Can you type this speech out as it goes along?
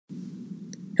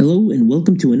Hello and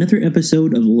welcome to another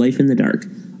episode of Life in the Dark,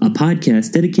 a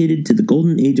podcast dedicated to the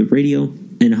golden age of radio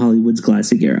and Hollywood's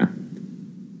classic era.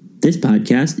 This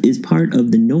podcast is part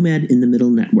of the Nomad in the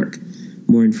Middle network.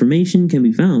 More information can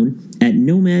be found at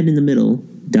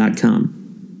nomadinthemiddle.com.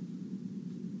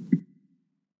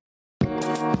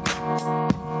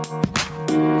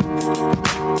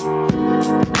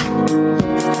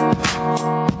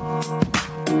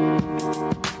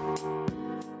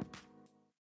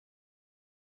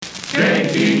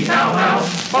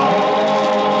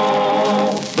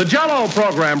 The Jell-O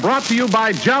program brought to you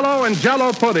by Jell-O and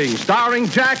Jell-O Pudding, starring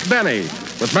Jack Benny,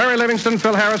 with Mary Livingston,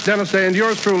 Phil Harris, Dennis Day, and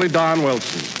yours truly, Don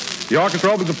Wilson. The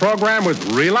orchestra opens the program with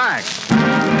Relax.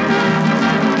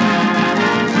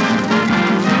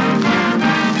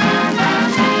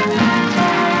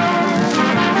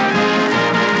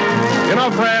 You know,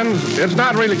 friends, it's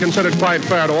not really considered quite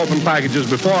fair to open packages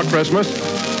before Christmas,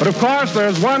 but of course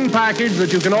there's one package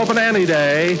that you can open any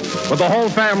day with the whole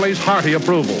family's hearty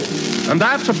approval. And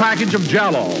that's a package of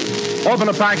Jell-O. Open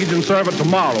a package and serve it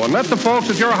tomorrow, and let the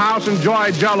folks at your house enjoy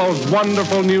Jell-O's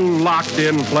wonderful new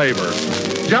locked-in flavor.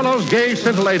 Jell-O's gay,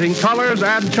 scintillating colors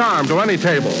add charm to any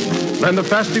table. Lend a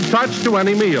festive touch to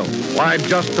any meal. Why,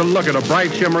 just to look at a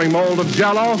bright, shimmering mold of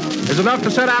Jell-O is enough to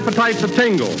set appetites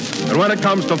a-tingle. And when it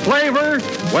comes to flavor,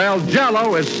 well,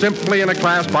 Jell-O is simply in a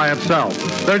class by itself.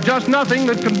 There's just nothing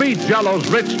that can beat Jell-O's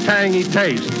rich, tangy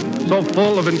taste. So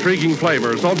full of intriguing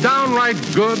flavors, so downright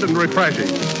good and refreshing.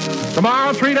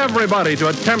 Tomorrow, treat everybody to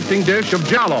a tempting dish of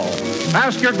Jell-O.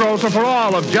 Ask your grocer for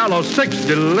all of Jell-O's 6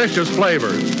 delicious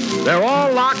flavors. They're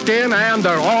all locked in, and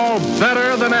they're all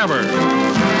better than ever.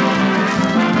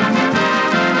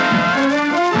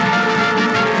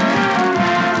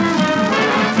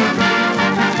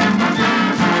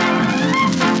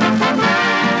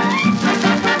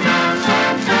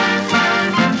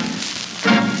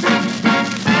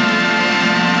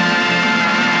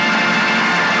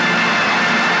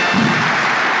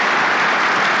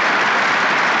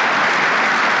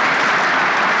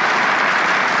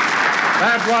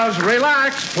 That was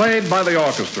Relax, played by the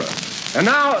orchestra. And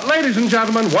now, ladies and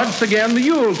gentlemen, once again, the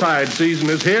Yuletide season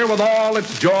is here with all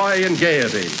its joy and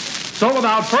gaiety. So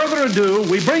without further ado,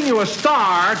 we bring you a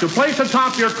star to place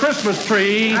atop your Christmas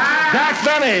tree, Jack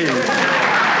Benny.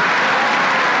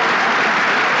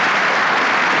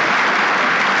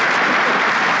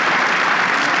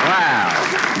 Well,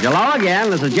 hello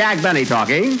again. This is Jack Benny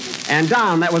talking. And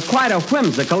Don, that was quite a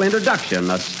whimsical introduction.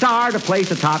 A star to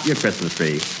place atop your Christmas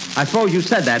tree. I suppose you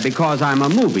said that because I'm a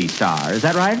movie star. Is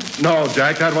that right? No,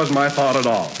 Jack, that wasn't my thought at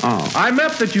all. Oh. I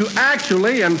meant that you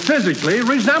actually and physically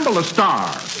resemble a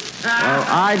star. Well,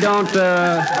 I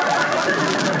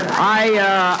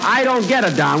don't get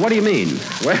it, Don. What do you mean?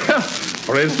 Well,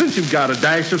 for instance, you've got a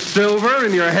dash of silver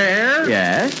in your hair.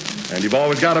 Yes. And you've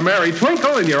always got a merry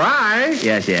twinkle in your eye.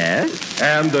 Yes, yes.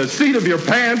 And the seat of your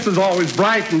pants is always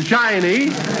bright and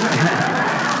shiny.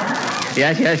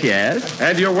 Yes, yes, yes.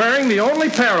 And you're wearing the only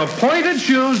pair of pointed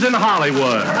shoes in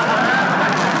Hollywood.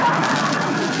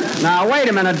 Now, wait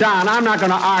a minute, Don. I'm not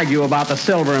going to argue about the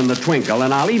silver and the twinkle,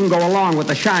 and I'll even go along with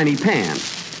the shiny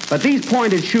pants. But these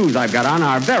pointed shoes I've got on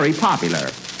are very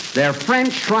popular. They're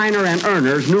French Schreiner and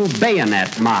Erner's new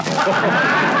bayonet model.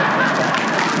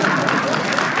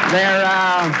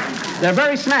 They're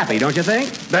very snappy, don't you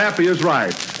think? Snappy is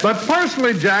right. But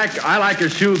personally, Jack, I like a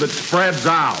shoe that spreads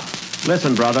out.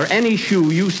 Listen, brother, any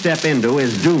shoe you step into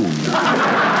is doomed.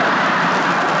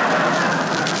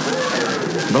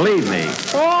 Believe me.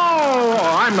 Oh,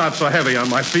 I'm not so heavy on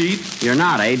my feet. You're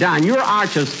not, eh? Don, your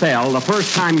arches fell the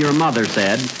first time your mother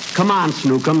said, "Come on,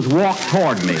 Snookums, walk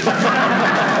toward me."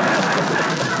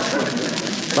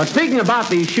 But speaking about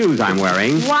these shoes I'm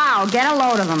wearing... Wow, get a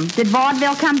load of them. Did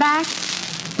vaudeville come back?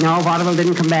 No, vaudeville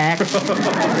didn't come back.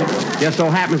 Just so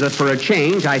happens that for a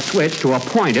change, I switched to a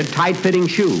pointed, tight-fitting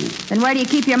shoe. Then where do you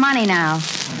keep your money now?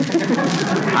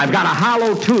 I've got a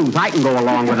hollow tooth. I can go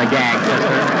along with a gag,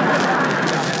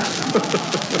 sister.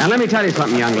 Now, let me tell you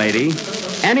something, young lady.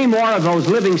 Any more of those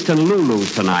Livingston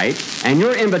Lulus tonight, and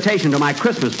your invitation to my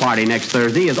Christmas party next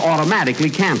Thursday is automatically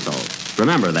canceled.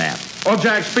 Remember that. Oh,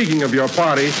 Jack, speaking of your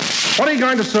party, what are you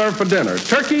going to serve for dinner?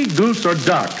 Turkey, goose, or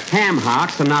duck? Ham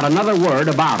hocks, and not another word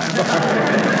about it.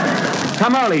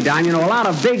 Come early, Don. You know, a lot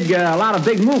of big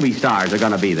movie stars are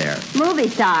going to be there. Movie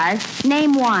stars?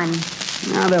 Name one.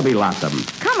 Now, there'll be lots of them.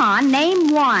 Come on,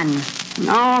 name one.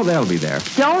 No, they'll be there.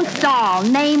 Don't stall.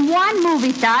 Name one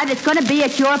movie star that's going to be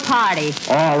at your party.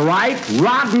 All right,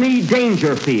 Rodney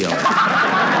Dangerfield.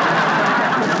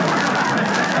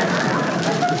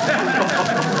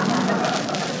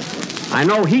 I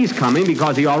know he's coming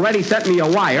because he already sent me a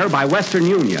wire by Western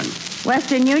Union.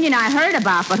 Western Union I heard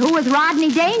about, but who was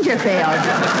Rodney Dangerfield?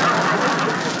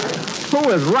 Who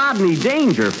is Rodney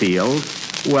Dangerfield?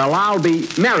 Well, I'll be...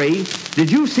 Mary, did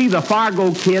you see the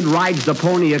Fargo Kid rides the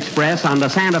Pony Express on the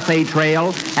Santa Fe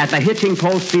Trail at the Hitching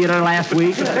Post Theater last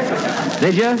week?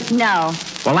 Did you? No.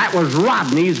 Well, that was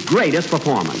Rodney's greatest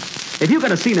performance. If you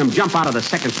could have seen him jump out of the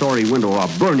second-story window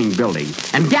of a burning building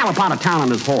and gallop out of town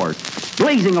on his horse,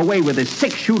 blazing away with his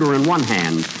six-shooter in one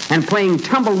hand and playing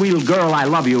Tumbleweed Girl, I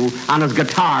Love You on his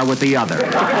guitar with the other.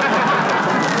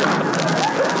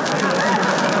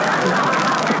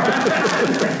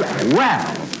 Well,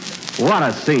 what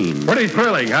a scene. Pretty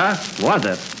thrilling, huh? Was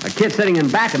it? A kid sitting in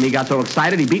back of me got so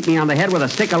excited he beat me on the head with a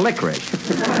stick of licorice.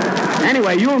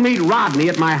 Anyway, you'll meet Rodney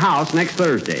at my house next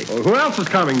Thursday. Well, who else is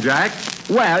coming, Jack?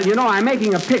 Well, you know, I'm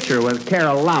making a picture with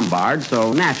Carol Lombard,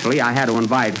 so naturally I had to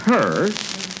invite her.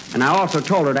 And I also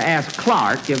told her to ask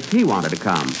Clark if he wanted to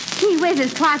come. Gee whiz,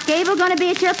 is Clark Gable going to be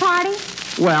at your party?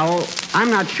 Well, I'm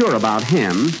not sure about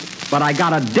him, but I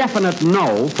got a definite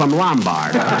no from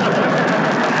Lombard.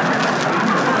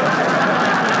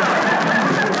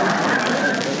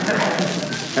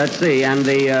 Let's see, and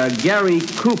the Gary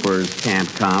Coopers can't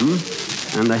come,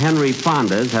 and the Henry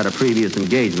Fondas had a previous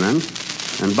engagement,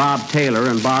 and Bob Taylor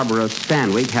and Barbara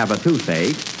Stanwyck have a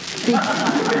toothache.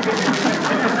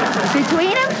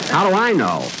 Between them? How do I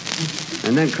know?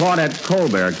 And then Claudette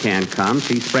Colbert can't come.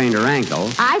 She sprained her ankle.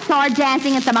 I saw her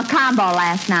dancing at the Macombo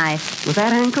last night. With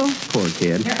that ankle? Poor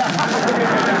kid.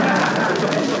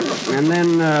 And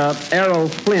then Errol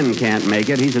Flynn can't make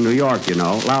it. He's in New York, you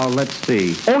know. Now, let's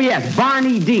see. Oh, yes,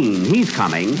 Barney Dean. He's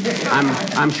coming.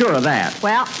 I'm sure of that.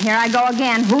 Well, here I go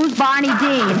again. Who's Barney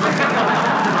Dean?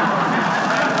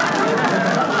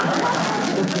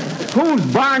 Who's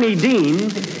Barney Dean?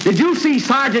 Did you see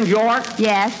Sergeant York?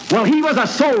 Yes. Well, he was a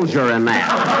soldier in that.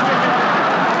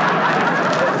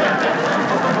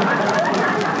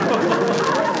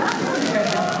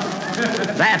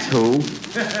 That's who.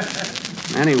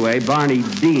 Anyway, Barney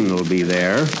Dean will be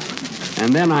there.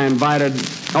 And then I invited...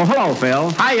 Oh, hello, Phil.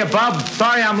 Hiya, Bub.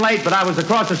 Sorry I'm late, but I was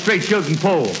across the street shooting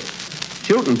pool.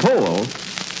 Shooting pool?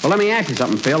 Well, let me ask you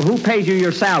something, Phil. Who pays you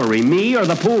your salary, me or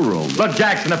the pool room? Look,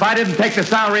 Jackson, if I didn't take the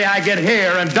salary I get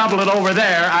here and double it over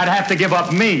there, I'd have to give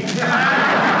up meat.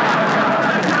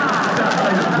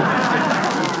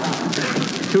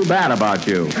 Too bad about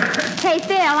you. Hey,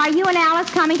 Phil, are you and Alice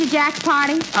coming to Jack's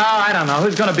party? Oh, I don't know.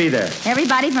 Who's going to be there?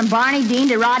 Everybody from Barney Dean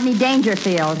to Rodney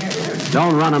Dangerfield.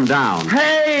 Don't run him down.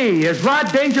 Hey, is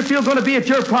Rod Dangerfield going to be at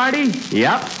your party?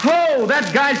 Yep. Oh,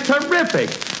 that guy's terrific.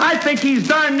 I think he's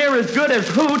darn near as good as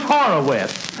Hoot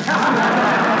Horowitz.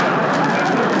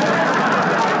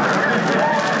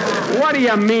 What do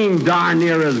you mean, darn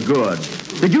near as good?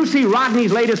 Did you see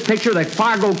Rodney's latest picture, the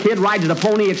Fargo Kid rides the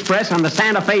Pony Express on the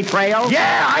Santa Fe Trail?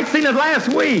 Yeah, I seen it last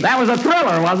week. That was a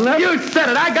thriller, wasn't it? You said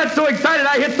it. I got so excited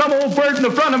I hit some old bird in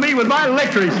the front of me with my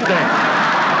licorice stick.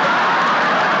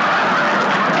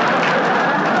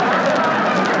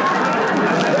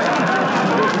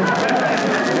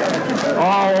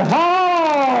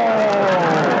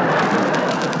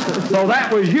 So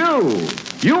that was you.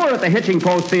 You were at the Hitching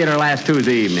Post Theater last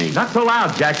Tuesday evening. Not so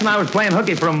loud, Jackson. I was playing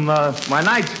hooky from my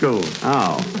night school.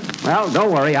 Oh. Well,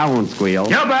 don't worry. I won't squeal.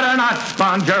 You better not,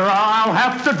 Sponger, or I'll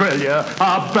have to drill you.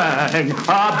 A bang, a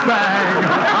bang,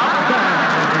 a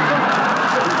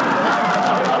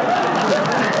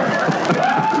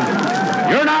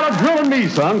bang. You're not a drilling me,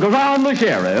 son, because I'm the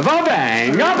sheriff. A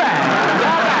bang, a bang, a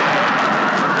bang.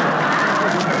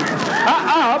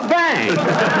 A bang.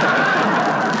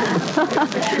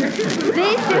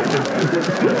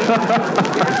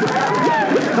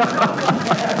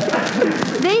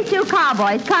 These two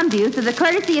cowboys come to you through the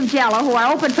courtesy of Jell-O, who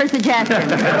are open for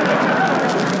suggestions.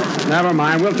 Never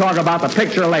mind. We'll talk about the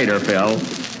picture later, Phil.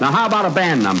 Now, how about a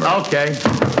band number? Okay.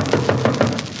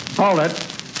 Hold it.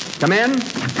 Come in.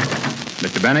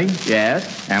 Mr. Benny?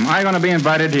 Yes. Am I going to be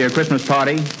invited to your Christmas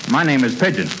party? My name is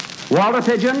Pigeon. Walter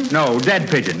Pigeon? No, Dead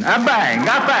Pigeon. A bang, a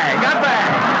bang, a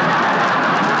bang.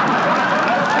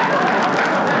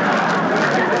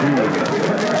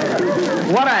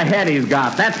 What a head he's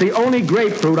got. That's the only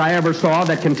grapefruit I ever saw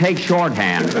that can take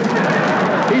shorthand.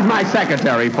 He's my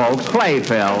secretary, folks. Play,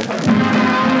 Phil.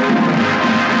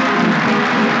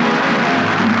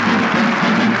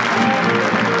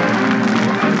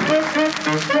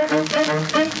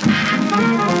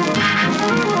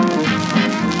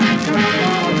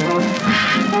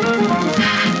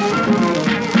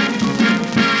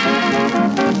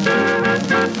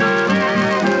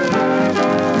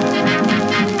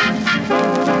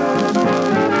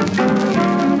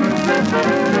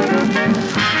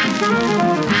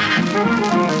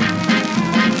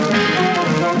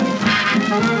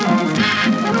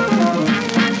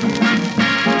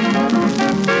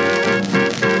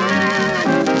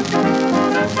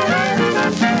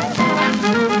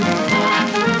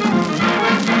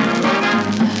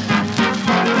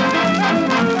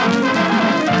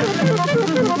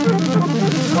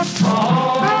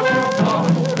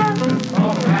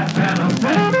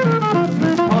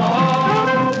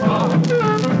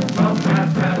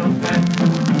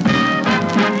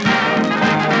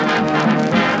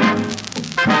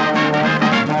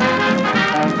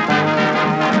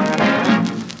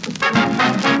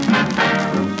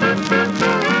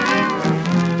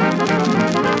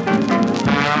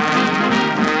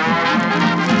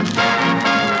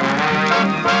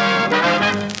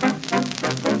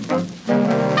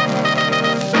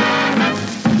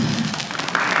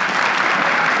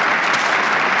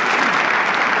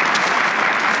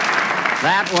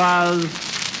 That was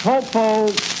Popo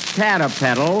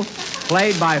Catapedal,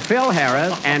 played by Phil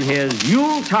Harris and his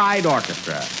Yuletide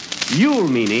Orchestra. Yule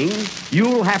meaning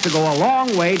you'll have to go a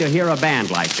long way to hear a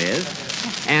band like this,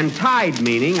 and tide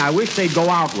meaning I wish they'd go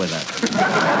out with it.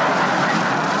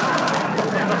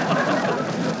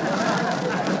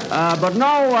 But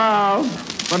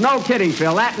no kidding,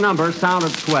 Phil. That number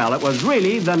sounded swell. It was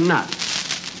really the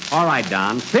Nuts. All right,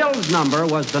 Don. Phil's number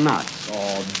was the Nuts.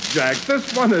 Oh, Jack,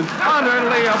 this one is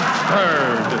utterly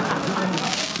absurd.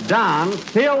 Don,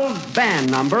 Phil's band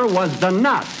number was the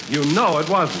Nuts. You know it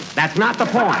wasn't. That's not the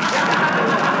point.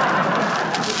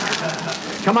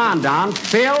 Come on, Don.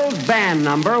 Phil's band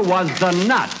number was the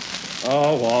Nuts.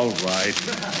 Oh, all right.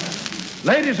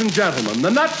 Ladies and gentlemen,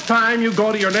 the next time you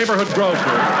go to your neighborhood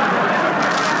grocer...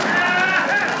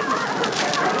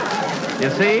 You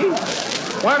see?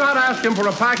 Why not ask him for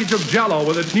a package of Jell-O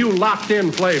with its new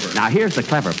locked-in flavor? Now, here's the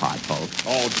clever part, folks.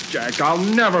 Oh, Jack, I'll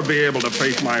never be able to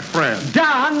face my friend.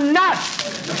 Don Nuts!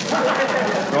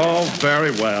 Oh, very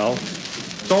well.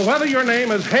 So whether your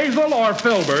name is Hazel or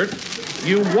Filbert,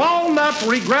 you will not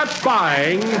regret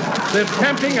buying this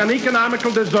tempting and economical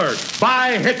dessert.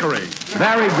 Buy Hickory.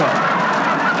 Very good.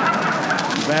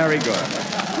 Very good.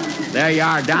 There you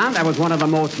are, Don. That was one of the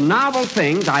most novel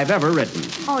things I've ever written.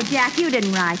 Oh, Jack, you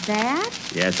didn't write that.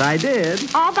 Yes, I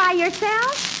did. All by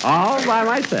yourself? All by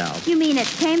myself. You mean it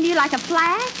came to you like a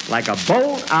flash? Like a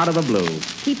bolt out of the blue.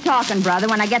 Keep talking, brother.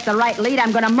 When I get the right lead,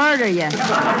 I'm going to murder you.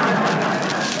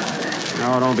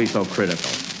 No, don't be so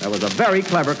critical. That was a very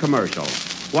clever commercial.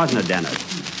 Wasn't it,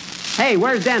 Dennis? Hey,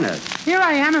 where's Dennis? Here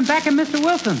I am, and back at Mr.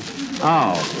 Wilson.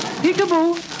 Oh.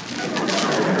 Peekaboo.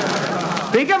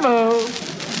 Peekaboo.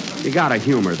 You gotta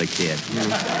humor the kid.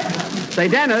 Say,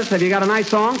 Dennis, have you got a nice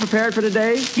song prepared for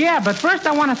today? Yeah, but first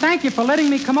I want to thank you for letting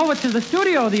me come over to the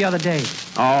studio the other day.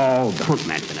 Oh, don't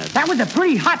mention it. That was a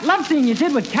pretty hot love scene you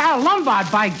did with Carol Lombard,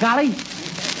 by golly.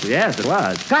 Yes, it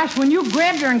was. Gosh, when you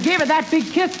grabbed her and gave her that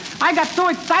big kiss, I got so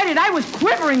excited I was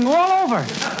quivering all over.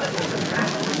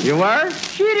 You were?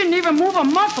 She didn't even move a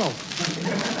muscle.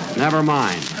 Never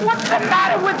mind. What's the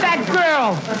matter with that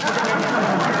girl?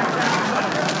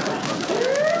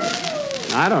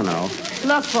 I don't know.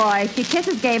 Look, boy, she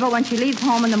kisses Gable when she leaves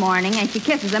home in the morning, and she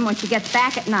kisses him when she gets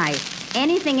back at night.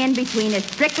 Anything in between is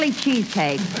strictly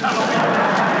cheesecake.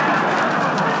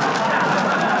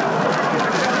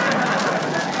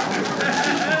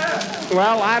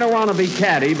 Well, I don't want to be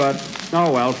catty, but,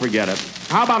 oh, well, forget it.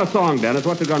 How about a song, Dennis?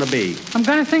 What's it going to be? I'm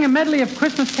going to sing a medley of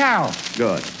Christmas carols.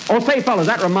 Good. Oh, say, fellas,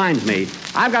 that reminds me.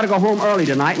 I've got to go home early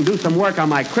tonight and do some work on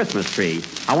my Christmas tree.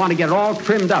 I want to get it all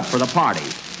trimmed up for the party.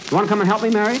 You want to come and help me,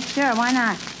 Mary? Sure, why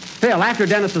not? Phil, after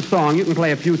Dennis's song, you can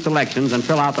play a few selections and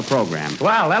fill out the program.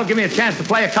 Well, that'll give me a chance to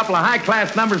play a couple of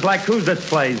high-class numbers like who's this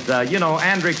plays?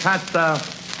 Andre Costa.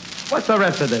 What's the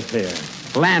rest of this here?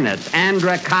 Lannis,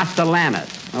 Andra Castellanis.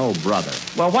 Oh, brother.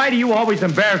 Well, why do you always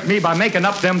embarrass me by making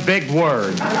up them big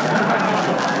words?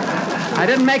 I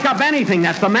didn't make up anything.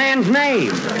 That's the man's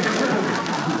name.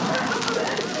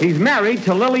 He's married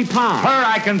to Lily Pond. Her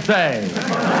I can say.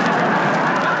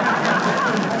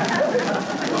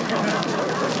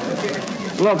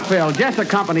 Look, Phil, just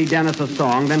accompany Dennis's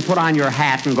song, then put on your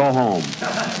hat and go home.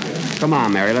 Come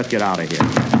on, Mary, let's get out of here.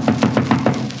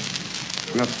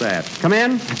 What's that? Come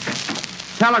in.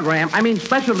 Telegram.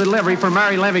 Special delivery for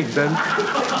Mary Livingston.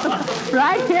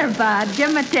 Right here, Bud. Give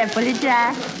him a tip, will you,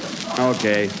 Jack?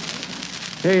 Okay.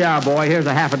 Here you are, boy. Here's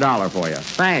 $50 for you.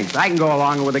 Thanks. I can go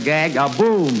along with a gag. A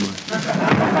boom.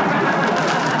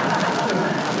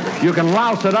 You can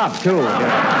louse it up, too.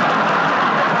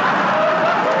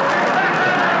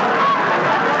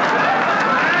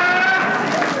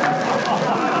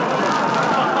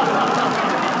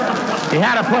 He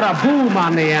had to put a boom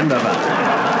on the end of it.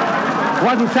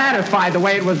 Wasn't satisfied the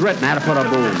way it was written. Had to put a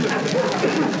boom.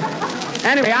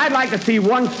 Anyway, I'd like to see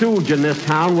one stooge in this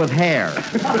town with hair.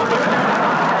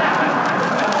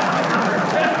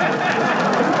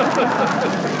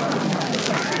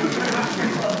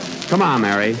 Come on,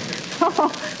 Mary.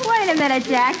 Oh, wait a minute,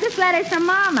 Jack. This letter's from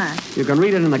Mama. You can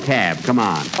read it in the cab. Come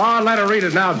on. Oh, let her read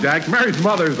it now, Jack. Mary's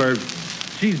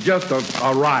she's just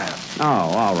a riot. Oh,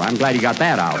 all right. I'm glad you got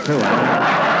that out, too.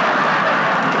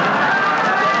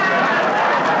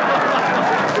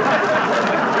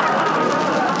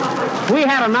 If we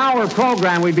had an hour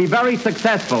program, we'd be very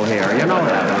successful here. You know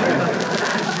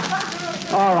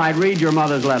that. All right, read your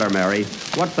mother's letter, Mary.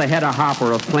 What's the head of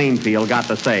hopper of Plainfield got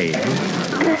to say?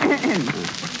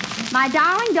 My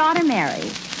darling daughter,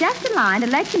 Mary, just a line to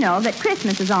let you know that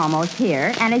Christmas is almost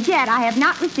here, and as yet I have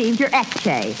not received your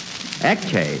check.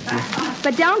 Check?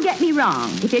 But don't get me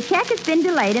wrong. If your check has been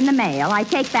delayed in the mail, I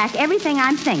take back everything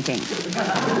I'm thinking.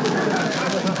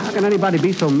 How can anybody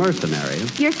be so mercenary?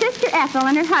 Your sister Ethel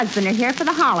and her husband are here for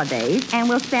the holidays and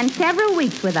will spend several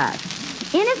weeks with us.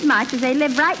 Inasmuch as they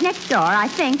live right next door, I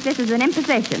think this is an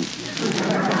imposition.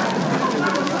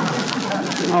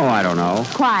 Oh, I don't know.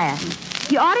 Quiet.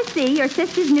 You ought to see your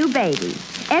sister's new baby.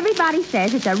 Everybody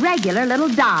says it's a regular little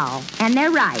doll, and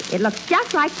they're right. It looks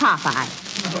just like Popeye.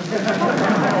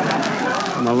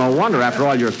 Well, no wonder, after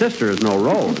all, your sister is no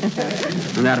Rose.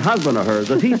 And that husband of hers,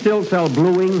 does he still sell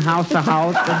bluing house to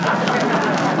house?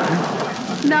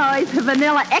 No, he's a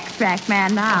vanilla extract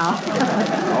man now.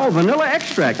 Oh, vanilla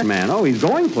extract man. Oh, he's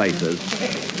going places.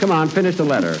 Come on, finish the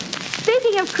letter.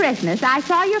 Speaking of Christmas, I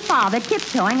saw your father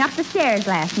tiptoeing up the stairs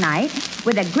last night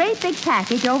with a great big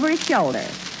package over his shoulder.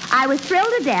 I was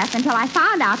thrilled to death until I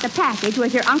found out the package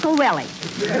was your Uncle Willie.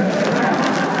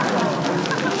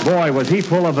 Boy, was he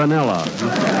full of vanilla.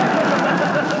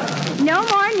 No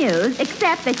more news,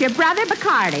 except that your brother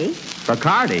Bacardi...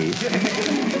 Bacardi?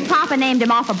 Papa named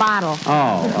him off a bottle.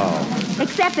 Oh.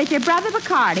 Except that your brother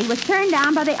Bacardi was turned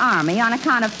down by the Army on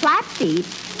account of flat feet,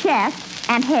 chest,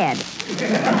 and head.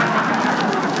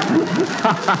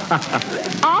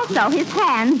 Also, his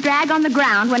hands drag on the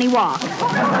ground when he walks.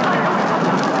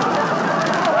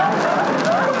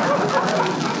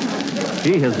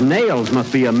 Gee, his nails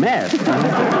must be a mess.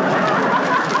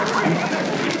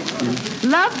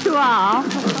 Love to all,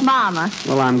 Mama.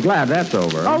 Well, I'm glad that's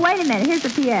over. Oh, wait a minute. Here's the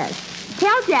P.S.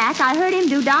 Tell Jack I heard him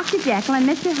do Dr. Jekyll and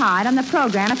Mr. Hyde on the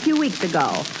program a few weeks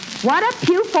ago. What a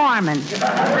performance.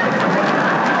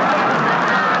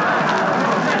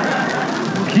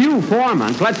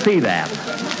 Performance? Let's see that.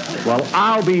 Well,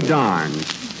 I'll be darned.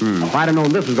 If I'd have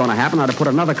known this was going to happen, I'd have put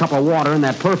another cup of water in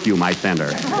that perfume I sent her.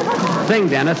 Sing,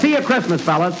 Dennis. See you Christmas,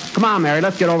 fellas. Come on, Mary.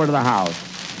 Let's get over to the house.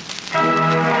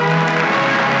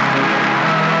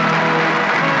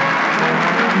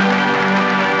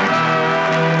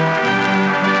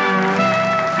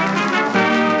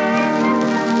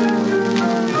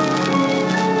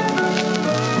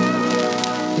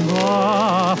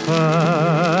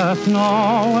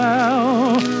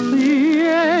 Noel, the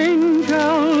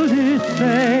angel did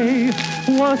say,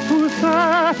 was to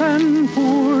certain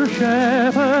poor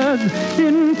shepherds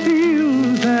in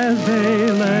fields as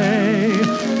they lay,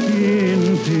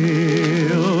 in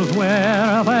fields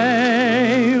where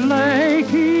they lay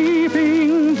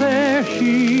keeping their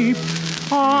sheep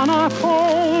on a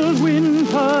cold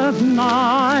winter's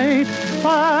night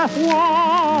that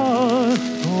was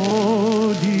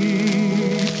so deep.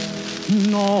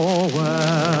 Noel,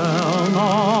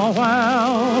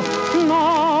 Noel,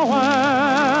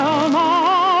 Noel,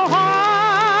 Noel,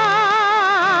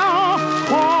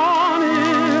 born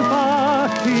is the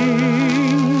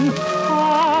King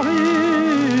of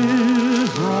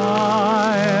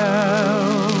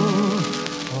Israel.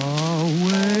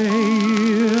 Away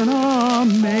in a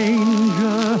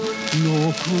manger, no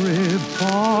crib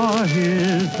for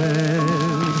his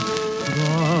bed,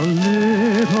 the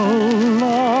little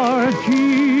Lord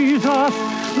Jesus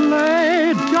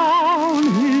laid down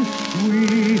his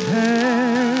sweet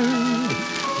head.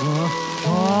 The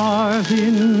stars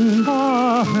in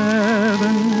the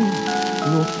heavens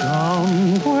looked down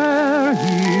where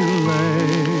he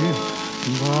lay.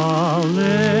 The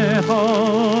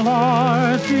little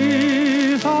Lord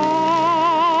Jesus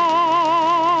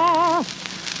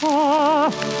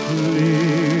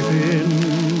asleep in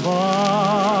the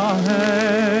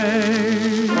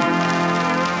hay.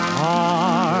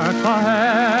 Hark the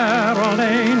herald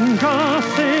angels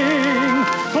sing,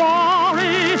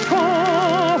 glory to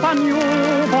the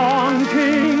newborn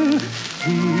King.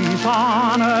 Peace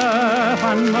on earth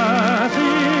and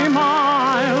mercy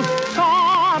mild,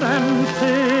 God and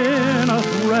sinners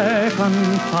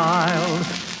reconciled.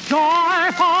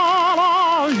 Joyful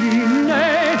all ye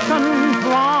nations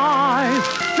rise,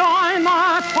 join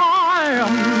the choir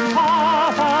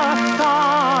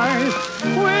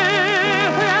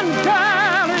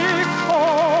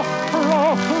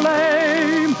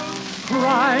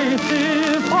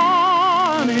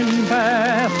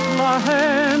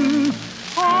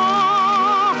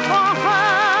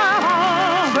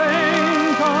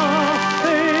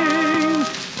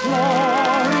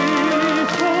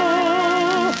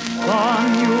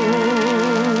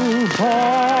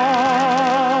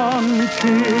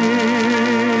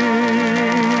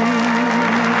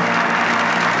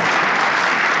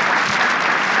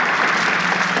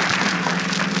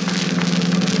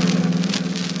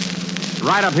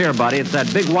right up here, buddy. It's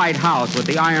that big white house with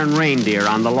the iron reindeer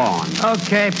on the lawn.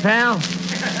 Okay, pal.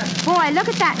 Boy, look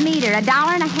at that meter,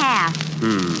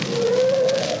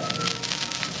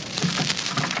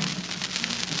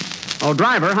 $1.50. Oh,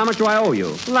 driver, how much do I owe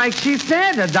you? Like she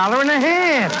said,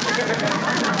 $1.50.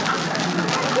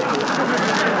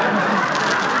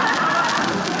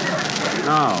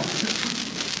 Oh.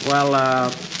 Well,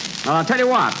 I'll tell you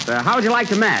what. How would you like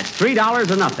to match? $3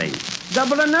 or nothing?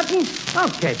 Double or nothing?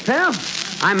 Okay, pal.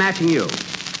 I'm matching you.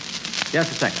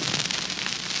 Just a second.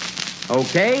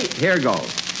 Okay, here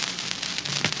goes.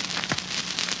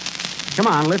 Come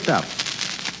on, lift up.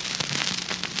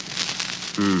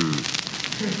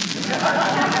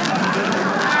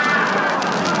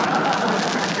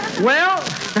 Well,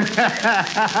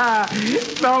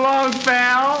 so long,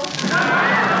 pal.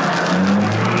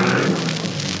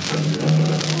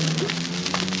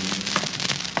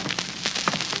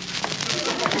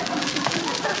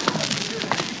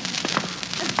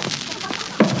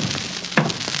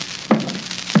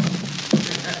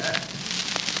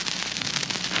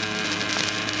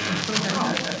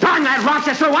 Darn that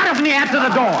Rochester, why doesn't he answer the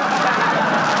door?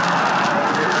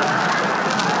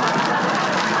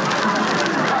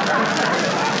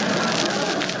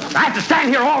 I have to stand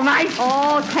here all night?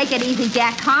 Oh, take it easy,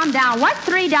 Jack. Calm down. What's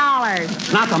 $3?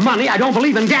 It's not the money. I don't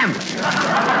believe in gambling.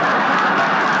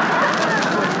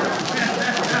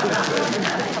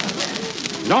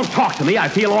 Don't talk to me. I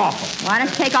feel awful. Why don't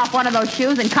you take off one of those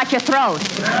shoes and cut your throat?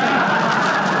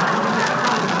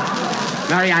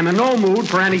 Mary, I'm in no mood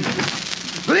for any...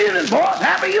 Good evening, boss.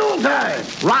 Happy Yuletide.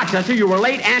 Rochester, you were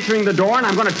late answering the door, and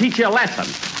I'm going to teach you a lesson.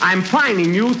 I'm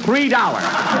fining you $3.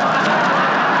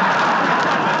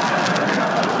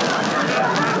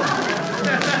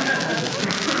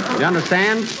 You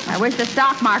understand? I wish the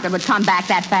stock market would come back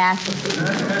that fast.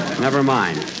 Never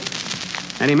mind.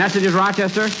 Any messages,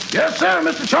 Rochester? Yes, sir.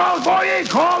 Mr. Charles Boyer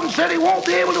called and said he won't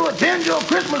be able to attend your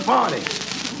Christmas party.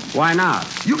 Why not?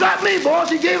 You got me, boss.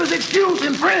 He gave his excuse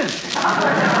in French.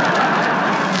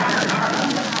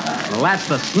 Well, that's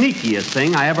the sneakiest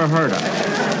thing I ever heard of.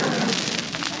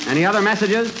 Any other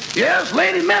messages? Yes,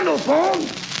 Lady Mendel phoned.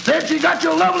 Said she got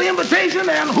your lovely invitation,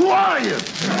 and who are you?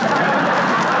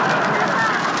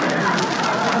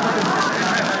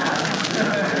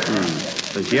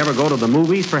 Did she ever go to the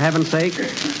movies, for heaven's sake?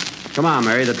 Come on,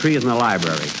 Mary, the tree is in the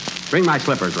library. Bring my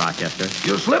slippers, Rochester.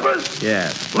 Your slippers?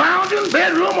 Yes. Lounging,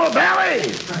 bedroom, or ballet?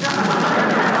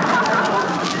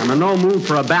 I'm in no mood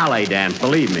for a ballet dance,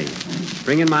 believe me.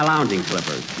 Bring in my lounging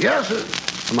slippers. Yes, sir.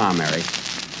 Come on, Mary.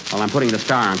 While I'm putting the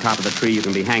star on top of the tree, you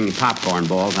can be hanging popcorn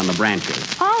balls on the branches.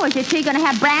 Oh, is your tree going to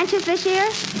have branches this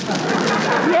year?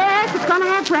 Yes, it's going to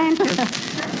have branches.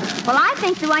 Well, I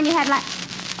think the one you had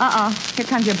Uh-oh, here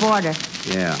comes your boarder.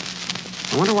 Yeah.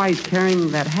 I wonder why he's carrying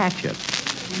that hatchet.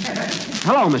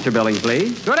 Hello, Mr.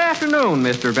 Billingsley. Good afternoon,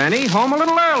 Mr. Benny. Home a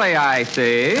little early, I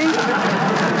see.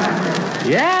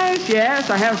 Yes,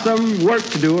 I have some work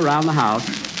to do around the house.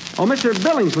 Oh, Mr.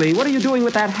 Billingsley, what are you doing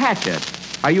with that hatchet?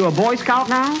 Are you a Boy Scout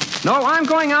now? No, I'm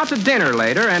going out to dinner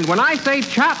later, and when I say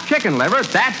chopped chicken liver,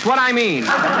 that's what I mean.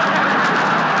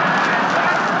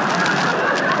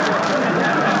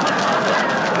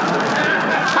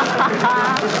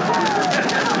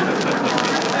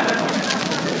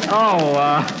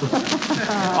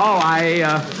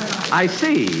 I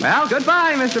see. Well,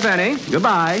 goodbye, Mr. Benny.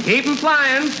 Goodbye. Keep 'em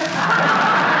flying.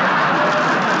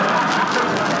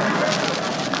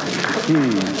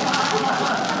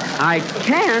 I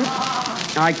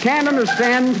can't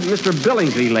understand Mr.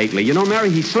 Billingsley lately. You know,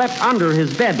 Mary, he slept under his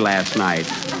bed last night.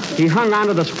 He hung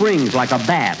onto the springs like a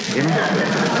bat. You know?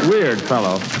 Weird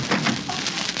fellow.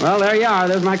 Well, there you are.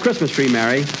 There's my Christmas tree,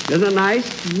 Mary. Isn't it nice?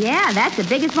 Yeah, that's the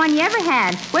biggest one you ever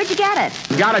had. Where'd you get it?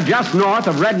 Got it just north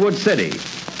of Redwood City.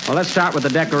 Well, let's start with the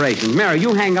decorations. Mary,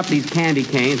 you hang up these candy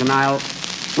canes, and I'll...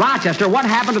 Rochester, what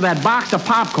happened to that box of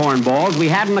popcorn balls we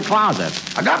had in the closet?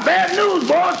 I got bad news,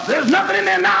 boss. There's nothing in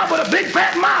there now but a big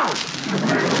fat mouse.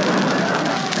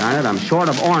 Darn it, I'm short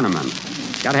of ornaments.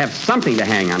 Got to have something to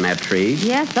hang on that tree.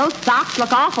 Yes, those socks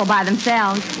look awful by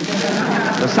themselves.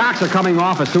 The socks are coming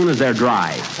off as soon as they're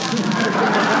dry.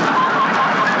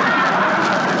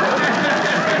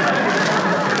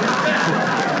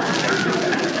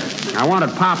 I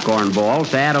wanted popcorn balls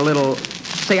to add a little...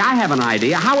 Say, I have an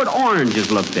idea. How would oranges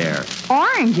look there?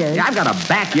 Oranges? Yeah, I've got a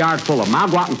backyard full of them. I'll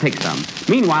go out and pick some.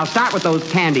 Meanwhile, start with those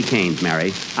candy canes,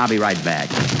 Mary. I'll be right back.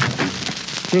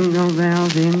 Jingle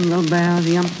bells, yum bum bum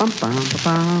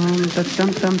bum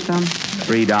dum dum dum.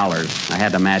 $3. I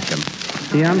had to match them.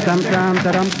 Yum dum dum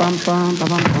dum bum bum bum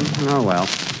bum. Oh well.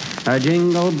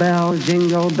 Jingle bells, yum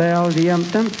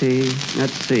dum dee.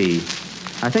 Let's see.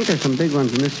 I think there's some big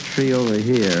ones in this tree over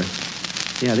here.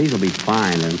 Yeah, these will be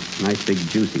fine. They're nice, big,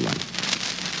 juicy ones.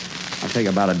 I'll take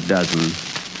about a dozen.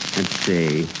 Let's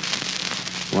see.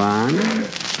 1,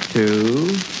 2,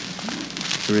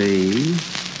 3,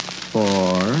 4,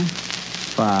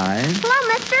 5. Hello,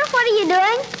 mister. What are you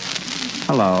doing?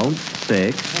 Hello.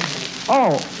 6.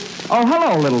 Oh,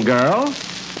 hello, little girl.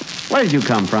 Where did you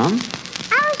come from?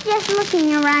 I was just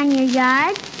looking around your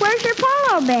yard. Where's your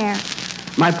polar bear?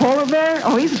 My polar bear?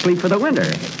 Oh, he's asleep for the winter.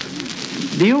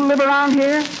 Do you live around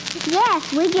here?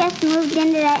 Yes, we just moved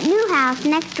into that new house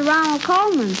next to Ronald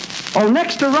Coleman's. Oh,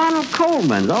 next to Ronald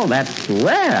Coleman's. Oh, that's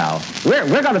swell.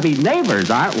 We're going to be neighbors,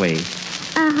 aren't we?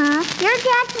 Uh-huh. You're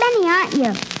Jack Benny, aren't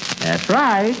you? That's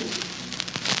right.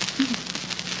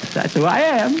 That's who I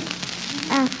am.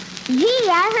 Gee,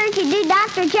 I heard you do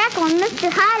Dr. Jekyll and Mr.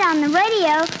 Hyde on the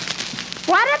radio.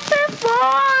 What a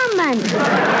performance!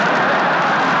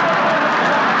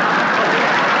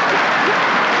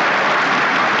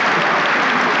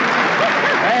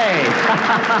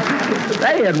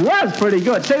 Hey, it was pretty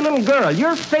good. Say, little girl,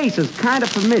 your face is kind of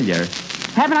familiar.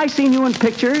 Haven't I seen you in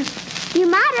pictures? You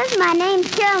might have. My name's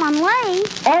Carolyn Lee.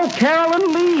 Oh,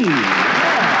 Carolyn Lee.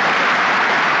 Yeah.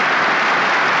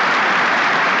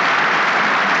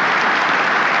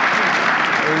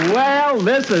 Well,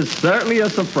 this is certainly a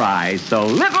surprise. So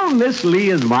little Miss Lee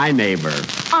is my neighbor.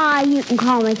 You can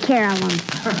call me Carolyn.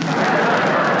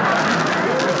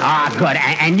 Good.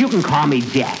 And you can call me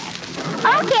Jack.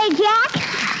 Okay, Jack.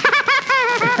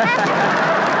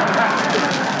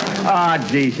 Oh,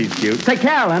 gee, she's cute. Say,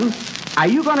 Carolyn, are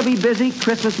you going to be busy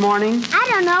Christmas morning? I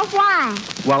don't know why.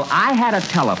 Well, I had a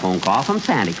telephone call from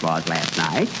Santa Claus last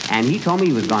night, and he told me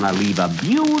he was going to leave a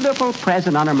beautiful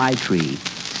present under my tree,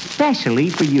 especially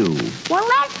for you. Well,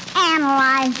 let's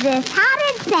analyze this. How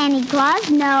did Santa Claus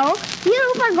know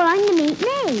you were going to meet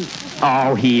me?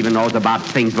 Oh, he even knows about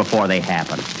things before they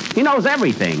happen. He knows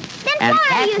everything. Then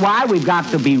that's why we've got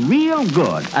to be real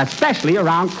good, especially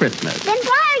around Christmas. Then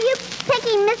why are you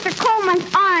picking Mr.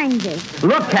 Coleman's oranges?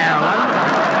 Look, Carolyn.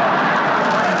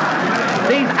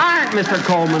 These aren't Mr.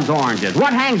 Coleman's oranges.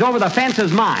 What hangs over the fence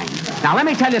is mine. Now, let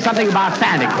me tell you something about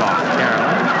Santa Claus,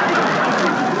 Carolyn.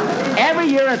 Every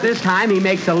year at this time, he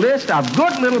makes a list of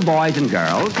good little boys and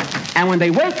girls, and when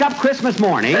they wake up Christmas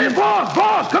morning... Hey,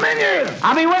 boss, come in here.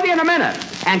 I'll be with you in a minute.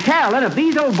 And, Carolyn, if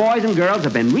these little boys and girls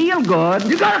have been real good...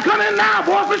 You gotta come in now,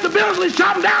 boss. Mr. Billingsley's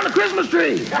chopping down the Christmas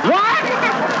tree. What?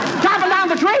 Chopping down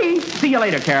the tree? See you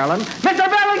later, Carolyn. Mr.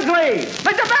 Billingsley!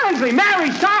 Mr. Billingsley,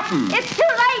 Mary's chopping. It's too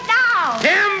late now.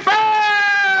 Timber!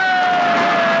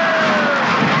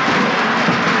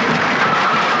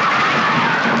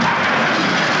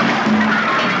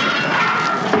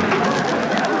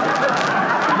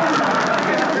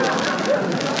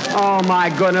 Oh, my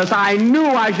goodness, I knew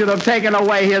I should have taken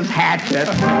away his hatchet.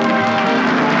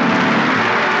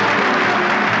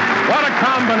 What a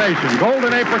combination.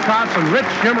 Golden apricots and rich,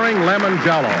 shimmering lemon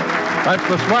jello. That's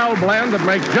the swell blend that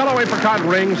makes Jello apricot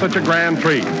rings such a grand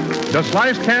treat. Just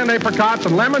sliced canned apricots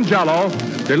and lemon jello,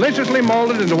 deliciously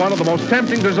molded into one of the most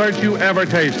tempting desserts you ever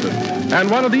tasted.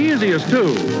 And one of the easiest,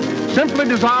 too. Simply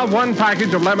dissolve 1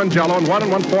 package of lemon jello in 1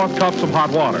 1/4 cups of hot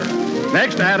water.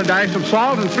 Next, add a dash of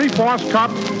salt and 3/4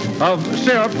 cups of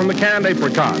syrup from the canned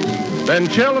apricots. Then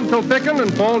chill until thickened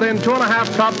and fold in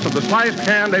 2½ cups of the sliced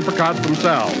canned apricots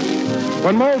themselves.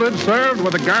 When molded, served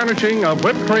with a garnishing of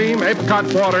whipped cream, apricot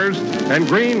quarters, and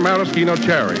green maraschino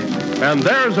cherries. And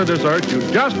there's a dessert you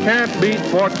just can't beat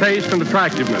for taste and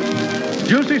attractiveness.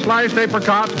 Juicy sliced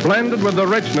apricots blended with the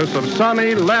richness of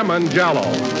sunny lemon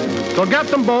jello. So get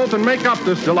them both and make up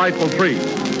this delightful treat.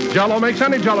 Jello makes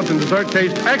any gelatin dessert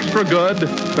taste extra good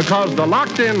because the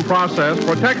locked-in process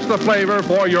protects the flavor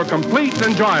for your complete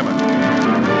enjoyment.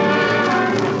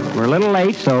 We're a little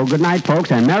late, so good night, folks,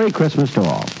 and Merry Christmas to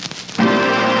all.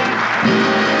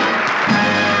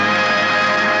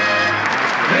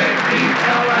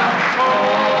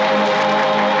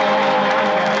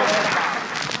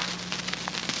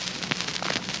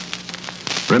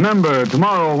 Remember,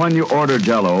 tomorrow when you order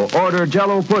Jell-O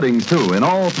puddings, too, in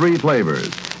all 3 flavors.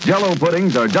 Jell-O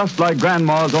puddings are just like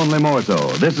Grandma's, only more so.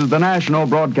 This is the National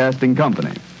Broadcasting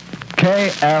Company.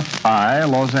 KFI,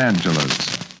 Los Angeles.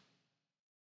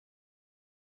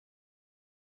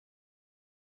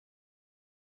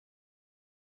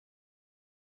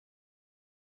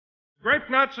 Grape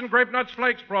Nuts and Grape Nuts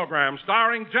Flakes program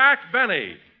starring Jack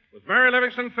Benny with Mary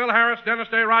Livingston, Phil Harris, Dennis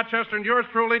Day Rochester, and yours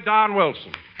truly, Don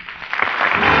Wilson.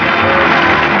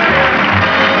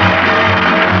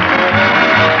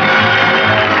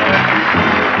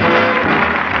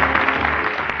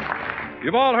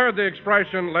 You've all heard the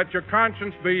expression, let your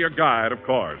conscience be your guide, of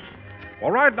course.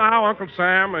 Well, right now, Uncle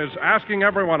Sam is asking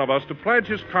every one of us to pledge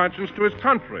his conscience to his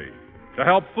country to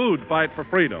help food fight for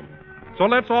freedom. So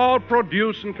let's all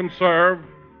produce and conserve,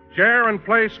 share and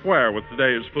play square with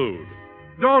today's food.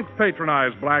 Don't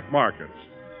patronize black markets.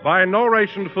 Buy no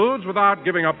rationed foods without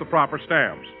giving up the proper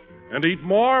stamps. And eat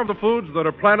more of the foods that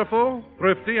are plentiful,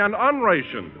 thrifty, and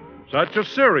unrationed, such as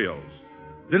cereals.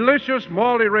 Delicious,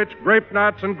 malty-rich grape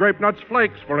nuts and grape nuts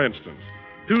flakes, for instance.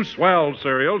 Two swell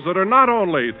cereals that are not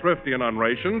only thrifty and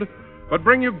unrationed, but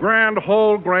bring you grand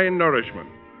whole grain nourishment.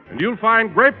 And you'll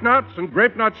find grape nuts and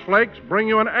grape nuts flakes bring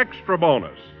you an extra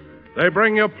bonus. They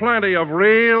bring you plenty of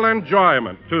real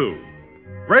enjoyment, too.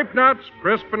 Grape nuts,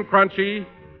 crisp and crunchy.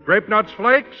 Grape nuts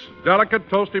flakes, delicate,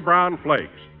 toasty brown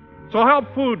flakes. So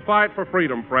help food fight for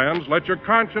freedom, friends. Let your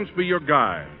conscience be your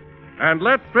guide. And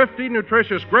let 50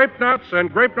 nutritious grape nuts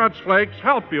and grape nuts flakes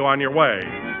help you on your way.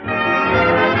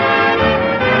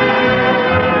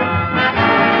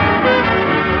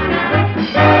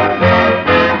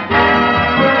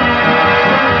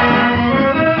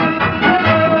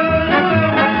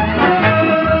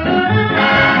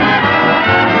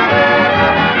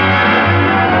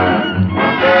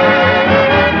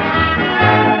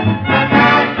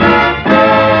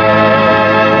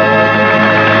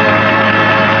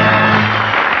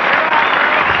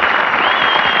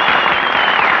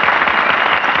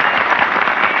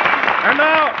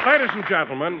 Ladies and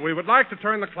gentlemen, we would like to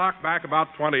turn the clock back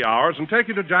about 20 hours and take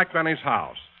you to Jack Benny's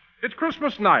house. It's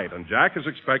Christmas night, and Jack is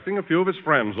expecting a few of his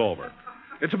friends over.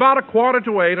 It's about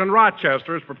 7:45, and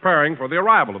Rochester is preparing for the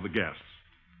arrival of the guests.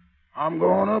 I'm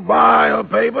gonna buy a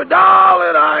paper doll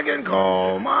that I can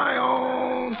call my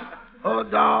own, a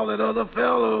doll that other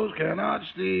fellows cannot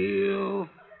steal.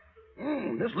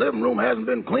 This living room hasn't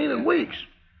been clean in weeks.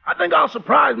 I think I'll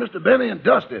surprise Mr. Benny and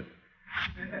dust it.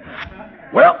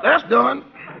 Well, that's done.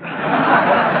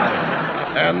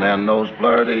 And then those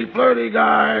flirty, flirty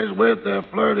guys with their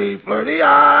flirty, flirty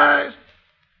eyes.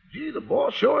 Gee, the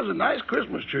boss sure is a nice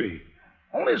Christmas tree.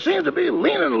 Only it seems to be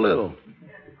leaning a little.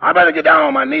 I better get down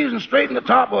on my knees and straighten the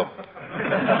top up. I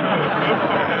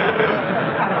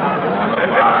want to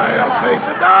buy a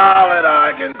paper doll that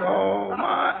I can call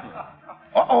my...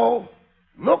 Uh-oh.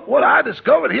 Look what I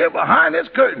discovered here behind this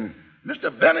curtain. Mr.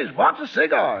 Benny's box of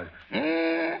cigars.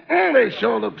 They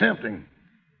sure look tempting.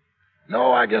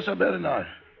 No, I guess I better not.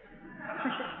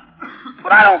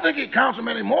 But I don't think he counts them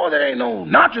anymore. There ain't no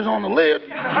notches on the lid.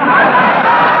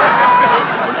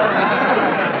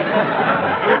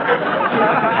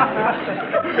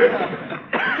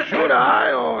 Should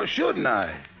I or shouldn't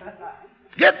I?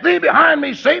 Get thee behind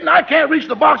me, Satan. I can't reach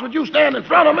the box with you standing in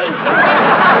front of me.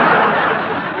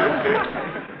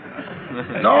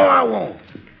 No, I won't.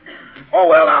 Oh,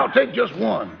 well, I'll take just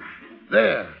one.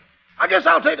 There. I guess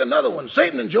I'll take another one.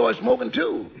 Satan enjoys smoking,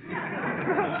 too.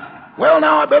 Well,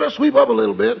 now I better sweep up a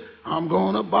little bit. I'm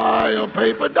going to buy a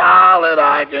paper doll that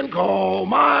I can call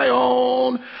my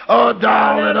own, a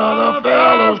doll that other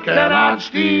fellows cannot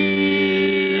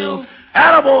steal.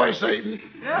 Attaboy, Satan.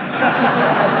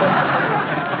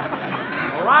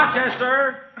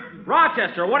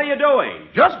 Rochester, what are you doing?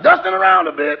 Just dusting around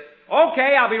a bit.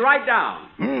 Okay, I'll be right down.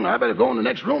 I better go in the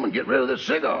next room and get rid of this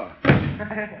cigar.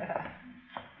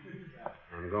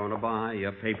 I'm going to buy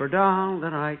a paper doll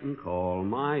that I can call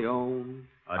my own.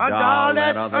 A doll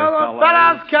that other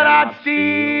fellows cannot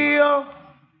steal.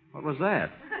 What was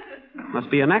that? Must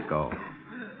be an echo.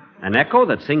 An echo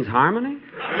that sings harmony?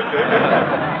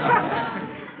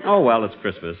 Oh, well, it's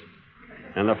Christmas.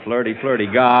 And the flirty, flirty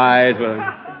guys with...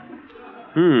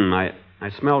 I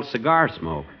smell cigar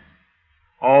smoke.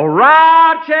 Oh,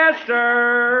 Rochester!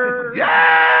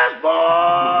 Yes, boy!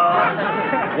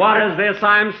 What is this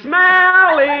I'm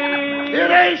smelling?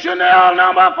 It ain't Chanel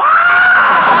number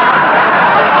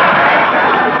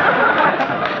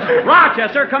 5!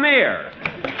 Rochester, come here.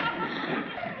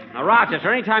 Now,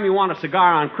 Rochester, anytime you want a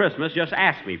cigar on Christmas, just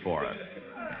ask me for it.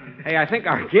 Hey, I think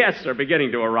our guests are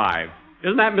beginning to arrive.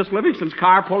 Isn't that Miss Livingston's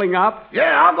car pulling up?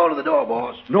 Yeah, I'll go to the door,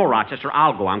 boss. No, Rochester,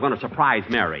 I'll go. I'm going to surprise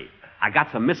Mary. I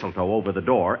got some mistletoe over the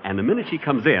door, and the minute she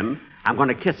comes in, I'm going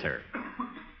to kiss her.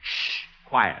 Shh,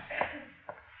 quiet.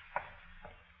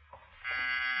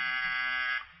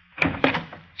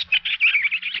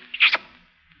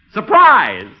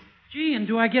 Surprise! Gee, and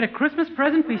do I get a Christmas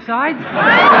present besides?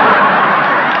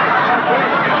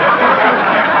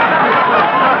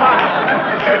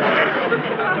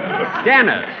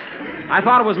 Dennis, I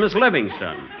thought it was Miss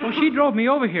Livingston. Well, she drove me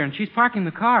over here, and she's parking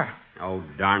the car. Oh,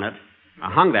 darn it. I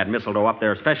hung that mistletoe up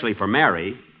there especially for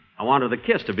Mary. I wanted the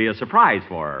kiss to be a surprise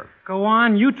for her. Go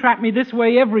on. You trap me this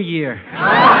way every year.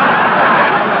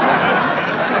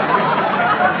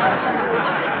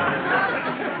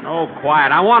 Oh, Oh,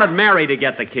 quiet. I wanted Mary to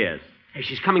get the kiss. Hey,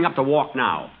 she's coming up to walk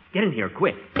now. Get in here,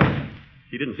 quick.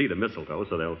 She didn't see the mistletoe,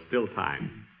 so there's still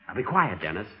time. Now be quiet,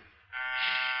 Dennis.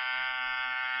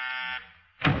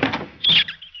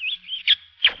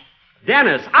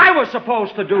 Dennis, I was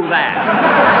supposed to do that.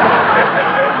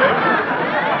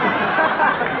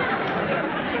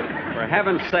 For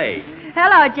heaven's sake.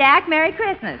 Hello, Jack. Merry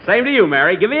Christmas. Same to you,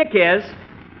 Mary. Give me a kiss.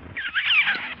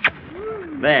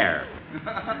 There.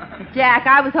 Jack,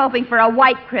 I was hoping for a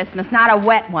white Christmas, not a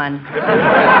wet one.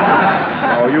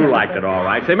 Oh, you liked it all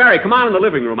right. Say, Mary, come on in the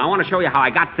living room. I want to show you how I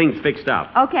got things fixed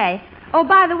up. Okay. Oh,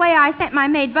 by the way, I sent my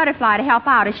maid Butterfly to help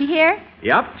out. Is she here?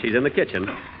 Yep, she's in the kitchen.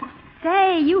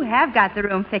 Say, you have got the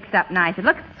room fixed up nice. It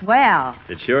looks swell.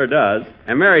 It sure does.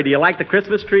 And, Mary, do you like the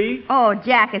Christmas tree? Oh,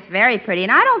 Jack, it's very pretty,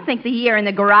 and I don't think the year in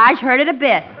the garage hurt it a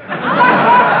bit.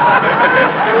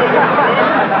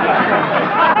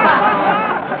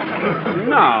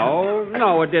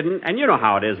 No, it didn't. And you know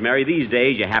how it is, Mary. These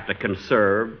days you have to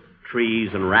conserve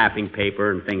trees and wrapping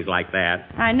paper and things like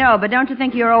that. I know, but don't you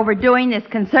think you're overdoing this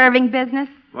conserving business?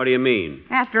 What do you mean?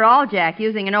 After all, Jack,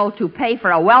 using an old toupee for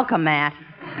a welcome mat.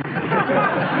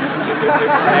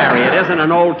 Mary, it isn't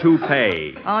an old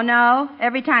toupee. Oh, no?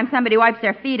 Every time somebody wipes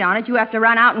their feet on it, you have to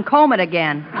run out and comb it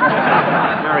again.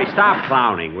 Mary, stop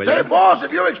clowning, will you? Say, boss,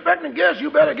 if you're expecting guests,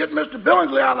 you better get Mr.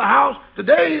 Billingsley out of the house.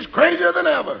 Today he's crazier than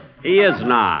ever. He is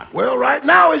not. Well, right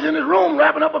now he's in his room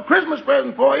wrapping up a Christmas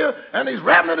present for you, and he's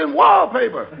wrapping it in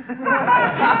wallpaper.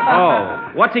 Oh,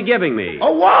 what's he giving me?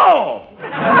 A wall!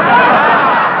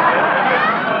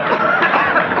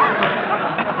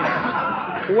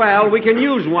 Well, we can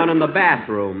use one in the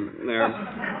bathroom. There.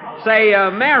 Say,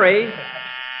 Mary,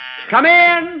 come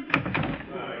in.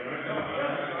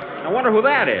 I wonder who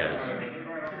that is.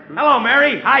 Hello,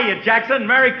 Mary. Hiya, Jackson.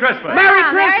 Merry Christmas. Merry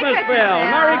Christmas, Bill.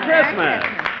 Merry Christmas.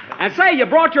 And say, you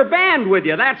brought your band with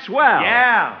you. That's swell.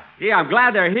 Yeah. Yeah, I'm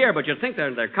glad they're here, but you'd think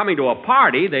they're coming to a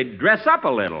party. They'd dress up a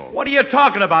little. What are you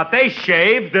talking about? They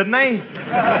shaved, didn't they?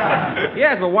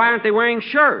 Yes, but why aren't they wearing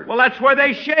shirts? Well, that's where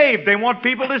they shaved. They want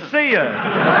people to see you.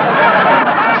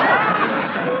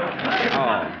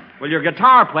 Oh. Well, your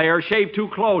guitar player shaved too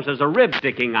close. There's a rib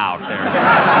sticking out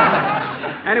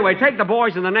there. Anyway, take the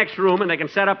boys in the next room and they can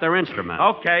set up their instruments.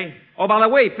 Okay. Oh, by the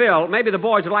way, Phil, maybe the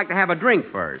boys would like to have a drink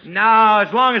first. No,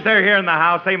 as long as they're here in the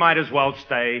house, they might as well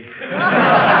stay.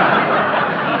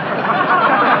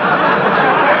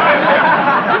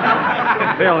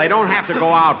 Phil, they don't have to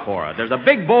go out for it. There's a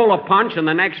big bowl of punch in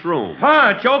the next room.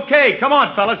 Punch, okay. Come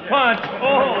on, fellas, punch.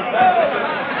 Oh.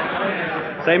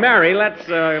 Say, Mary, let's,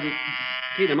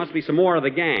 gee, there must be some more of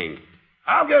the gang.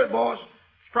 I'll get it, boss.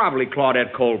 It's probably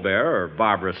Claudette Colbert or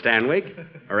Barbara Stanwyck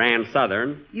or Ann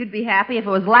Southern. You'd be happy if it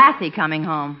was Lassie coming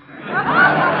home.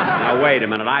 Now, wait a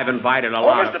minute. I've invited a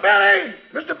lot. Mr. Benny!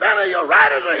 Mr. Benny, your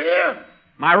riders are here.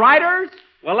 My riders?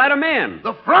 Well, let them in.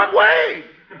 The front way.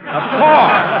 Of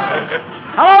course.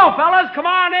 Hello, fellas. Come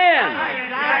on in.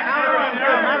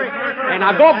 Hey,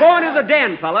 now go into the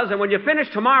den, fellas, and when you finish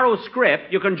tomorrow's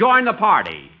script, you can join the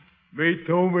party. Me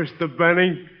too, Mr.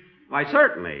 Benny. Why,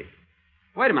 certainly.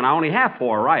 Wait a minute. I only have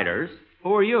 4 writers.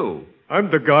 Who are you? I'm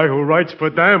the guy who writes for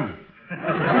them.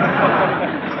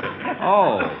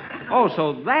 Oh,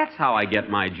 so that's how I get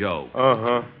my joke.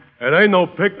 Uh-huh. It ain't no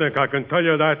picnic, I can tell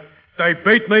you that. They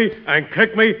beat me and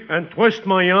kick me and twist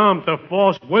my arm to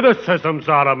force witticisms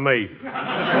out of me.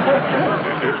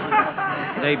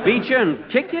 They beat you and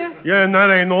kick you? Yeah, and that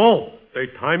ain't all. They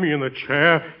tie me in a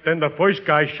chair, then the first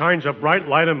guy shines a bright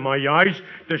light in my eyes,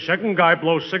 the second guy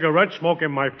blows cigarette smoke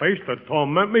in my face to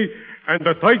torment me, and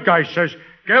the third guy says,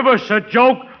 "Give us a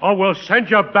joke or we'll send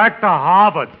you back to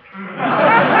Harvard."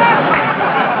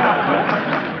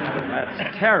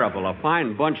 That's terrible. A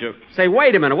fine bunch of... Say,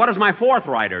 wait a minute. What does my 4th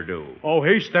writer do? Oh,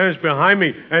 he stands behind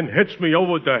me and hits me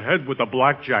over the head with a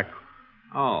blackjack.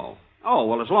 Oh,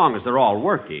 well, as long as they're all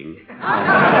working.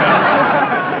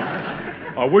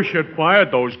 I wish you'd fired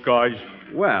those guys.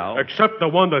 Well... Except the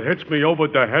one that hits me over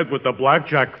the head with the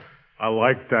blackjack. I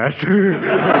like that.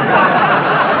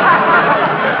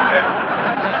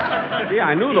 Yeah,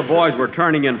 I knew the boys were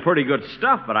turning in pretty good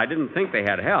stuff, but I didn't think they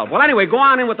had help. Well, anyway, go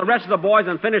on in with the rest of the boys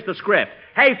and finish the script.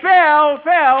 Hey, Phil!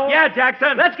 Yeah,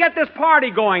 Jackson? Let's get this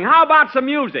party going. How about some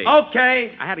music?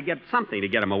 Okay. I had to get something to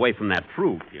get them away from that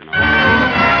fruit, you know.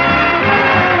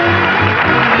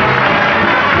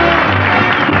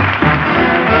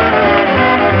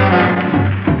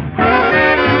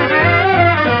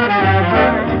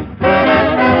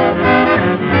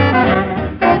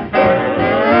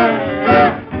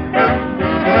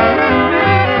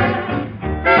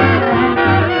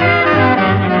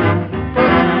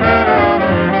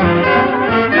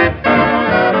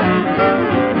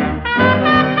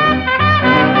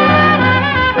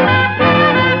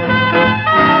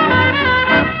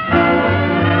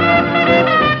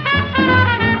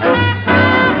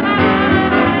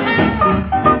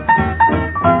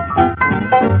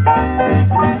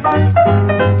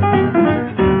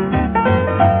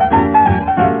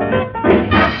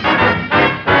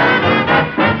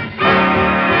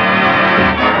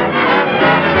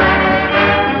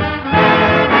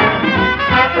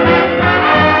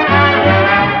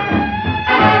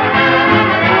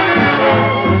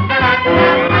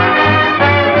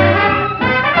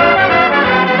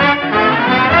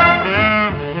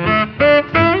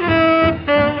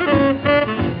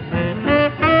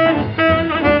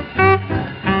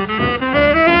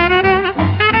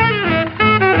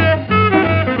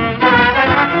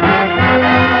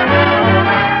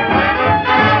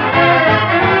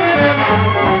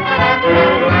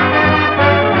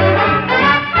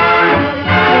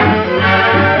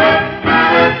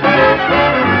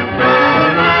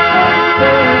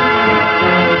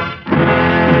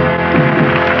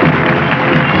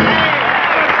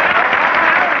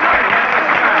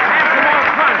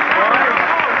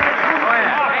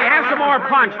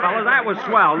 bunch, fellas. That was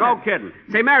swell. No kidding.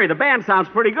 Say, Mary, the band sounds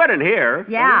pretty good in here.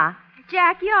 Yeah.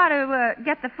 Jack, you ought to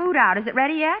get the food out. Is it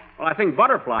ready yet? Well, I think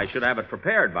Butterfly should have it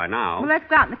prepared by now. Well, let's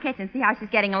go out in the kitchen and see how she's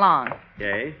getting along.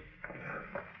 Okay.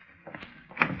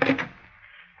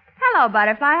 Hello,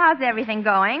 Butterfly. How's everything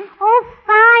going? Oh,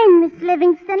 fine, Miss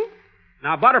Livingston.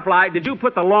 Now, Butterfly, did you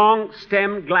put the long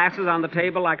stem glasses on the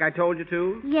table like I told you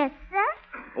to? Yes, sir.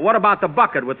 What about the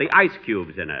bucket with the ice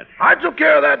cubes in it? I took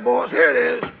care of that, boss. Here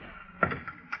it is.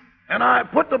 And I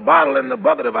put the bottle in the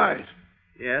bucket of ice.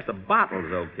 Yes, the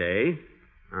bottle's okay.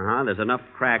 There's enough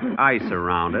cracked ice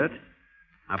around it.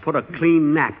 I put a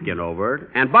clean napkin over it.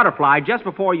 And, Butterfly, just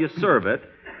before you serve it,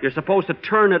 you're supposed to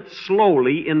turn it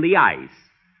slowly in the ice.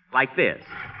 Like this.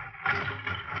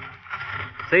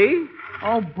 See?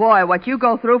 Oh, boy, what you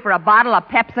go through for a bottle of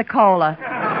Pepsi-Cola.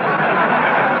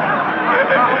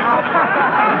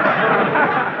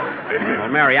 Well,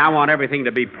 Mary, I want everything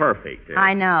to be perfect.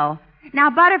 I know. Now,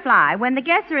 Butterfly, when the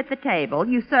guests are at the table,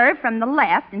 you serve from the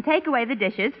left and take away the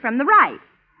dishes from the right.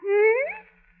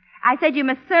 I said you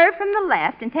must serve from the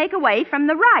left and take away from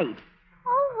the right.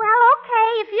 Oh, well,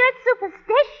 okay, if you're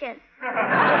superstitious.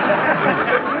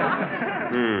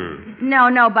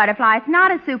 No, Butterfly, it's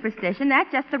not a superstition.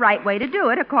 That's just the right way to do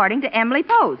it, according to Emily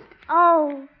Post.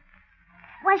 Oh.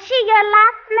 Was she your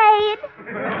last maid?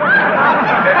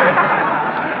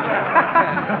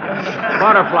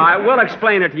 Butterfly, we'll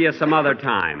explain it to you some other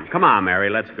time. Come on, Mary,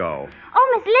 let's go. Oh,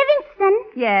 Miss Livingston.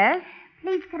 Yes?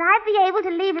 Please, could I be able to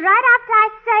leave right after I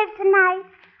serve tonight?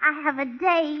 I have a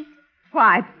date.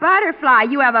 Why, Butterfly,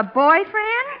 you have a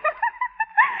boyfriend?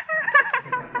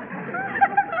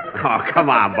 Oh, come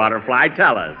on, Butterfly,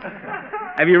 tell us.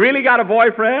 Have you really got a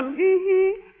boyfriend?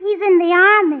 Mm-hmm. He's in the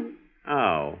army.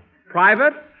 Oh.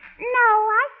 Private? No,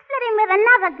 I split him with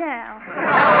another girl.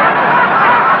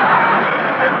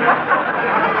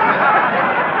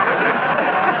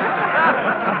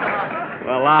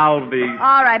 Well, I'll be...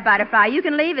 All right, Butterfly, you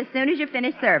can leave as soon as you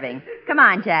finish serving. Come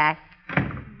on, Jack.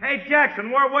 Hey,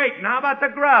 Jackson, we're waiting. How about the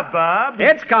grub, Bob?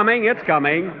 It's coming.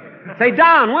 Say,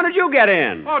 Don, when did you get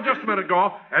in? Oh, just a minute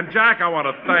ago. And, Jack, I want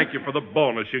to thank you for the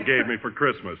bonus you gave me for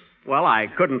Christmas. Well, I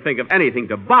couldn't think of anything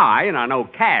to buy, and I know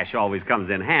cash always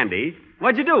comes in handy.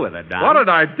 What'd you do with it, Don? What did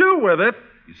I do with it?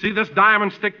 You see this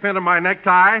diamond stick pin in my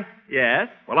necktie? Yes?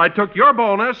 Well, I took your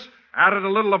bonus, added a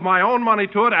little of my own money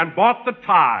to it, and bought the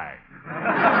tie.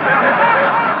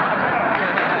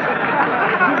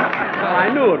 Well, I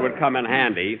knew it would come in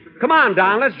handy. Come on,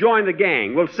 Don, let's join the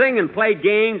gang. We'll sing and play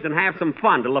games and have some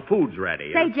fun till the food's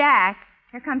ready. Say, Jack,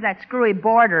 here comes that screwy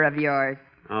boarder of yours.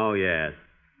 Oh, yes.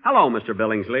 Hello, Mr.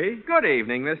 Billingsley. Good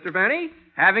evening, Mr. Benny.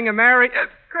 Having a Merry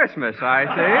Christmas, I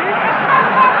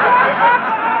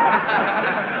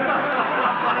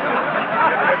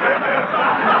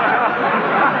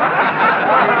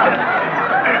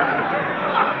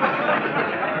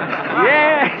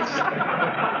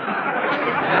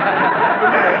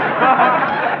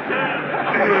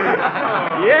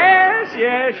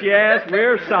Yes,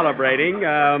 we're celebrating.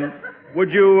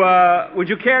 Would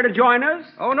you care to join us?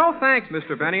 Oh, no thanks,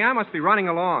 Mr. Benny. I must be running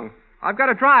along. I've got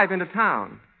to drive into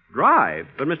town. Drive?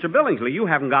 But, Mr. Billingsley, you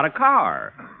haven't got a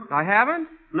car. I haven't?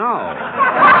 No.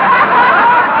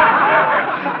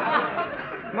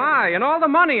 My, and all the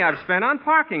money I've spent on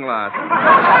parking lots.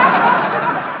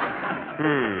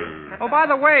 Oh, by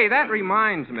the way, that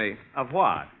reminds me. Of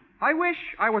what? I wish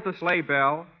I was a sleigh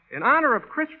bell in honor of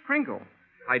Kris Kringle.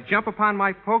 I'd jump upon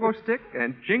my pogo stick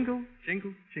and jingle,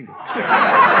 jingle, jingle.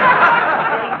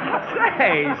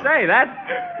 Say,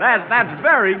 that's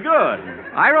very good.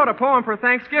 I wrote a poem for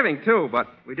Thanksgiving, too, but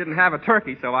we didn't have a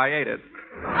turkey, so I ate it.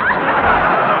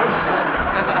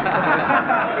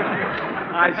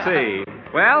 I see.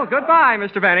 Well, goodbye,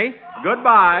 Mr. Benny.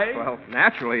 Goodbye. Well,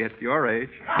 naturally, at your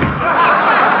age.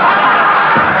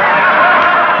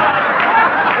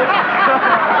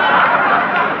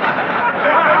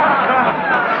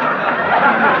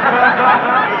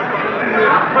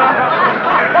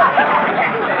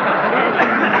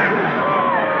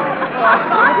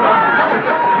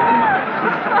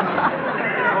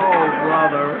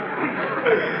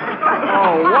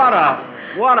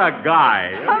 What a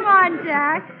guy. Come on,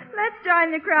 Jack. Let's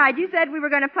join the crowd. You said we were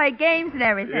going to play games and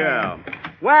everything. Yeah.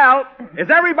 Well, is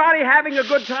everybody having a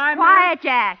good time? Quiet,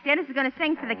 Jack. Dennis is going to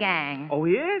sing for the gang. Oh,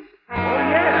 he is? Oh,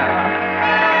 yeah.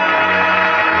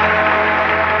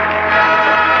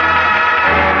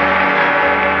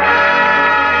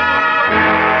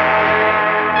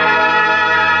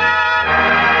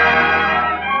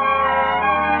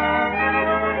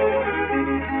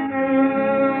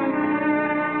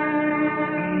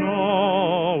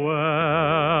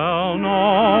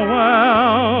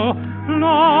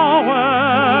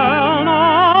 Noel,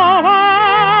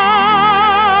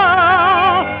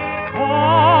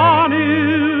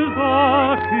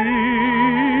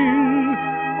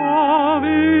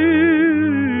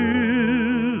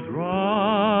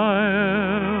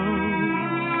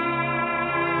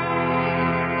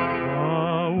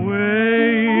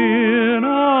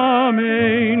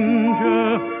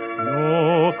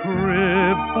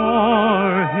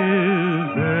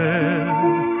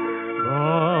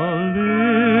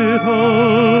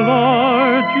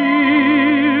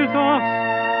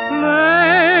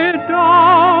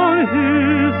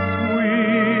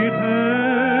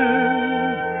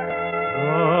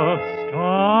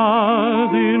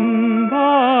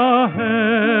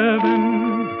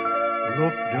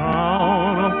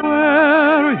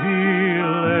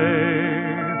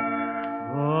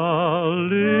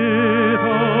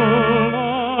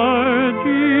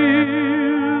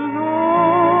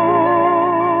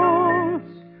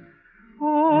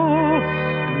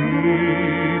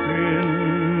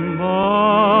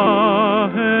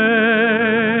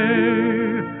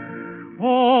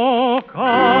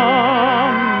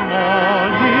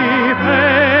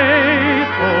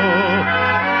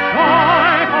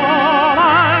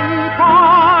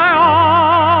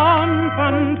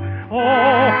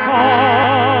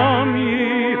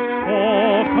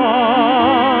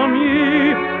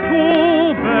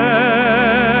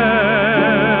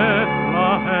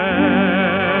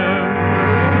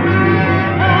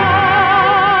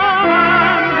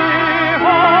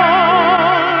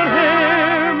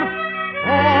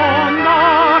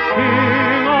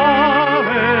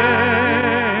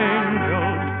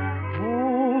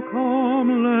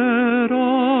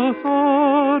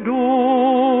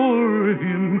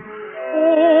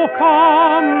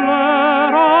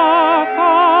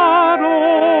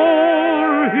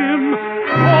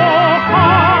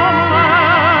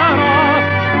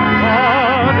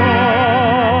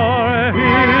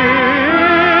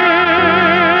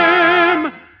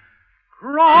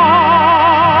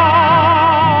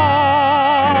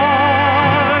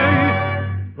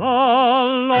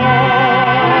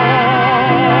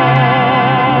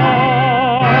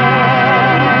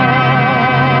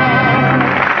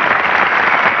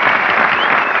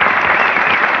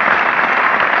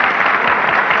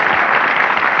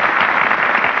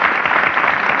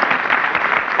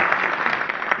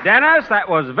 Dennis, that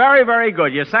was very, very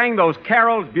good. You sang those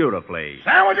carols beautifully.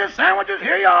 Sandwiches,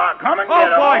 here you are. Come and Oh,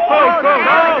 get 'em. boy, food.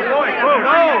 Oh, boy, food.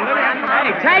 Oh,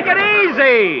 Hey, take it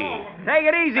easy. Take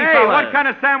it easy, hey, fellas. what kind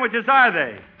of sandwiches are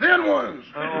they? Thin ones.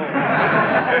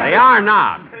 They are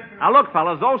not. Now, look,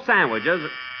 fellas, those sandwiches...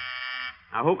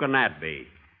 Now, who can that be?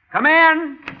 Come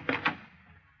in.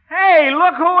 Hey,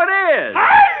 look who it is.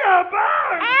 Hiya,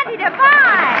 Bud! Andy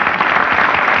Devine!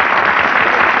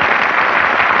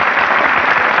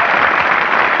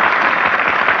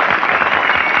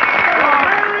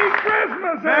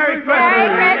 Merry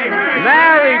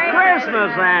Merry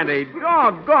Christmas, Andy.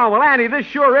 Doggone. Well, Andy, this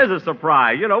sure is a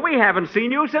surprise. You know, we haven't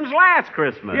seen you since last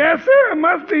Christmas. Yes, sir. It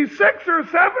must be 6 or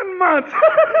 7 months.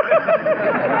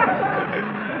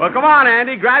 Well, come on,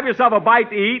 Andy. Grab yourself a bite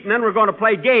to eat, and then we're going to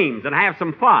play games and have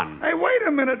some fun. Hey, wait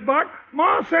a minute, Buck.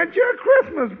 Ma sent you a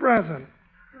Christmas present.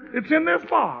 It's in this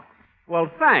box. Well,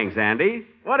 thanks, Andy.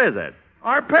 What is it?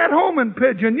 Our pet homing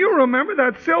pigeon. You remember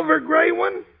that silver gray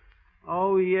one?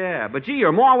 Oh, yeah. But, gee,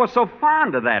 your ma was so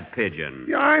fond of that pigeon.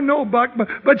 Yeah, I know, Buck,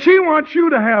 but she wants you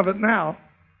to have it now.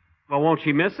 Well, won't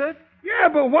she miss it? Yeah,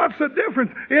 but what's the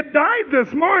difference? It died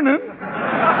this morning.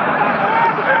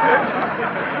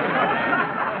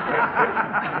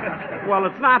 Well,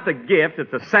 it's not the gift, it's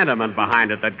the sentiment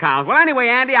behind it that counts. Well, anyway,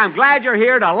 Andy, I'm glad you're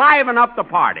here to liven up the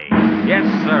party. Yes,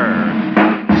 sir.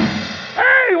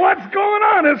 Hey, what's going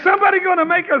on? Is somebody going to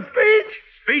make a speech?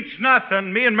 Speech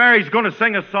nothing. Me and Mary's going to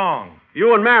sing a song.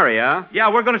 You and Mary, huh?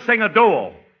 Yeah, we're going to sing a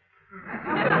duel.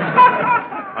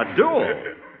 A duel?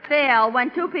 Phil, when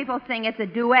two people sing, it's a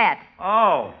duet.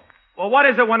 Oh. Well, what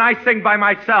is it when I sing by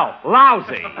myself?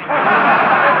 Lousy.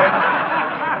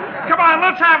 Come on,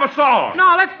 let's have a song.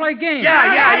 No, let's play games.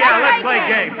 Yeah, let's play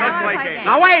games. Let's play games.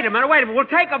 Now, wait a minute. We'll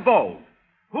take a vote.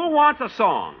 Who wants a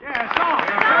song? Yeah, song.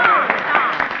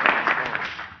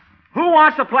 Who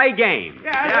wants to play games?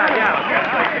 Yeah,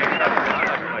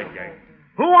 let's play games.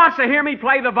 Who wants to hear me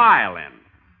play the violin?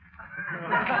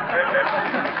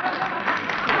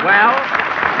 Well...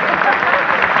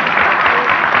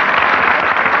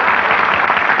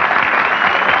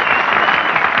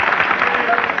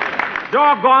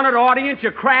 Doggone it, audience,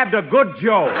 you crabbed a good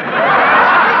joke.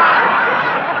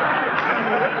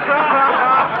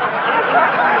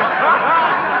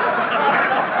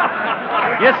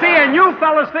 You see, and you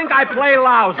fellas think I play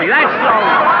lousy. That's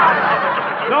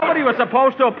so... Nobody was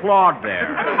supposed to applaud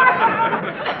there.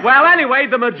 Well, anyway,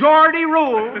 the majority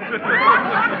rules.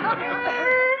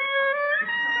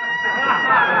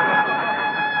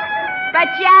 But,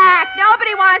 Jack,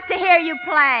 nobody wants to hear you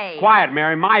play. Quiet,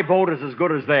 Mary. My vote is as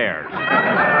good as theirs.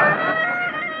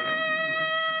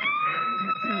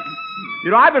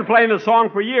 You know, I've been playing this song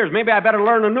for years. Maybe I better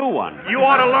learn a new one. You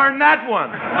ought to learn that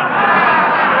one.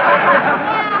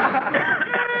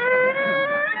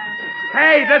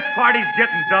 Hey, this party's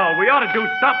getting dull. We ought to do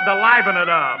something to liven it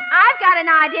up. I've got an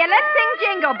idea. Let's sing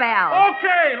Jingle Bells.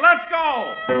 Okay, let's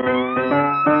go.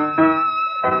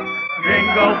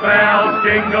 Jingle bells,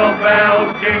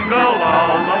 jingle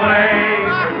all the way.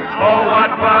 Oh, what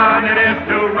fun it is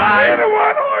to ride in a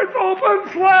one-horse open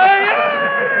sleigh.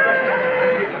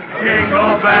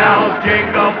 Jingle bells,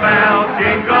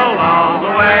 jingle all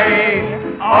the way.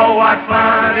 Oh, what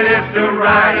fun it is to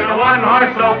ride in a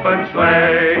one-horse open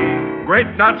sleigh. Great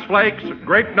nuts flakes,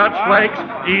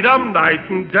 eat 'em night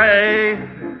and day.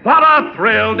 What a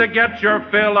thrill to get your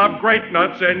fill of great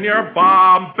nuts in your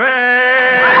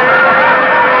Bombay.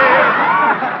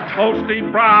 Toasty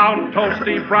brown,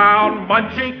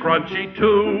 munchy, crunchy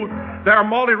too. They're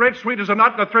moldy rich, sweet as a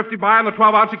nut in a thrifty buy in the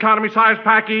 12-ounce economy size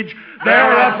package.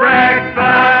 They're a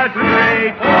breakfast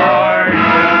treat for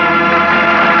you.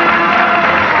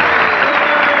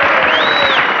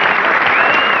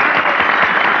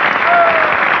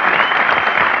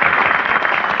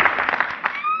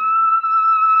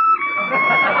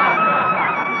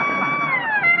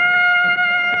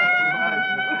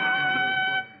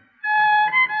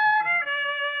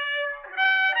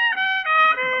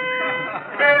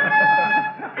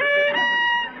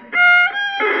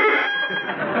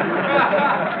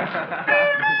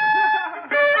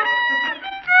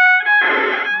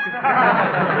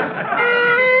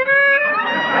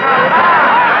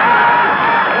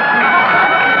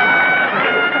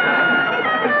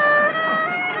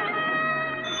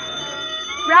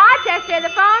 Rochester, the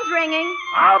phone's ringing.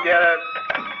 I'll get it.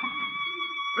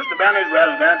 Mr. Bentley's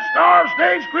resident, star of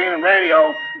stage, screen, and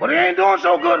radio, but he ain't doing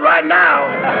so good right now.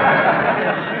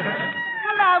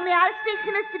 Hello, may I speak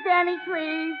to Mr. Benny,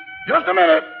 please? Just a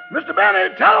minute. Mr.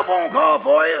 Benny, telephone call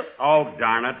for you. Oh,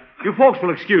 darn it. You folks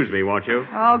will excuse me, won't you?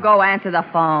 Oh, go answer the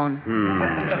phone.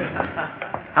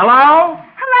 Hello?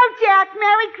 Hello, Jack.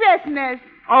 Merry Christmas.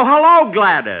 Oh, hello,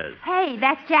 Gladys. Hey,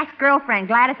 that's Jack's girlfriend,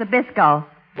 Gladys Abisco.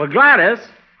 Well, Gladys,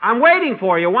 I'm waiting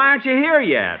for you. Why aren't you here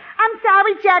yet? I'm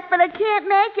sorry, Jack, but I can't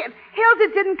make it.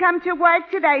 Hilda didn't come to work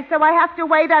today, so I have to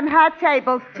wait on her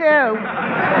tables, too.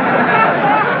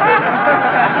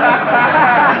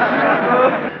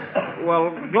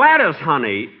 Well, Gladys,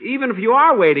 honey, even if you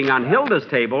are waiting on Hilda's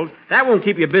tables, that won't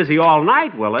keep you busy all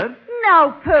night, will it?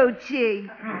 No, Poochie.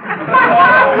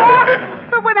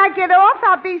 But when I get off,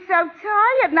 I'll be so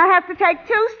tired, and I have to take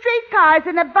 2 streetcars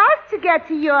and a bus to get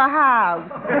to your house.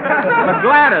 But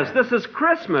Gladys, this is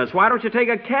Christmas. Why don't you take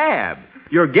a cab?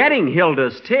 You're getting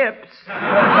Hilda's tips. You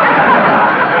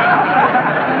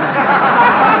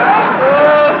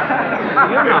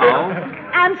know.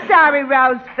 I'm sorry,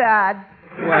 Rosebud.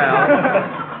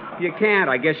 Well, you can't.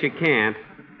 I guess you can't.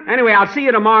 Anyway, I'll see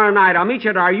you tomorrow night. I'll meet you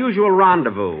at our usual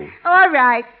rendezvous. All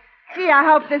right. Gee, I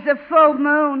hope there's a full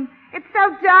moon. It's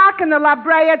so dark in the La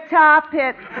Brea tar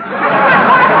pits.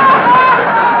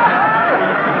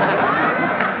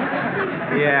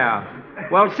 Yeah.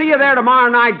 Well, see you there tomorrow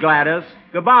night, Gladys.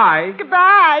 Goodbye.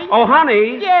 Goodbye. Oh,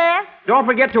 honey. Yeah? Don't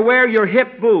forget to wear your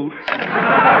hip boots.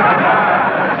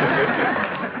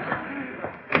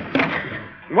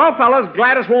 Well, fellas,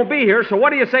 Gladys won't be here, so what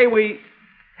do you say we...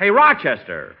 Hey,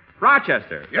 Rochester.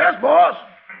 Rochester. Yes, boss?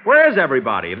 Where is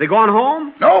everybody? Have they gone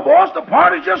home? No, boss, the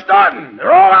party's just starting.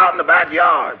 They're all out in the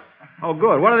backyard. Oh,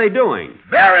 good. What are they doing?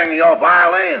 Burying your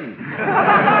violin.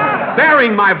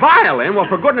 Burying my violin? Well,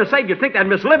 for goodness sake, you'd think that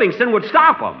Miss Livingston would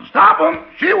stop them. Stop them?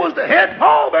 She was the head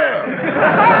pallbearer.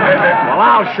 Well,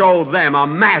 I'll show them.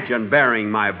 Imagine burying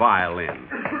my violin.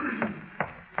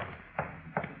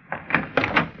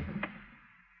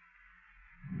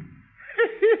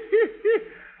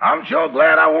 I'm sure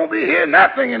glad I won't be hearing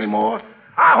that thing anymore.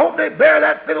 I hope they bury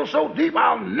that fiddle so deep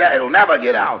it'll never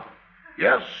get out.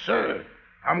 Yes, sir.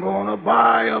 I'm going to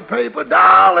buy a paper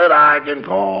doll that I can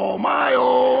call my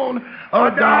own.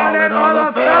 A doll that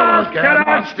other fellas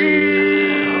cannot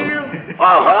steal.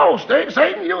 Oh, hello,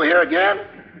 Satan. You here again?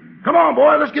 Come on,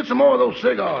 boy. Let's get some more of those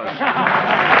cigars.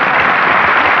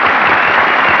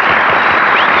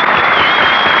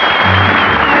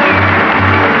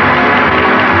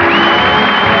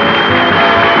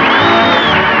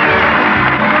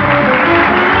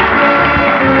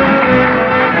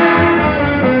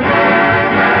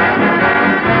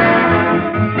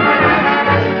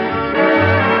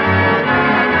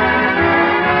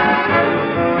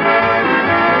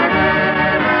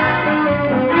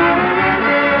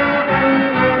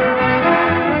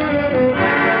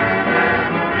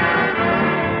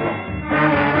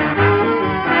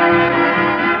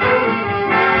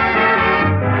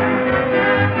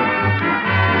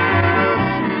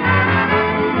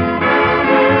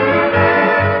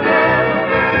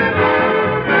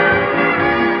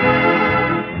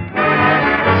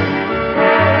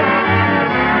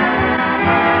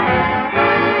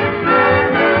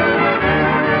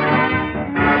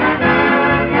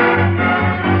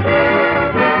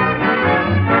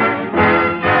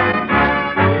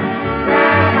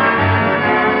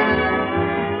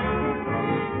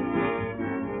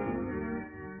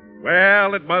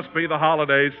 Well, it must be the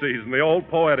holiday season. The old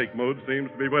poetic mood seems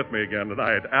to be with me again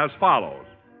tonight. As follows.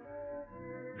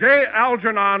 J.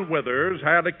 Algernon Withers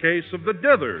had a case of the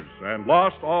dithers and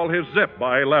lost all his zip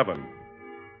by 11.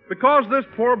 Because this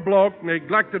poor bloke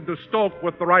neglected to stoke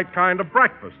with the right kind of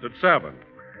breakfast at 7.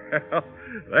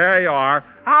 There you are.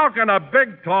 How can a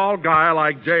big, tall guy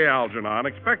like J. Algernon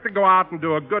expect to go out and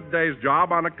do a good day's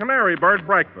job on a canary bird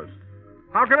breakfast?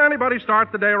 How can anybody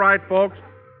start the day right, folks?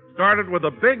 Started with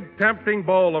a big, tempting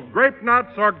bowl of grape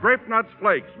nuts or grape nuts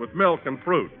flakes with milk and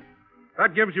fruit.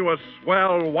 That gives you a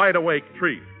swell, wide-awake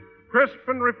treat, crisp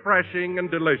and refreshing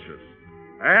and delicious.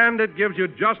 And it gives you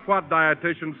just what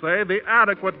dietitians say the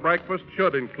adequate breakfast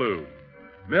should include.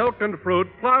 Milk and fruit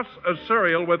plus a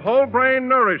cereal with whole grain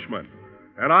nourishment.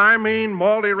 And I mean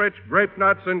malty-rich grape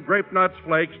nuts and grape nuts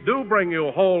flakes do bring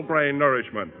you whole grain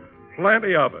nourishment.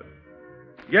 Plenty of it.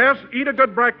 Yes, eat a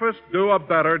good breakfast, do a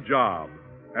better job.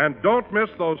 And don't miss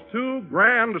those 2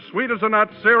 grand sweet-as-a-nut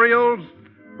cereals,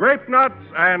 Grape Nuts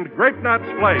and Grape Nuts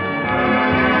Flakes.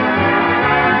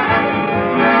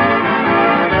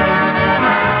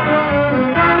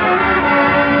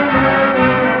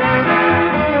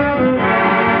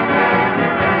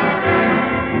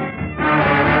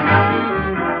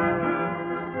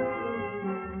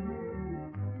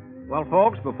 Well,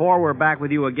 folks, before we're back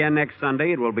with you again next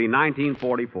Sunday, it will be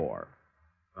 1944.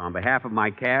 On behalf of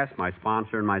my cast, my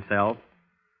sponsor, and myself,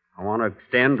 I want to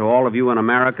extend to all of you in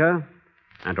America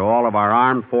and to all of our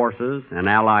armed forces and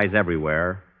allies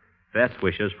everywhere best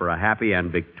wishes for a happy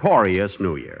and victorious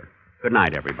New Year. Good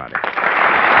night, everybody.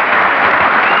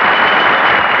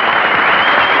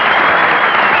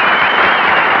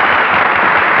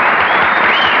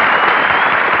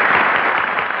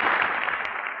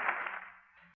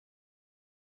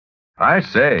 I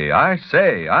say.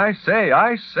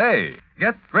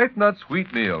 Get Grape Nuts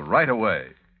Wheatmeal right away.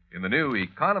 In the new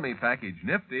economy package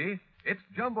Nifty, it's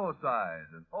jumbo size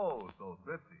and oh so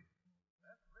thrifty.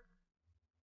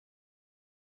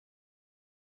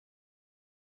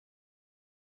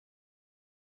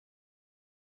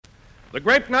 The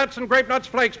Grape Nuts and Grape Nuts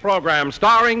Flakes program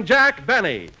starring Jack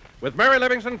Benny with Mary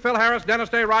Livingston, Phil Harris, Dennis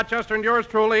Day, Rochester, and yours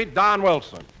truly, Don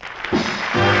Wilson.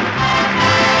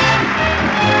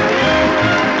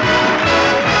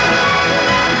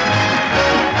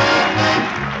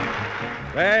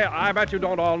 Hey, I bet you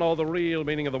don't all know the real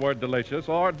meaning of the word delicious,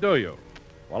 or do you?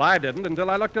 Well, I didn't until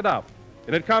I looked it up.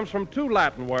 And it comes from two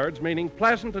Latin words meaning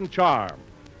pleasant and charm.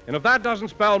 And if that doesn't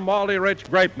spell malty rich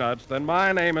grape nuts, then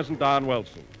my name isn't Don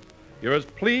Wilson. You're as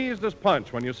pleased as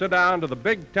punch when you sit down to the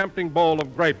big tempting bowl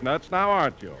of grape nuts, now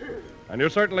aren't you? And you're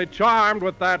certainly charmed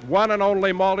with that one and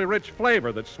only malty rich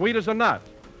flavor that's sweet as a nut.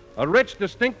 A rich,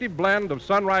 distinctive blend of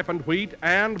sun-ripened wheat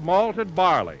and malted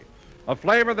barley. A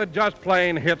flavor that just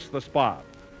plain hits the spot.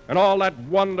 And all that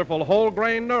wonderful whole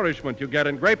grain nourishment you get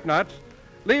in grape nuts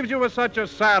leaves you with such a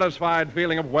satisfied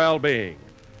feeling of well-being.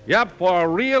 Yep, for a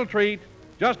real treat,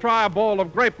 just try a bowl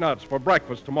of grape nuts for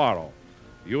breakfast tomorrow.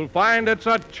 You'll find it's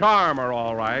a charmer,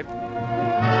 all right.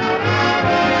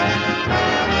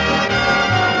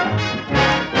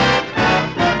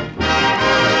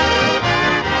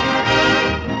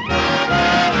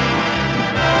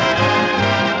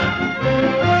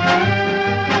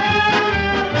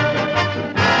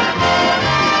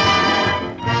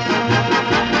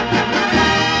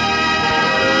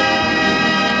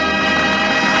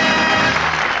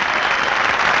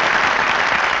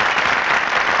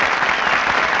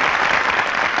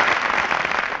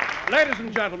 Ladies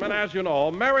and gentlemen, as you know,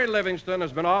 Mary Livingston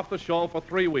has been off the show for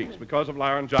 3 weeks because of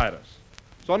laryngitis.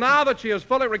 So now that she is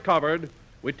fully recovered,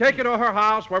 we take you to her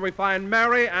house where we find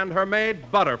Mary and her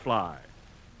maid, Butterfly.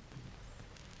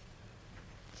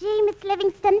 Gee, Miss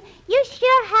Livingston, you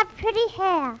sure have pretty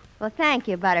hair. Well, thank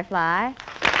you, Butterfly.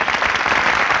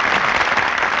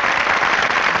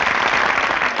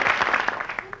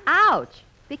 Ouch!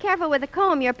 Be careful with the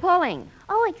comb you're pulling.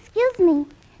 Oh, excuse me.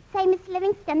 Say, Miss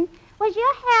Livingston, was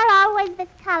your hair always this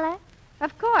color?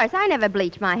 Of course. I never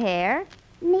bleach my hair.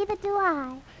 Neither do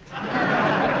I.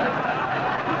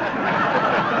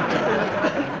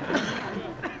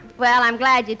 Well, I'm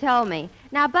glad you told me.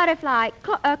 Now, Butterfly,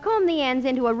 comb the ends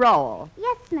into a roll.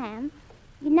 Yes, ma'am.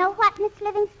 You know what, Miss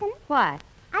Livingston? What?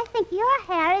 I think your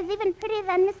hair is even prettier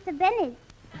than Mr. Benny's.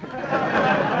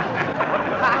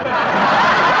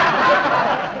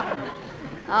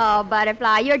 Oh,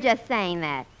 Butterfly, you're just saying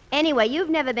that. Anyway, you've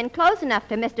never been close enough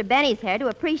to Mr. Benny's hair to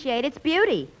appreciate its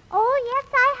beauty. Oh, yes,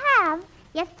 I have.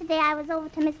 Yesterday I was over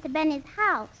to Mr. Benny's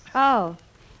house. Oh.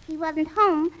 He wasn't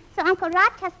home, so Uncle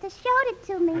Rochester showed it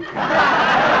to me.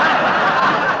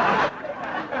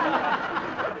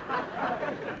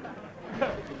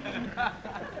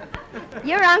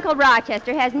 Your Uncle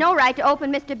Rochester has no right to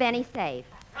open Mr. Benny's safe.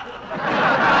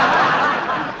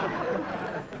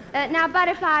 Now,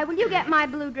 Butterfly, will you get my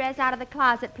blue dress out of the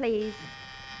closet, please?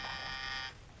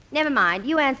 Never mind.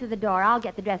 You answer the door. I'll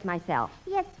get the dress myself.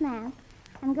 Yes, ma'am.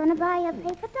 I'm going to buy a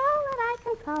paper doll that I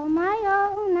can call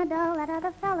my own, a doll that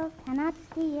other fellows cannot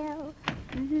steal.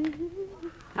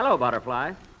 Hello,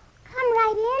 Butterfly. Come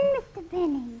right in, Mr.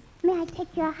 Benny. May I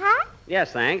take your hat?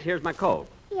 Yes, thanks. Here's my coat.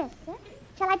 Yes, sir.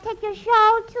 Shall I take your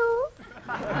shawl, too?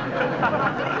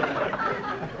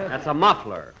 That's a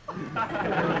muffler.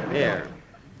 Here.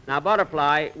 Now,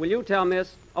 Butterfly, will you tell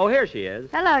Miss... Oh, here she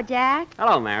is. Hello, Jack.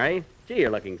 Hello, Mary. Gee,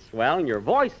 you're looking swell, and your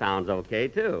voice sounds okay,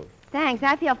 too. Thanks.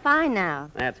 I feel fine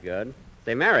now. That's good.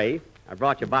 Say, Mary, I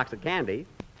brought you a box of candy.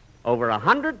 Over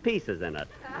 100 pieces in it.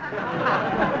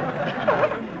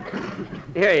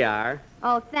 Here you are.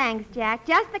 Oh, thanks, Jack.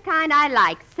 Just the kind I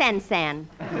like. Sen.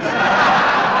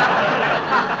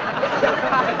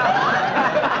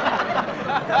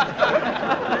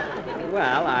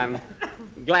 Well, I'm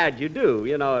glad you do.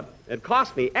 You know, it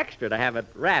cost me extra to have it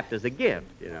wrapped as a gift,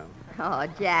 you know. Oh,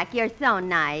 Jack, you're so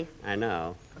nice. I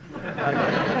know.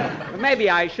 Maybe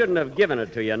I shouldn't have given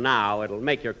it to you now. It'll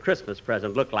make your Christmas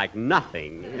present look like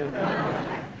nothing.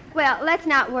 Well, let's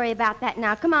not worry about that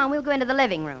now. Come on, we'll go into the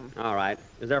living room. All right.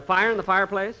 Is there a fire in the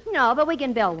fireplace? No, but we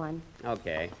can build one.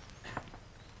 Okay.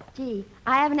 Gee,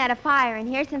 I haven't had a fire in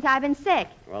here since I've been sick.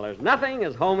 Well, there's nothing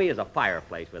as homey as a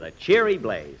fireplace with a cheery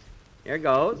blaze. Here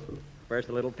goes. First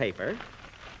a little paper.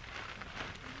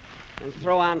 And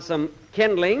throw on some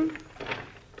kindling.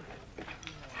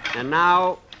 And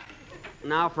now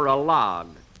for a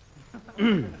log.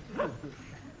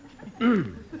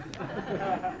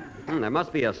 There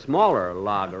must be a smaller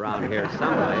log around here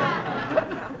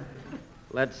somewhere.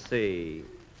 Let's see.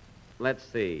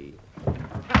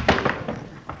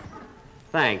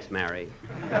 Thanks, Mary.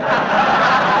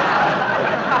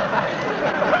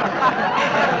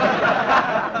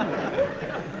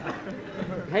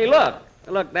 Hey, look,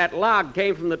 that log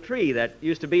came from the tree that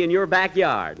used to be in your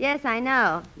backyard. Yes, I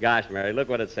know. Gosh, Mary, look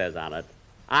what it says on it.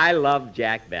 I love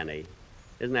Jack Benny.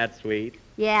 Isn't that sweet?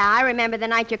 Yeah, I remember the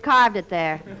night you carved it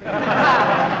there.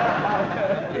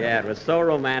 Yeah, it was so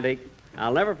romantic.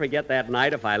 I'll never forget that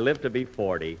night if I live to be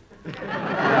 40.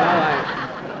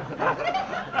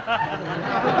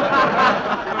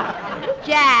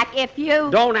 Jack, if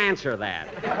you... Don't answer that.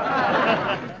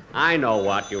 I know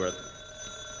what you were...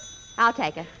 I'll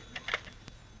take it.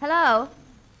 Hello?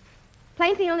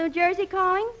 Plainfield, New Jersey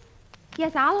calling?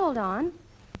 Yes, I'll hold on.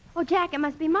 Oh, Jack, it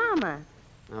must be Mama.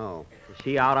 Oh, is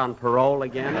she out on parole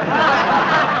again?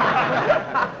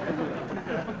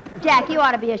 Jack, you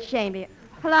ought to be ashamed of you.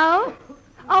 Hello?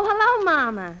 Oh, hello,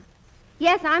 Mama.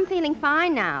 Yes, I'm feeling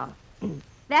fine now.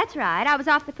 That's right. I was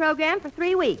off the program for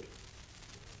 3 weeks.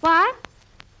 What?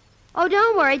 Oh,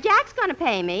 don't worry. Jack's going to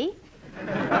pay me.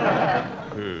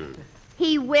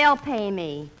 He will pay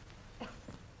me.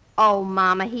 Oh,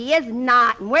 Mama, he is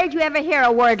not. And where'd you ever hear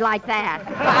a word like that?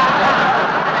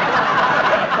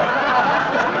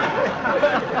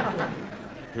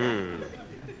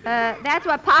 That's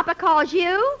what Papa calls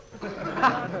you?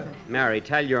 Mary,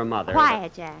 tell your mother.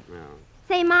 Quiet, Jack. No.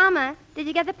 Say, Mama, did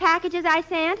you get the packages I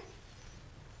sent?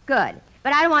 Good.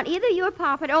 But I don't want either you or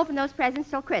Papa to open those presents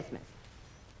till Christmas.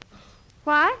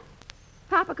 What?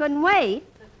 Papa couldn't wait.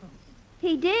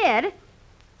 He did?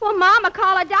 Well, Mama,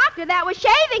 call a doctor. That was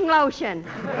shaving lotion.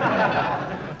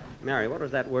 Mary, what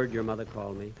was that word your mother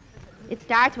called me? It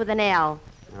starts with an L.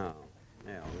 Oh,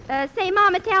 L. Say,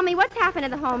 Mama, tell me, what's happened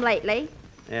in the home lately?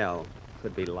 L.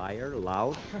 Could be liar,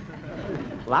 louse.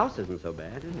 Louse isn't so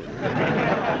bad, is it?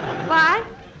 What?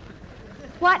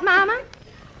 What, Mama?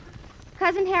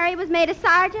 Cousin Harry was made a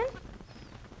sergeant?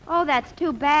 Oh, that's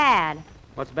too bad.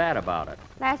 What's bad about it?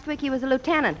 Last week he was a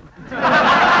lieutenant.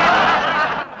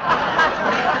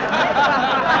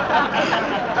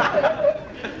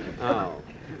 Oh.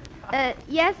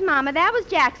 Yes, Mama, that was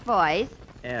Jack's voice.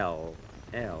 L.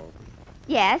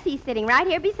 Yes, he's sitting right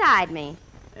here beside me.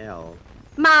 L.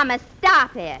 Mama,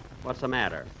 stop it. What's the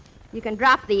matter? You can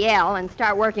drop the L and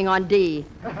start working on D.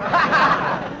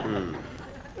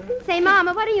 Say,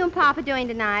 Mama, what are you and Papa doing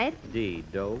tonight? D.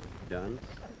 Dope. Dunce.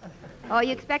 Oh,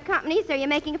 you expect company, so you're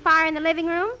making a fire in the living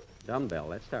room? Dumbbell.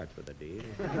 That starts with a D.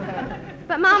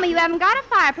 But, Mama, you haven't got a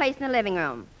fireplace in the living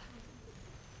room.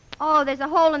 Oh, there's a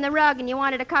hole in the rug, and you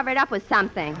wanted to cover it up with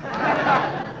something.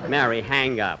 Mary,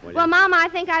 hang up, will you? Well, Mama, I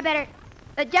think I better...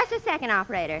 just a second,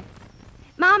 operator.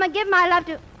 Mama, give my love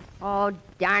to... Oh,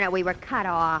 darn it, we were cut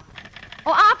off.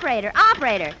 Oh, operator,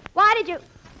 why did you...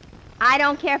 I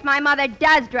don't care if my mother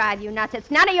does drive you nuts.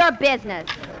 It's none of your business.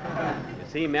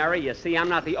 See, Mary, I'm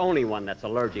not the only one that's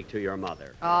allergic to your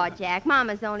mother. Oh, Jack,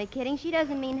 Mama's only kidding. She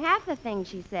doesn't mean half the things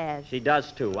she says. She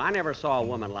does, too. I never saw a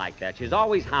woman like that. She's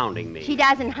always hounding me. She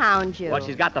doesn't hound you. Well,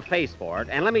 she's got the face for it.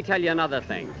 And let me tell you another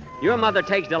thing. Your mother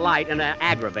takes delight in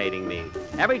aggravating me.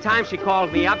 Every time she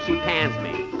calls me up, she pans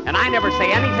me. And I never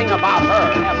say anything about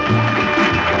her, ever.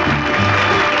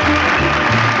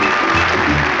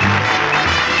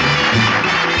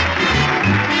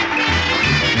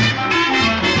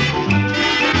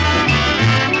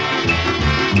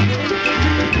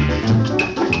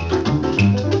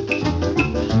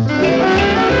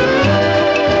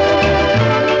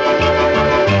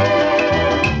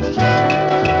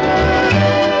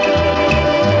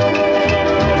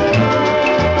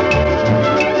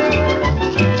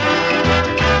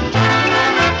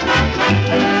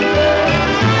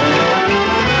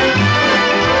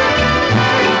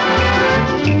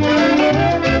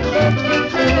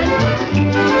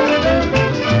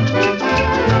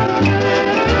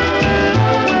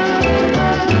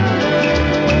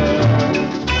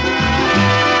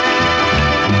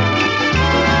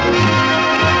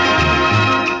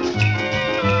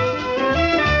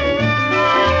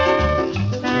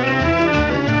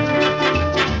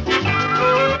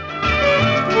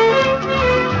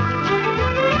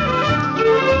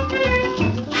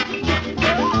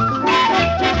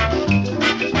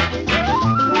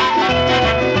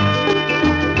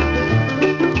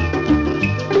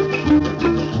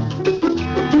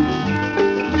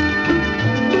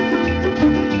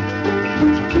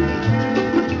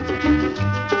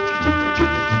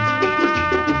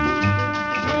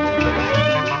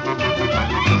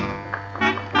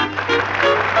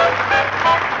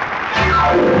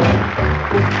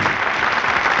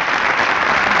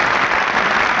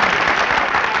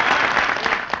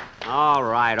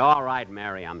 right,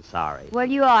 Mary, I'm sorry. Well,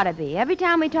 you ought to be. Every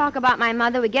time we talk about my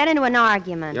mother, we get into an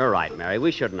argument. You're right, Mary.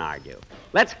 We shouldn't argue.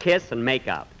 Let's kiss and make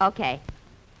up. Okay.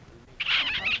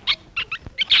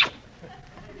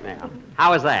 Now,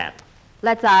 how is that?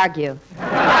 Let's argue.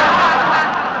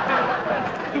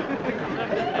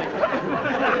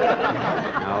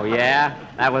 Oh, yeah?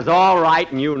 That was all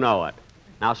right, and you know it.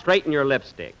 Now, straighten your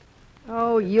lipstick.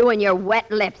 Oh, you and your wet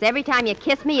lips. Every time you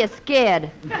kiss me, you skid.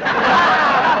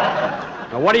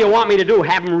 Now, what do you want me to do,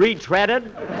 have them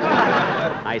retreaded?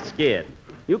 I skid.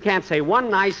 You can't say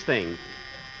one nice thing.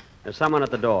 There's someone at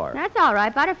the door. That's all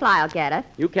right. Butterfly will get it.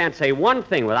 You can't say one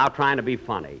thing without trying to be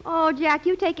funny. Oh, Jack,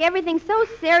 you take everything so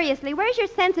seriously. Where's your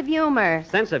sense of humor?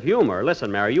 Sense of humor?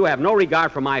 Listen, Mary, you have no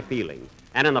regard for my feelings.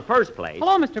 And in the first place...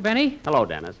 Hello, Mr. Benny. Hello,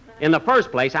 Dennis. In the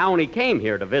first place, I only came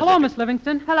here to visit... Hello, Miss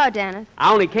Livingston. Hello, Dennis.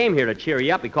 I only came here to cheer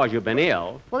you up because you've been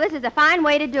ill. Well, this is a fine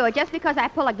way to do it. Just because I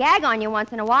pull a gag on you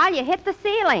once in a while, you hit the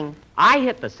ceiling. I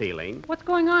hit the ceiling? What's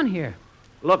going on here?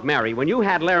 Look, Mary, when you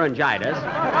had laryngitis,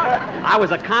 I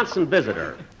was a constant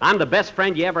visitor. I'm the best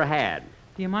friend you ever had.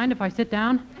 Do you mind if I sit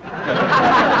down?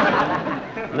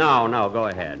 No, go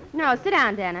ahead. No, sit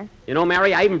down, Dennis. You know,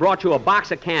 Mary, I even brought you a box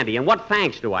of candy, and what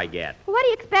thanks do I get? Well, what do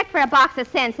you expect for a box of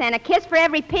cents, and a kiss for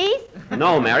every piece?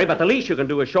 No, Mary, but the least you can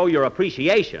do is show your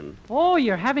appreciation. Oh,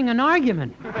 you're having an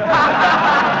argument.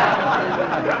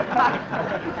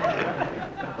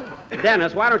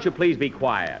 Dennis, why don't you please be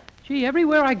quiet? Gee,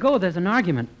 everywhere I go, there's an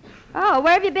argument. Oh,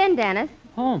 where have you been, Dennis?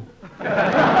 Home.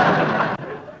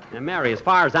 Now, Mary, as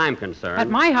far as I'm concerned... At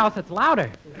my house, it's louder.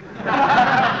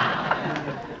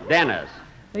 Dennis.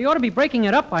 They ought to be breaking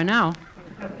it up by now.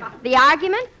 The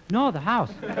argument? No, the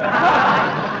house.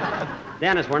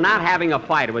 Dennis, we're not having a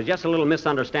fight. It was just a little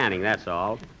misunderstanding, that's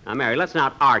all. Now, Mary, let's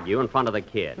not argue in front of the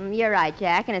kid. You're right,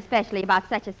 Jack, and especially about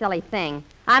such a silly thing.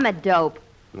 I'm a dope.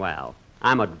 Well,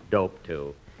 I'm a dope,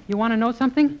 too. You want to know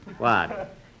something?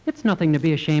 What? It's nothing to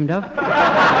be ashamed of.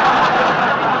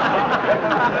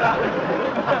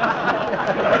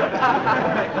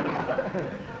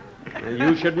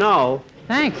 You should know.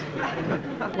 Thanks.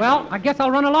 Well, I guess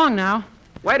I'll run along now.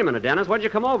 Wait a minute, Dennis. What'd you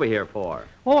come over here for?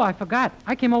 Oh, I forgot.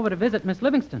 I came over to visit Miss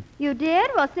Livingston. You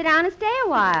did? Well, sit down and stay a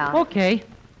while. Okay.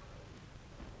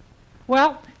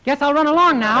 Well, guess I'll run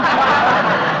along now.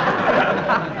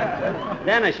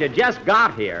 Dennis, you just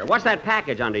got here. What's that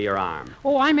package under your arm?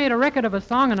 Oh, I made a record of a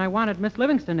song, and I wanted Miss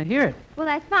Livingston to hear it. Well,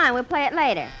 that's fine. We'll play it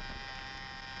later.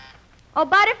 Oh,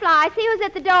 Butterfly, see who's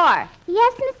at the door.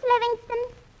 Yes, Miss Livingston?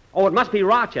 Oh, it must be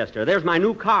Rochester. There's my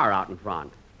new car out in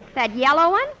front. That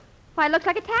yellow one? Why, it looks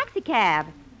like a taxi cab.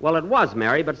 Well, it was,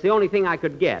 Mary, but it's the only thing I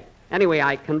could get. Anyway,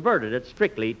 I converted it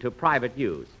strictly to private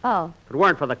use. Oh. If it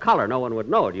weren't for the color, no one would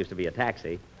know it used to be a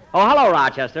taxi. Oh, hello,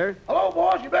 Rochester. Hello,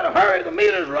 boss. You better hurry. The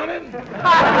meter's running.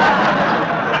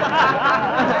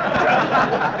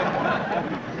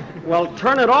 Well,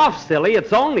 turn it off, silly.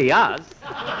 It's only us.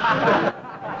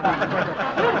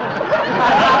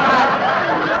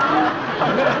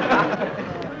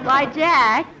 Why,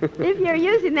 Jack, if you're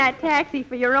using that taxi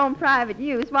for your own private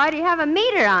use, why do you have a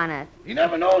meter on it? He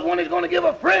never knows when he's going to give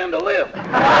a friend a lift.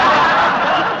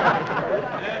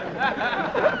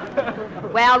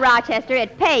 Well, Rochester,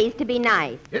 it pays to be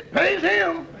nice. It pays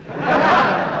him.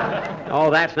 Oh,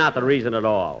 that's not the reason at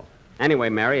all. Anyway,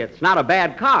 Mary, it's not a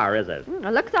bad car, is it?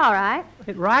 It looks all right.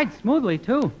 It rides smoothly,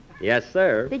 too. Yes,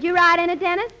 sir. Did you ride in it,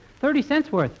 Dennis? 30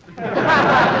 cents worth.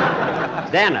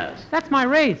 Dennis. That's my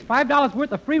raise. $5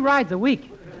 worth of free rides a week.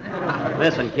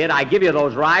 Listen, kid, I give you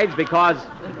those rides because...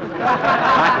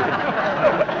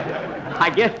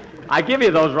 I give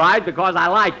you those rides because I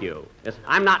like you.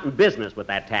 I'm not in business with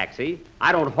that taxi.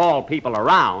 I don't haul people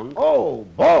around. Oh,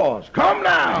 boss, come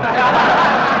now.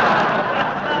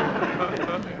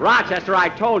 Rochester, I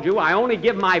told you I only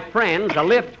give my friends a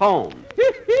lift home.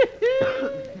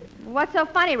 What's so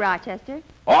funny, Rochester?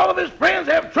 All of his friends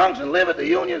have trunks and live at the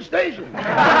Union Station.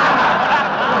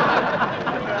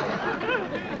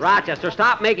 Rochester,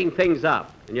 stop making things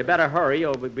up. And you better hurry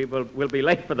or we'll be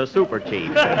late for the super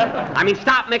chief. I mean,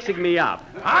 stop mixing me up.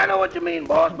 I know what you mean,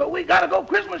 boss, but we gotta go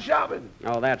Christmas shopping.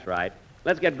 Oh, that's right.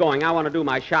 Let's get going. I want to do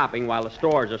my shopping while the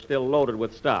stores are still loaded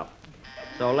with stuff.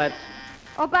 So let's...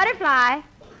 Oh, Butterfly.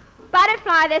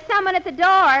 Butterfly, there's someone at the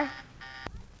door.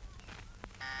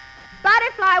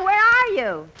 Butterfly, where are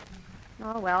you?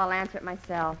 Oh, well, I'll answer it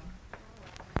myself.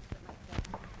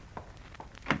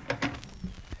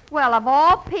 Well, of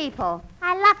all people.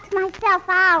 I locked myself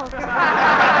out.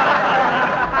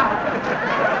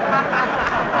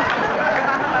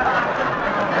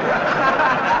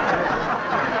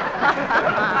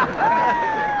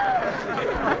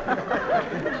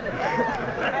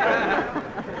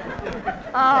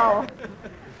 Oh,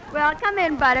 Well, come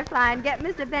in, Butterfly, and get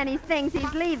Mr. Benny's things.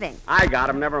 He's leaving. I got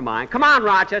him. Never mind. Come on,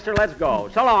 Rochester. Let's go.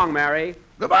 So long, Mary.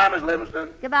 Goodbye, Miss Livingston.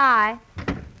 Goodbye.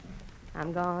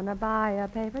 I'm gonna buy a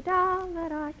paper doll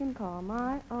that I can call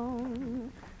my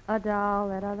own. A doll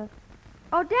that other...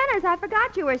 Oh, Dennis, I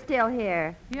forgot you were still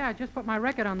here. Yeah, I just put my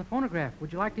record on the phonograph.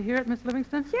 Would you like to hear it, Miss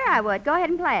Livingston? Sure, I would. Go ahead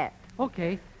and play it.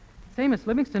 Okay. Say, Miss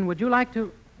Livingston, would you like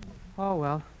to... Oh,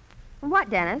 well. What,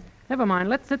 Dennis? Never mind.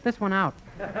 Let's sit this one out.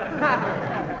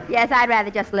 Yes, I'd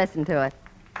rather just listen to it.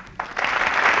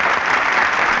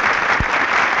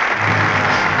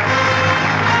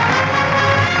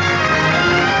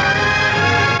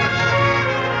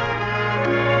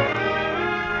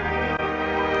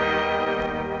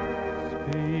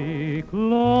 Speak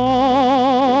low.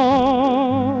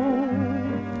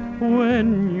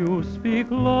 When you speak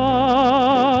low,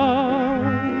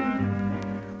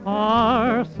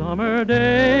 our summer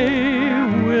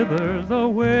day withers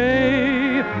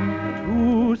away.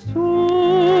 Too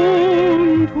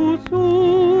soon, too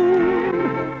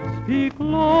soon. Speak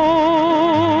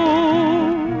low.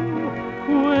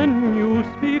 When you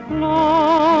speak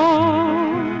loud,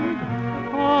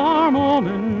 our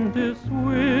moment is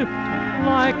swift,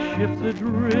 like ships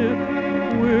adrift.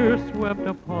 We're swept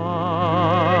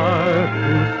apart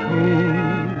too soon.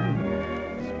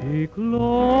 Speak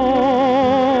low,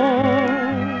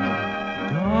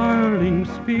 darling,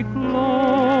 speak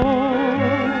low.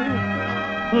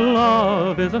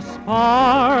 Love is a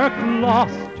spark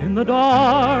lost in the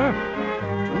dark.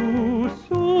 Too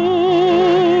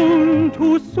soon,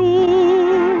 too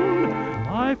soon.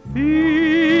 I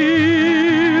feel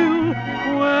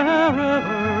wherever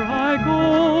I go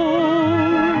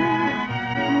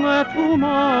that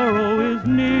tomorrow is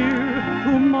near,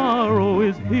 tomorrow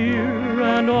is here,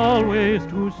 and always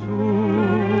too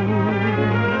soon.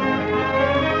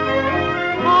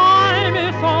 Time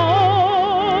is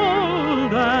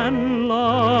old and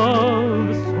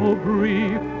love so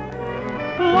brief.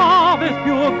 Love is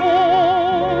pure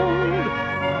gold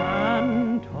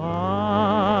and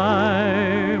time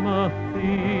a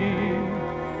thief.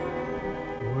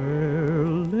 We're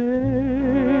late,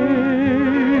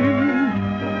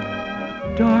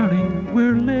 darling,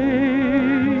 we're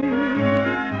late.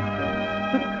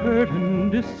 The curtain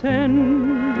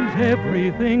descends,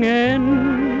 everything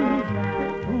ends.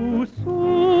 Too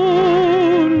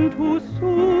soon, too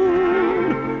soon.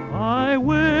 I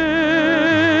wait,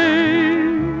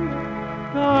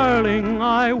 darling,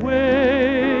 I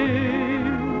wait.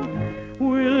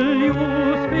 Will you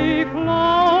speak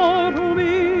loud to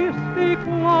me, speak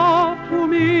loud to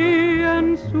me,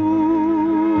 and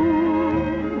soon?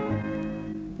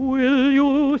 Will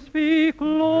you speak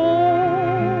loud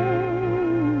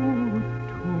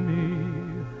to me,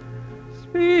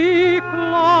 speak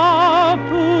loud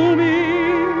to me,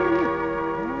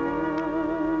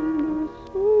 and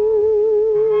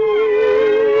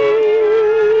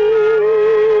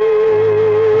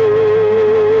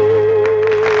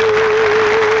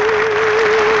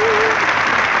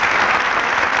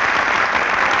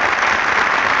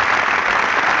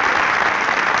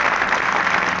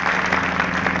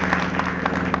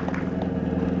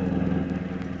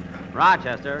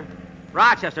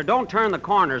Rochester, don't turn the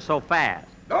corners so fast.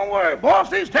 Don't worry, boss.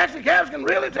 These taxi cabs can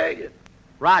really take it.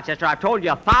 Rochester, I've told you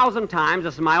 1,000 times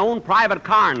this is my own private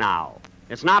car now.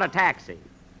 It's not a taxi.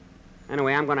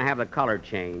 Anyway, I'm going to have the color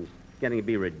changed. It's getting to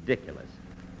be ridiculous.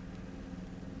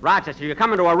 Rochester, you're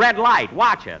coming to a red light.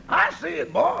 Watch it. I see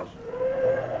it, boss.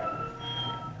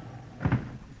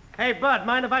 Hey, Bud,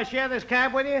 mind if I share this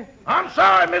cab with you? I'm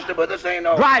sorry, mister, but this ain't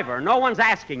no... Driver, no one's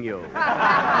asking you.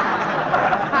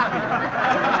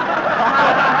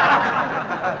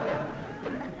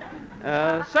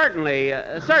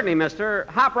 Certainly, mister.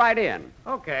 Hop right in.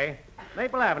 Okay.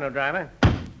 Maple Avenue, driver.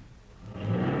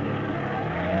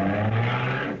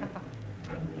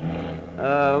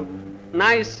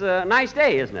 Nice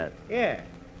day, isn't it? Yeah.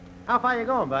 How far you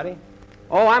going, buddy?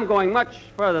 Oh, I'm going much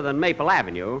further than Maple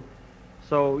Avenue.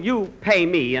 So you pay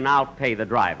me and I'll pay the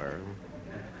driver.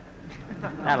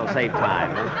 That'll save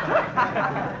time.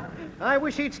 I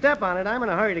wish he'd step on it. I'm in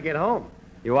a hurry to get home.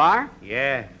 You are?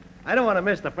 Yeah. I don't want to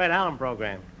miss the Fred Allen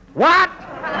program. What?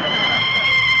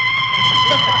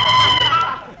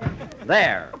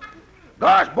 There.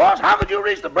 Gosh, boss, how could you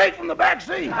reach the brake from the back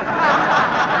seat?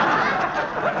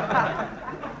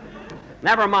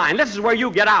 Never mind. This is where you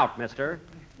get out, mister.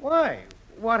 Why?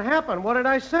 What happened? What did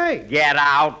I say? Get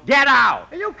out. Get out.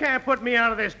 You can't put me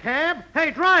out of this cab.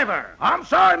 Hey, driver. I'm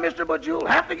sorry, mister, but you'll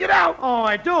have to get out. Oh,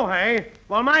 I do, hey?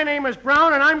 Well, my name is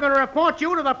Brown, and I'm going to report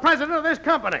you to the president of this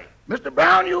company. Mr.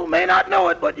 Brown, you may not know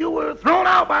it, but you were thrown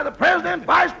out by the president,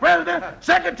 vice president,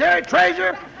 secretary,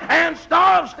 treasurer, and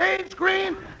star of stage,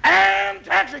 screen, and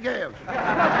taxi cabs.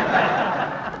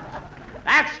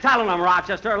 That's telling them,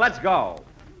 Rochester. Let's go.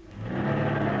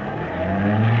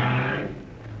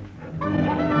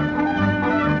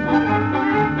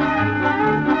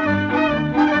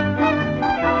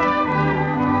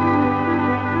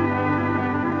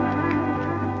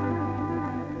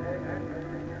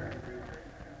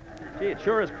 Gee, it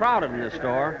sure is crowded in this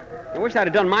store. I wish I'd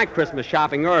have done my Christmas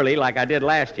shopping early like I did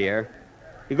last year.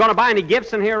 You going to buy any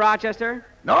gifts in here, Rochester?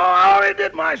 No, I already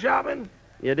did my shopping.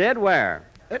 You did? Where?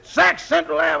 At Saks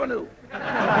Central Avenue.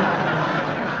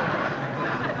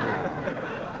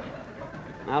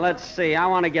 Now, let's see. I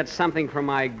want to get something for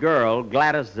my girl,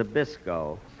 Gladys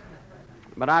Zabisco.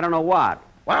 But I don't know what.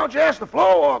 Why don't you ask the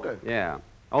floor walker? Yeah.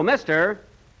 Oh, mister,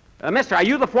 are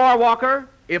you the floor walker?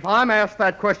 If I'm asked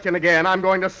that question again, I'm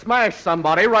going to smash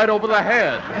somebody right over the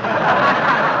head.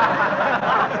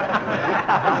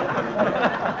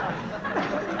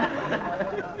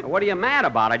 What are you mad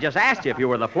about? I just asked you if you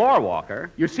were the floor walker.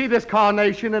 You see this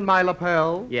carnation in my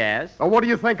lapel? Yes. Or what do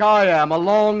you think I am, a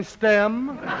long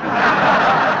stem?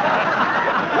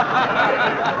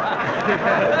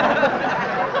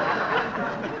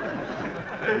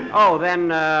 Oh,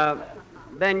 then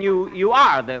you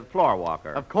are the floor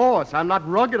walker. Of course. I'm not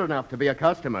rugged enough to be a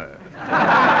customer.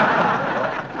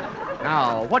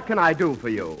 Now, what can I do for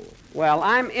you? Well,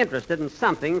 I'm interested in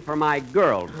something for my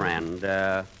girlfriend.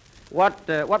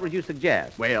 What would you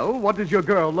suggest? Well, what does your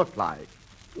girl look like?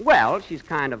 Well, she's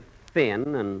kind of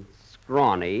thin and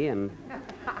scrawny, and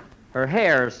her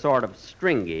hair's sort of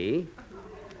stringy.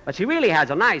 But she really has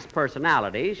a nice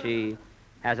personality. She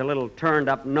has a little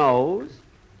turned-up nose,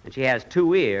 and she has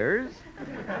 2 ears.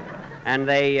 And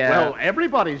they, Well,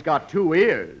 everybody's got 2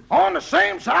 ears. On the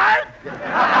same side?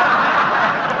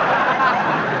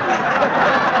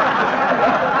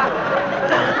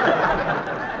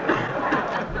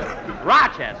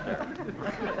 Rochester.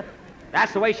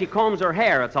 That's the way she combs her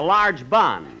hair. It's a large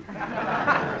bun.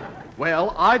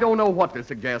 Well, I don't know what to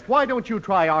suggest. Why don't you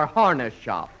try our harness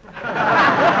shop?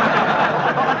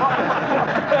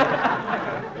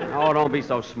 Oh, don't be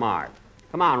so smart.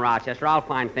 Come on, Rochester. I'll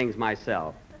find things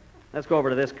myself. Let's go over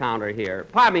to this counter here.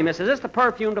 Pardon me, miss. Is this the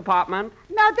perfume department?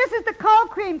 No, this is the cold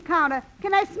cream counter.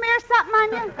 Can I smear something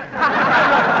on you?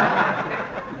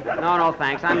 No,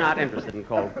 thanks. I'm not interested in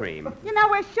cold cream. You know,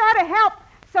 we're short of help,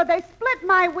 so they split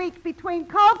my week between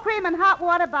cold cream and hot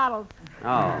water bottles.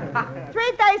 Oh.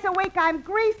 3 days a week I'm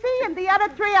greasy, and the other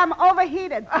 3 I'm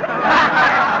overheated.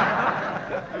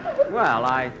 Well,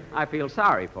 I feel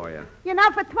sorry for you. You know,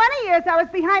 for 20 years I was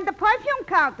behind the perfume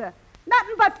counter.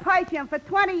 Nothing but perfume for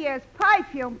 20 years.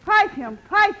 Perfume, perfume,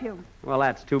 perfume. Well,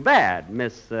 that's too bad,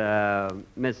 Miss.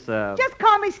 Just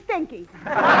call me Stinky.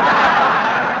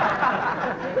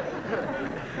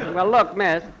 Well, look,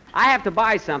 miss, I have to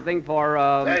buy something for,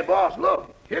 Hey, boss,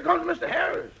 look. Here comes Mr.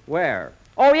 Harris. Where?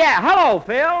 Oh, yeah. Hello,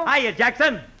 Phil. Hiya,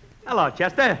 Jackson. Hello,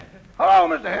 Chester. Hello,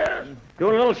 Mr. Harris.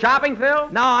 Doing a little shopping, Phil?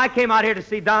 No, I came out here to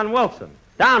see Don Wilson.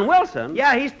 Don Wilson?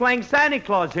 Yeah, he's playing Santa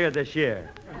Claus here this year.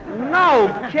 No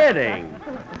kidding.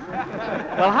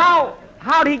 Well,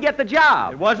 how'd he get the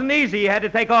job? It wasn't easy. He had to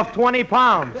take off 20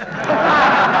 pounds.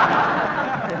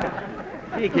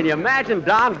 Gee, can you imagine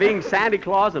Don being Santa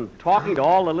Claus and talking to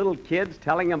all the little kids,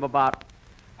 telling them about,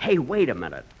 hey, wait a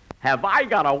minute. Have I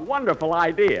got a wonderful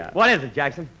idea? What is it,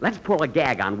 Jackson? Let's pull a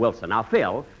gag on Wilson. Now,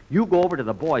 Phil, you go over to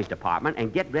the boys' department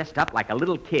and get dressed up like a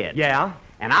little kid. Yeah?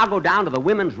 And I'll go down to the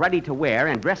women's ready-to-wear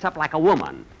and dress up like a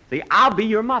woman. See, I'll be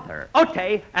your mother.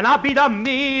 Okay, and I'll be the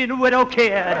mean widow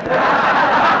kid.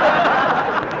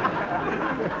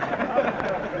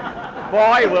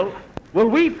 Boy, will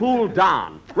we fool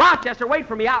Don. Rochester, wait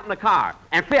for me out in the car.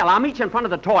 And Phil, I'll meet you in front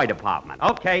of the toy department.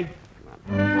 Okay.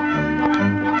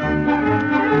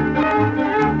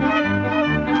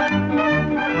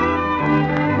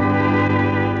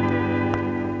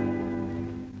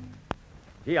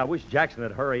 Gee, I wish Jackson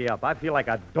would hurry up. I feel like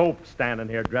a dope standing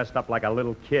here dressed up like a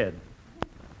little kid.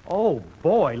 Oh,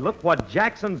 boy, look what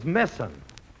Jackson's missing.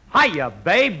 Hiya,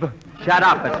 babe. Shut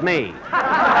up, it's me.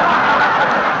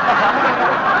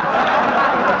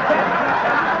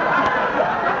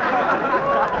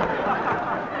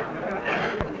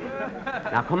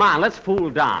 Now, come on, let's fool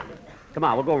Don. Come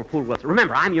on, we'll go and fool Wilson.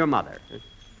 Remember, I'm your mother.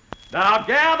 Now,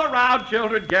 gather round,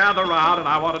 children, gather round, and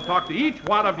I want to talk to each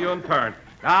one of you in turn.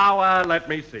 Now, let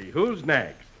me see. Who's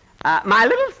next? My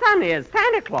little son is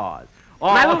Santa Claus.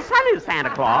 Oh. My little son is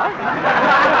Santa Claus.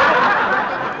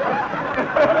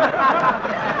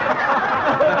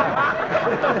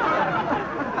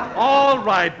 All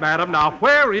right, madam. Now,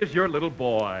 where is your little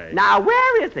boy? Now,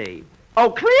 where is he? Oh,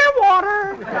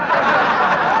 Clearwater.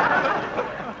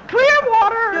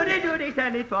 Clearwater. Doody,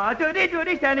 Sandy,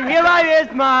 Doody, Sandy. Here I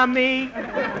is, Mommy.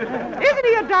 Isn't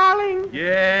he a darling?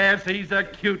 Yes, he's a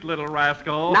cute little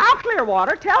rascal. Now,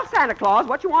 Clearwater, tell Santa Claus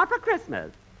what you want for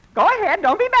Christmas. Go ahead,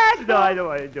 don't be bashful. No, I don't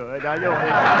want to do it. I don't want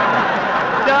to do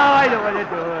it. No, I don't want to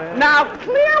do it. Now,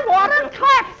 Clearwater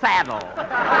Clapsaddle.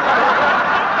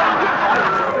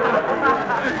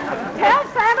 Tell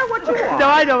Santa what you want. No,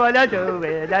 I don't want to do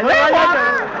it. I don't want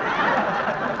to do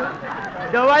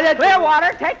it. No, I don't.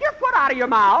 Clearwater, take your foot out of your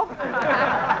mouth.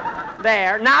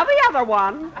 There. Now the other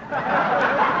one.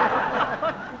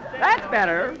 That's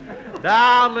better.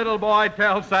 Now, little boy,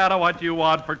 tell Santa what you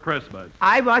want for Christmas.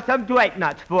 I want some grape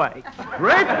nuts flakes.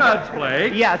 Grape nuts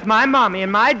flakes? Yes, my mommy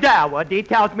and my dad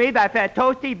tells me that they're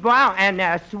toasty brown and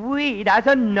they're sweet as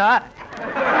a nut.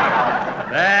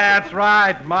 That's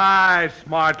right, my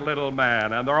smart little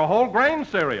man. And they're a whole grain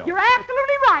cereal. You're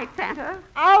absolutely right, Santa.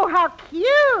 Oh, how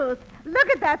cute.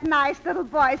 Look at that nice little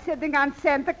boy sitting on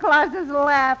Santa Claus's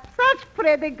lap. Such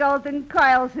pretty golden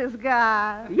coils he's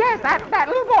got. Yes, that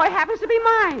little boy happens to be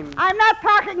mine. I'm not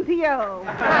talking to you.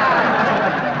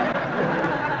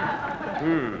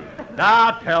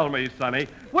 Now tell me, Sonny,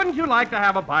 wouldn't you like to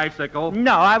have a bicycle?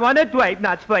 No, I want a grape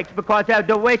nuts flakes because they're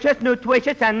delicious,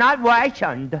 nutritious, and not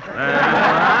rationed. That's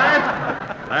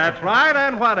right. That's right,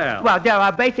 and what else? Well, there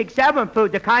are basic 7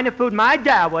 food, the kind of food my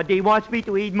dad wants me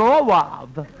to eat more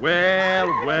of.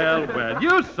 Well.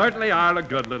 You certainly are a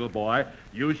good little boy.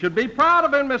 You should be proud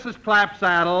of him, Mrs.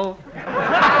 Clapsaddle.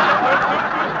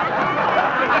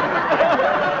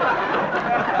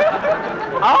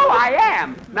 Oh, I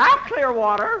am. Now,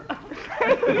 Clearwater.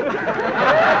 Clearwater,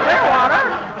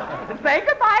 say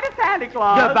goodbye to Santa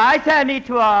Claus. Goodbye, Santa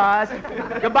Claus.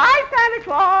 Goodbye, Santa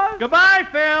Claus. Goodbye,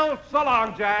 Phil. So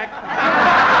long, Jack.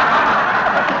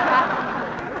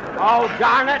 Oh,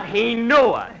 darn it, he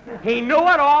knew it. He knew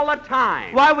it all the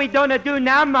time. What are we gonna do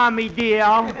now, Mommy dear?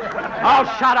 Oh,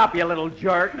 shut up, you little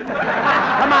jerk.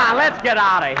 Come on, let's get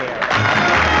out of here.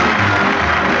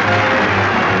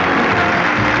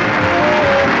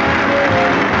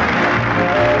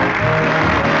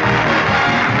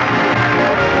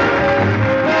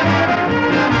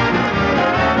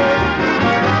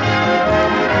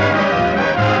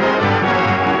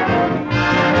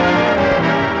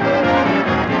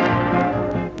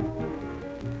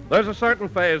 There's a certain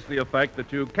phase to the effect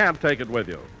that you can't take it with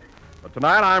you. But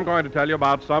tonight I'm going to tell you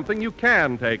about something you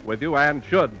can take with you and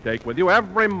should take with you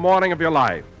every morning of your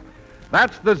life.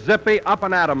 That's the zippy up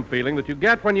and at 'em feeling that you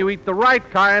get when you eat the right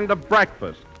kind of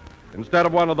breakfast instead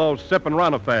of one of those sip and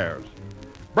run affairs.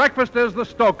 Breakfast is the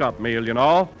stoke-up meal, you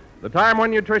know, the time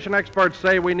when nutrition experts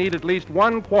say we need at least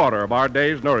 1/4 of our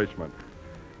day's nourishment.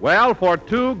 Well, for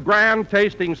 2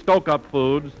 grand-tasting stoke-up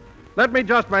foods, let me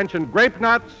just mention grape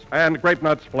nuts and grape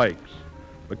nuts flakes.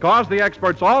 Because the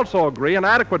experts also agree an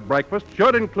adequate breakfast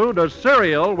should include a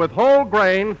cereal with whole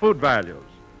grain food values.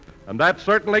 And that's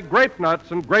certainly grape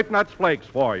nuts and grape nuts flakes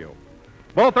for you.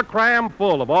 Both are cram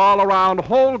full of all-around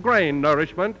whole grain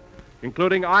nourishment,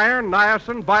 including iron,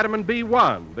 niacin, vitamin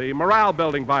B1, the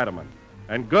morale-building vitamin.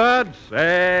 And good,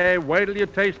 say, wait till you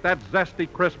taste that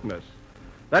zesty crispness,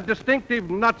 that distinctive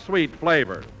nut-sweet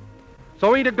flavor.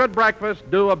 So eat a good breakfast,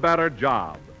 do a better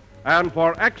job. And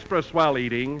for extra swell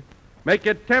eating, make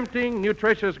it tempting,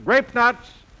 nutritious grape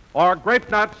nuts or grape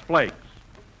nuts flakes.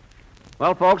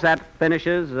 Well, folks, that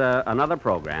finishes another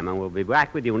program, and we'll be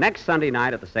back with you next Sunday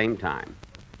night at the same time.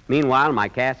 Meanwhile, my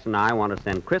cast and I want to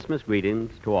send Christmas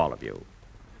greetings to all of you.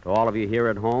 To all of you here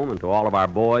at home and to all of our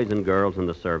boys and girls in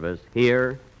the service,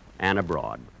 here and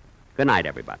abroad. Good night,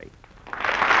 everybody.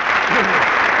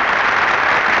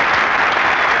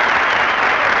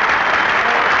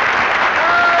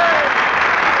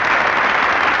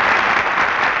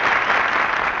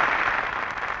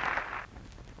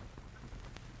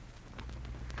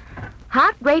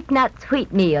 Hot Grape Nuts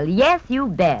Wheatmeal. Yes, you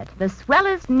bet. The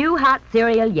swellest new hot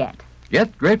cereal yet.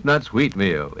 Get Grape Nuts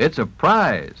Wheatmeal. It's a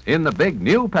prize in the big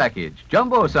new package,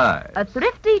 jumbo size. A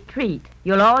thrifty treat,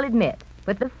 you'll all admit,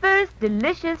 with the first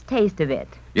delicious taste of it.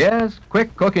 Yes,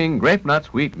 quick-cooking Grape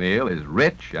Nuts Wheatmeal is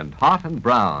rich and hot and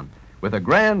brown, with a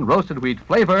grand roasted wheat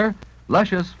flavor,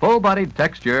 luscious, full-bodied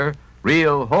texture,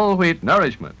 real whole wheat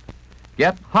nourishment.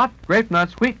 Get hot Grape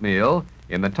Nuts Wheatmeal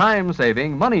in the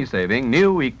time-saving, money-saving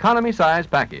new economy-size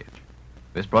package.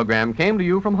 This program came to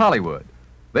you from Hollywood.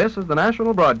 This is the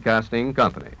National Broadcasting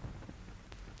Company.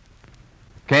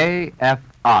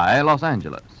 KFI, Los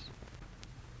Angeles.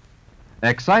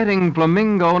 Exciting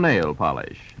flamingo nail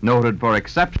polish, noted for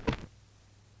exceptional...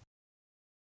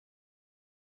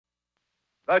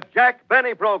 The Jack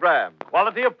Benny Program.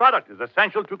 Quality of product is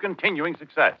essential to continuing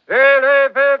success. In a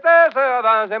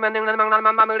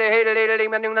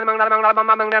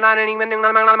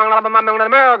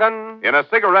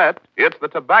cigarette, it's the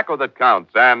tobacco that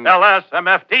counts, and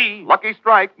LSMFT. Lucky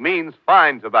Strike means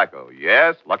fine tobacco.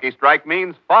 Yes, Lucky Strike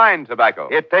means fine tobacco.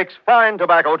 It takes fine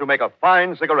tobacco to make a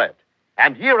fine cigarette.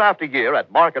 And year after year,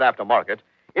 at market after market,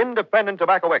 independent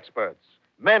tobacco experts,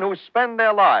 men who spend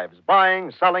their lives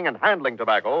buying, selling, and handling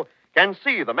tobacco, can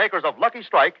see the makers of Lucky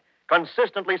Strike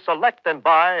consistently select and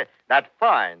buy that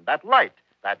fine, that light,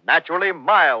 that naturally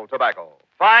mild tobacco.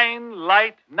 Fine,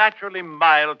 light, naturally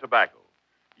mild tobacco.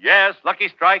 Yes, Lucky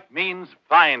Strike means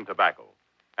fine tobacco.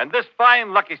 And this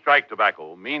fine Lucky Strike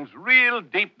tobacco means real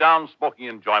deep down smoking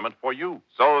enjoyment for you.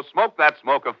 So smoke that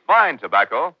smoke of fine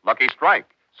tobacco, Lucky Strike.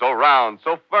 So round,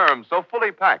 so firm, so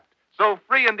fully packed, so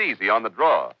free and easy on the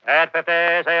draw. At 50,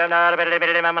 say not a bit,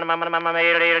 American.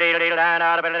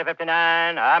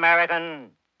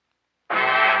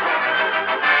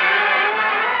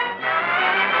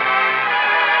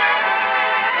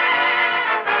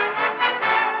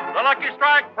 The Lucky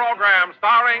Strike program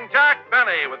starring Jack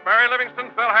Benny with Mary Livingston,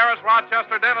 Phil Harris,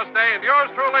 Rochester, Dennis Day, and yours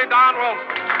truly, Don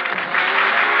Wilson.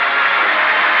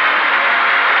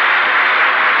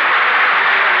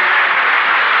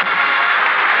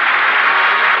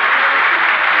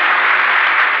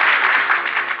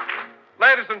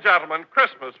 Ladies and gentlemen,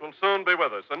 Christmas will soon be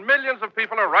with us, and millions of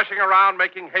people are rushing around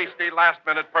making hasty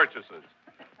last-minute purchases.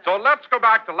 So let's go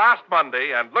back to last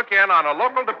Monday and look in on a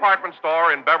local department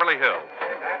store in Beverly Hills.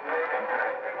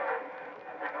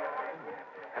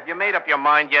 Have you made up your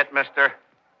mind yet, mister?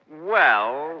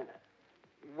 Well,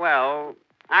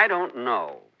 I don't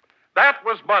know. That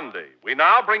was Monday. We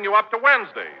now bring you up to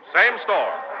Wednesday. Same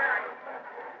store.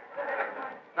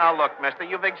 Now, look, mister,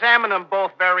 you've examined them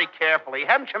both very carefully.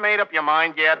 Haven't you made up your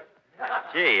mind yet?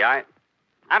 Gee, I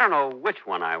don't know which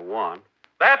one I want.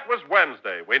 That was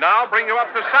Wednesday. We now bring you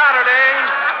up to Saturday.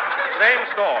 Same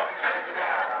store.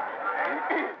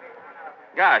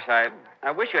 Gosh, I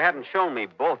wish you hadn't shown me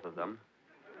both of them.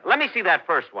 Let me see that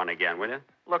first one again, will you?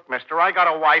 Look, mister, I got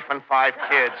a wife and 5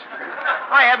 kids.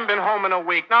 I haven't been home in a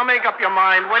week. Now make up your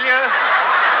mind, will you?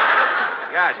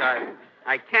 Gosh,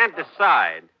 I can't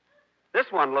decide. This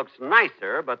one looks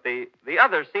nicer, but the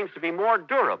other seems to be more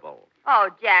durable. Oh,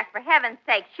 Jack, for heaven's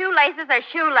sake, shoelaces are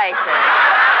shoelaces.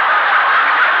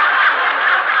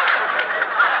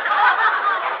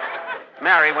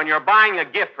 Mary, when you're buying a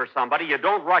gift for somebody, you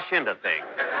don't rush into things.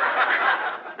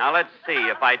 Now, let's see.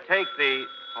 If I take the...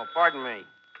 Oh, pardon me.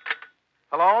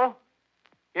 Hello?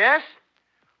 Yes?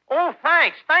 Oh,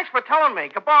 thanks. Thanks for telling me.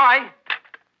 Goodbye.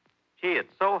 Gee,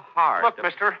 it's so hard. Look,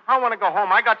 mister, I want to go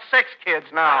home. I got 6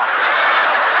 kids now.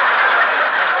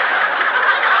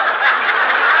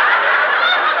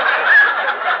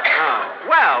 Oh,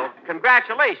 well,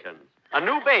 congratulations. A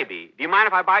new baby. Do you mind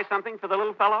if I buy something for the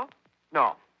little fellow?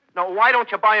 No. No, why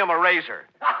don't you buy him a razor?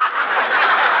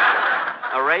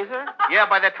 A razor? Yeah,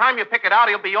 by the time you pick it out,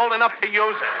 he'll be old enough to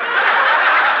use it.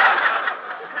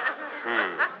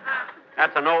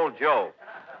 That's an old joke.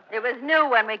 It was new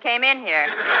when we came in here.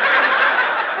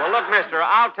 Well, look, mister,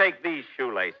 I'll take these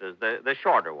shoelaces, the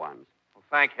shorter ones. Well,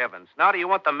 thank heavens. Now, do you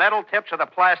want the metal tips or the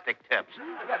plastic tips?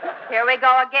 Here we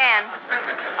go again.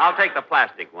 I'll take the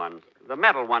plastic ones. The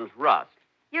metal ones rust.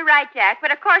 You're right, Jack,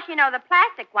 but of course you know the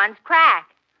plastic ones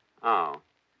crack. Oh.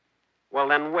 Well,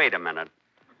 then, wait a minute.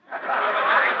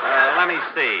 Let me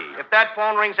see. If that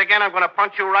phone rings again, I'm going to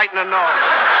punch you right in the nose.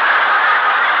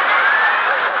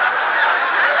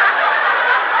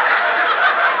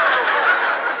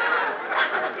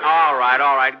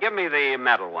 All right. Give me the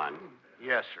metal one.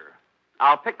 Yes, sir.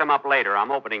 I'll pick them up later. I'm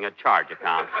opening a charge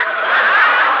account.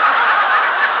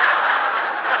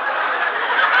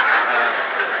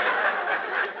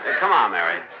 Come on,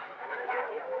 Mary.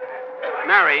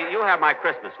 Mary, you have my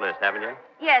Christmas list, haven't you?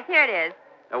 Yes, here it is.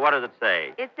 What does it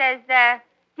say? It says,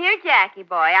 Dear Jackie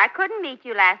boy, I couldn't meet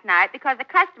you last night because the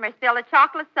customer spilled a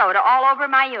chocolate soda all over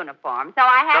my uniform, so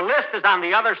I had... The list is on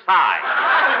the other side.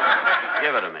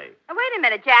 Give it to me. Wait a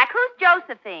minute, Jack. Who's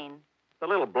Josephine? The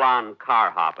little blonde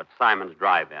car hop at Simon's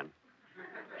Drive-In.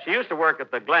 She used to work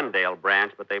at the Glendale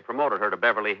branch, but they promoted her to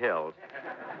Beverly Hills.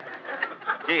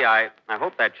 Gee, I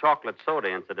hope that chocolate soda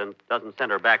incident doesn't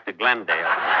send her back to Glendale.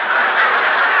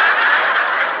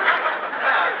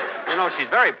 You know, she's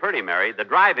very pretty, Mary. The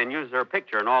Drive-In uses her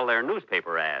picture in all their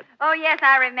newspaper ads. Oh, yes,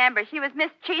 I remember. She was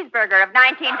Miss Cheeseburger of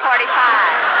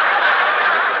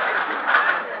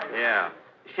 1945. Yeah.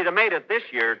 She'd have made it this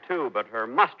year, too, but her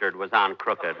mustard was on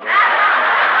crooked.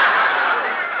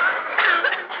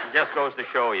 Just goes to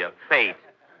show you. Fate.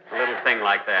 A little thing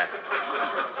like that.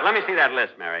 Let me see that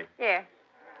list, Mary. Here.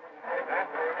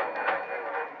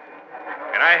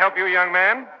 Can I help you, young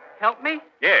man? Help me?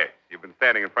 Yes. You've been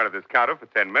standing in front of this counter for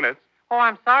 10 minutes. Oh,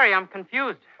 I'm sorry. I'm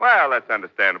confused. Well, that's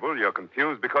understandable. You're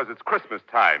confused because it's Christmas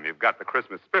time. You've got the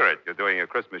Christmas spirit. You're doing your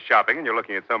Christmas shopping, and you're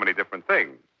looking at so many different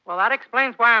things. Well, that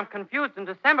explains why I'm confused in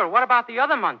December. What about the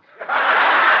other months?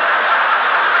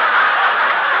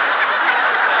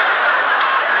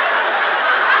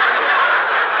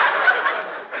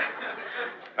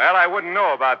 Well, I wouldn't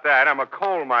know about that. I'm a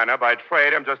coal miner by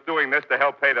trade. I'm just doing this to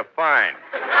help pay the fine.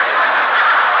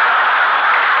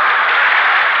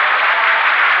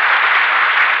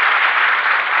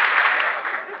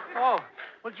 Oh,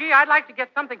 well, gee, I'd like to get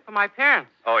something for my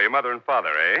parents. Oh, your mother and father,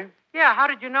 eh? Yeah, how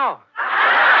did you know?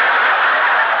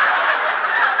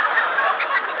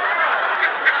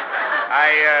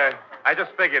 I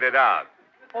just figured it out.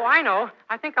 Oh, I know.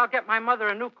 I think I'll get my mother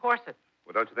a new corset.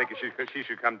 Well, don't you think she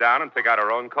should come down and pick out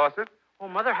her own corset? Oh,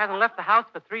 Mother hasn't left the house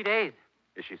for 3 days.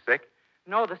 Is she sick?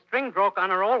 No, the string broke on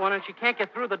her old one, and she can't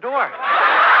get through the door.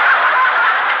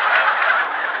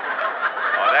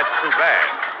 Oh, that's too bad.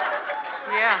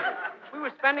 Yeah. We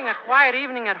were spending a quiet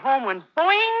evening at home when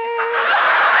boing!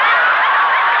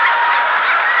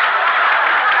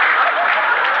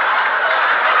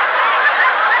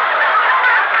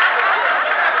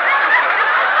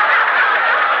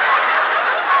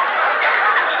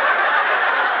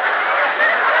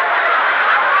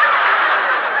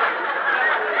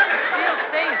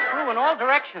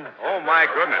 Directions. Oh, my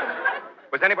goodness.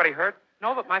 Was anybody hurt?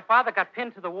 No, but my father got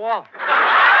pinned to the wall.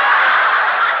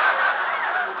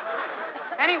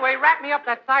 Anyway, wrap me up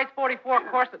that size 44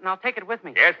 corset, and I'll take it with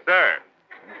me. Yes, sir.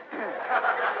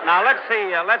 Now, let's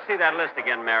see that list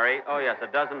again, Mary. Oh, yes, a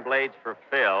dozen blades for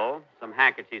Phil, some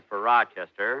handkerchiefs for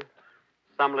Rochester,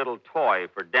 some little toy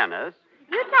for Dennis.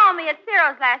 You told me at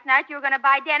Ciro's last night you were going to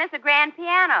buy Dennis a grand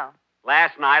piano.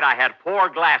 Last night, I had 4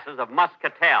 glasses of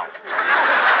Muscatel.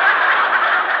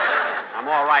 I'm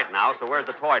all right now, so where's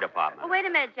the toy department? Oh, wait a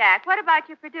minute, Jack. What about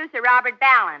your producer, Robert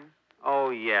Ballin?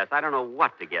 Oh, yes. I don't know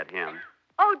what to get him.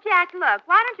 Oh, Jack, look.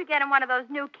 Why don't you get him one of those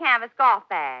new canvas golf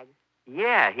bags?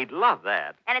 Yeah, he'd love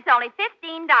that. And it's only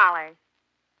 $15.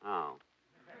 Oh.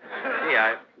 Gee,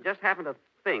 I just happened to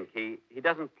think he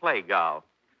doesn't play golf.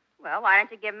 Well, why don't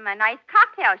you give him a nice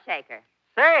cocktail shaker?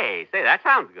 Say, that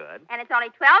sounds good. And it's only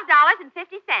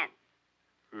 $12.50.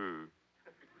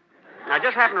 I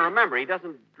just happen to remember he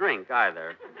doesn't drink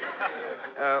either.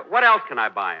 What else can I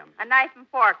buy him? A knife and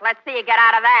fork. Let's see you get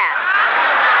out of that.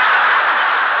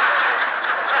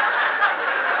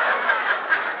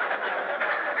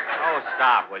 Oh,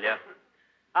 stop, will you?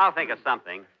 I'll think of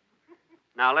something.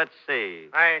 Now, let's see.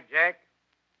 Hi, Jack.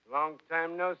 Long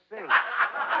time no see.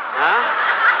 Huh?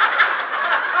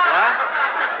 What?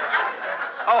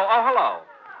 Oh, hello.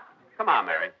 Come on,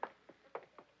 Mary.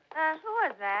 Who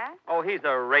was that? Oh, he's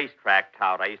a racetrack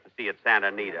tout I used to see at Santa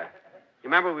Anita. You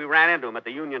remember we ran into him at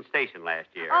the Union Station last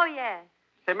year? Oh, yes.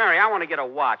 Say, Mary, I want to get a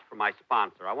watch for my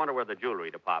sponsor. I wonder where the jewelry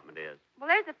department is. Well,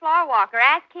 there's the floor walker.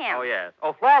 Ask him. Oh, yes.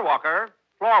 Oh, floor walker.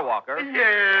 Floor walker.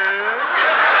 Yes.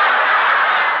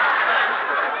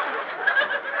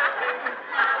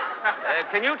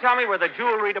 Can you tell me where the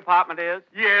jewelry department is?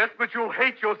 Yes, but you'll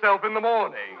hate yourself in the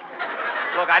morning.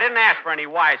 Look, I didn't ask for any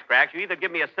wisecracks. You either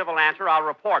give me a civil answer or I'll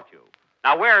report you.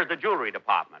 Now, where's the jewelry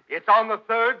department? It's on the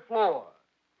 3rd floor.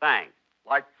 Thanks.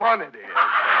 Like fun it is.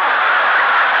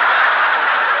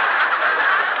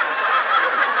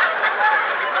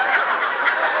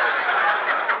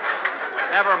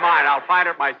 Never mind. I'll find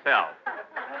it myself.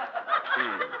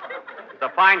 It's a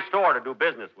fine store to do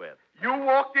business with. You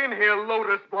walked in here,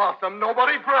 Lotus Blossom.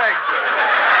 Nobody dragged you.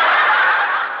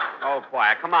 Oh,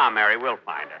 quiet. Come on, Mary. We'll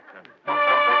find it.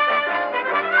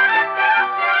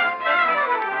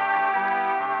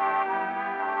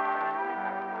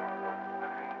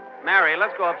 Mary,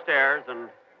 let's go upstairs and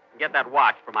get that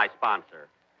watch for my sponsor.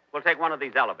 We'll take one of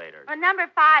these elevators. Well, number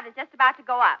 5 is just about to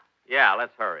go up. Yeah,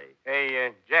 let's hurry.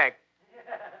 Hey, Jack.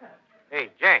 Hey,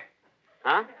 Jack.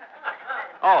 Huh?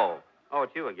 Oh,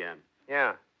 it's you again.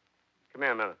 Yeah. Come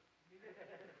here a minute.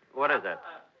 What is it?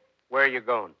 Where are you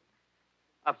going?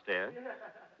 Upstairs.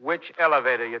 Which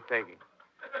elevator you taking?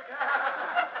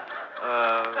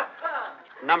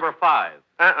 Number 5.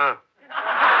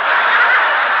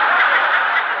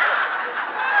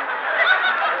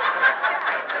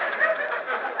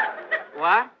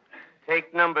 What?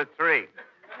 Take number 3.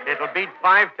 It'll beat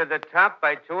 5 to the top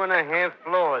by 2.5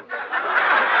 floors.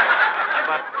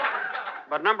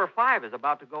 But number 5 is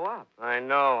about to go up. I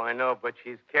know, but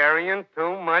she's carrying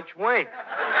too much weight.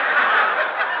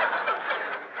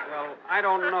 Well, I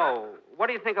don't know. What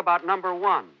do you think about number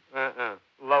 1?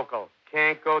 Local.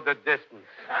 Can't go the distance.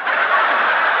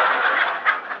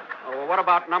 Oh, well, what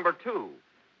about number 2?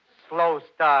 Slow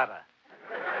starter.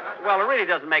 Well, it really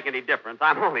doesn't make any difference.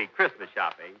 I'm only Christmas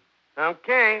shopping.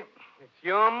 Okay. It's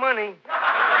your money.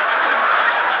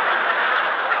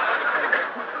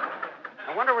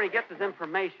 I wonder where he gets his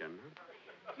information.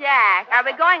 Jack, are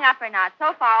we going up or not?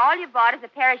 So far, all you bought is a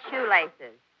pair of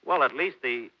shoelaces. Well, at least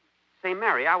the... Say,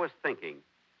 Mary, I was thinking.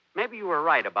 Maybe you were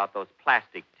right about those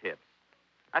plastic tips.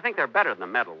 I think they're better than the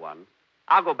metal ones.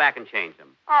 I'll go back and change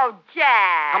them. Oh,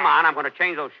 Jack. Come on, I'm going to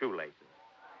change those shoelaces.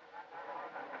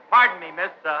 Pardon me,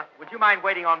 miss. Would you mind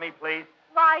waiting on me, please?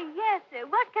 Why, yes, sir.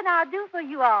 What can I do for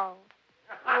you all?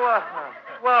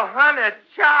 Well, honey,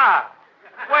 child.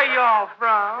 Where you all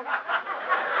from?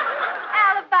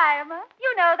 Alabama.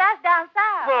 You know, that's down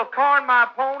south. Well, corn my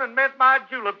pone and mint my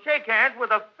julep. Shake hands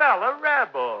with a fella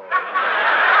rebel.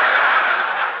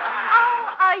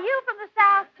 Oh, are you from the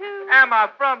south, too? Am I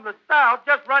from the south?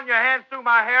 Just run your hands through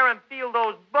my hair and feel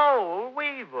those boll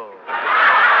weevils.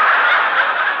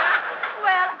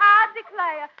 Well, I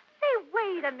declare. Say,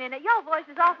 wait a minute. Your voice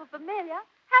is awful familiar.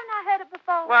 Haven't I heard it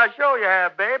before? Well, sure you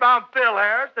have, babe. I'm Phil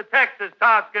Harris, the Texas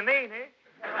Toscanini.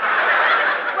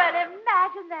 Well,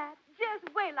 imagine that.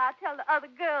 Just wait till I tell the other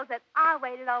girls that I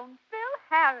waited on Phil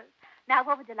Harris. Now,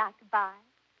 what would you like to buy?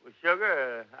 Well,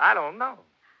 sugar, I don't know.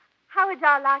 How would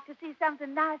y'all like to see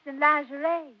something nice in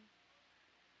lingerie?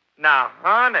 Now,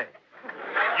 honey,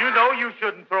 you know you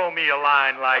shouldn't throw me a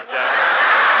line like that.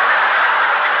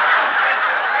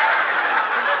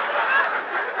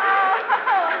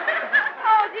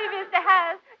 Oh, gee, Mr.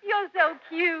 Harris, you're so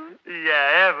cute.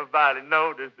 Yeah, everybody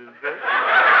notices it.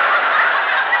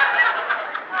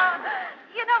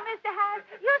 You know, Mr. Harris,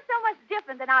 you're so much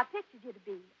different than I pictured you to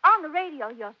be. On the radio,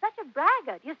 you're such a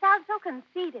braggart. You sound so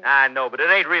conceited. I know, but it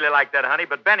ain't really like that, honey.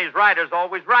 But Benny's writers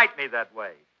always write me that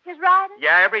way. His writers?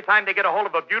 Yeah, every time they get a hold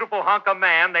of a beautiful hunk of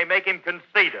man, they make him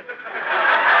conceited.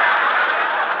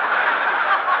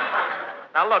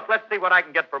 Now, look, let's see what I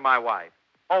can get for my wife.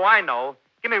 Oh, I know.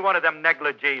 Give me one of them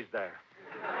negligees there.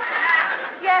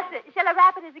 Yes, sir. Shall I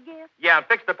wrap it as a gift? Yeah, and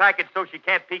fix the package so she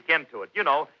can't peek into it. You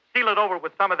know, seal it over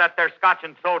with some of that there scotch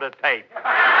and soda tape. I'll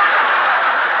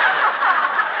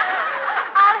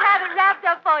have it wrapped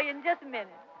up for you in just a minute.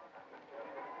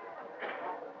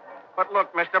 But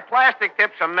look, Mr. Plastic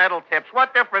tips or metal tips,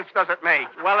 what difference does it make?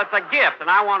 Well, it's a gift, and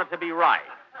I want it to be right.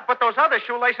 But those other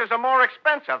shoelaces are more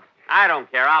expensive. I don't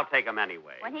care. I'll take them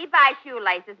anyway. When he buys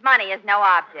shoelaces, money is no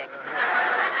object.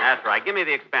 That's right. Give me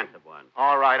the expensive one.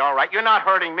 All right. You're not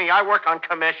hurting me. I work on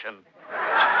commission.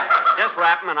 Just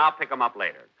wrap them, and I'll pick them up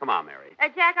later. Come on, Mary.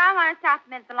 Jack, I want to stop a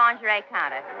minute at the lingerie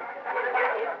counter.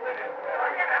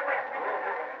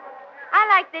 I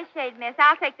like this shade, miss.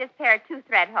 I'll take this pair of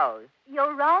 2-thread hose.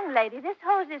 You're wrong, lady. This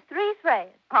hose is 3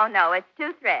 threads. Oh, no, it's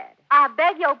 2-thread. I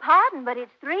beg your pardon, but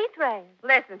it's 3 threads.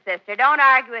 Listen, sister, don't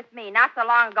argue with me. Not so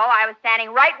long ago, I was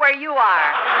standing right where you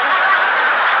are.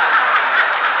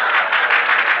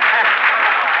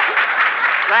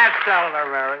 That's telling her,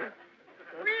 Mary.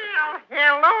 Well,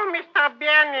 hello, Mr.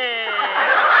 Benny.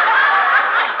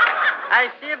 I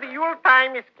see the Yule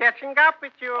time is catching up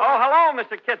with you. Oh, hello,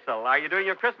 Mr. Kitzel. Are you doing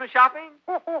your Christmas shopping?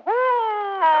 The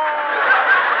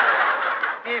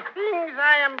things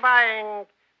I am buying,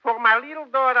 for my little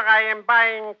daughter I am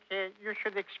buying, you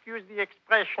should excuse the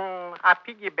expression, a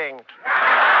piggy bank.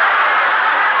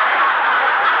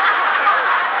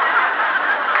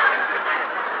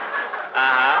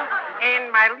 Uh-huh.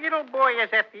 And my little boy is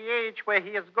at the age where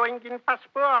he is going in for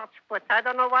sports, but I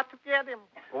don't know what to get him.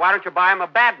 Well, why don't you buy him a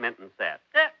badminton set?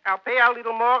 I'll pay a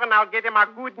little more and I'll get him a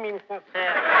good minton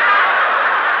set.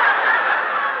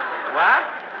 What?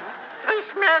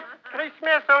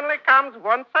 Christmas only comes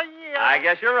once a year. I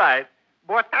guess you're right.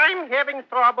 But I'm having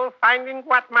trouble finding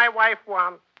what my wife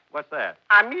wants. What's that?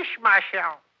 A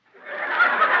mishmashel.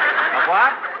 A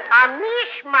what? A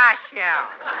mishmashel.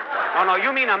 Oh, no,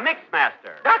 you mean a mix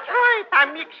master. That's right, a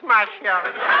mishmashel.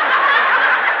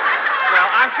 Well,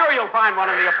 I'm sure you'll find one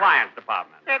in the appliance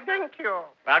department. Thank you.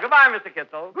 Well, goodbye, Mr.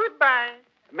 Kitzel. Goodbye.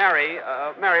 Mary,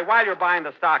 while you're buying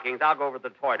the stockings, I'll go over to the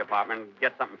toy department and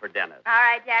get something for Dennis. All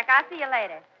right, Jack. I'll see you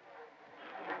later.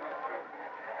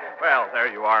 Well, there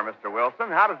you are, Mr. Wilson.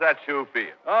 How does that shoe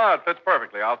feel? Oh, it fits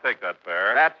perfectly. I'll take that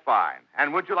pair. That's fine.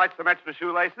 And would you like some extra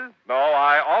shoelaces? No,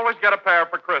 I always get a pair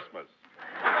for Christmas.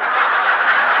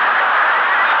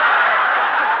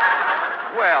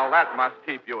 Well, that must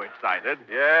keep you excited.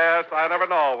 Yes, I never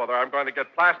know whether I'm going to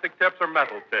get plastic tips or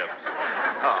metal tips.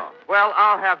 Oh, well,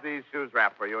 I'll have these shoes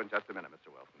wrapped for you in just a minute, Mr.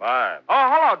 Wilson. Fine. Oh,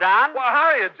 hello, Don. Well, how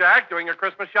are you, Jack? Doing your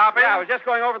Christmas shopping? Yeah, I was just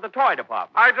going over to the toy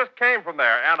department. I just came from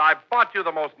there, and I bought you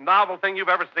the most novel thing you've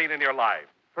ever seen in your life.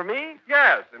 For me?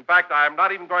 Yes. In fact, I'm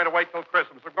not even going to wait till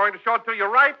Christmas. I'm going to show it to you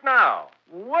right now.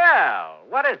 Well,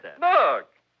 what is it? Look.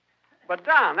 But,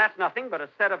 Don, that's nothing but a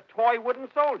set of toy wooden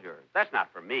soldiers. That's not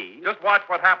for me. Just watch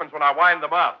what happens when I wind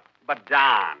them up. But,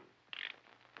 Don.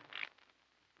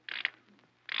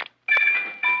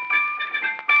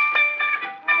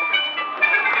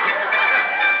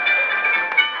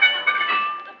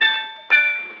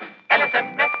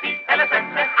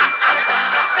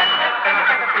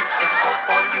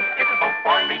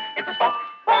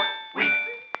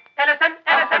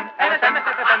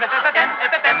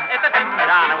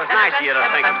 Don, it was nice of you to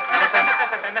think.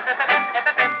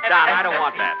 Don, I don't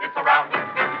want that. It's around.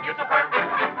 It's a pearl.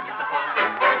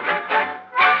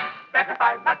 Better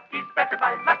buy Lucky's,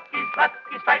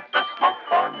 Lucky Strikes the smoke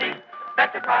for me.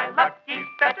 Better try Lucky's,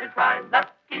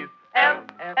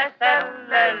 L-S-L-S-M-L.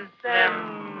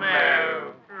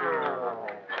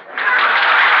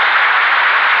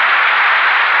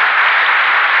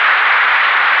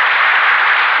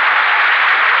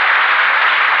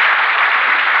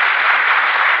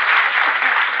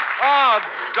 Oh,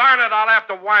 darn it, I'll have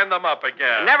to wind them up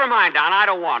again. Never mind, Don. I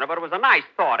don't want it, but it was a nice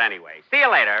thought anyway. See you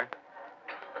later.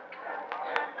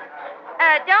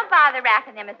 Don't bother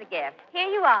wrapping them as a gift. Here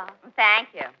you are.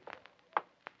 Thank you.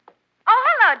 Oh,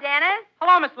 hello, Dennis.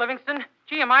 Hello, Miss Livingston.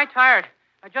 Gee, am I tired.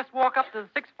 I just walk up to the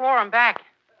 6th floor and back.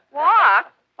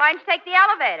 Walk? Why didn't you take the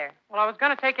elevator? Well, I was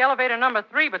going to take elevator number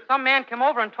 3, but some man came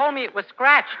over and told me it was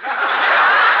scratched.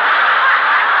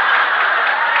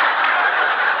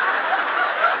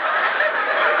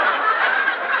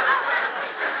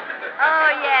 Oh,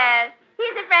 yes.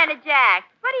 He's a friend of Jack's.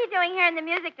 What are you doing here in the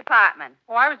music department?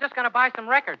 Oh, I was just going to buy some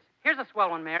records. Here's a swell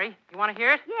one, Mary. You want to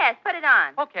hear it? Yes, put it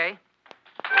on. Okay.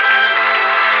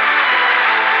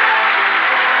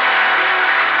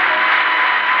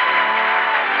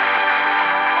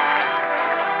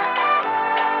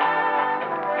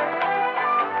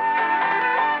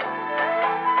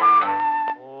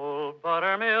 Old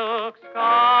buttermilk sky,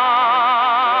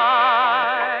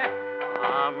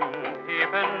 I'm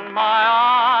keeping my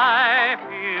eye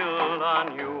peeled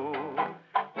on you.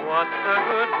 What's the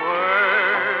good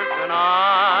word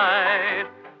tonight?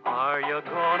 Are you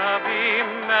gonna be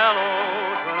mellow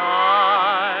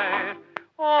tonight?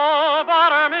 Oh,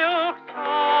 buttermilk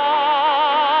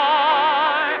sky,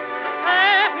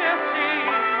 have you seen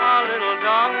a little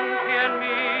donkey and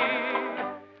me?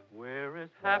 We're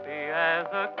as happy as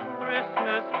a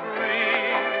Christmas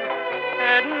tree,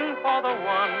 heading for the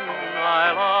one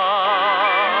I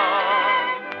love.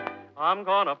 I'm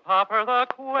gonna pop her the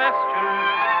question,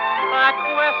 that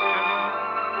question.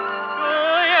 Do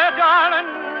you, darling,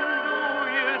 do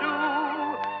you do?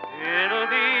 It'll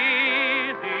be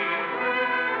easy,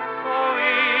 so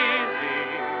easy,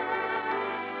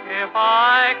 if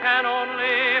I can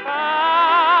only bank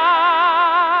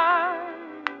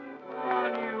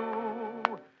on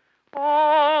you.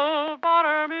 Oh,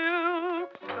 buttermilk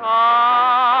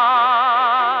sky,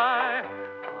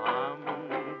 I'm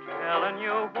telling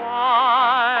you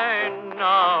why,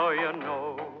 now you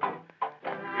know.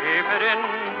 Keep it in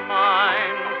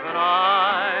mind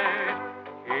tonight.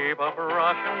 Keep a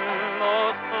brushing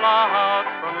those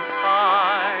clouds from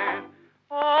sight.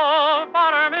 Oh,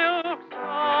 buttermilk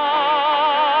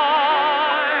sky,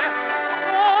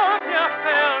 won't you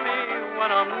fill me when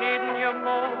I'm needing you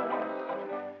most?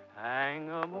 Hang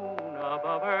a moon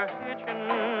above her hitching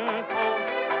post.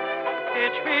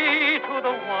 Hitch me to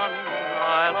the one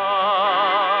I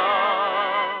love.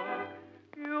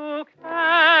 You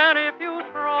can if you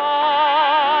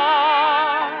try.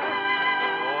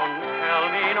 Don't tell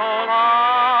me no lie.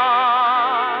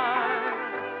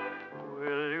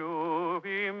 Will you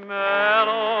be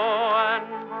mellow and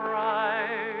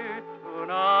bright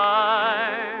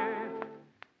tonight?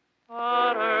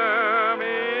 Buttermilk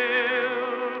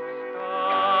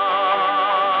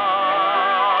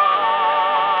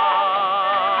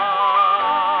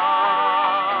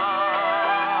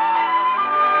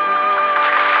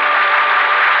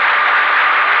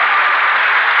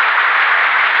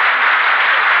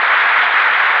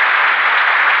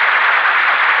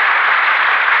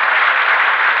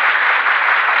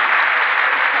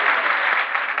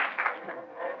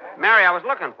Mary, I was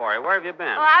looking for you. Where have you been?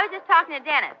 Oh, I was just talking to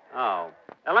Dennis. Oh.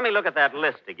 Now, let me look at that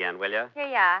list again, will you? Here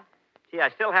you are. Gee, I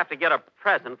still have to get a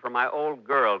present for my old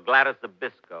girl, Gladys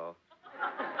Zabisco.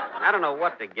 I don't know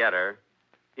what to get her.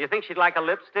 Do you think she'd like a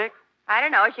lipstick? I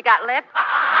don't know. She got lips?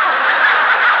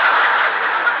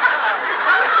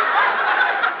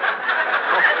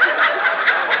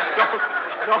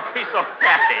 Don't be so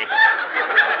catty.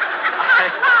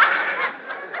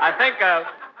 I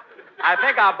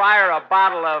think I'll buy her a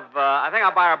bottle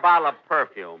of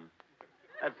perfume.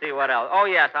 Let's see what else. Oh,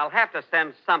 yes, I'll have to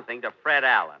send something to Fred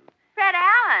Allen. Fred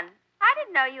Allen? I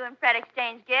didn't know you and Fred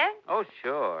exchanged gifts. Oh,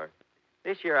 sure.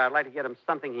 This year I'd like to get him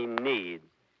something he needs.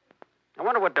 I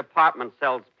wonder what department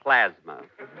sells plasma.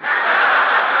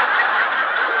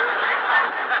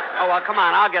 Oh, well, come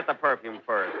on. I'll get the perfume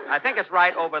first. I think it's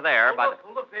right over there.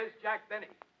 Look, there's Jack Benny.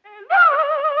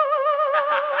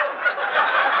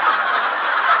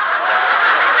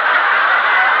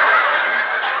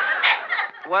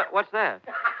 What's that?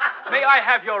 May I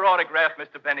have your autograph,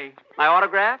 Mr. Benny? My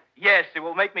autograph? Yes, it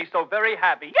will make me so very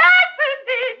happy. Yes,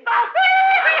 indeed. So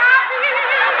very happy.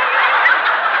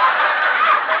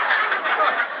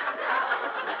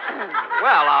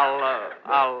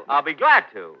 Well, I'll be glad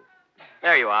to.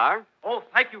 There you are. Oh,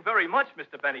 thank you very much,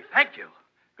 Mr. Benny. Thank you.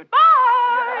 Goodbye.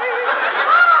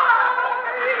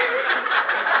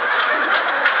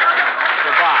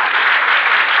 Goodbye.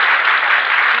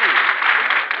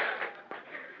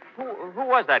 Who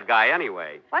was that guy,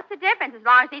 anyway? What's the difference as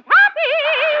long as he's happy?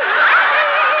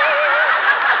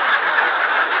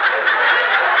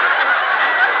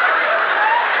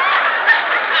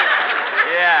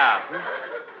 Yeah.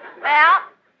 Well,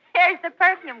 here's the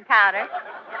perfume counter.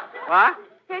 What?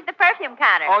 Here's the perfume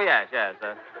counter. Oh, yes.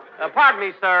 Pardon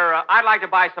me, sir. I'd like to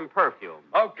buy some perfume.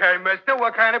 Okay, mister.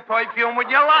 What kind of perfume would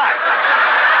you like?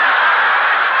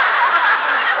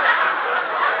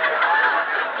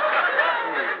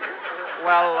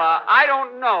 Well, I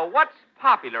don't know. What's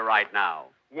popular right now?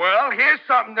 Well, here's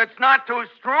something that's not too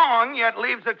strong, yet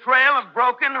leaves a trail of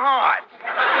broken hearts.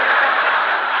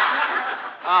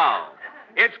 Oh.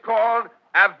 It's called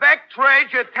Avec Très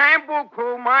Je t'aime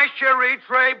beaucoup, my chérie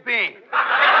très bien.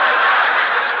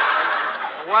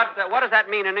 What does that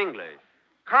mean in English?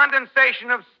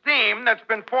 Condensation of steam that's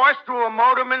been forced through a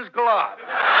motorman's glove.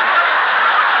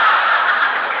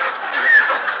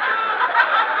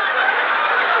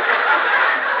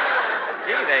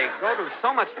 Gee, they go to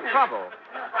so much trouble.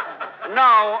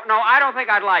 No, I don't think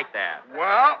I'd like that.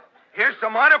 Well, here's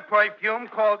some other perfume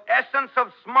called Essence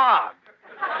of Smog.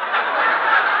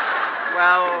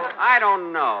 Well, I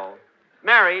don't know.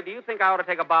 Mary, do you think I ought to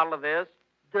take a bottle of this?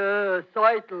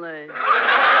 Certainly.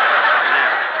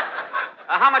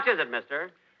 How much is it,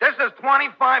 mister? This is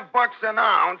 $25 an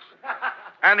ounce,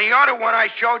 and the other one I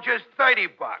showed you is $30.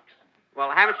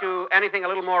 Well, haven't you anything a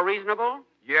little more reasonable?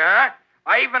 Yeah?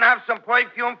 I even have some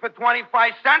perfume for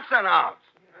 25 cents an ounce.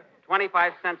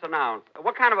 25 cents an ounce.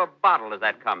 What kind of a bottle does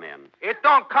that come in? It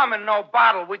don't come in no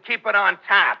bottle. We keep it on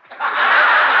tap.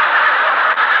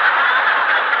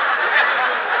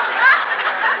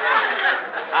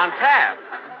 On tap?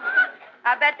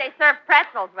 I bet they serve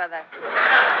pretzels with it.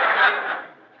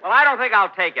 Well, I don't think I'll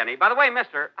take any. By the way,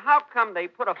 mister, how come they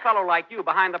put a fellow like you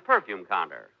behind the perfume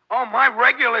counter? Oh, my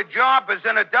regular job is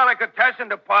in a delicatessen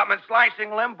department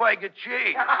slicing Limburger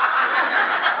cheese.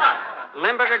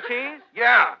 Limburger cheese?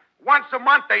 Yeah. Once a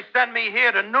month they send me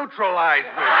here to neutralize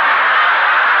me.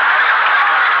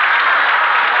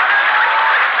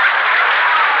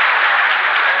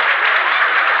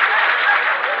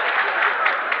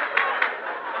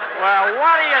 Well,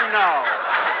 what do you know?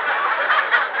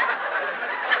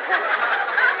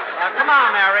 Come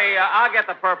on, Mary. I'll get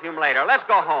the perfume later. Let's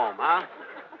go home, huh?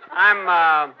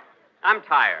 I'm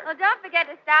tired. Well, don't forget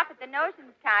to stop at the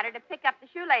notions counter to pick up the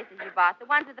shoelaces you bought, the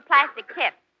ones with the plastic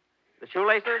tips. The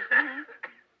shoelaces?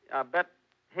 Mm-hmm.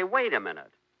 Hey, wait a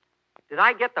minute. Did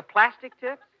I get the plastic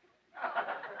tips?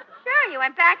 Sure, you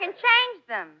went back and changed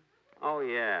them. Oh,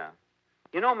 yeah.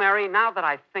 You know, Mary, now that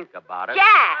I think about it...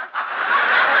 Jack!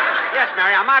 Yes,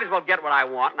 Mary, I might as well get what I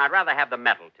want, and I'd rather have the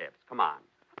metal tips. Come on.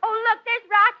 Oh, look, there's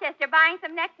Rochester buying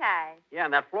some neckties. Yeah,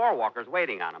 and that floor walker's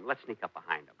waiting on him. Let's sneak up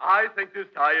behind him. I think this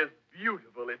tie is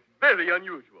beautiful. It's very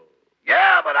unusual.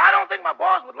 Yeah, but I don't think my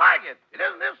boss would like it. It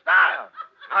isn't his style.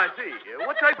 I see.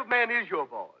 What type of man is your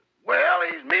boss? Well,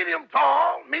 he's medium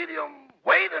tall, medium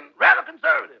weight, and rather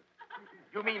conservative.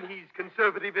 You mean he's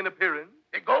conservative in appearance?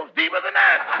 It goes deeper than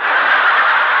that.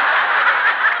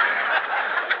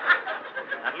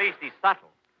 At least he's subtle.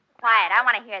 Quiet, I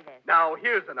want to hear this. Now,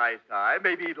 here's a nice tie.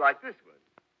 Maybe he'd like this one.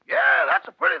 Yeah, that's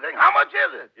a pretty thing. How much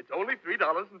is it? It's only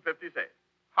 $3.50.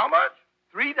 How much?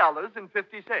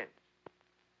 $3.50.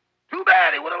 Too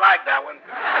bad. He would have liked that one.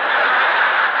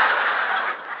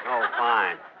 Oh,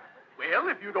 fine. Well,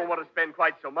 if you don't want to spend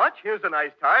quite so much, here's a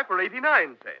nice tie for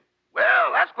 89 cents.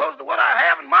 Well, that's close to what I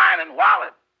have in mine and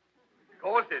wallet. Of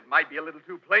course, it might be a little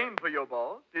too plain for your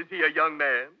boss. Is he a young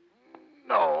man?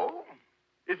 No.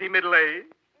 Is he middle-aged?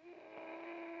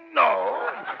 No.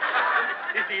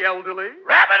 Is he elderly?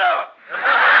 Wrap it up.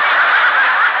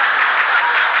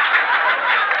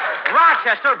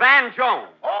 Rochester Van Jones.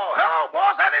 Oh, hello,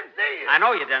 boss. I didn't see you. I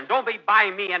know you didn't. Don't be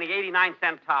buying me any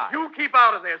 89-cent tie. You keep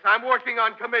out of this. I'm working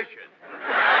on commission.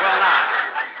 Well, now.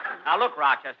 Now, look,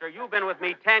 Rochester, you've been with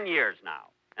me 10 years now,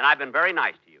 and I've been very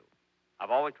nice to you. I've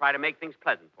always tried to make things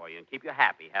pleasant for you and keep you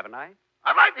happy, haven't I?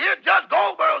 I'd like to hear Judge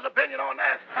Goldborough's opinion on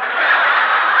that.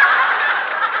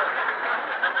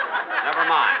 Never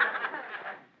mind.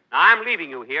 Now, I'm leaving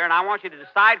you here, and I want you to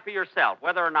decide for yourself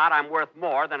whether or not I'm worth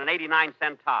more than an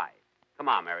 89-cent tie. Come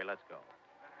on, Mary, let's go.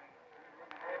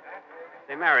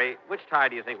 Say, Mary, which tie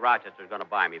do you think Rochester's going to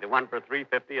buy me? The one for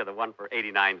 $3.50 or the one for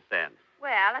 89 cents?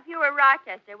 Well, if you were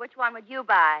Rochester, which one would you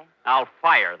buy? I'll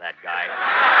fire that guy.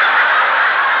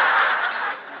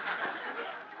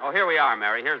 Oh, here we are,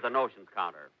 Mary. Here's the notions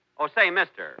counter. Oh, say,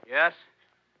 mister. Yes?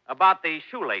 About the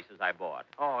shoelaces I bought.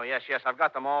 Oh, yes. I've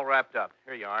got them all wrapped up.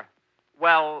 Here you are.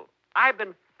 Well, I've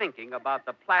been thinking about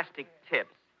the plastic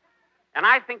tips, and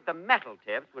I think the metal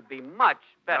tips would be much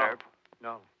better.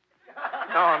 No.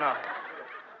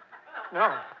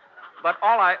 But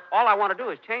all I want to do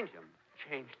is change them.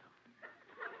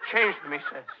 Change them, he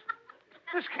says.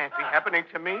 This can't be happening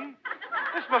to me.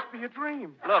 This must be a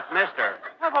dream. Look, mister.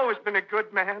 I've always been a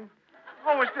good man.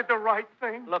 Always did the right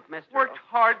thing. Look, mister. Worked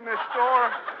hard in the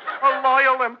store. A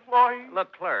loyal employee.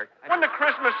 Look, clerk. When the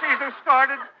Christmas season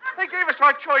started, they gave us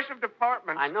our choice of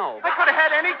departments. I know. I could have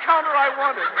had any counter I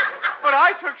wanted. But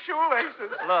I took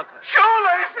shoelaces. Look.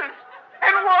 Shoelaces!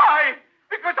 And why?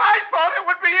 Because I thought it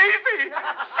would be easy.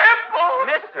 Simple.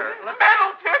 Mister.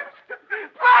 Metal tips.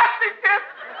 Plastic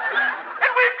tips.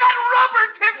 And we've got rubber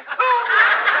tips, too.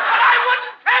 But I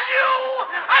wouldn't tell you.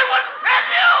 I wouldn't tell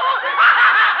you.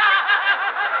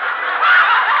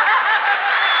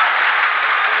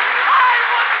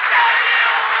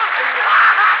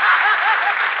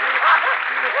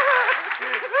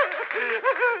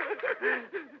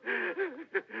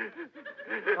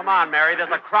 Come on, Mary. There's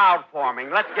a crowd forming.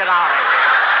 Let's get out of here.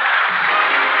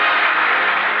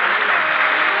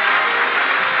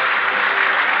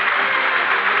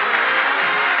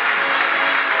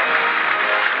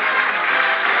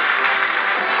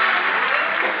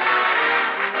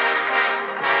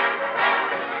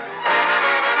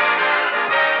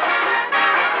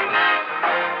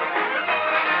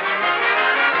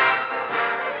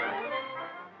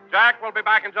 Jack will be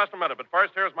back in just a minute, but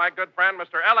first, here's my good friend,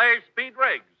 Mr. L.A. Speed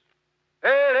Riggs.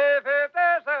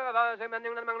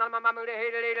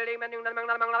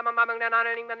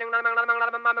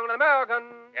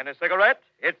 In a cigarette,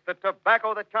 it's the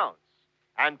tobacco that counts.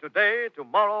 And today,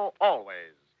 tomorrow,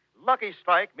 always. Lucky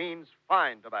Strike means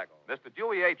fine tobacco. Mr.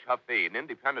 Dewey H. Huffey, an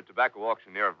independent tobacco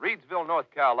auctioneer of Reidsville, North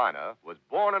Carolina, was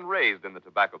born and raised in the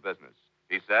tobacco business.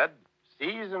 He said,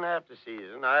 Season after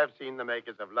season, I've seen the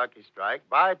makers of Lucky Strike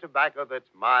buy tobacco that's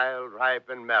mild, ripe,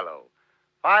 and mellow.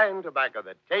 Fine tobacco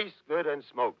that tastes good and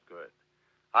smokes good.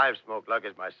 I've smoked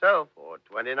Lucky's myself for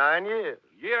 29 years.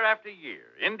 Year after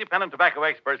year, independent tobacco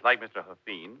experts like Mr.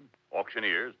 Huffine,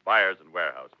 auctioneers, buyers, and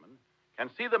warehousemen, can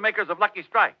see the makers of Lucky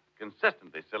Strike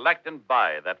consistently select and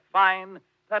buy that fine,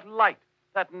 that light,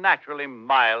 that naturally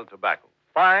mild tobacco.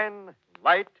 Fine,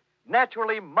 light,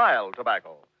 naturally mild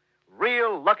tobacco.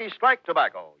 Real Lucky Strike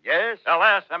tobacco, yes?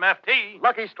 LSMFT.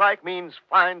 Lucky Strike means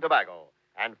fine tobacco.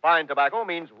 And fine tobacco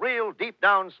means real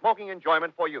deep-down smoking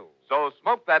enjoyment for you. So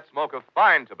smoke that smoke of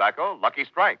fine tobacco, Lucky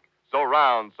Strike. So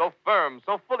round, so firm,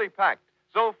 so fully packed,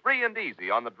 so free and easy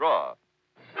on the draw.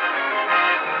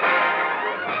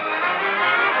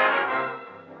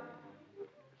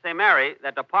 Say, Mary,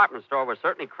 that department store was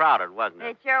certainly crowded, wasn't it?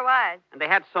 It sure was. And they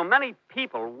had so many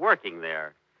people working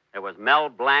there. There was Mel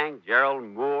Blanc, Gerald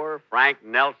Moore, Frank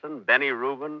Nelson, Benny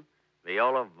Rubin,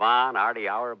 Viola Vaughn, Artie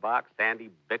Auerbach, Sandy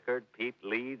Bickert, Pete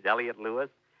Leeds, Elliot Lewis.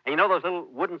 And you know those little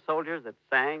wooden soldiers that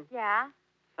sang? Yeah?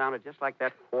 Sounded just like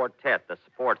that quartet, the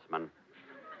Sportsmen.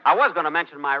 I was going to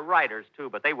mention my writers, too,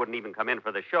 but they wouldn't even come in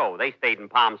for the show. They stayed in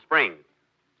Palm Springs.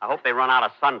 I hope they run out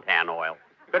of suntan oil.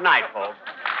 Good night, folks.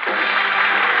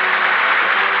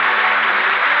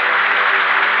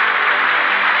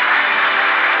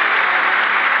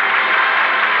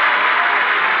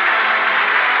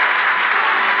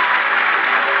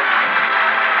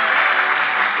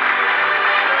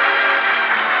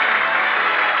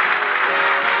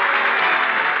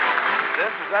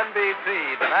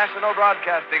 NBC, the National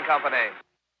Broadcasting Company.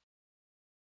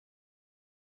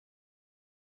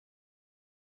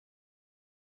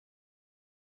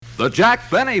 The Jack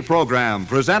Benny Program,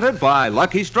 presented by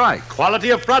Lucky Strike.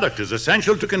 Quality of product is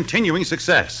essential to continuing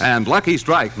success. And Lucky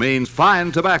Strike means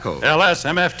fine tobacco.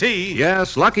 LSMFT.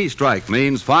 Yes, Lucky Strike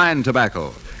means fine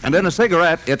tobacco. And in a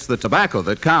cigarette, it's the tobacco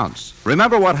that counts.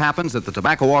 Remember what happens at the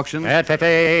tobacco auctions? At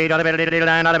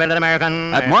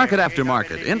market after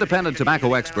market, independent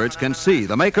tobacco experts can see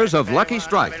the makers of Lucky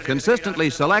Strike consistently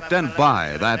select and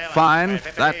buy that fine,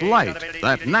 that light,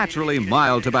 that naturally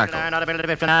mild tobacco.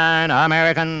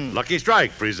 Lucky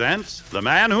Strike presents The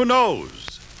Man Who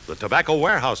Knows, the tobacco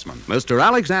warehouseman. Mr.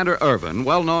 Alexander Irvin,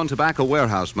 well-known tobacco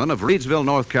warehouseman of Reidsville,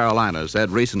 North Carolina,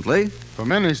 said recently, For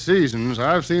many seasons,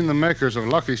 I've seen the makers of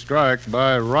Lucky Strike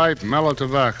buy ripe, mellow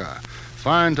tobacco.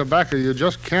 Fine tobacco you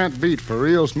just can't beat for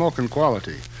real smoking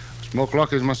quality. I smoked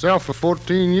Lucky's myself for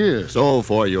 14 years. So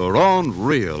for your own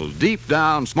real,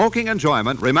 deep-down smoking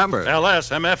enjoyment, remember,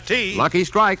 LSMFT. Lucky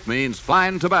Strike means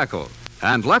fine tobacco.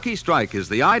 And Lucky Strike is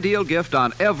the ideal gift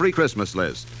on every Christmas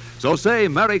list. So say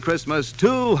Merry Christmas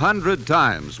 200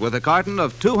 times with a carton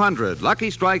of 200 Lucky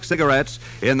Strike cigarettes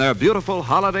in their beautiful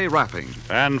holiday wrapping.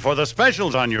 And for the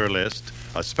specials on your list,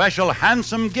 a special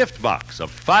handsome gift box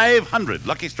of 500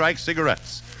 Lucky Strike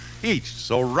cigarettes. Each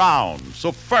so round,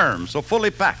 so firm, so fully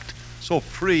packed, so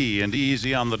free and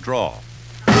easy on the draw.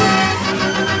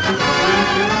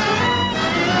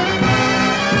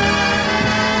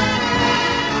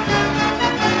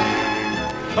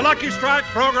 The Lucky Strike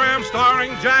program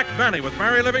starring Jack Benny with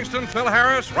Mary Livingston, Phil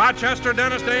Harris, Rochester,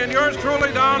 Dennis Day, and yours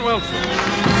truly, Don Wilson.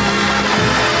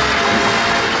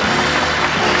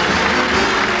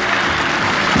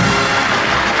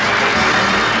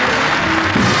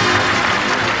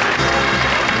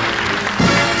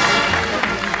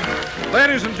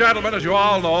 Ladies and gentlemen, as you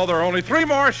all know, there are only 3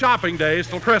 more shopping days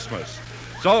till Christmas.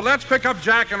 So let's pick up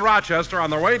Jack and Rochester on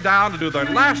their way down to do their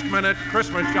last-minute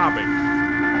Christmas shopping.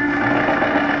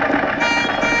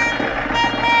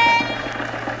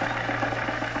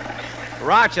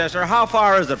 Rochester, how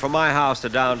far is it from my house to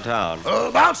downtown?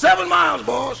 About 7 miles,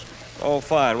 boss. Oh,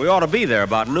 fine. We ought to be there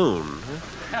about noon.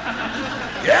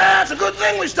 Yeah, it's a good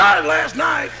thing we started last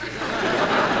night.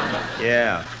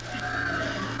 Yeah.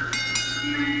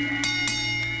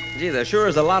 Gee, there sure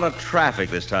is a lot of traffic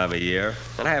this time of year,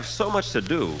 and I have so much to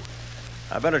do.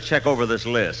 I better check over this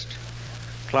list.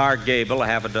 Clark Gable, a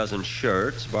half a dozen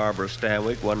shirts. Barbara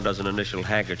Stanwyck, 1 dozen initial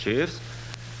handkerchiefs.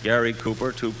 Gary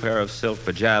Cooper, 2 pair of silk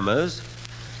pajamas.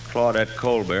 Claudette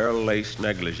Colbert, a lace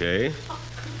negligee.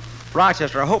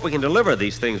 Rochester, I hope we can deliver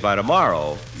these things by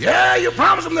tomorrow. Yeah, you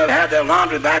promised them they'd have their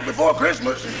laundry back before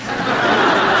Christmas.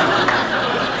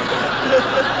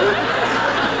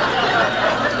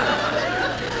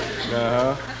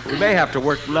 We may have to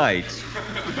work nights.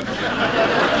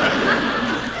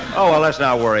 Oh, well, let's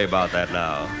not worry about that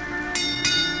now.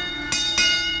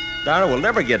 Darn it, we'll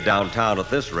never get downtown at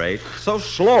this rate. So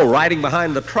slow riding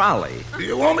behind the trolley. Do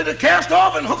you want me to cast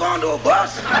off and hook onto a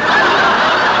bus?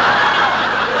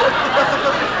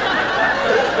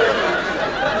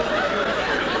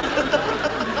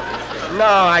 No,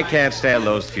 I can't stand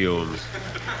those fumes.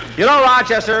 You know,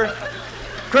 Rochester,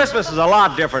 Christmas is a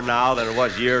lot different now than it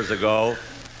was years ago.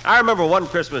 I remember one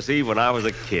Christmas Eve when I was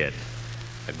a kid.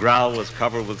 The ground was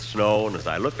covered with snow, and as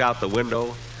I looked out the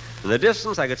window, in the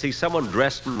distance I could see someone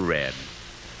dressed in red.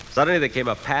 Suddenly there came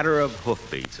a patter of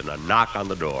hoofbeats and a knock on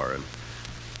the door, and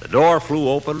the door flew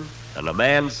open, and a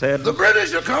man said, "The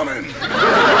British are coming."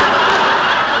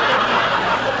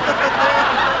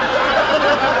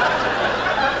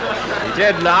 He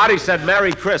did not. He said,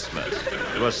 "Merry Christmas."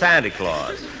 It was Santa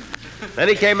Claus. Then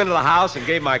he came into the house and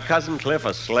gave my cousin Cliff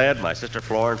a sled, my sister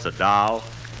Florence a doll,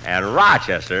 and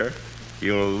Rochester,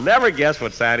 you'll never guess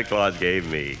what Santa Claus gave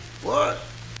me. What?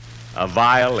 A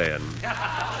violin.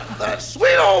 That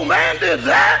sweet old man did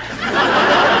that?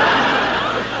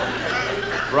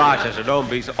 Rochester, don't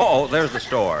be so... Oh, there's the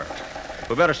store.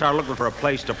 We better start looking for a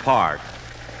place to park.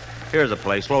 Here's a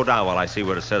place. Slow down while I see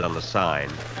what it says on the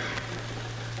sign.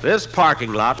 This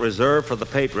parking lot reserved for the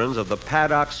patrons of the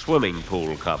Paddock Swimming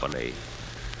Pool Company.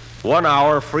 1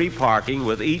 hour free parking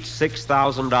with each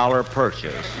 $6,000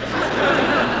 purchase.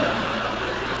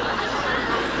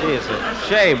 Gee, it's a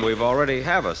shame we've already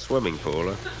have a swimming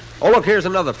pool. Oh, look, here's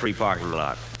another free parking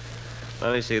lot.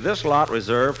 Let me see. This lot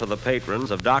reserved for the patrons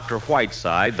of Dr.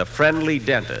 Whiteside, the friendly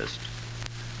dentist.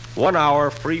 1 hour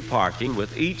free parking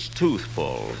with each tooth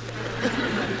pulled.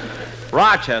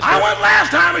 Rochester. I went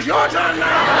last time. It's your turn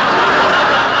now.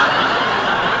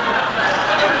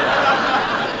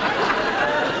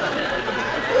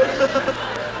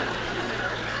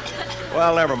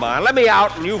 Well, never mind. Let me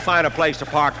out and you find a place to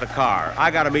park the car.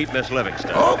 I got to meet Miss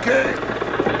Livingston. Okay.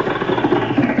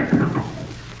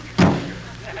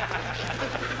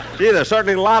 Gee, there's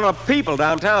certainly a lot of people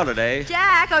downtown today.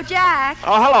 Jack, oh, Jack.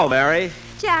 Oh, hello, Mary.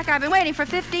 Jack, I've been waiting for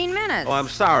 15 minutes. Oh, I'm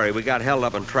sorry. We got held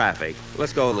up in traffic.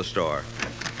 Let's go in the store.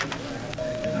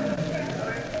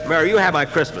 Mary, you have my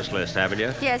Christmas list, haven't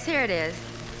you? Yes, here it is.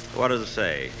 What does it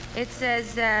say? It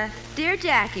says, Dear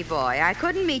Jackie boy, I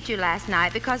couldn't meet you last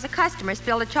night because a customer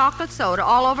spilled a chocolate soda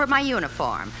all over my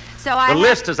uniform. So The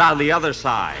list is on the other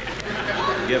side.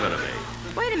 Give it to me.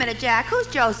 Wait a minute, Jack. Who's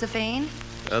Josephine?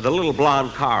 The little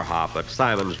blonde car hop at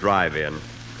Simon's Drive-In.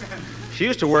 She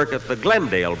used to work at the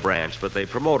Glendale branch, but they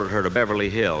promoted her to Beverly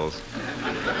Hills.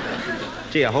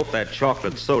 Gee, I hope that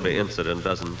chocolate soda incident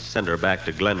doesn't send her back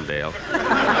to Glendale.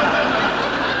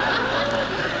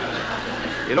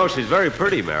 You know, she's very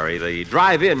pretty, Mary. The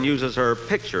Drive-In uses her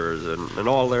pictures in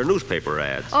all their newspaper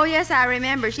ads. Oh, yes, I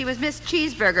remember. She was Miss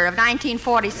Cheeseburger of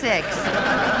 1946.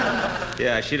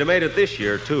 Yeah, she'd have made it this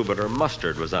year, too, but her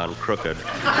mustard was on crooked.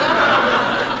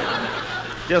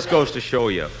 Just goes to show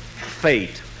you.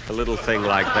 Fate. A little thing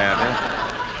like that,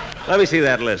 huh? Let me see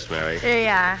that list, Mary. Here you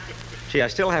are. Gee, I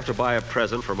still have to buy a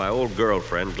present for my old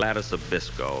girlfriend, Gladys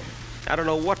Abisco. I don't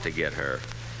know what to get her.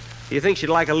 Do you think she'd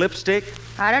like a lipstick?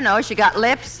 I don't know. She got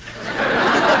lips.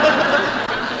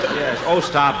 Yes. Oh,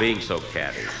 stop being so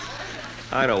catty.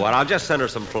 I know what. I'll just send her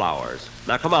some flowers.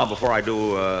 Now, come on. Before I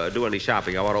do any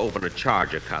shopping, I want to open a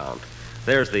charge account.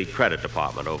 There's the credit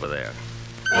department over there.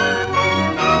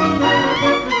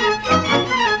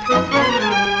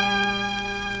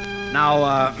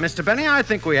 Now, Mr. Benny, I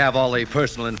think we have all the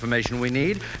personal information we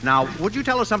need. Now, would you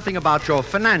tell us something about your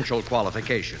financial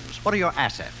qualifications? What are your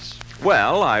assets?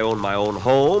 Well, I own my own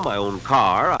home, my own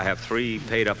car. I have 3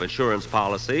 paid-up insurance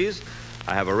policies.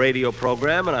 I have a radio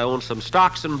program, and I own some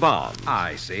stocks and bonds.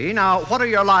 I see. Now, what are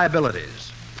your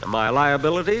liabilities? My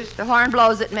liabilities? The horn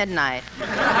blows at midnight.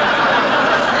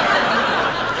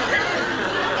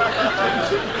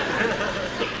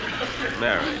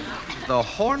 Mary. The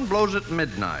horn blows at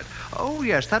midnight. Oh,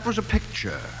 yes, that was a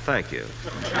picture. Thank you.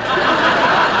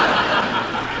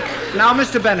 Now,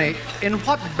 Mr. Benny, in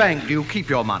what bank do you keep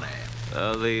your money?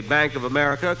 The Bank of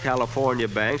America, California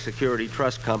Bank, Security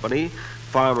Trust Company,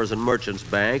 Farmers and Merchants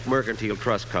Bank, Mercantile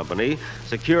Trust Company,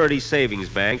 Security Savings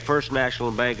Bank, First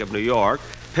National Bank of New York,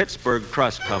 Pittsburgh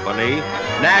Trust Company,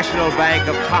 National Bank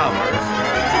of Commerce.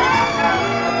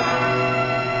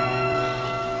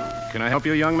 Can I help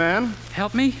you, young man?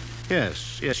 Help me?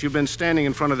 Yes, you've been standing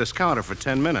in front of this counter for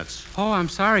 10 minutes. Oh, I'm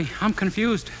sorry. I'm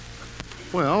confused.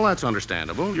 Well, that's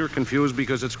understandable. You're confused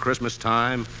because it's Christmas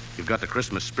time. You've got the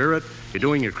Christmas spirit. You're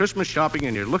doing your Christmas shopping,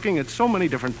 and you're looking at so many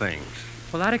different things.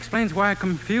 Well, that explains why I'm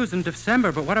confused in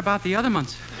December, but what about the other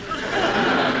months?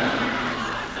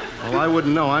 Well, I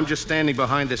wouldn't know. I'm just standing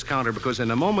behind this counter because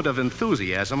in a moment of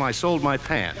enthusiasm, I sold my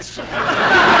pants.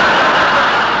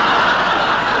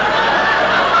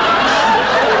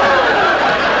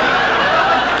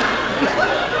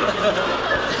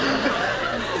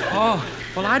 Oh,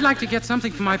 well, I'd like to get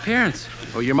something for my parents.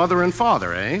 Oh, your mother and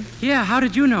father, eh? Yeah, how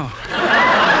did you know?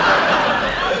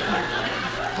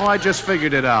 Oh, I just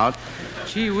figured it out.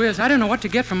 Gee whiz, I don't know what to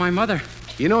get for my mother.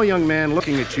 You know, young man,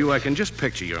 looking at you, I can just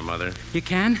picture your mother. You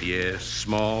can? Yes,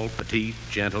 small, petite,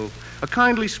 gentle, a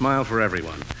kindly smile for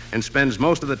everyone, and spends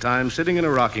most of the time sitting in a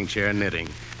rocking chair knitting.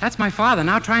 That's my father.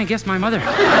 Now try and guess my mother.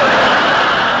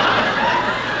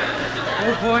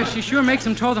 Oh, boy, she sure makes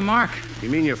him toe the mark. You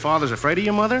mean your father's afraid of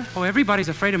your mother? Oh, everybody's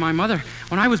afraid of my mother.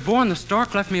 When I was born, the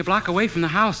stork left me a block away from the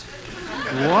house.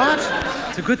 What?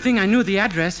 It's a good thing I knew the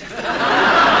address.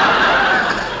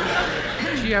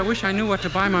 Gee, I wish I knew what to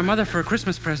buy my mother for a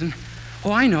Christmas present.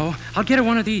 Oh, I know. I'll get her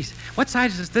one of these. What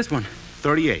size is this one?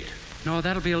 38. No,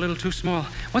 that'll be a little too small.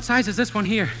 What size is this one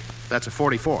here? That's a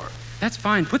 44. That's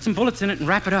fine. Put some bullets in it and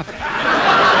wrap it up.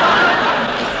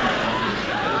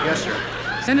 Yes, sir.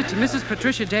 Send it to Mrs.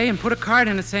 Patricia Day and put a card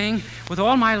in it saying, "With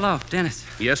all my love, Dennis."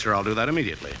 Yes, sir. I'll do that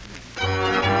immediately.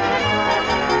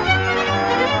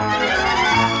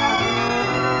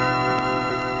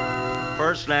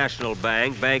 First National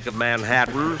Bank, Bank of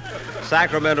Manhattan,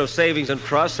 Sacramento Savings and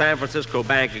Trust, San Francisco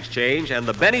Bank Exchange, and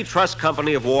the Benny Trust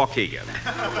Company of Waukegan.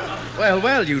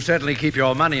 Well, you certainly keep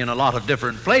your money in a lot of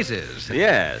different places.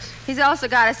 Yes. He's also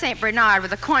got a St. Bernard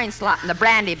with a coin slot in the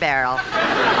brandy barrel.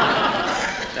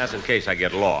 That's in case I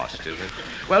get lost, is it?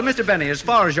 Well, Mr. Benny, as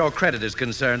far as your credit is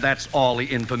concerned, that's all the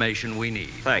information we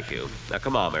need. Thank you. Now,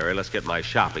 come on, Mary. Let's get my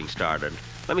shopping started.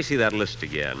 Let me see that list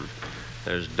again.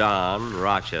 There's Don,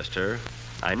 Rochester.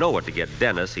 I know what to get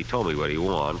Dennis. He told me what he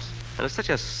wants. And it's such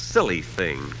a silly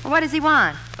thing. What does he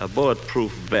want? A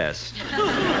bulletproof vest.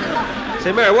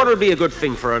 Say, Mary, what would be a good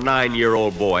thing for a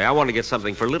 9-year-old boy? I want to get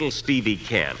something for little Stevie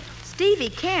Kent. Stevie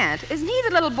Kent? Isn't he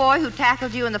the little boy who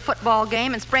tackled you in the football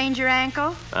game and sprained your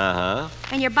ankle? Uh-huh.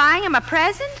 And you're buying him a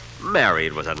present? Mary,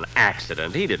 it was an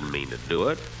accident. He didn't mean to do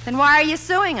it. Then why are you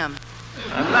suing him?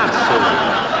 I'm not suing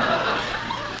him.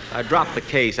 I dropped the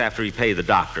case after he paid the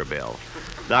doctor bill.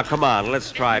 Now, come on,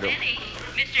 let's try to...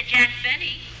 Mr. Jack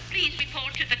Benny, please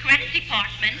report to the credit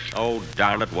department. Oh,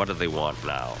 darn it, what do they want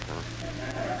now?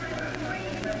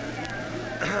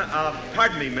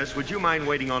 Pardon me, miss. Would you mind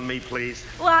waiting on me, please?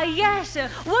 Why, yes, sir.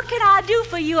 What can I do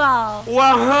for you all?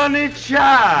 Well, honey,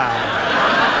 child.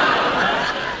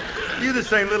 You the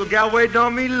same little gal waiting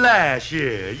on me last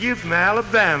year. You from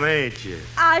Alabama, ain't you?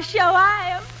 I sure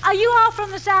am. Are you all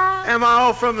from the South? Am I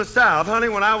all from the South? Honey,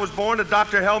 when I was born, the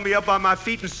doctor held me up on my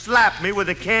feet and slapped me with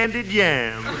a candied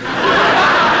yam. Well,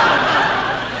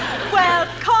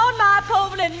 corn my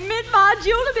povil and mint my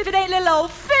julep if it ain't little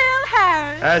old Phil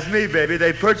Harris. That's me, baby.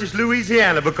 They purchased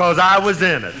Louisiana because I was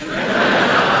in it.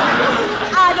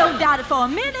 I don't doubt it for a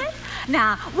minute.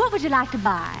 Now, what would you like to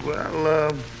buy?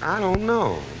 Well, I don't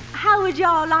know. How would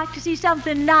y'all like to see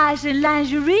something nice in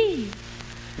lingerie?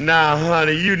 Now,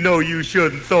 honey, you know you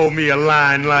shouldn't throw me a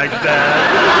line like that.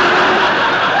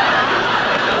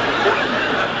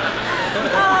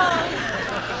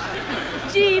 Oh,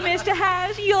 gee, Mr.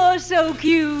 Harris, you're so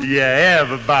cute. Yeah,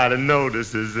 everybody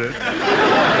notices it.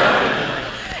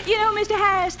 You know, Mr.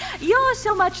 Harris, you're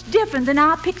so much different than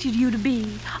I pictured you to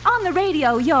be. On the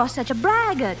radio, you're such a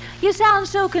braggart. You sound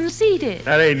so conceited.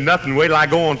 That ain't nothing. Wait till I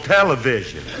go on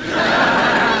television.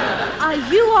 Are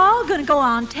you all going to go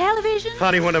on television?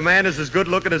 Honey, when a man is as good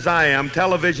looking as I am,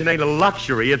 television ain't a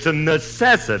luxury, it's a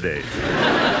necessity.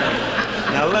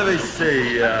 Now, let me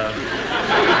see.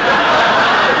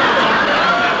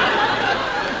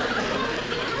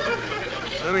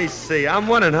 Let me see. I'm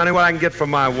wondering, honey, what I can get for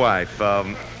my wife.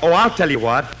 I'll tell you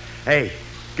what. Hey,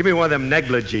 give me one of them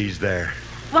negligees there.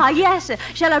 Why, yes, sir.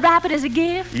 Shall I wrap it as a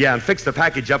gift? Yeah, and fix the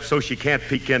package up so she can't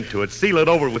peek into it. Seal it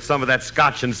over with some of that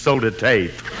scotch and soda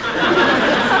tape.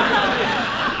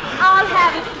 I'll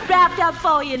have it wrapped up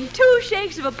for you in 2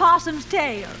 shakes of a possum's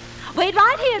tail. Wait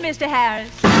right here, Mr.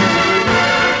 Harris.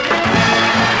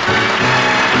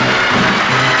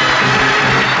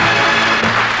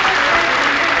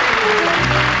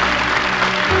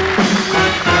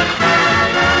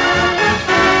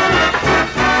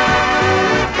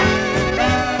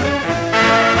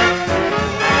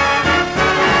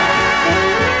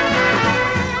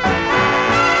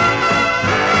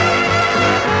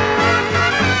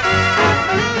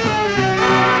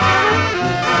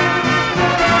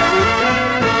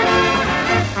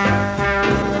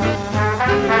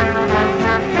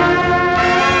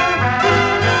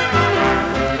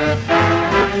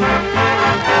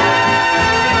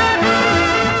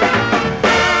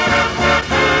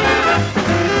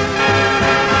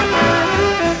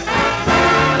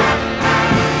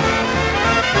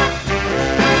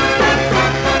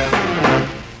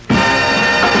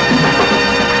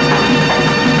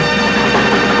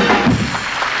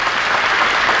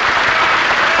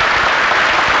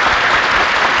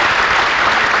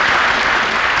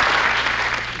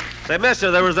 Say, mister,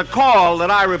 there was a call that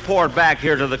I report back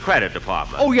here to the credit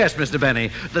department. Oh, yes, Mr.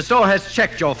 Benny. The store has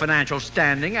checked your financial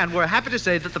standing, and we're happy to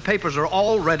say that the papers are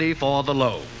all ready for the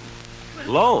loan.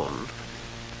 Loan?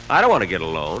 I don't want to get a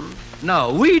loan.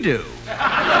 No, we do.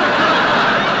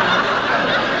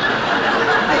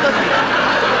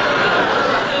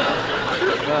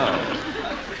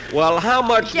 Well, how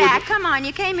much Jack, come on.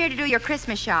 You came here to do your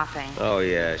Christmas shopping. Oh,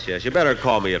 yes. You better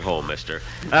call me at home, mister.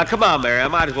 Come on, Mary. I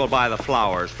might as well buy the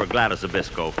flowers for Gladys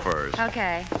Zabisco first.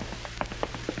 Okay.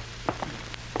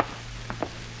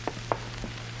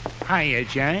 Hiya,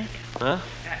 Jack. Huh?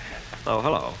 Oh,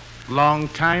 hello. Long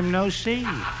time no see.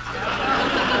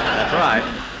 That's right.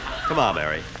 Come on,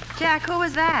 Mary. Jack, who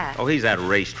was that? Oh, he's that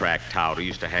racetrack tout who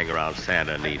used to hang around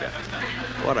Santa Anita.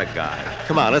 What a guy.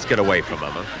 Come on, let's get away from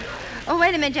him. Huh? Oh,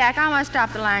 wait a minute, Jack. I want to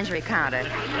stop the lingerie counter.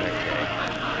 Okay.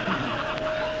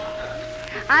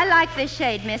 I like this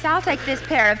shade, miss. I'll take this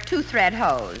pair of 2-thread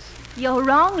hose. You're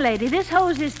wrong, lady. This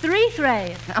hose is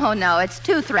 3-thread. Oh, no, it's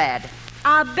 2-thread.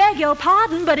 I beg your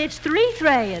pardon, but it's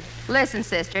 3-thread. Listen,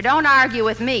 sister, don't argue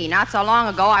with me. Not so long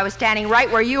ago, I was standing right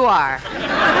where you are.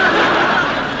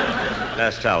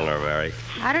 That's telling her, Mary.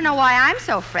 I don't know why I'm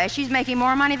so fresh. She's making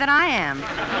more money than I am.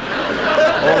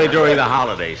 Only during the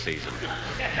holiday season.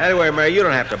 Anyway, Mary, you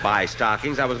don't have to buy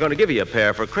stockings. I was going to give you a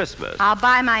pair for Christmas. I'll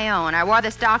buy my own. I wore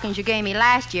the stockings you gave me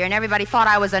last year, and everybody thought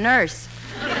I was a nurse.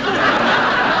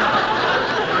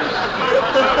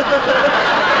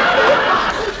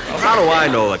 How do I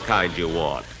know the kind you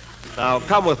want? Now,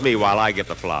 come with me while I get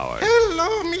the flowers.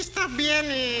 Hello, Mr.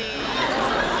 Benny.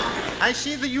 I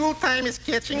see the Yule time is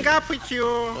catching up with you.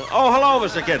 Oh, hello,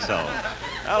 Mr. Kitzel.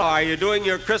 Hello, are you doing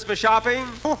your Christmas shopping?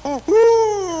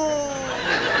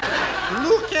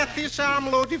 Look at these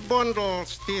armloaded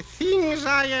bundles. The things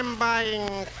I am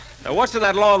buying. Now, what's in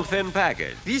that long, thin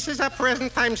package? This is a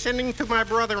present I'm sending to my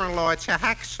brother-in-law. It's a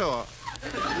hacksaw.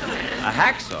 A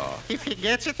hacksaw? If he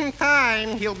gets it in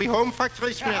time, he'll be home for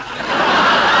Christmas.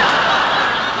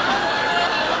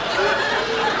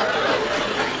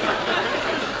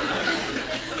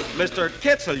 Mr.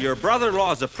 Kitzel, your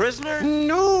brother-in-law's a prisoner?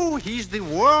 No, he's the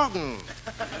warden.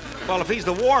 Well, if he's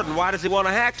the warden, why does he want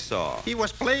a hacksaw? He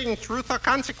was playing Truth or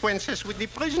Consequences with the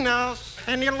prisoners,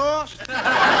 and he lost.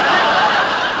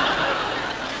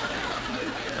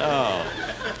 Oh.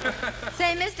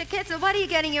 Say, Mr. Kitzel, what are you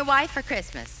getting your wife for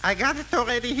Christmas? I got it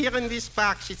already here in this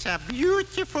box. It's a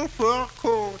beautiful fur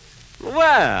coat.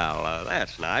 Well,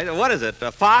 that's nice. What is it,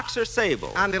 a fox or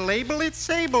sable? On the label, it's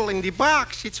sable. In the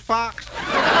box, it's fox.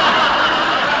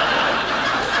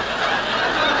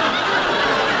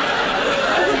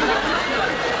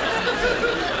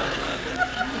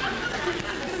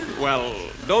 Well,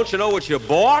 don't you know what you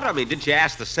bought? I mean, didn't you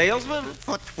ask the salesman?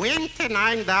 For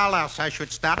 $29, I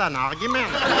should start an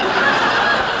argument.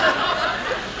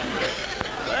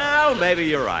 Well, maybe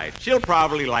you're right. She'll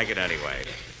probably like it anyway.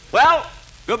 Well,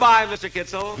 goodbye, Mr.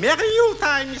 Kitzel. Merry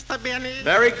Yuletime, Mr. Benny.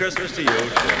 Merry Christmas to you. Merry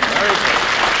Christmas.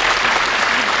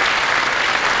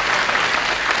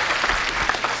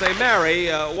 Say,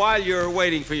 Mary, while you're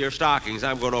waiting for your stockings,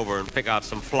 I'm going over and pick out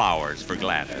some flowers for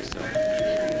Gladys.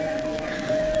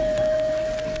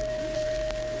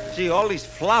 Gee, all these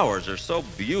flowers are so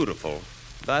beautiful.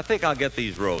 But I think I'll get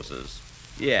these roses.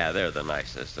 Yeah, they're the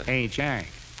nicest. Hey, Jack.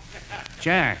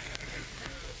 Jack.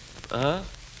 Uh-huh?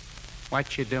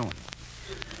 What you doing?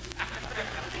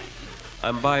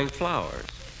 I'm buying flowers.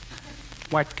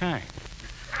 What kind?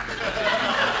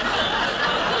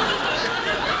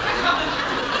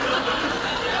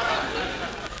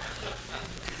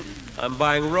 I'm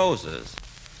buying roses.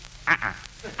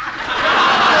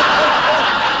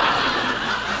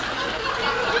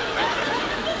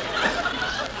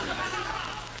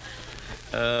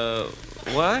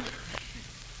 What?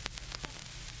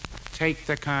 Take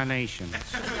the carnations.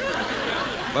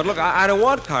 But look, I don't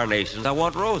want carnations. I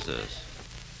want roses.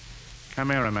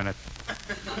 Come here a minute.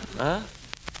 Huh?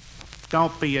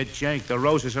 Don't be a Jake. The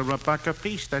roses are $1 a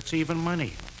piece. That's even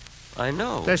money. I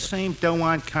know. The same dough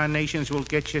on carnations will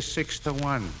get you 6 to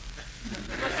 1.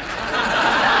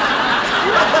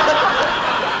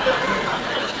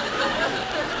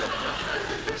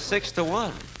 Six to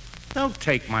 1. Don't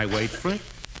take my word for it.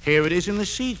 Here it is in the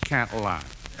seed catalog.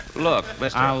 Look,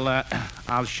 mister.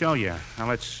 I'll show you. Now,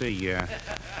 let's see.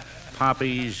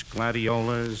 Poppies,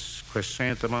 gladiolas,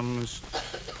 chrysanthemums,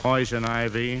 poison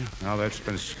ivy. Oh, that's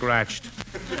been scratched.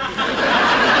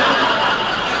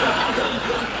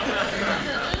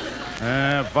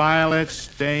 Violets,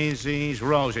 daisies,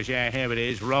 roses. Yeah, here it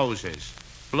is, roses.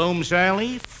 Blooms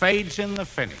early, fades in the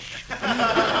finish.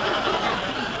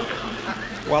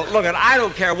 Well, look, I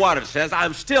don't care what it says.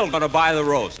 I'm still going to buy the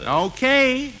roses.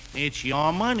 Okay, it's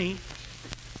your money.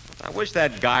 I wish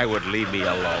that guy would leave me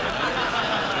alone.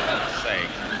 For God's sake.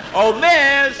 Oh,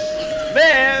 Miss!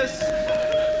 Miss!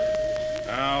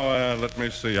 Now, let me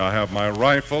see. I have my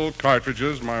rifle,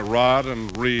 cartridges, my rod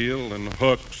and reel and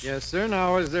hooks. Yes, sir.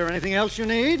 Now, is there anything else you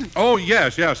need? Oh,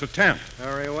 yes, a tent.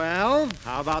 Very well.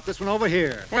 How about this one over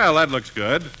here? Well, that looks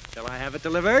good. Shall I have it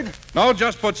delivered? No,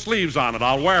 just put sleeves on it.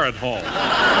 I'll wear it home.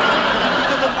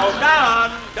 Oh,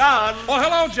 Don! Oh,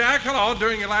 hello, Jack. Hello.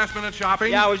 Doing your last-minute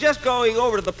shopping? Yeah, I was just going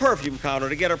over to the perfume counter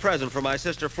to get a present for my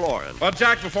sister Florence. Well,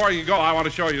 Jack, before you go, I want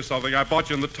to show you something I bought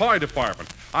you in the toy department.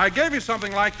 I gave you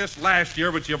something like this last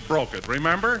year, but you broke it,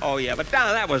 remember? Oh, yeah, but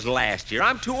Don, that was last year.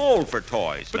 I'm too old for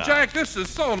toys But, now. Jack, this is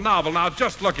so novel. Now,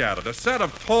 just look at it. A set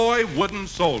of toy wooden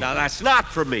soldiers. Now, that's not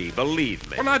for me, believe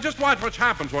me. Well, now, just watch what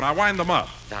happens when I wind them up.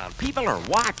 Don, people are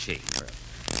watching.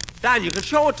 Don, you can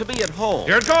show it to me at home.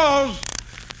 Here it goes.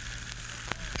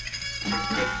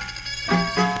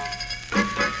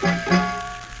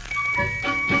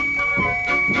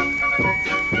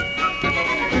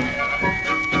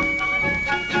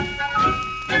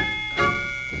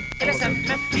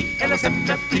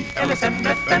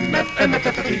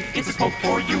 LSMFT. It's a smoke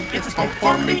for you, it's a smoke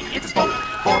for me, it's a smoke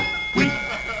for we.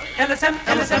 LSM,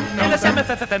 LSM, LSM,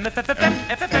 FFM, FFM,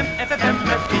 FFM, FFM,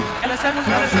 FT. LSM,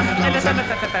 LSM, LSM,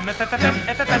 FFM, FFM,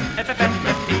 FFM, FFM,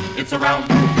 FT. It's a round,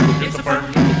 it's a firm,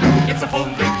 it's a full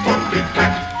big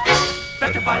pack.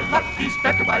 Better buy Lucky's,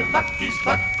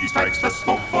 Lucky strikes the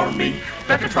smoke for me.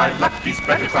 Better try Lucky's,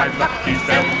 LSMFT.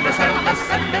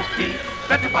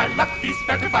 Better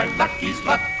buy Lucky's,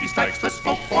 Lucky strikes the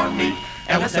smoke for me.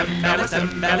 LSM,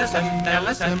 LSM, LSM,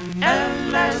 LSM,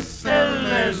 LSM.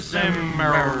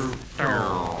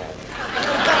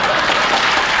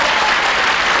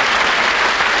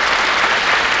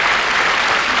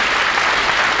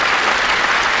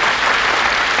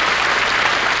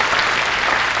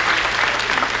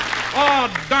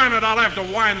 I'll have to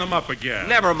wind them up again.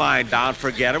 Never mind, Don.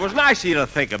 Forget it. It was nice of you to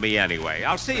think of me anyway.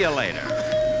 I'll see you later.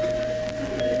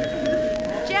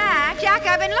 Jack,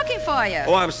 I've been looking for you.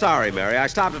 Oh, I'm sorry, Mary. I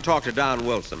stopped to talk to Don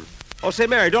Wilson. Oh, say,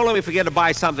 Mary, don't let me forget to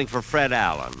buy something for Fred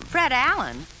Allen. Fred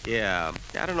Allen? Yeah,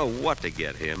 I don't know what to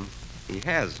get him. He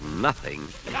has nothing.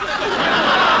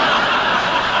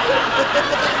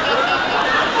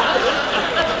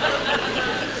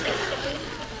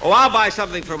 Oh, I'll buy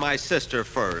something for my sister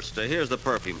first. Here's the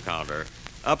perfume counter.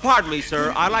 Pardon me,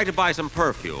 sir. I'd like to buy some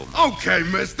perfume. Okay,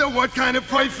 mister. What kind of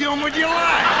perfume would you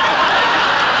like?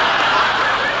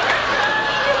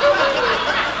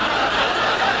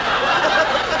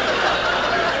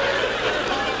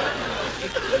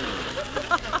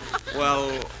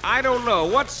 Well, I don't know.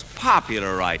 What's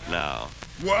popular right now?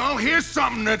 Well, here's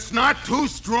something that's not too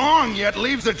strong yet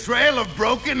leaves a trail of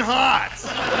broken hearts.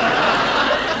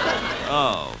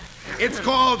 Oh. It's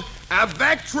called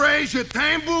Avec très je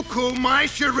t'aime beaucoup, my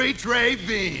chérie très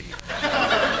bien.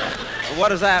 What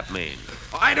does that mean?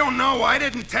 I don't know. I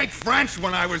didn't take French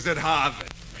when I was at Harvard.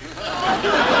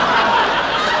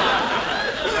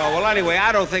 Oh, well, anyway,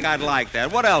 I don't think I'd like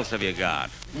that. What else have you got?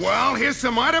 Well, here's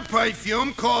some other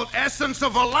perfume called Essence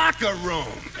of a Locker Room.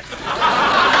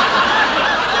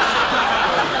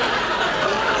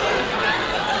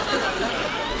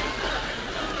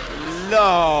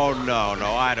 No,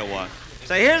 I don't want.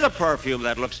 Say, here's a perfume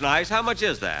that looks nice. How much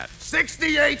is that?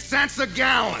 68 cents a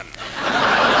gallon.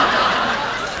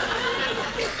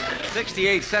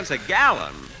 68 cents a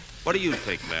gallon? What do you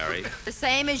think, Mary? The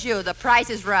same as you. The price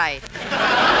is right.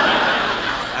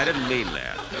 I didn't mean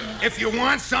that. If you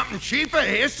want something cheaper,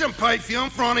 here's some perfume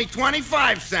for only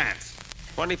 25 cents.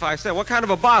 25 cents? What kind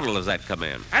of a bottle does that come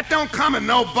in? That don't come in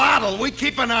no bottle. We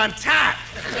keep it on tap.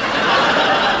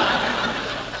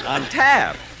 On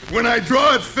tap? When I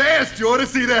draw it fast, you ought to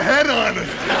see the head on it.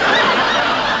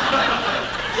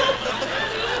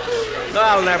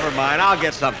 Well, never mind. I'll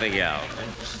get something else.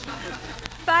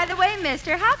 By the way,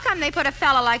 mister, how come they put a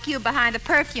fella like you behind the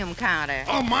perfume counter?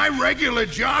 Oh, my regular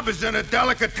job is in a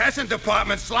delicatessen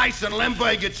department slicing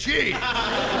Limburger cheese.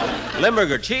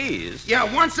 Limburger cheese? Yeah,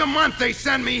 once a month they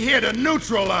send me here to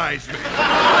neutralize me.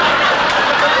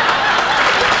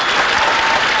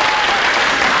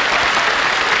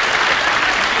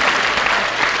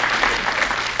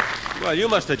 Well, you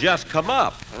must have just come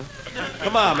up. Huh?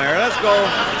 Come on, Mary, let's go.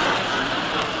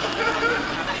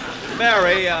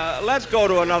 Mary, let's go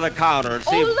to another counter and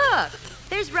see. Oh, look.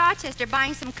 There's Rochester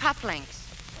buying some cufflinks.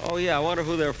 Oh, yeah, I wonder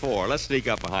who they're for. Let's sneak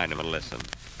up behind him and listen.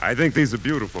 I think these are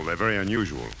beautiful. They're very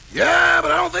unusual. Yeah,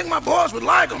 but I don't think my boss would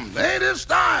like them. They ain't his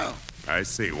style. I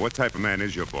see. What type of man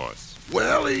is your boss?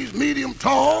 Well, he's medium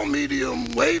tall,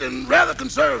 medium weight, and rather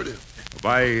conservative.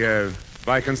 By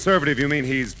conservative, you mean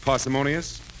he's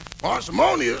parsimonious?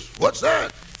 Parsimonious? What's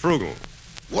that? Frugal.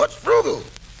 What's frugal?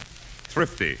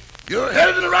 Thrifty. You're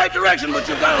headed in the right direction, but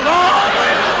you've got a long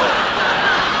way to go.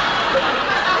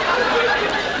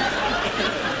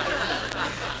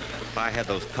 If I had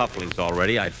those cufflinks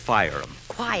already, I'd fire him.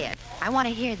 Quiet. I want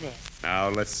to hear this. Now,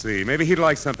 let's see. Maybe he'd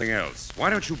like something else.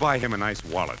 Why don't you buy him a nice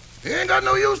wallet? He ain't got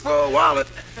no use for a wallet.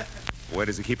 Where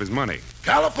does he keep his money?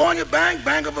 California Bank,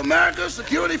 Bank of America,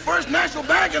 Security First National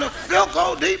Bank, and a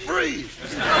Philco deep freeze.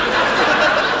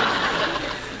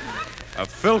 A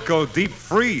Philco deep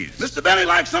freeze? Mr. Benny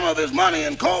likes some of his money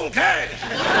in cold cash.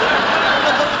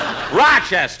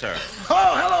 Rochester!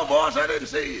 Oh, hello, boss. I didn't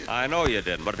see you. I know you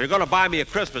didn't, but if you're going to buy me a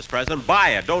Christmas present,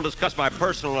 buy it. Don't discuss my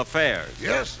personal affairs.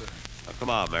 Yes, sir. Now, come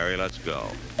on, Mary, let's go.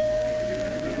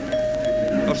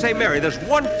 Oh, say, Mary, there's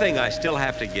one thing I still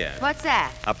have to get. What's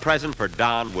that? A present for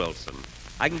Don Wilson.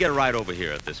 I can get it right over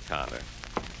here at this counter.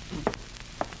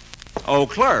 Oh,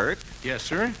 clerk. Yes,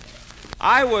 sir?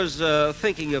 I was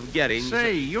thinking of getting...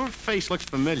 Say, your face looks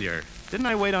familiar. Didn't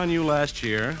I wait on you last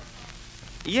year?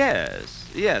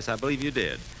 Yes, I believe you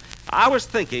did. I was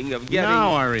thinking of getting...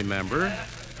 Now I remember.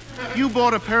 You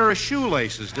bought a pair of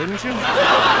shoelaces, didn't you?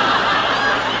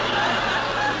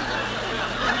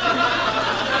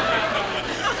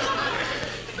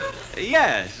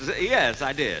 Yes,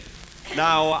 I did.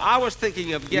 Now, I was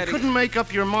thinking of getting... You couldn't make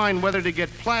up your mind whether to get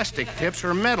plastic tips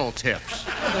or metal tips.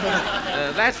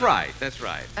 That's right.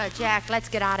 Jack, let's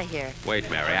get out of here. Wait,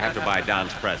 Mary, I have to buy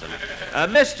Don's present.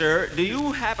 Mister, do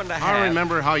you happen to have... I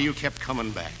remember how you kept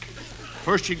coming back.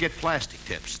 First you'd get plastic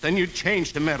tips, then you'd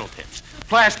change to metal tips.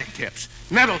 Plastic tips,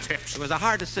 metal tips. It was a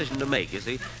hard decision to make, you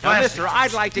see. Now, mister,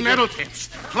 I'd like to metal tips,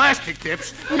 plastic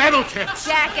tips, metal tips.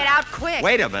 Jack, get out quick.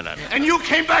 Wait a minute. And you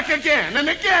came back again, and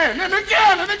again, and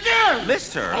again, and again.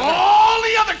 Mister. All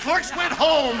the other clerks went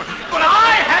home, but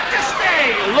I had to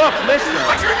stay. Look, mister.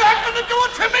 But you're not going to do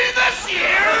it to me this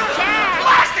year. Jack.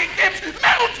 Plastic plastic tips,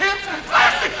 metal tips,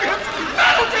 plastic tips,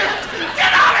 metal tips. Get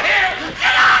out of here!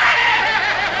 Get out of here!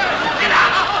 Get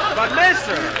out! But,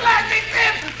 mister... Plastic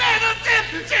tips, metal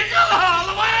tips, jingle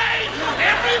all the way.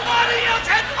 Everybody else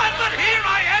had fun, but here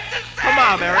I am to say. Come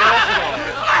on, Mary, let's go.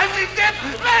 Plastic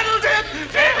tips, metal tips,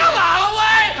 jingle all the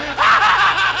way.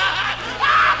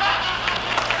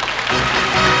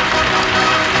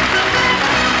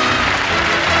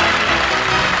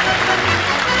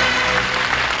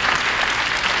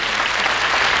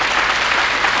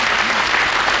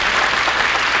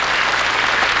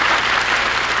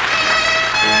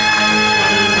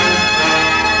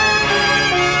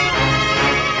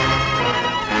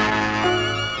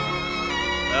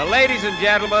 Ladies and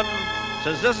gentlemen,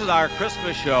 since this is our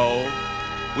Christmas show,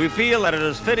 we feel that it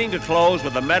is fitting to close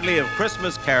with a medley of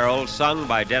Christmas carols sung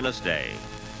by Dennis Day.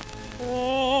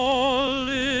 Oh,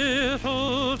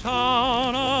 little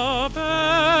town of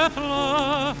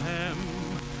Bethlehem,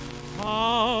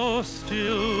 how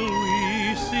still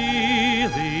we see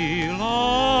thee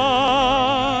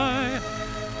lie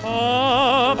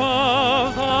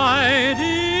above thy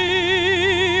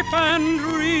deep and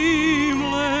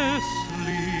dreamless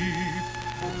sleep.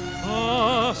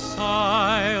 The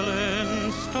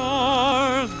silent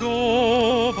stars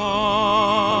go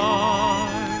by,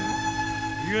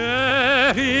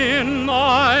 yet in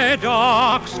thy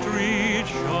dark street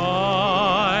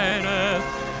shineth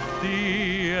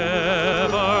the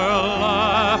everlasting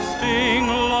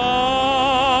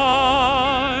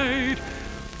light.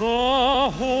 The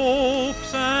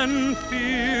hopes and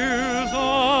fears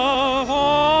of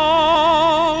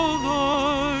all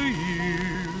the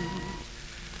years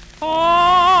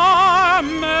are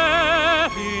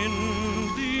met in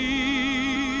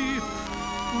thee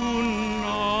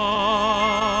tonight.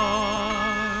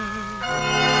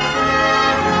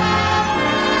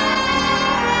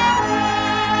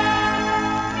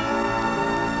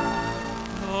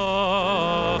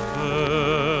 The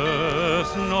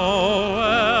first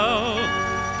Noel,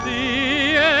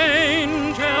 the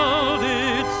angel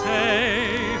did say,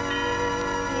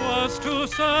 was to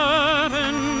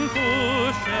certain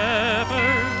poor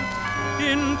shepherds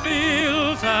in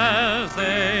fields as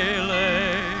they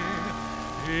lay,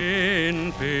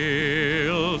 in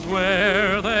fields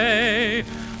where they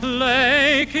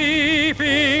lay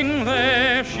keeping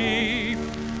their sheep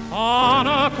on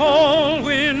a cold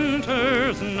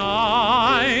winter's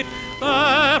night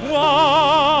that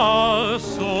was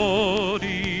so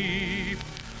deep.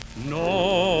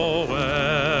 Noel,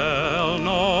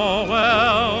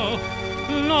 Noel,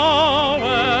 Noel,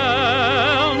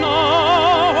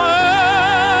 Noel,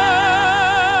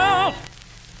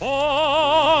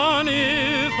 born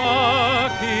is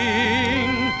the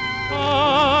King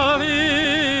of Israel.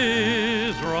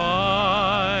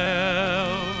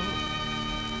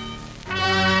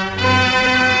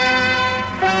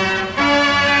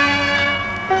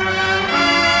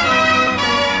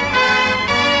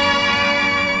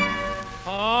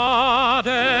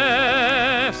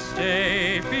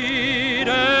 Adeste fideles,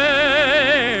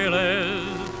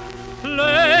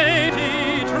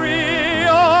 leti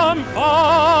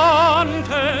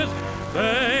triumphantes,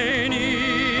 venite,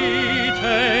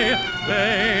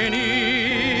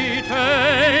 venite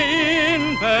in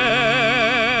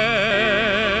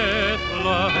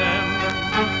Bethlehem.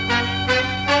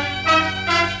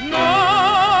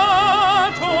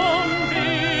 Natum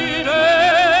videte,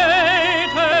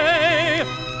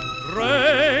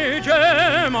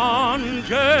 regem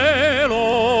angelorum,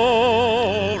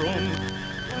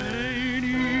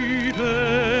 venite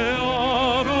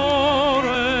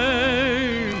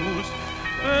adoremus,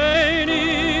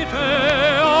 venite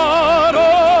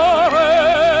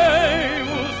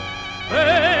adoremus,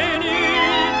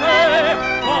 venite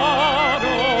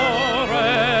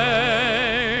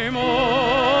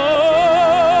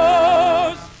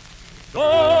adoremus.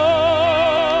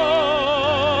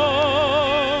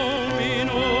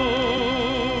 Dominum.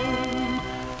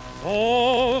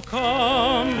 Oh,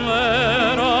 come,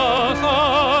 let us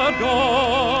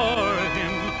adore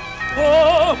him.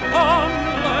 Oh, come,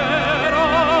 let us adore him. Oh, come, let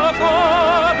us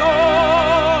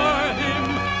adore him.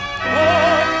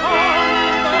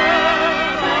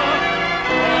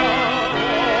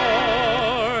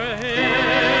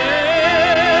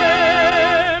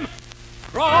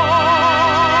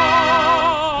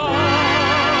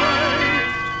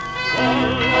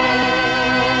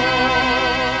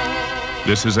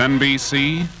 This is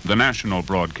NBC, the national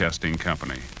broadcasting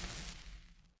company.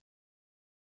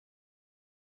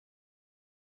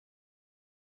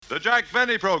 The Jack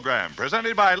Benny Program,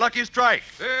 presented by Lucky Strike.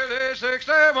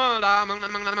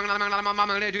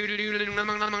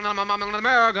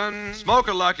 American. Smoke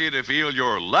a Lucky to feel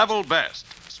your level best.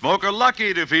 Smoke a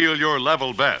Lucky to feel your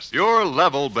level best. Your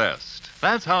level best.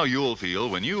 That's how you'll feel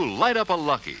when you light up a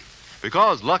Lucky.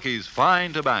 Because Lucky's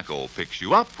fine tobacco picks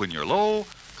you up when you're low,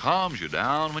 calms you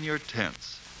down when you're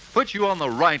tense, puts you on the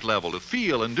right level to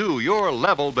feel and do your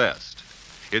level best.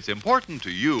 It's important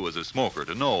to you as a smoker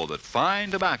to know that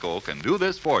fine tobacco can do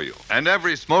this for you. And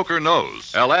every smoker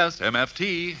knows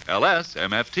LSMFT,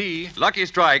 LSMFT. Lucky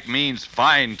Strike means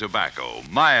fine tobacco,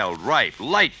 mild, ripe,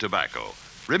 light tobacco.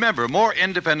 Remember, more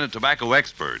independent tobacco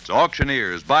experts,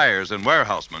 auctioneers, buyers, and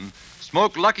warehousemen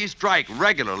smoke Lucky Strike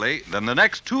regularly than the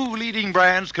next two leading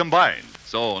brands combined.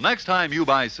 So next time you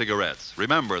buy cigarettes,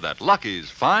 remember that Lucky's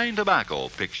fine tobacco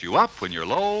picks you up when you're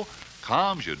low,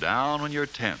 calms you down when you're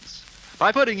tense,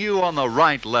 by putting you on the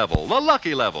right level, the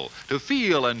Lucky level, to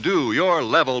feel and do your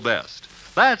level best.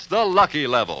 That's the Lucky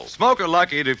level. Smoke a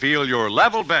Lucky to feel your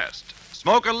level best.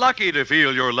 Smoke a Lucky to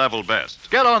feel your level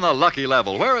best. Get on the Lucky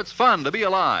level where it's fun to be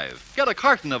alive. Get a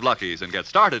carton of Luckies and get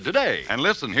started today. And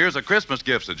listen, here's a Christmas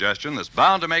gift suggestion that's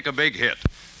bound to make a big hit.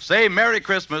 Say Merry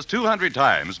Christmas 200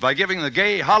 times by giving the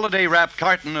gay holiday-wrapped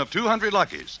carton of 200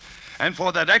 Luckies. And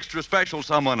for that extra special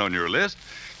someone on your list,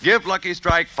 give Lucky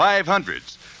Strike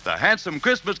 500s, the handsome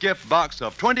Christmas gift box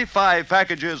of 25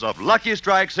 packages of Lucky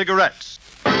Strike cigarettes.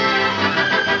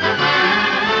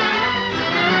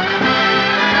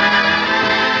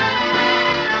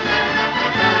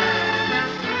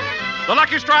 The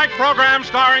Lucky Strike program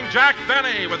starring Jack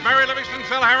Benny with Mary Livingston,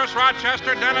 Phil Harris,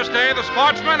 Rochester, Dennis Day, the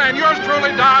Sportsman, and yours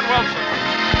truly, Don Wilson.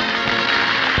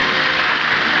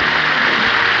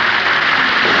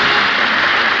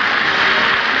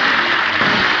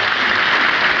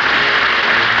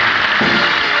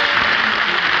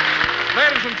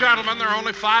 Ladies and gentlemen, there are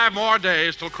only 5 more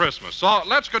days till Christmas. So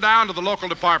let's go down to the local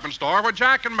department store where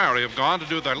Jack and Mary have gone to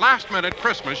do their last-minute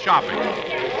Christmas shopping.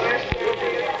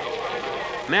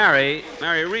 Mary,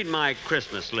 read my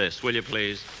Christmas list, will you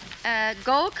please?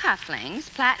 Gold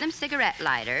cufflinks, platinum cigarette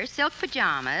lighter, silk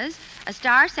pajamas, a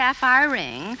star sapphire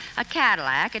ring, a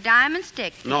Cadillac, a diamond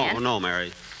stick pin. No,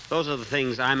 Mary. Those are the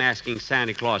things I'm asking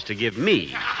Santa Claus to give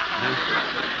me.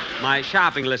 My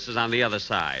shopping list is on the other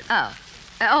side.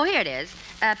 Oh, here it is.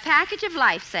 A package of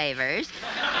lifesavers,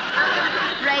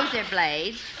 razor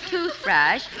blades,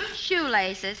 toothbrush,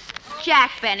 shoelaces.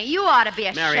 Jack Benny, you ought to be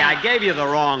ashamed. Mary, I gave you the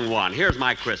wrong one. Here's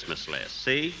my Christmas list.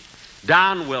 See?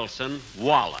 Don Wilson,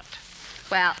 wallet.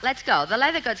 Well, let's go. The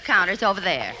leather goods counter's over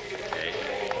there. Okay.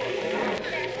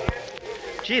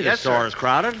 Gee, the store is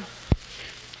crowded.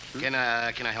 Can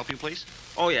I help you, please?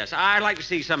 Oh, yes. I'd like to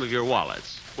see some of your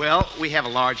wallets. Well, we have a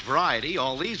large variety.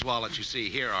 All these wallets you see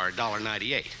here are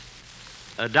 $1.98.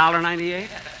 $1.98?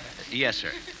 Yes,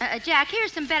 sir. Jack,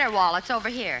 here's some better wallets over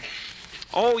here.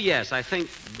 Oh, yes. I think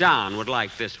Don would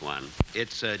like this one.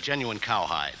 It's genuine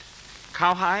cowhide.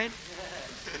 Cowhide?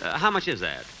 How much is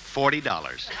that? $40.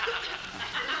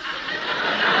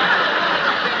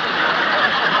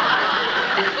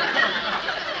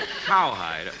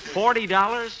 Cowhide.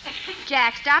 $40?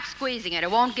 Jack, stop squeezing it.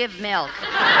 It won't give milk.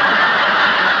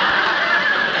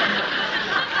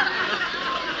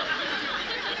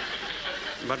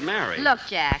 But, Mary... Look,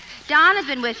 Jack, Don has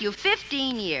been with you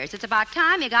 15 years. It's about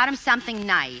time you got him something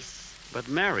nice. But,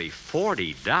 Mary,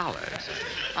 $40?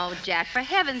 Oh, Jack, for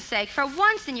heaven's sake, for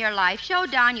once in your life, show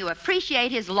Don you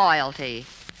appreciate his loyalty.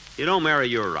 You know, Mary,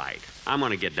 you're right. I'm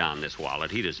going to get Don this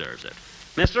wallet. He deserves it.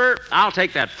 Mister, I'll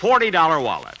take that $40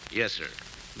 wallet. Yes, sir.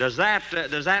 Does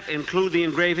that include the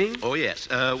engraving? Oh, yes.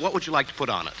 What would you like to put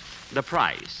on it? The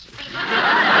price.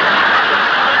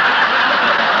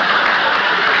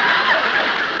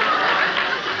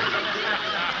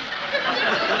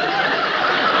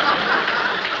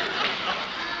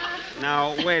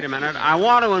 Now, wait a minute. I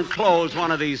want to enclose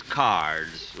one of these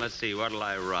cards. Let's see, what'll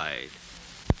I write?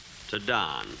 To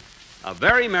Don. A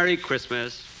very Merry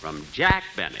Christmas from Jack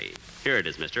Benny. Here it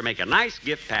is, mister. Make a nice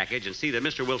gift package and see that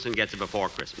Mr. Wilson gets it before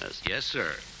Christmas. Yes,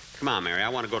 sir. Come on, Mary. I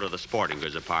want to go to the sporting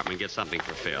goods department and get something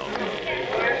for Phil.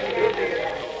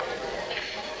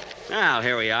 Well,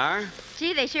 here we are.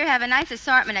 Gee, they sure have a nice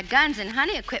assortment of guns and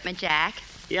hunting equipment, Jack.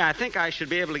 Yeah, I think I should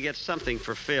be able to get something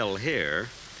for Phil here.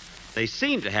 They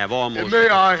seem to have almost... May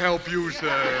I help you, sir?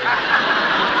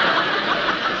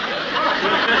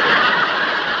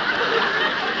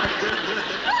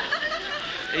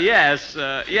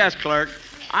 Yes, clerk.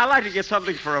 I'd like to get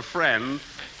something for a friend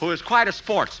who is quite a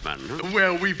sportsman.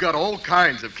 Well, we've got all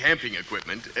kinds of camping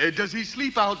equipment. Does he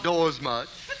sleep outdoors much?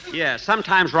 Yeah,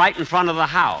 sometimes right in front of the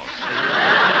house.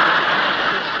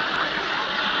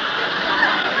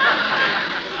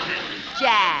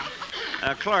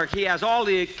 Clerk, he has all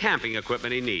the camping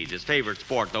equipment he needs. His favorite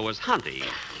sport, though, is hunting.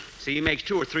 See, he makes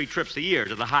 2 or 3 trips a year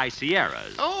to the high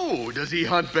Sierras. Oh, does he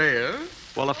hunt bear?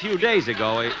 Well, a few days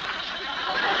ago, he...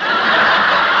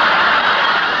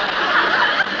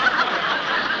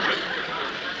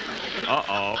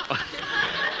 Uh-oh.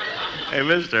 Hey,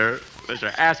 mister,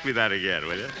 ask me that again,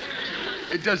 will you?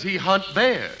 Does he hunt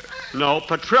bear? No,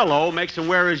 Petrillo makes him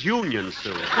wear his union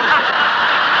suit.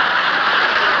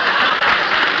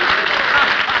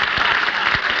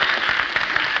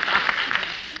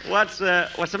 What's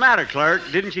the matter, clerk?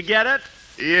 Didn't you get it?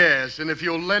 Yes, and if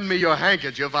you'll lend me your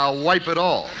handkerchief, I'll wipe it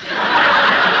off.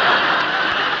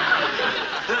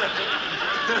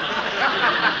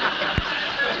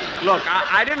 Look,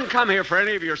 I didn't come here for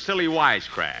any of your silly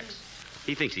wisecracks.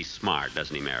 He thinks he's smart,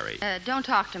 doesn't he, Mary? Don't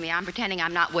talk to me. I'm pretending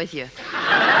I'm not with you.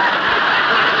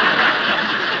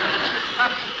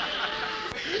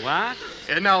 What?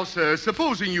 And now, sir,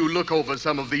 supposing you look over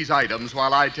some of these items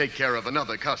while I take care of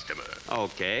another customer.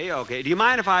 Okay. Do you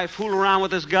mind if I fool around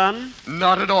with this gun?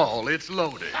 Not at all. It's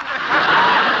loaded.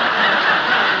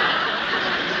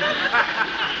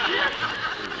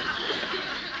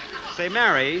 Say,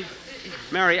 Mary,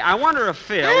 I wonder if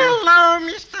Phil... Hello,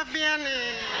 Mr. Benny.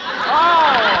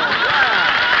 Oh,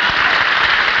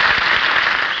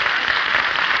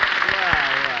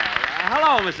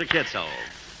 Hello, Mr. Kitzel.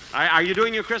 Are you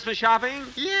doing your Christmas shopping?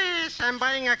 Yes, I'm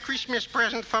buying a Christmas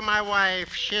present for my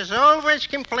wife. She's always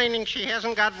complaining she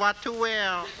hasn't got what to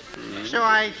wear. So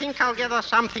I think I'll get her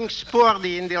something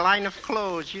sporty in the line of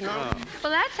clothes, you know. Oh.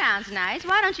 Well, that sounds nice.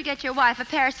 Why don't you get your wife a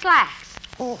pair of slacks?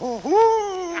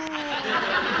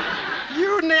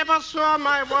 You never saw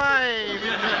my wife.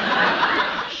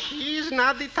 She's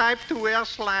not the type to wear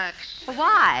slacks.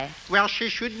 Why? Well, she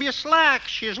should be slack.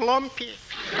 She's lumpy.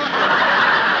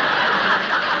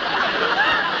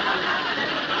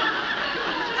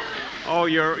 Oh,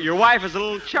 your wife is a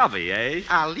little chubby, eh?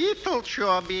 A little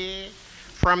chubby.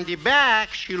 From the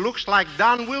back, she looks like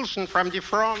Don Wilson from the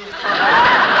front.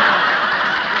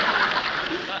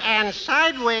 And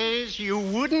sideways, you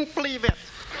wouldn't believe it.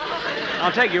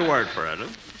 I'll take your word for it. Huh?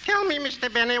 Tell me, Mr.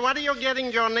 Benny, what are you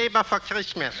getting your neighbor for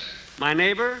Christmas? My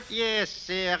neighbor? Yes,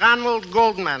 Ronald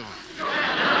Goldman. Oh,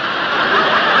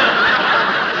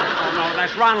 no,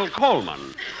 that's Ronald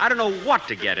Coleman. I don't know what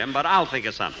to get him, but I'll think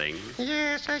of something.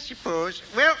 Yes, I suppose.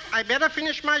 Well, I better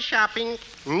finish my shopping.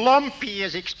 Lumpy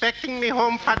is expecting me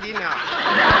home for dinner.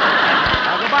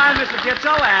 Well, goodbye, Mr.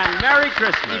 Kitzel, and Merry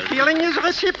Christmas. The feeling is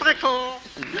reciprocal.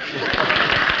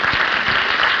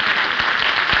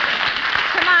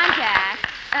 Come on, Jack.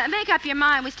 Make up your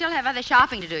mind. We still have other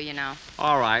shopping to do, you know.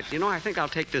 All right. You know, I think I'll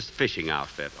take this fishing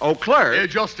outfit. Oh, clerk.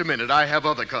 Just a minute. I have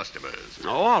other customers. Oh,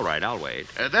 all right. I'll wait.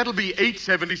 That'll be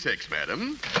 $8.76,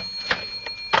 madam.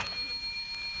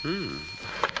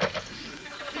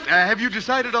 Have you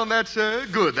decided on that, sir?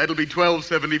 Good. That'll be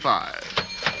 $12.75.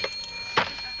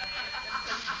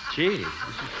 Gee.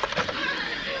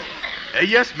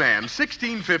 Yes, ma'am.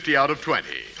 $16.50 out of 20.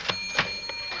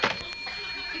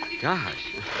 Gosh.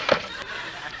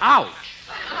 Ouch.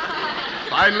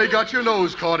 Finally got your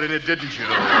nose caught in it, didn't you?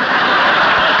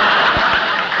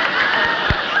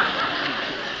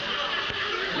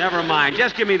 Never mind.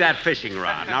 Just give me that fishing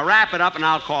rod. Now wrap it up and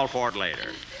I'll call for it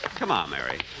later. Come on,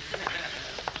 Mary.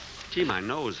 Gee, my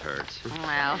nose hurts.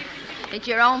 Well, it's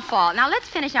your own fault. Now let's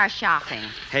finish our shopping.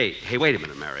 Hey, wait a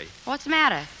minute, Mary. What's the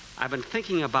matter? I've been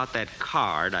thinking about that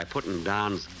card I put in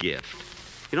Don's gift.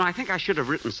 You know, I think I should have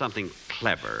written something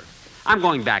clever. I'm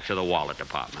going back to the wallet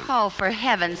department. Oh, for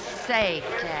heaven's sake,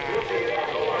 Jack.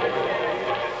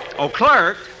 Oh,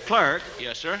 clerk.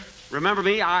 Yes, sir? Remember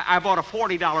me? I bought a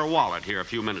 $40 wallet here a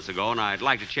few minutes ago, and I'd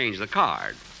like to change the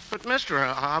card. But, mister,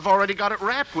 I've already got it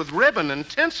wrapped with ribbon and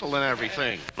tinsel and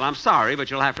everything. Well, I'm sorry, but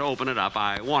you'll have to open it up.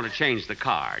 I want to change the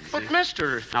card. But,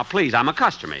 mister... Now, please, I'm a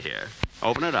customer here.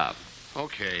 Open it up.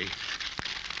 Okay.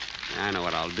 I know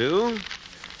what I'll do.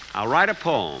 I'll write a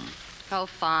poem. Oh,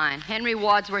 fine. Henry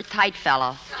Wadsworth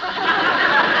Tightfellow.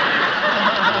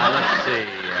 Let's see.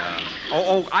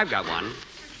 I've got one.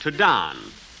 To Don.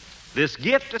 This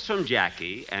gift is from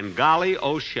Jackie, and golly,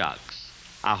 oh shucks.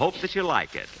 I hope that you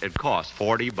like it. It costs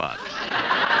 $40.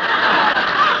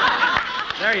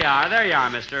 There you are,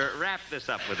 mister. Wrap this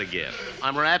up with a gift.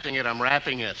 I'm wrapping it.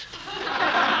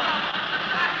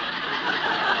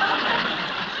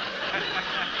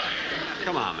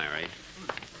 Come on, Mary.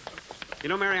 You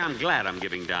know, Mary, I'm glad I'm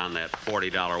giving Don that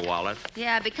 $40 wallet.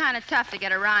 Yeah, it'd be kind of tough to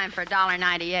get a rhyme for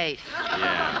 $1.98.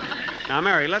 Yeah. Now,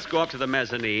 Mary, let's go up to the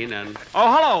mezzanine and...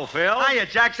 Oh, hello, Phil. Hiya,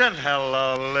 Jackson.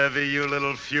 Hello, Livy, you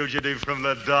little fugitive from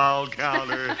the doll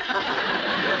counter.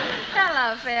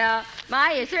 Hello, Phil.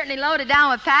 My, you're certainly loaded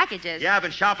down with packages. Yeah, I've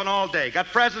been shopping all day. Got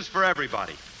presents for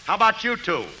everybody. How about you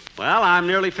two? Well, I'm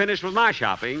nearly finished with my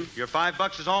shopping. Your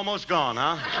 $5 is almost gone,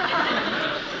 huh?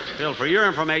 Phil, for your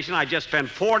information, I just spent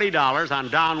 $40 on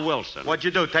Don Wilson. What'd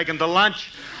you do, take him to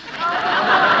lunch?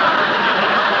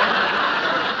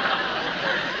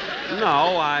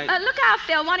 No, I... Look out,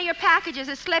 Phil. One of your packages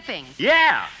is slipping.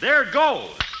 Yeah, there it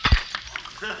goes.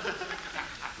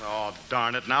 Oh,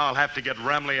 darn it. Now I'll have to get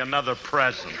Remley another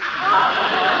present.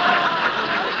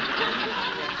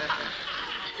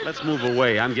 Let's move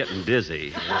away. I'm getting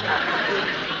dizzy.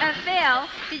 Phil,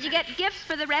 did you get gifts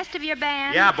for the rest of your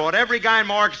band? Yeah, I bought every guy in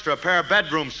my orchestra a pair of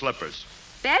bedroom slippers.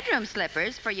 Bedroom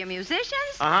slippers for your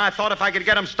musicians? Uh-huh. I thought if I could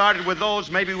get them started with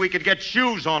those, maybe we could get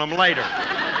shoes on them later.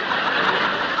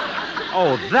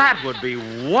 Oh, that would be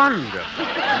wonderful.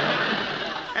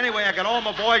 Anyway, I got all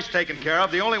my boys taken care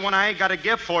of. The only one I ain't got a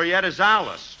gift for yet is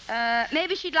Alice.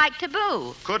 Maybe she'd like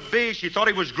Taboo. Could be. She thought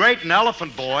he was great in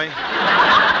Elephant Boy.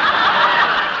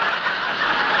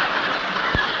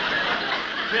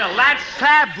 Phil, that's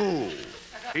Taboo.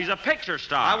 He's a picture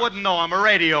star. I wouldn't know. I'm a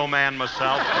radio man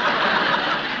myself.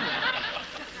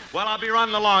 Well, I'll be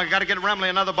running along. I got to get Remley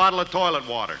another bottle of toilet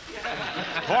water.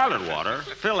 Toilet water?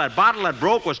 Phil, that bottle that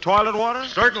broke was toilet water?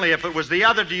 Certainly. If it was the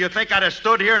other, do you think I'd have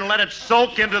stood here and let it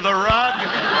soak into the rug?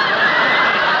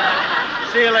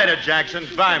 See you later, Jackson.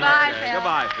 Bye, Mary. Phil.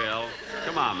 Goodbye, Phil.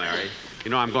 Come on, Mary.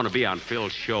 You know, I'm going to be on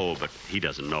Phil's show, but he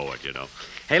doesn't know it, you know.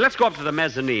 Hey, let's go up to the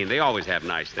mezzanine. They always have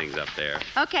nice things up there.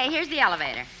 Okay, here's the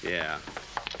elevator. Yeah.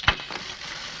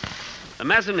 The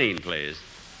mezzanine, please.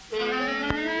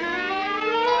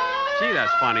 Gee,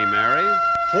 that's funny, Mary.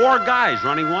 4 guys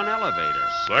running one elevator.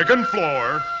 Second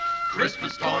floor.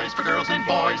 Christmas toys for girls and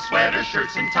boys, sweaters,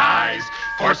 shirts, and ties.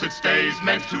 Corset stays,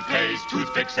 men's toupees,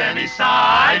 toothpicks any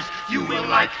size. You will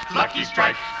like Lucky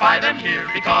Strike. Buy them here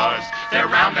because they're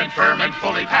round and firm and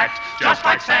fully packed, just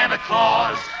like Santa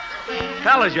Claus.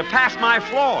 Fellas, you passed my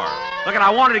floor. Look, I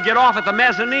wanted to get off at the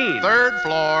mezzanine. 3rd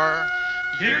floor.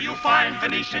 Here you'll find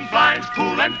Venetian blinds,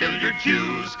 pool and billiard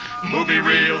cues, movie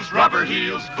reels, rubber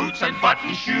heels, boots and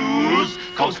button shoes,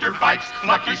 coaster bikes,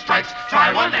 Lucky Strikes.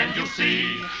 Try one and you'll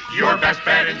see your best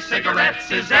bet in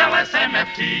cigarettes is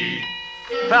LSMFT.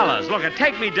 Fellas, look,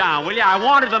 take me down, will you? I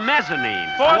wanted the mezzanine.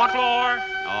 4th floor.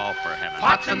 Oh, for heaven's sake.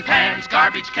 Pots and pans,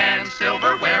 garbage cans,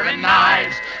 silverware and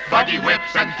knives, buggy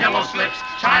whips and pillow slips,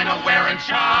 chinaware and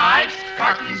chives,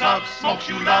 cartons of smokes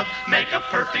you love make a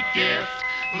perfect gift.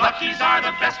 Lucky's are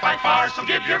the best by far, so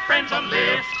give your friends a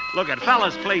lift. Look at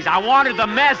fellas, please. I wanted the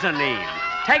mezzanine.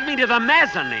 Take me to the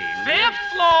mezzanine. 5th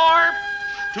floor.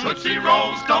 Tootsie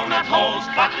Rolls, donut holes,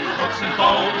 button hooks and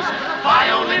bows,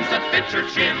 violins that fit your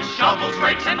chins, shovels,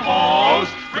 rakes, and hoes,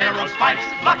 railroad spikes,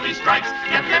 Lucky Strikes,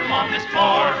 get them on this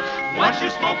floor. Once you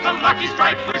smoke a Lucky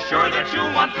Strike, we're sure that you'll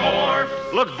want more.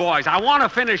 Look, boys, I want to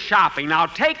finish shopping. Now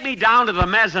take me down to the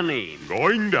mezzanine.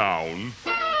 Going down.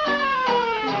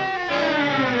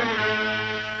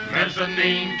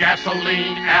 Mezzanine,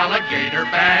 gasoline, alligator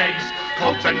bags,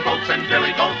 coats and boats and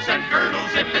billy goats and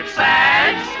girdles if it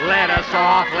sags. Let us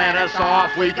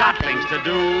off, we got things to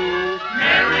do.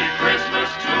 Merry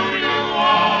Christmas to you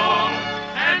all,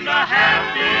 and a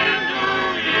Happy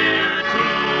New Year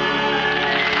too.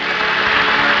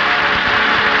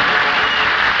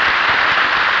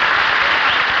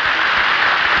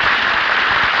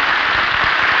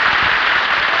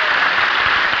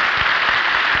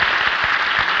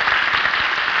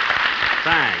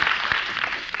 Thanks.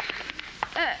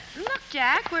 Look,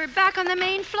 Jack, we're back on the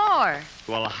main floor.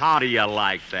 Well, how do you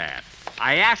like that?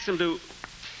 I asked him to...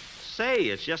 Say,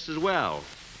 it's just as well.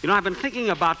 You know, I've been thinking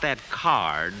about that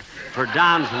card for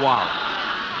Don's wallet.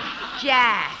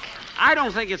 Jack. I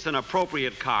don't think it's an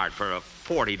appropriate card for a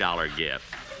 $40 gift.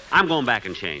 I'm going back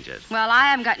and change it. Well, I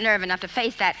haven't got nerve enough to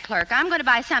face that clerk. I'm going to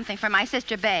buy something for my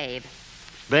sister, Babe.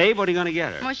 Babe, what are you going to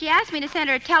get her? Well, she asked me to send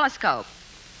her a telescope.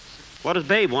 What does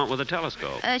Babe want with a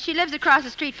telescope? She lives across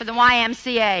the street from the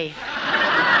YMCA.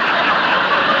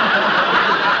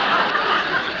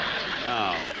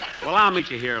 Oh. Well, I'll meet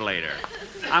you here later.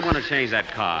 I'm going to change that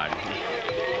card.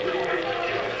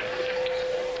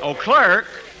 Oh, clerk.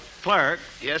 Clerk.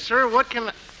 Yes, sir. What can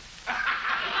I...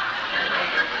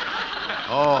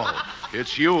 Oh,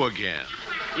 it's you again.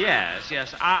 Yes.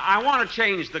 I want to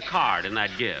change the card in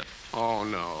that gift. Oh,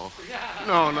 no.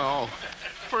 No.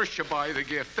 First you buy the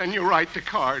gift, then you write the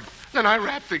card. Then I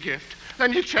wrap the gift.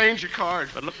 Then you change the card.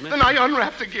 But look, then I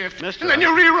unwrap the gift. Mister, and then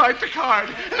you rewrite the card.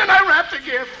 And then I wrap the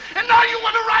gift. And now you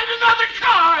want to write another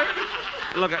card.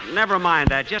 Look, never mind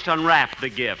that. Just unwrap the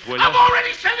gift, will you? I've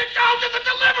already sent it down to the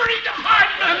delivery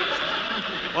department.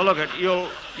 Well, look,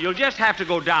 you'll just have to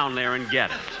go down there and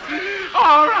get it.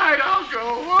 All right, I'll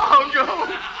go.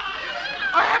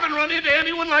 I haven't run into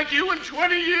anyone like you in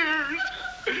 20 years.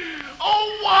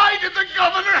 Oh, why did the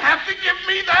governor have to give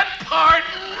me that pardon?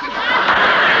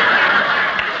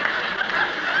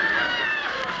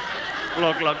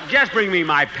 Look, just bring me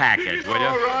my package, will you?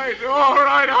 All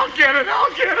right, I'll get it.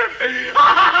 I'll get it.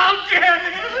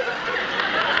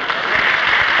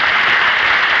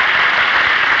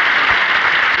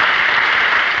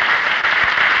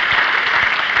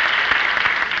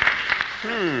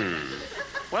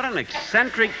 What an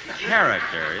eccentric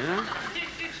character, you know?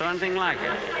 So anything like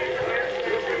it.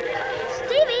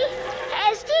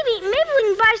 Stevie, maybe we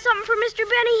can buy something for Mr.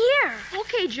 Benny here.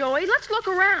 Okay, Joey, let's look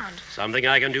around. Something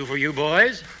I can do for you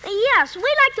boys? Yes, we'd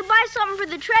like to buy something for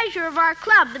the treasurer of our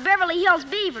club, the Beverly Hills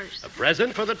Beavers. A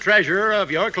present for the treasurer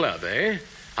of your club, eh?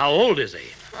 How old is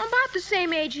he? About the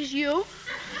same age as you.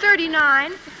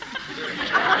 39.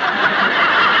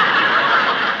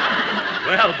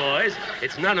 Well, boys,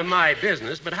 it's none of my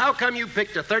business, but how come you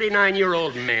picked a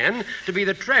 39-year-old man to be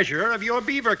the treasurer of your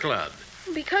beaver club?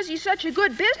 Because he's such a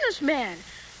good businessman.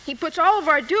 He puts all of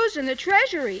our dues in the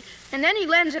treasury, and then he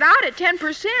lends it out at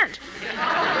 10%.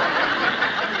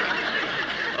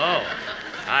 Oh,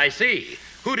 I see.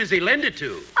 Who does he lend it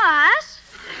to? Us?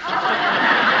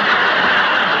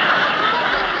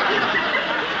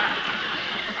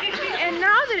 And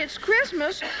now that it's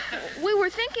Christmas, we were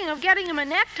thinking of getting him a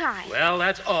necktie. Well,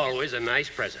 that's always a nice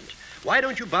present. Why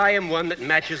don't you buy him one that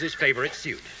matches his favorite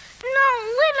suit? No,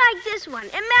 we like this one.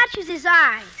 It matches his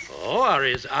eyes. Oh, are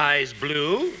his eyes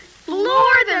blue?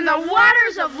 Bluer than the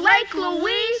waters of Lake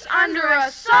Louise under a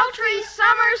sultry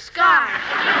summer sky.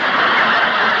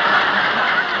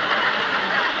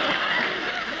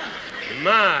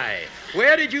 My,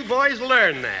 where did you boys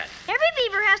learn that? Every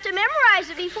beaver has to memorize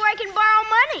it before I can borrow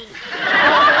money.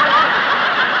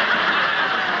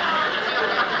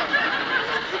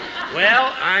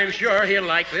 Well, I'm sure he'll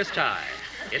like this tie.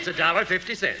 It's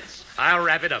 $1.50. I'll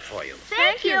wrap it up for you.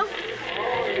 Thank you.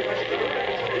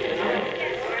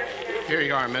 Here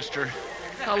you are, mister.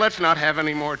 Now, let's not have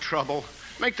any more trouble.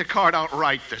 Make the card out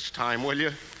right this time, will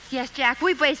you? Yes, Jack,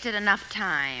 we've wasted enough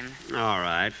time. All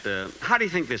right. How do you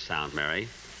think this sounds, Mary?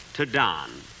 To Don.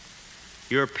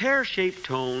 Your pear-shaped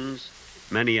tones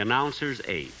many announcers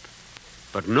ape,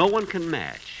 but no one can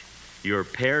match your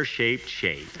pear-shaped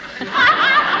shape.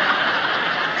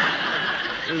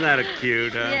 Isn't that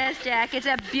cute, huh? Yes, Jack, it's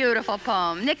a beautiful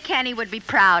poem. Nick Kenny would be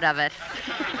proud of it.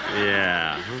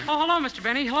 Yeah. Oh, hello, Mr.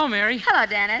 Benny. Hello, Mary. Hello,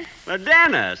 Dennis.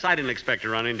 Dennis, I didn't expect to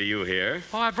run into you here.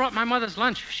 Oh, I brought my mother's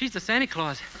lunch. She's the Santa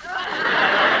Claus.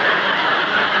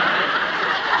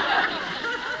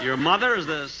 Your mother is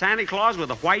the Santa Claus with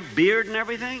a white beard and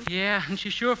everything? Yeah, and she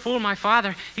sure fooled my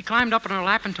father. He climbed up in her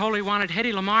lap and told her he wanted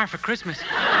Hedy Lamarr for Christmas.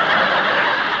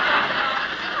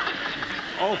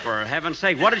 Oh, for heaven's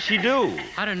sake, what did she do?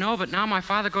 I don't know, but now my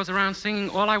father goes around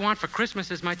singing, "All I want for Christmas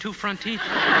is my 2 front teeth."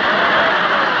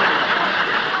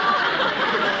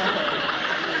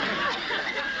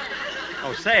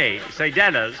 Oh, say,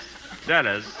 Dennis,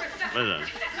 listen.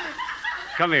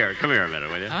 Come here a minute,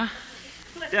 will you? Huh?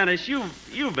 Dennis,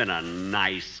 you've been a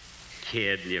nice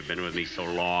kid, and you've been with me so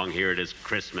long. Here it is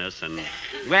Christmas, and,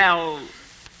 well,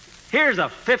 here's a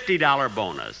 $50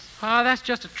 bonus. Oh, that's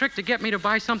just a trick to get me to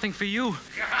buy something for you.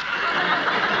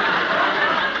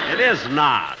 It is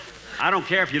not. I don't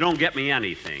care if you don't get me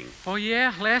anything. Oh,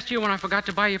 yeah? Last year when I forgot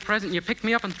to buy you a present, you picked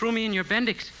me up and threw me in your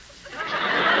Bendix.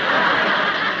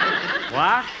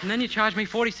 What? And then you charged me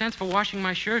 40 cents for washing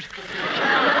my shirt.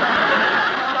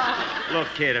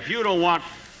 Look, kid, if you don't want...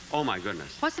 Oh, my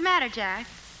goodness. What's the matter, Jack?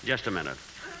 Just a minute.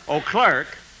 Oh,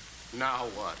 clerk. Now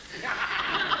what?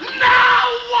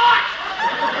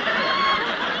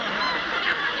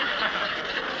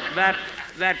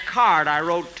 That card I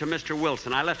wrote to Mr.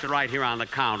 Wilson, I left it right here on the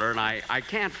counter, and I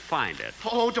can't find it.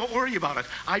 Oh, don't worry about it.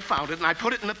 I found it, and I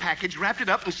put it in the package, wrapped it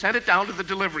up, and sent it down to the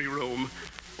delivery room.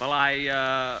 Well,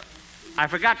 I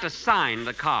forgot to sign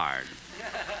the card.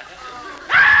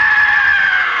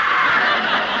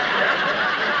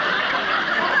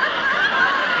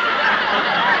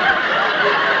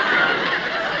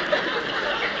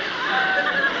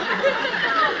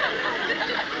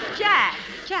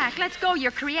 Jack, let's go.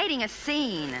 You're creating a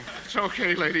scene. It's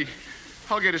okay, lady.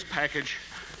 I'll get his package.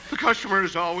 The customer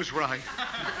is always right.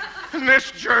 And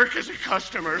this jerk is a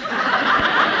customer.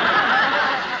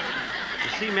 You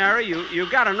see, Mary,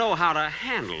 you've got to know how to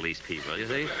handle these people, you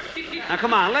see? Now,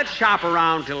 come on, let's shop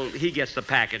around till he gets the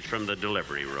package from the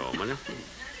delivery room, will you?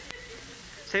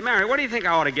 Say, Mary, what do you think I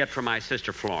ought to get for my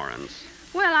sister Florence?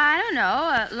 Well, I don't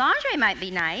know. Lingerie might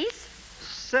be nice.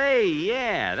 Say,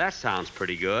 yeah, that sounds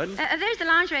pretty good. There's the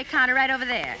lingerie counter right over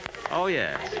there. Oh,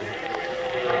 yes.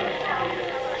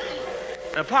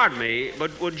 Pardon me,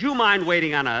 but would you mind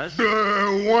waiting on us?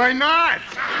 Why not?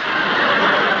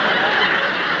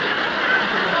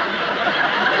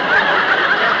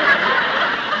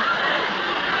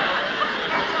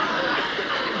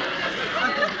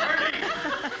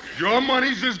 Your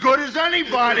money's as good as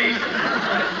anybody.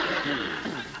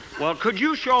 Well, could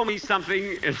you show me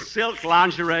something in silk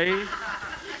lingerie?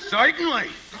 Certainly.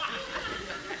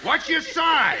 What's your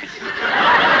size?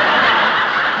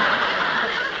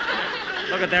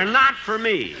 Look, they're not for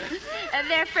me.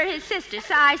 They're for his sister,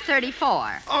 size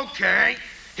 34. Okay.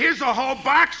 Here's a whole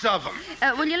box of them.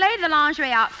 Will you lay the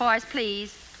lingerie out for us,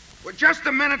 please? Well, just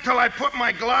a minute till I put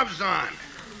my gloves on.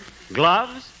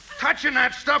 Gloves? Touching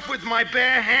that stuff with my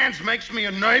bare hands makes me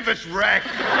a nervous wreck.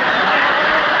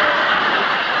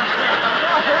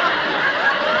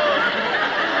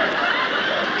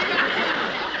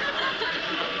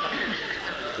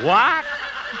 What?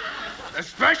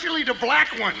 Especially the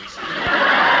black ones.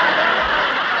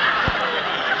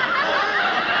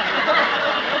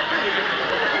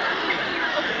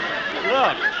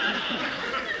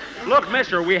 Look,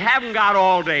 mister, we haven't got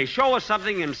all day. Show us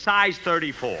something in size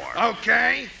 34.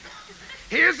 Okay.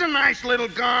 Here's a nice little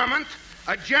garment.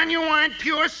 A genuine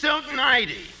pure silk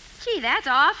nightie. Gee, that's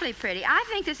awfully pretty. I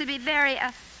think this would be very,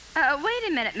 wait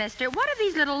a minute, mister. What are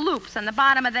these little loops on the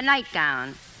bottom of the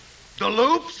nightgown? The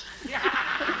loops?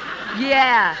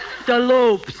 Yeah, the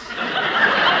loops.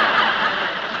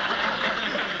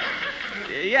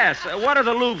 Yes, what are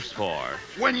the loops for?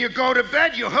 When you go to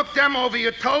bed, you hook them over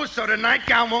your toes so the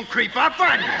nightgown won't creep up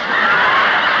on you.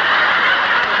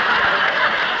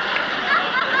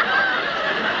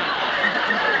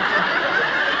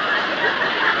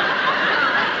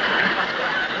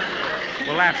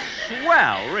 Well, that's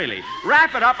swell, really.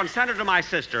 Wrap it up and send it to my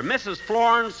sister, Mrs.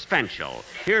 Florence Fenchel.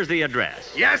 Here's the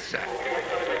address. Yes, sir.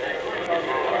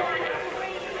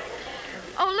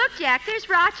 Oh, look, Jack, there's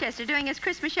Rochester doing his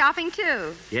Christmas shopping,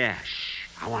 too. Yeah, shh.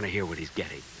 I want to hear what he's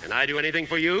getting. Can I do anything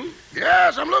for you?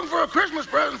 Yes, I'm looking for a Christmas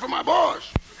present for my boss.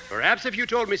 Perhaps if you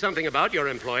told me something about your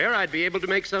employer, I'd be able to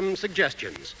make some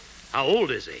suggestions. How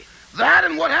old is he? That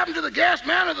and what happened to the gas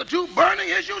man are the two burning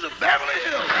issues of Beverly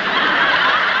Hills.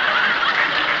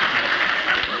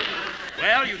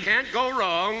 Well, you can't go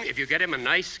wrong if you get him a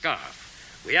nice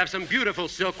scarf. We have some beautiful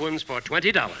silk ones for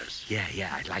 $20.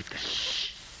 Yeah, I'd like that.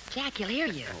 Shh. Jack, he'll hear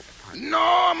you. No,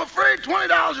 I'm afraid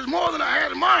 $20 is more than I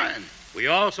had in mind. We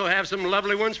also have some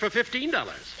lovely ones for $15.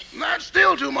 That's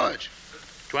still too much.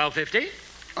 $12.50?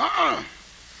 Uh-uh.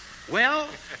 Well,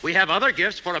 we have other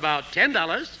gifts for about $10.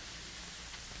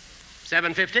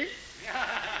 $7.50?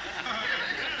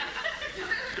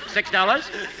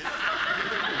 $6?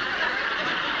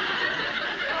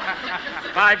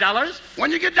 $5? When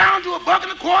you get down to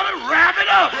 $1.25, wrap it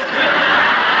up.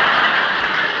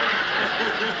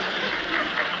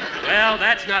 Well,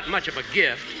 that's not much of a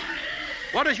gift.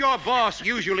 What does your boss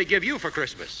usually give you for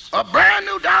Christmas? A brand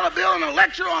new dollar bill and a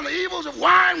lecture on the evils of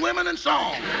wine, women, and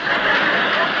song.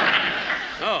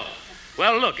 Oh.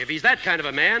 Well, look, if he's that kind of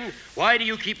a man, why do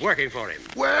you keep working for him?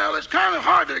 Well, it's kind of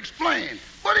hard to explain.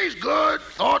 But he's good,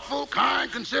 thoughtful,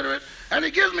 kind, considerate, and he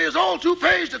gives me his old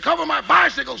toupees to cover my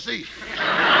bicycle seat.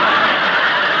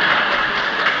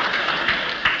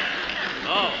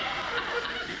 Oh.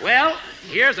 Well,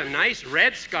 here's a nice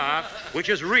red scarf, which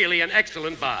is really an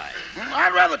excellent buy.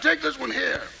 I'd rather take this one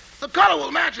here. The color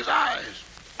will match his eyes.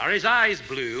 Are his eyes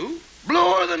blue?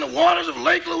 Bluer than the waters of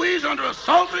Lake Louise under a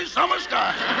sultry summer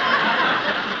sky.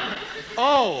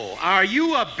 Oh, are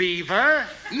you a beaver?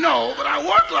 No, but I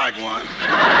work like one.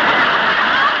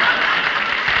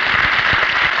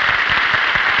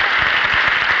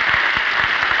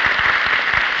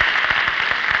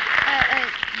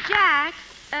 Jack,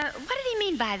 what did he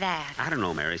mean by that? I don't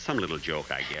know, Mary. Some little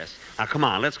joke, I guess. Now, come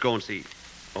on, let's go and see.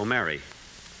 Oh, Mary.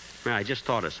 Mary, I just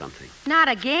thought of something. Not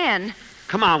again.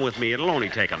 Come on with me. It'll only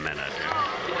take a minute.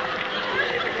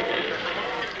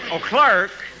 Oh,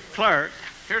 clerk.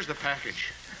 Here's the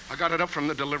package. I got it up from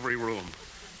the delivery room.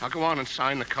 I'll go on and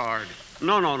sign the card.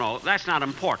 No. That's not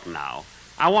important now.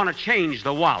 I want to change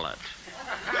the wallet.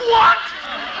 What?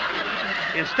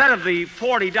 Instead of the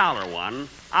 $40 one,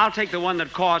 I'll take the one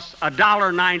that costs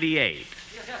 $1.98.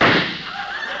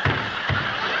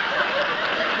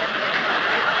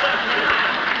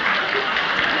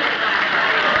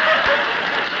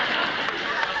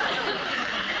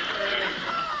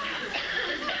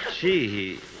 Gee,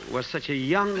 he was such a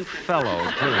young fellow,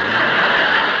 too.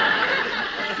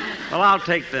 Well, I'll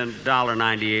take the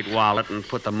 $1.98 wallet and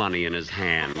put the money in his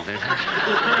hand.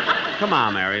 Come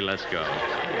on, Mary, let's go.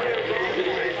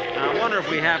 Now, I wonder if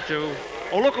we have to...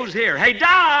 Oh, look who's here. Hey,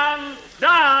 Don!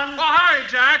 Don! Oh, hi,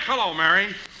 Jack. Hello,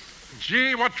 Mary.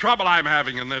 Gee, what trouble I'm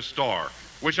having in this store.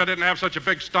 Wish I didn't have such a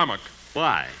big stomach.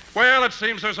 Why? Well, it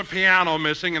seems there's a piano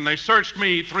missing, and they searched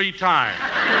me 3 times.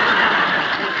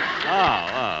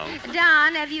 Oh.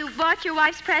 Don, have you bought your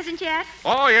wife's present yet?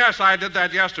 Oh, yes, I did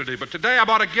that yesterday, but today I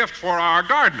bought a gift for our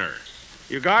gardener.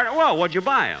 Your gardener? Well, what'd you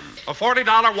buy him? A $40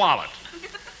 wallet.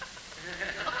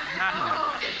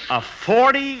 A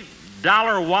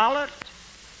 $40 wallet?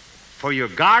 For your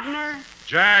gardener?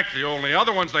 Jack, the only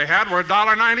other ones they had were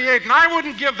 $1.98, and I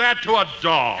wouldn't give that to a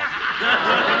dog.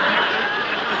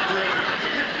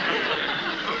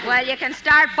 Well, you can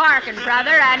start barking,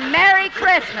 brother, and Merry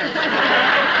Christmas.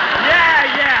 Yeah.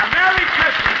 Merry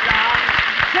Christmas, Don.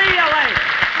 See you later.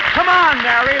 Come on,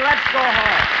 Mary, let's go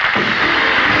home.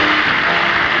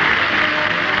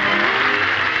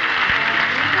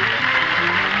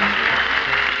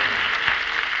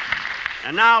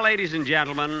 And now, ladies and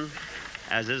gentlemen,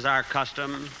 as is our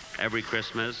custom every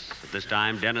Christmas, at this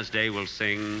time, Dennis Day will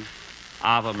sing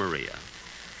Ave Maria.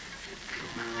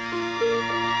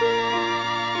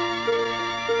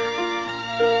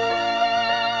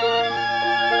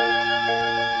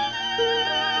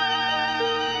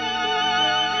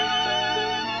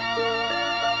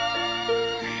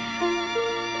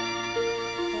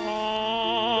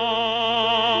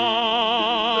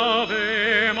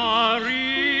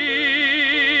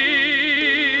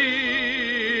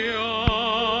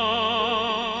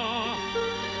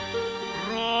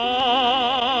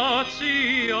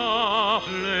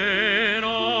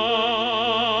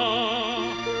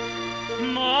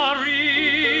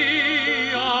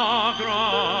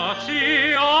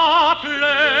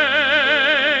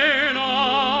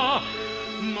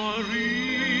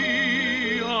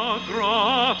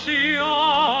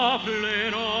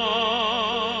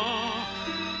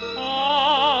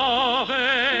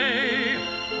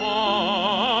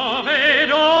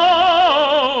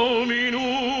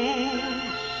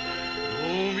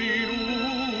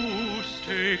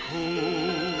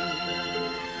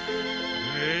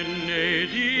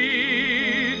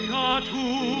 Benedicta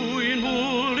tu in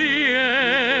mulieribus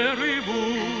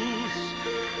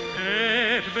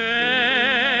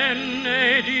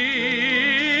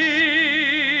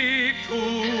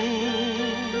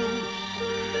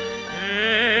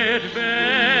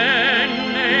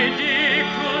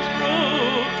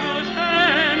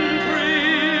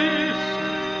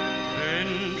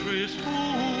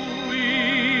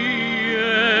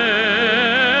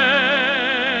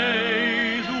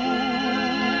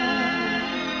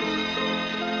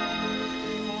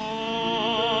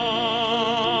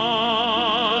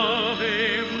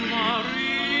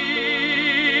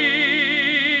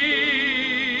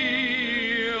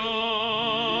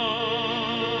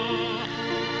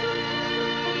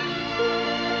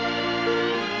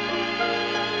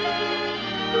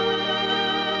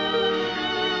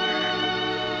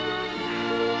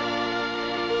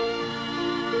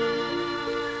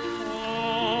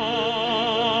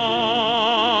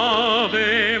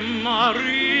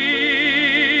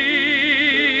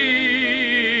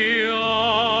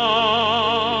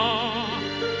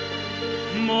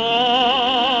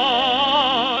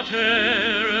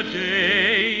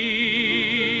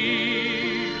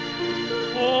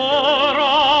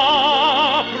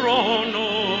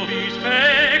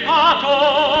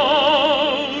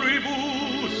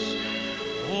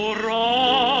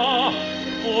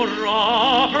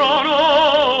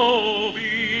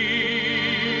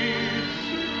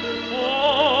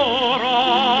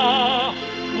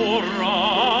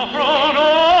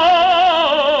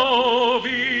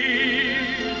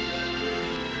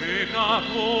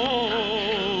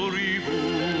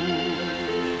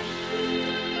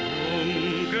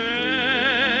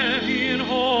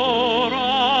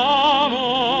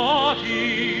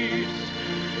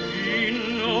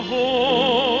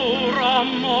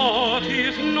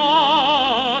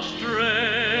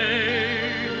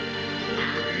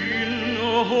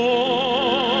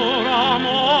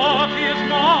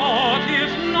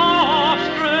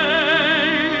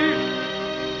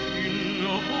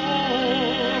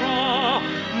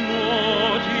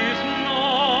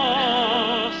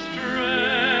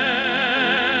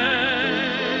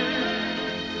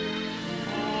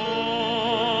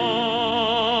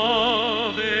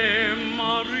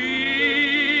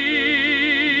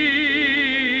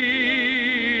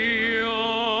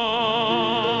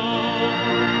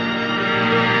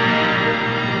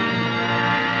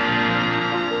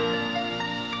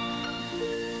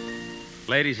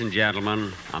Ladies and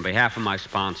gentlemen, on behalf of my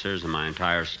sponsors and my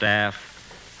entire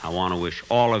staff, I want to wish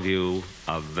all of you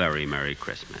a very Merry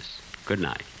Christmas. Good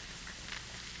night.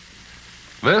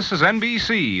 This is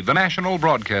NBC, the national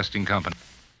broadcasting company.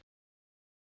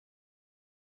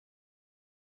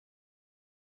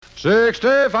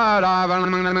 65.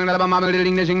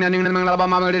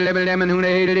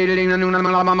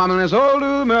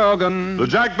 The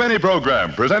Jack Benny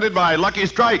Program, presented by Lucky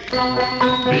Strike. Be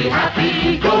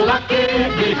happy, go lucky,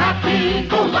 be happy,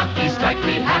 go lucky strike,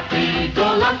 be happy,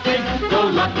 go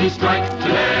lucky strike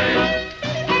today.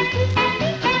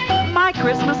 My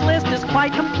Christmas list is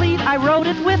quite complete. I wrote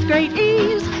it with great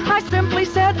ease. I simply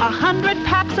said 100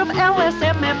 packs of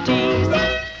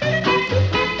LSMFTs.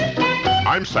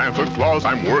 I'm Santa Claus,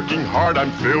 I'm working hard,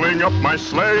 I'm filling up my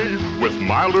sleigh with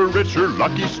milder, richer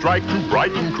Lucky Strike to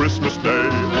brighten Christmas Day.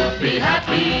 Be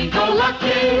happy, go lucky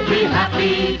strike, be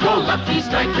happy, go lucky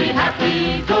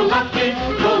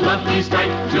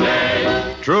strike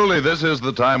today. Truly, this is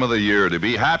the time of the year to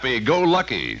be happy, go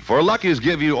lucky. For Luckies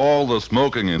give you all the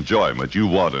smoking enjoyment you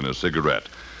want in a cigarette.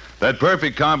 That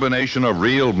perfect combination of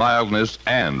real mildness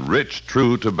and rich,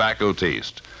 true tobacco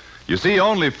taste. You see,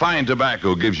 only fine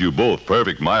tobacco gives you both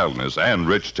perfect mildness and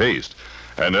rich taste.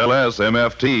 And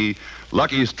LSMFT,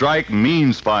 Lucky Strike,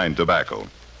 means fine tobacco.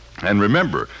 And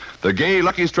remember, the gay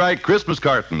Lucky Strike Christmas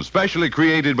cartons, specially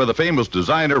created by the famous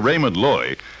designer Raymond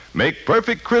Loewy, make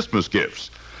perfect Christmas gifts.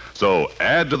 So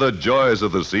add to the joys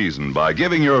of the season by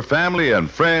giving your family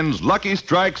and friends Lucky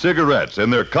Strike cigarettes in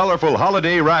their colorful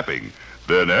holiday wrapping.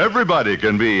 Then everybody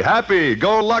can be happy,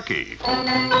 go lucky.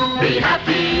 Be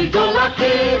happy, go lucky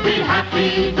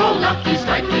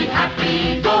strike, be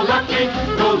happy, go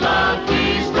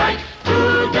lucky strike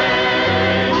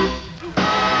today.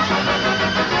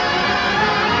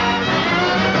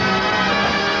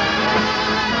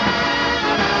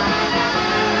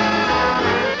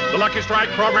 The Lucky Strike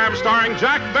program starring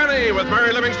Jack Benny with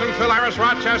Mary Livingston, Phil Harris,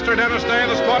 Rochester, Dennis Day,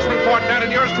 the Sportsman Quartet,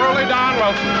 and yours truly, Don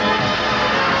Wilson.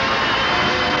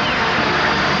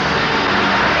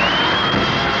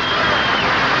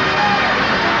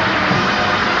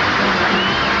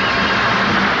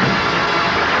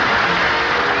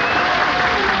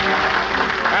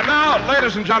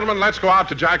 Ladies and gentlemen, let's go out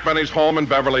to Jack Benny's home in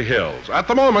Beverly Hills. At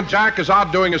the moment, Jack is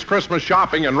out doing his Christmas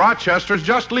shopping, and Rochester's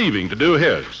just leaving to do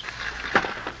his.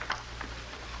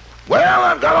 Well,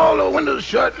 I've got all the windows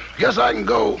shut. Guess I can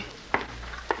go.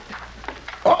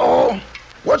 Uh-oh.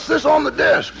 What's this on the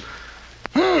desk?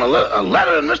 A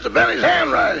letter in Mr. Benny's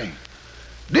handwriting.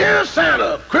 Dear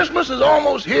Santa, Christmas is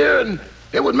almost here, and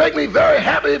it would make me very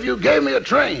happy if you gave me a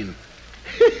train.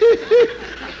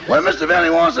 When Mr.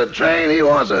 Benny wants a train, he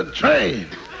wants a train.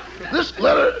 This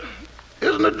letter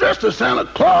isn't addressed to Santa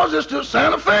Claus, it's to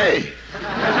Santa Fe.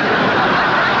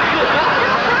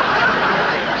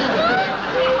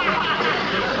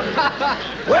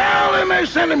 Well, they may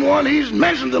send him one. He's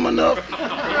mentioned them enough.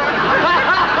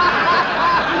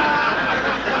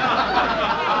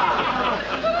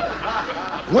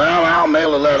 Well, I'll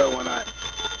mail a letter when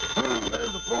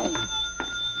there's the phone.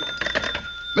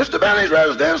 Mr. Benny's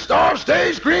residence, Star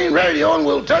Stage Screen Radio, and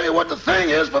we'll tell you what the thing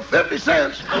is for 50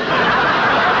 cents.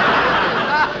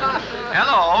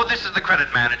 Hello, this is the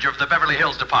credit manager of the Beverly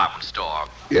Hills department store.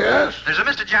 Yes? There's a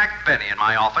Mr. Jack Benny in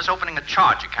my office opening a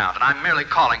charge account, and I'm merely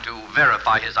calling to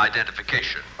verify his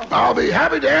identification. I'll be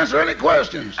happy to answer any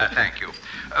questions. Thank you.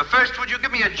 First, would you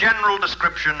give me a general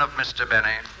description of Mr.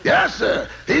 Benny? Yes, sir.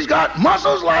 He's got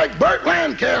muscles like Burt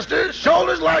Lancaster,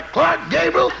 shoulders like Clark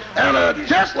Gable, and a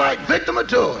chest like Victor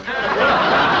Mature.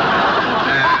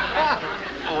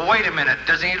 Wait a minute.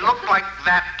 Does he look like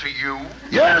that to you?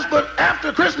 Yes, but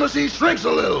after Christmas he shrinks a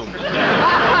little.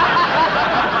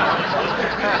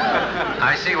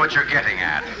 I see what you're getting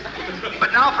at.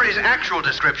 But now for his actual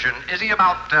description. Is he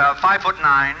about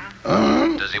 5'9"?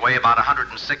 Uh-huh. Does he weigh about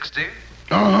 160?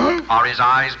 Uh-huh. Are his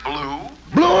eyes blue?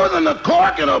 Bluer than the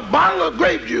cork in a bottle of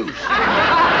grape juice.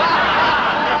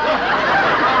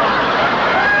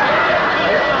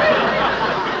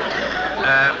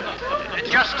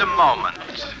 Just a moment.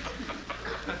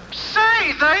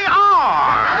 Say, they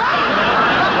are!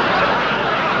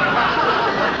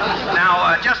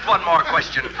 Now, just one more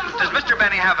question. Does Mr.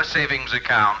 Benny have a savings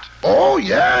account? Oh,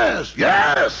 yes,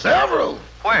 several.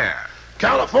 Where?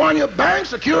 California Bank,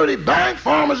 Security Bank,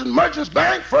 Farmers and Merchants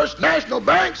Bank, First National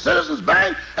Bank, Citizens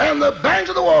Bank, and the Banks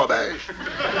of the Wabash.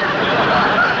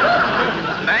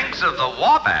 Banks of the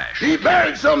Wabash? He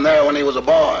buried some there when he was a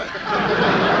boy.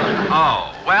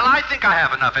 Oh, well, I think I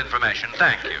have enough information.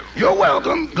 Thank you. You're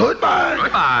welcome. Goodbye.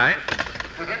 Goodbye.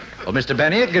 Well, Mr.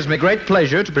 Benny, it gives me great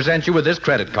pleasure to present you with this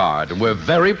credit card. And we're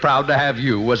very proud to have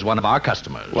you as one of our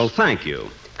customers. Well, thank you.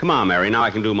 Come on, Mary. Now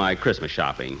I can do my Christmas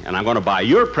shopping. And I'm going to buy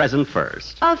your present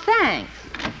first. Oh, thanks.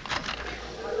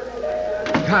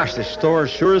 Gosh, this store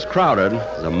sure is crowded.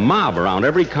 There's a mob around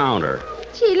every counter.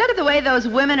 Gee, look at the way those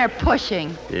women are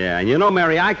pushing. Yeah, and you know,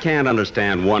 Mary, I can't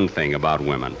understand one thing about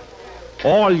women.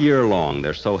 All year long,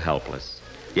 they're so helpless.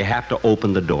 You have to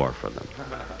open the door for them.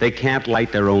 They can't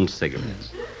light their own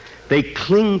cigarettes. They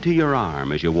cling to your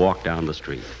arm as you walk down the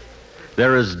street.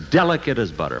 They're as delicate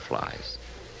as butterflies.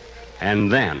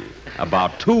 And then,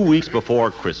 about 2 weeks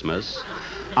before Christmas,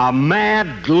 a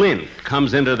mad glint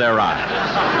comes into their eyes.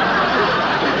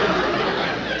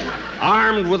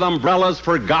 Armed with umbrellas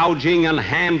for gouging and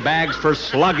handbags for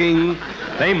slugging,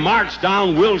 they march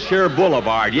down Wilshire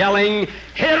Boulevard yelling,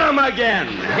 "Hit 'em again!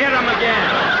 Hit 'em again!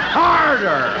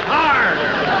 Harder! Harder!"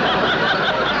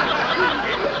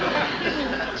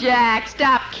 Jack,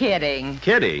 stop kidding.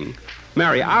 Kidding?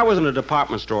 Mary, I was in a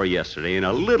department store yesterday, and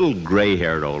a little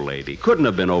gray-haired old lady, couldn't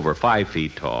have been over 5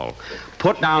 feet tall,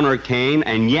 put down her cane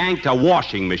and yanked a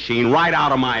washing machine right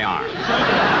out of my arms.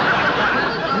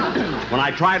 When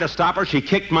I tried to stop her, she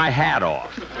kicked my hat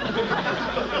off.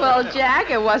 Well, Jack,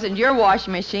 it wasn't your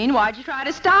washing machine. Why'd you try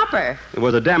to stop her? It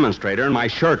was a demonstrator, and my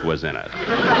shirt was in it.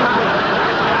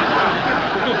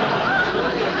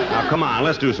 Now, come on,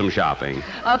 let's do some shopping.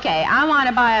 Okay, I want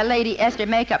to buy a Lady Esther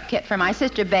makeup kit for my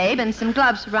sister Babe and some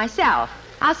gloves for myself.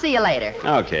 I'll see you later.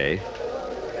 Okay.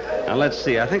 Now, let's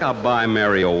see. I think I'll buy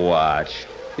Mary a watch.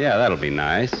 Yeah, that'll be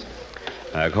nice.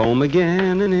 Back home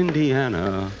again in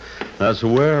Indiana. That's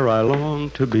where I long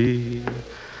to be.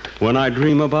 When I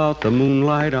dream about the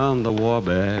moonlight on the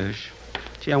Wabash.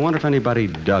 Gee, I wonder if anybody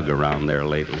dug around there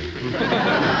lately.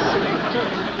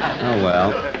 Oh,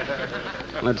 well.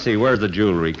 Let's see, where's the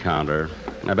jewelry counter?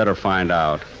 I better find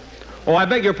out. Oh, I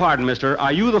beg your pardon, mister.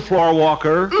 Are you the floor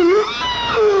walker?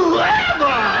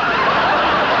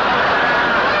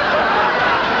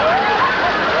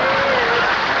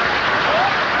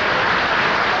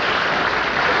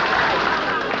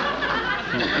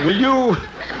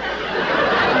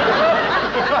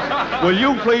 Will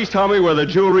you please tell me where the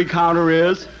jewelry counter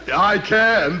is? I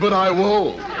can, but I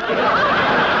won't.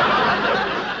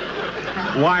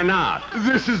 Why not?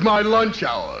 This is my lunch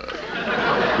hour.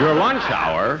 Your lunch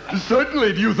hour?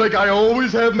 Certainly. Do you think I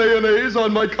always have mayonnaise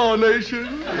on my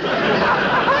carnation?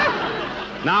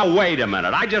 Now, wait a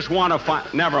minute. I just want to find...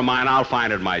 Never mind, I'll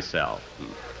find it myself.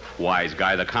 Wise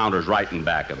guy, the counter's right in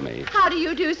back of me. How do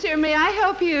you do, sir? May I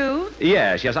help you?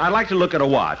 Yes, I'd like to look at a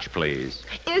watch, please.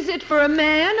 Is it for a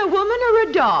man, a woman, or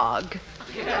a dog?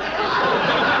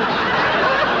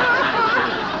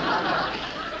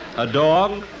 A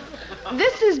dog?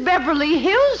 This is Beverly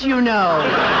Hills, you know.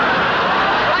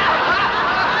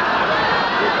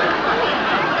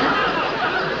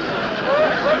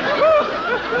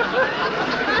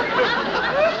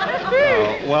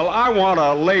 Well, I want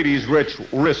a lady's rich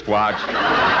wristwatch.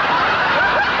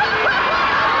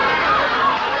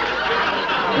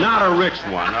 Not a rich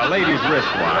one, a lady's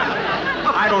wristwatch.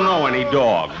 I don't know any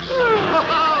dogs.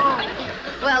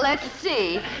 Well, let's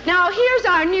see. Now, here's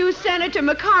our new Senator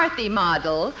McCarthy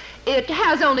model. It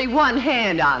has only one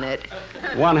hand on it.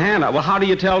 One hand? Well, how do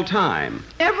you tell time?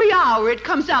 Every hour it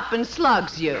comes up and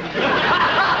slugs you.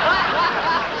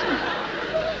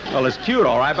 Well, it's cute,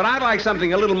 all right, but I'd like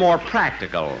something a little more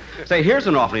practical. Say, here's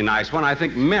an awfully nice one. I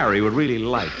think Mary would really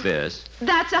like this.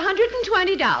 That's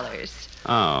 $120.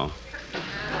 Oh.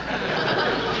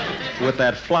 With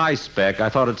that fly speck, I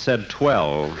thought it said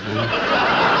 12.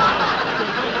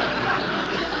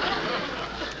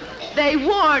 They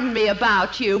warned me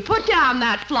about you. Put down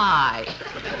that fly.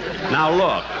 Now,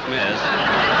 look, miss.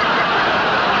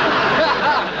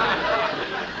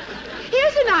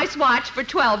 Here's a nice watch for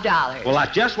 $12. Well,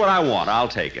 that's just what I want. I'll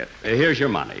take it. Here's your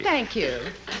money. Thank you.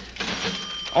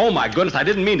 Oh, my goodness, I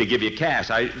didn't mean to give you cash.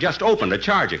 I just opened a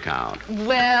charge account.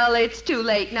 Well, it's too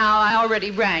late now. I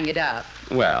already rang it up.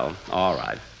 Well, all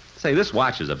right. Say, this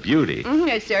watch is a beauty.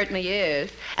 It certainly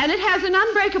is. And it has an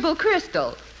unbreakable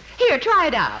crystal. Here, try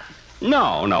it out.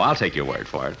 No, I'll take your word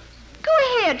for it. Go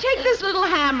ahead. Take this little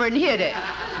hammer and hit it.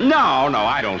 No,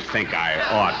 I don't think I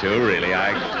ought to, really.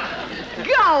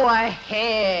 Go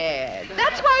ahead.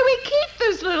 That's why we keep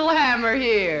this little hammer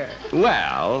here.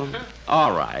 Well,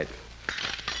 all right.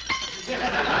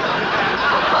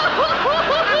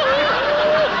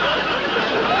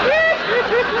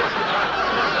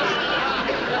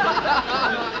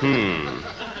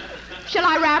 Shall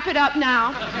I wrap it up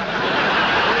now?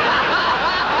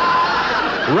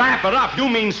 Wrap it up. You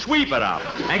mean sweep it up.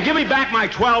 And give me back my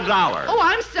 $12. Oh,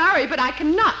 I'm sorry, but I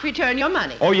cannot return your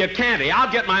money. Oh, you can't.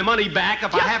 I'll get my money back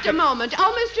if I have Just a to... moment.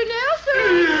 Oh, Mr.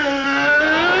 Nelson.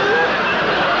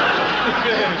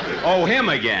 Oh, him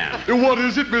again. What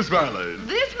is it, Miss Valley?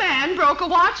 This man broke a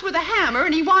watch with a hammer,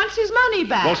 and he wants his money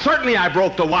back. Well, certainly I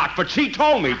broke the watch, but she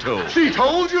told me to. She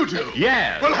told you to?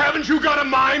 Yes. Well, haven't you got a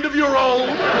mind of your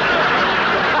own?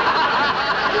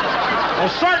 Well,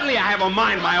 certainly I have a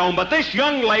mind of my own, but this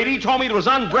young lady told me it was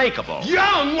unbreakable.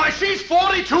 Young? Why, she's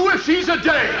 42 if she's a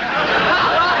day.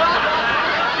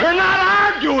 We're not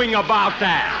arguing about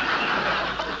that.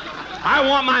 I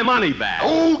want my money back.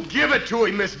 Oh, give it to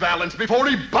him, Miss Valance, before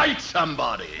he bites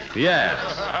somebody. Yes.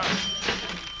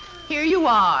 Here you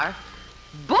are.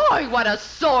 Boy, what a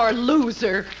sore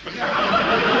loser.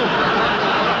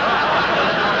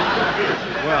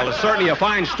 Well, it's certainly a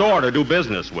fine store to do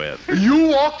business with. You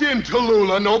walked in,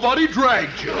 Tallulah. Nobody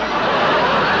dragged you.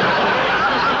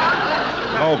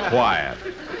 Oh, quiet.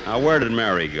 Now, where did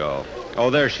Mary go? Oh,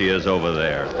 there she is over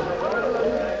there.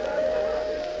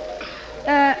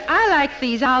 I like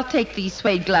these. I'll take these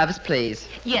suede gloves, please.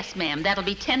 Yes, ma'am. That'll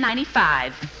be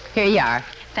 $10.95. Here you are.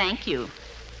 Thank you.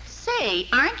 Say,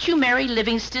 aren't you Mary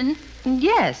Livingston?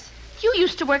 Yes. You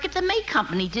used to work at the May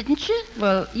Company, didn't you?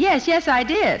 Well, yes, I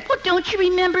did. Well, don't you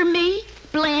remember me?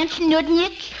 Blanche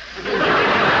Nudnik?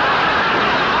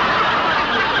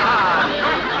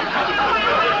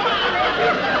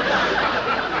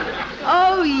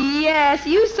 Oh, yes,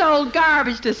 you sold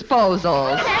garbage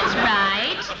disposals. That's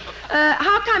right.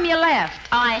 How come you left?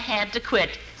 I had to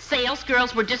quit. Sales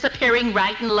girls were disappearing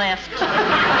right and left.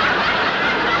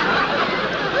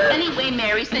 Anyway,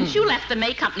 Mary, since you left the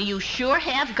May Company, you sure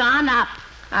have gone up.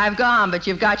 I've gone, but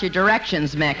you've got your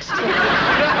directions mixed.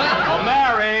 Oh,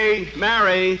 Mary!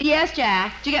 Mary! Yes,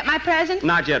 Jack. Did you get my present?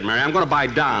 Not yet, Mary. I'm going to buy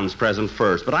Don's present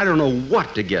first, but I don't know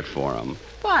what to get for him.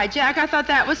 Why, Jack, I thought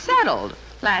that was settled.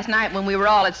 Last night when we were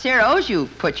all at Ciro's, you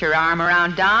put your arm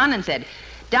around Don and said,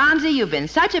 Donzie, you've been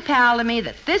such a pal to me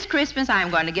that this Christmas I'm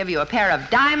going to give you a pair of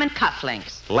diamond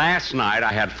cufflinks. Last night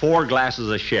I had 4 glasses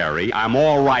of sherry. I'm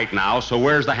all right now, so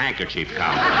where's the handkerchief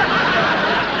coming?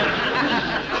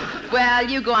 Well,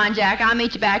 you go on, Jack. I'll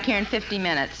meet you back here in 50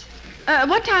 minutes.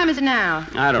 What time is it now?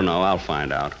 I don't know. I'll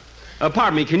find out.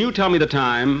 Pardon me, can you tell me the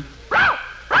time?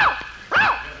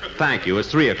 Thank you.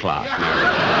 It's 3 o'clock.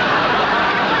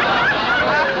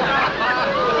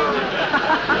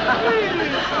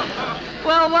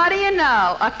 Well, what do you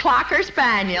know? A Clocker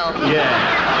Spaniel. Yeah.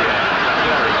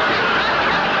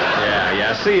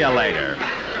 See you later.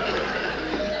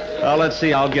 Well, let's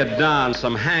see. I'll get Don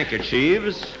some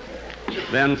handkerchiefs.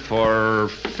 Then for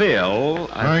Phil...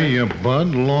 Hiya,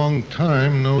 Bud. Long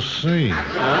time no see.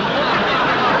 Huh?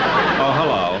 Oh,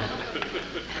 hello.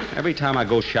 Every time I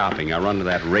go shopping, I run to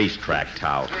that racetrack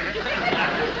tout.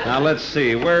 Now, let's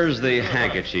see. Where's the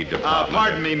handkerchief department?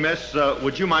 Pardon me, miss.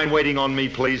 Would you mind waiting on me,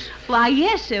 please? Why,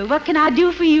 yes, sir. What can I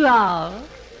do for you all?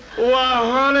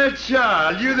 Well, honey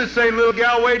child, you the same little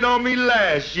gal waiting on me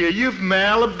last year. You from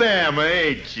Alabama,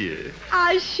 ain't you?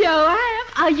 I sure am.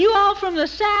 Are you all from the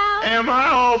South? Am I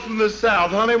all from the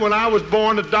South, honey? When I was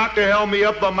born, the doctor held me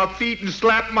up on my feet and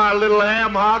slapped my little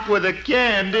ham hock with a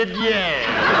candied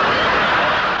yam.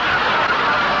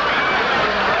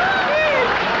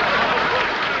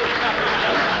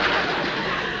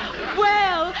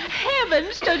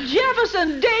 To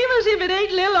Jefferson Davis if it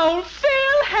ain't little old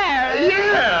Phil Harris.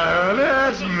 Yeah,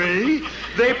 that's me.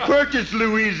 They purchased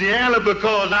Louisiana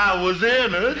because I was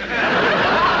in it.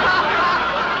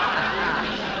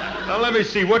 Now, let me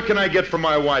see. What can I get for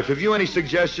my wife? Have you any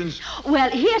suggestions? Well,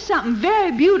 here's something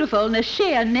very beautiful in a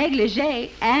sheer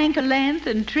negligee, ankle length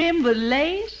and trimmed with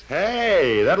lace.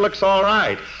 Hey, that looks all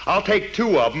right. I'll take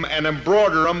 2 of them and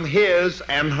embroider them his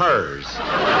and hers.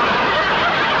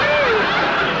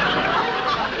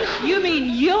 You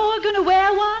mean you're going to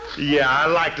wear one? Yeah, I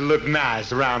like to look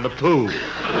nice around the pool.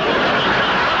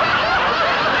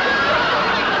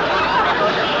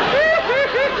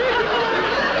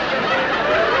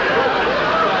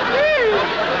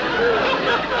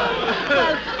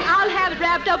 Well, I'll have it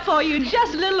wrapped up for you in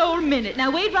just a little old minute. Now,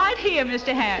 wait right here,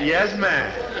 Mr. Harris. Yes,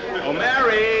 ma'am. Oh,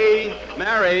 Mary!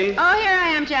 Mary! Oh, here I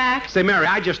am, Jack. Say, Mary,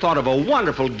 I just thought of a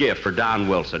wonderful gift for Don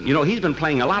Wilson. You know, he's been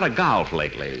playing a lot of golf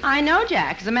lately. I know,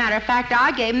 Jack. As a matter of fact,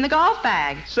 I gave him the golf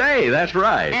bag. Say, that's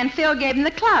right. And Phil gave him the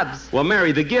clubs. Well,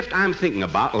 Mary, the gift I'm thinking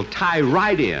about will tie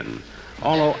right in.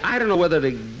 Although I don't know whether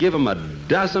to give him a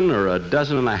dozen or a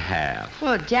dozen and a half.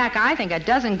 Well, Jack, I think a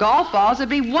dozen golf balls would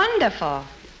be wonderful.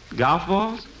 Golf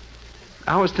balls?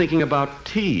 I was thinking about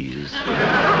tees.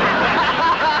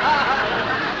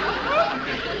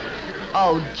 Oh,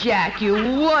 Oh, Jack, you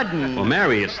wouldn't. Well,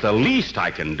 Mary, it's the least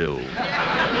I can do.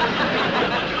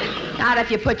 Not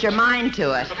if you put your mind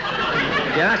to it.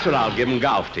 Yeah, that's what I'll give him,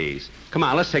 golf tees. Come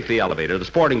on, let's take the elevator. The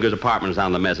sporting goods apartment is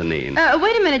on the mezzanine.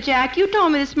 Wait a minute, Jack. You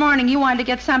told me this morning you wanted to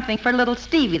get something for little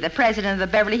Stevie, the president of the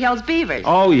Beverly Hills Beavers.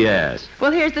 Oh, yes.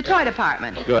 Well, here's the toy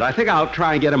department. Good. I think I'll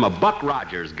try and get him a Buck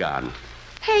Rogers gun.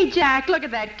 Hey, Jack, look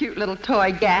at that cute little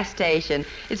toy gas station.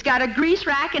 It's got a grease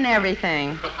rack and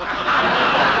everything.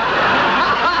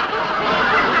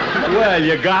 Well,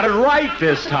 you got it right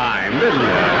this time, didn't you?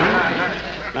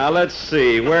 Now, let's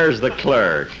see. Where's the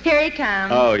clerk? Here he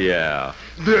comes. Oh, yeah.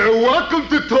 Welcome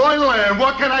to Toyland.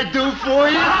 What can I do for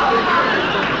you?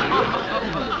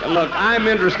 Look, I'm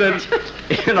interested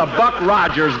in a Buck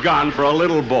Rogers gun for a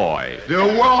little boy.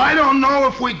 Well, I don't know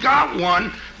if we got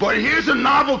one, but here's a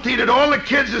novelty that all the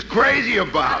kids is crazy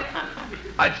about.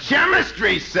 A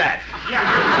chemistry set.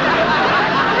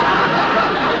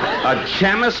 A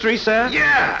chemistry set?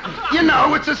 Yeah. You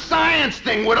know, it's a science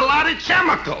thing with a lot of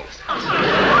chemicals.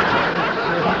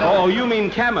 Oh, you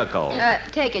mean chemical?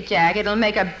 Take it, Jack. It'll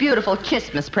make a beautiful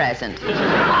Christmas present.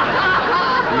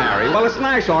 Mary, well, it's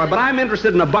nice, all right, but I'm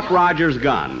interested in a Buck Rogers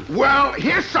gun. Well,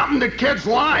 here's something the kids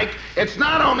like. It's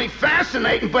not only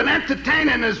fascinating, but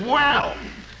entertaining as well.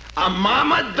 A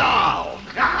mama doll.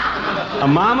 A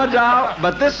mama doll?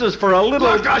 But this is for a little...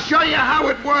 Look, I'll show you how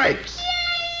it works.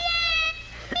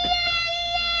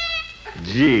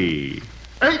 Gee.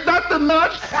 Ain't that the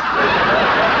nuts?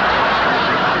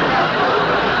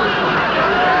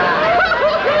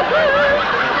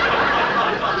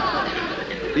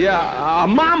 Yeah, a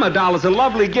mama doll is a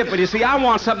lovely gift, but you see, I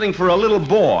want something for a little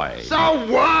boy. So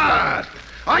what?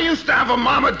 I used to have a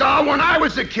mama doll when I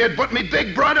was a kid, but me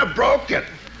big brother broke it.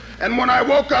 And when I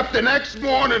woke up the next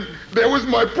morning, there was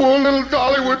my poor little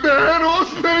dolly with the head all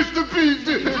smashed to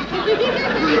pieces.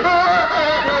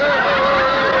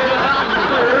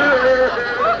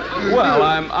 Well,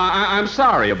 I'm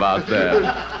sorry about that.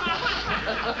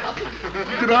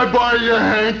 Can I buy you a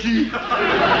hanky?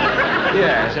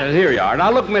 Yes, here you are.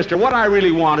 Now, look, mister, what I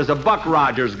really want is a Buck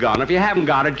Rogers gun. If you haven't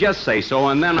got it, just say so,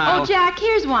 and then I'll... Oh, Jack,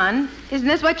 here's one. Isn't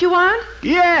this what you want?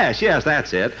 Yes,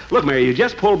 that's it. Look, Mary, you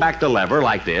just pull back the lever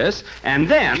like this, and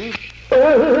then...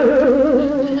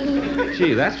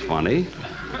 Gee, that's funny.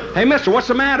 Hey, mister, what's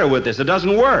the matter with this? It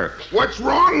doesn't work. What's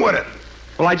wrong with it?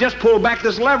 Well, I just pulled back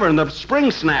this lever, and the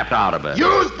spring snapped out of it.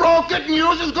 Yous broke it, and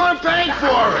yous is going to pay for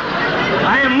it.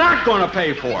 I am not going to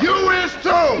pay for it. You is,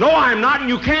 too. No, I'm not, and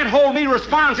you can't hold me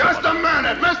responsible. Just a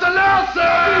minute. Mr. Nelson!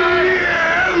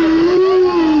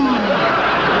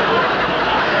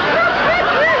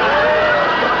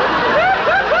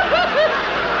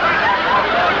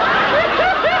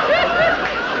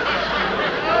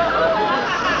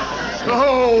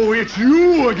 So, it's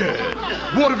you again.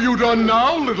 What have you done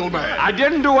now, little man? I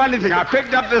didn't do anything. I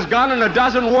picked up this gun, and it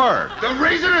doesn't work. The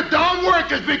reason it don't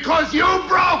work is because you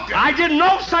broke it. I did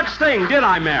no such thing, did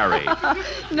I, Mary?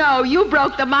 No, you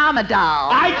broke the mama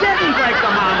doll. I didn't break the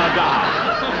mama doll.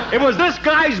 It was this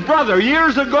guy's brother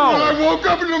years ago. When I woke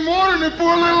up in the morning, the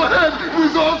poor little head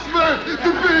was all smashed to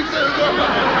pieces.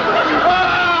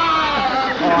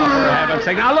 Oh, for heaven's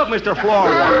sake. Now, look, Mr.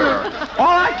 Floorwalker.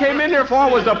 All I came in here for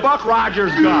was the Buck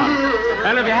Rogers gun.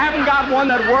 And if you haven't got one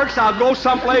that works, I'll go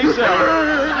someplace else.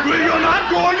 Well, you're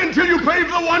not going until you pay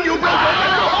for the one you broke. All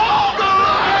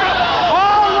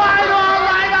right,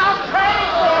 I'll pay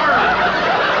for it.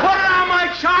 Put it on my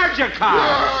charger card.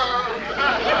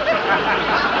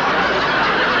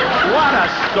 What a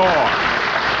store.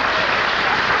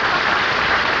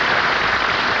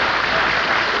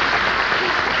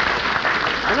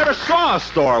 I never saw a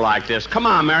store like this. Come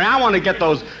on, Mary. I want to get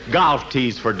those golf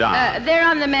tees for Don. They're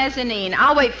on the mezzanine.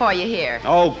 I'll wait for you here.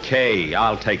 Okay,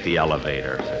 I'll take the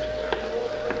elevator.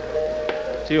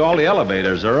 See, all the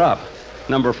elevators are up.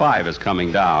 Number 5 is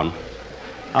coming down.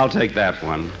 I'll take that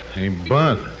one. Hey,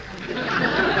 Bud.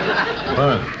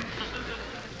 Bud.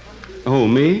 Who,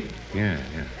 me? Yeah.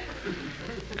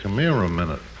 Come here a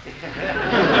minute.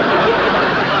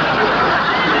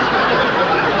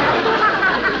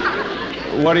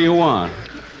 What do you want?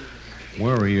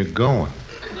 Where are you going?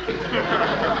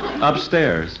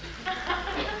 Upstairs.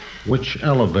 Which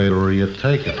elevator are you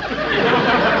taking?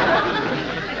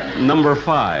 Number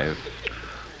 5.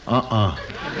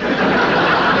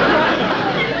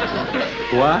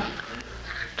 What?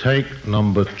 Take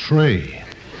number 3.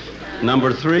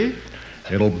 Number 3?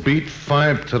 It'll beat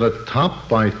 5 to the top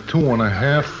by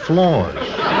 2.5 floors.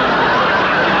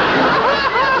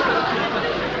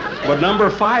 But number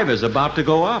 5 is about to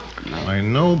go up. I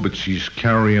know, but she's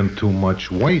carrying too much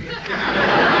weight.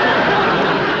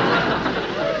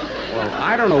 Well,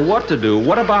 I don't know what to do.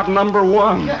 What about number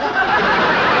one?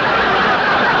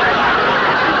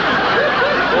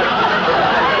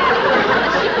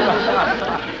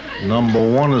 Number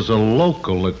one is a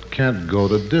local that can't go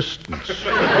the distance.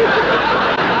 Well,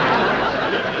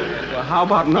 how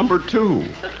about number two?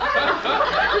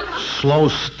 Slow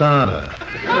starter.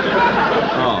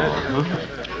 Oh.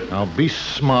 Now be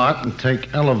smart and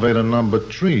take elevator number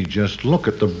 3. Just look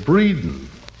at the breeding.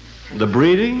 The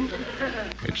breeding?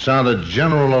 It's out of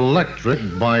General Electric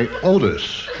by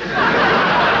Otis.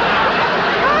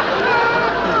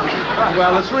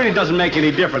 Well, this really doesn't make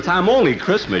any difference. I'm only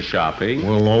Christmas shopping.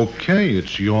 Well, okay,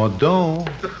 it's your dough.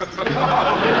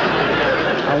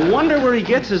 I wonder where he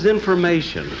gets his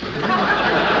information.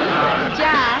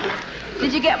 Jack,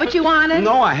 did you get what you wanted?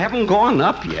 No, I haven't gone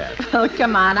up yet. Oh,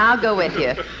 come on, I'll go with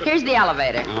you. Here's the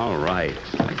elevator. All right.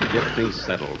 I can get things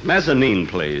settled. Mezzanine,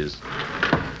 please.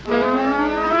 Gee,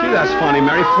 that's funny,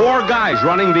 Mary. 4 guys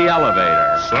running the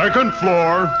elevator. Second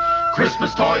floor.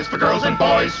 Christmas toys for girls and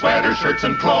boys, sweaters, shirts,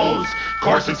 and clothes.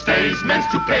 Corset stays, men's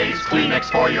toupees, Kleenex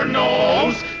for your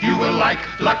nose. You will like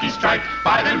Lucky Strike,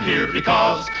 buy them here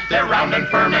because they're round and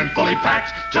firm and fully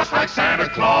packed, just like Santa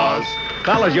Claus.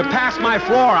 Fellas, you passed my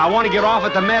floor. I want to get off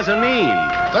at the mezzanine.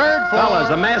 Third floor. Fellas,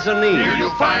 the mezzanine. Here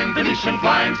you'll find Venetian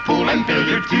blinds, pool and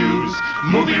billiard cues,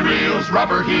 movie reels,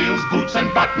 rubber heels, boots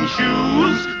and button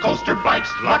shoes, coaster bikes,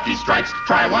 Lucky Strikes.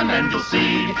 Try one and you'll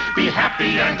see. Be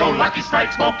happy and go Lucky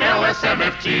Strike. Smoke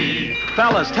LSMFT.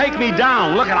 Fellas, take me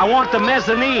down. Look, I want the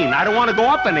mezzanine. I don't want to go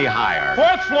up any higher.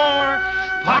 4th floor.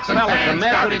 Pots and Fellas, pans,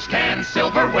 garbage cans,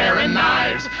 silverware and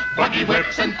knives, buggy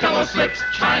whips and pillow slips,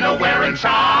 chinaware and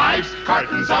chives,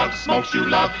 cartons of smokes you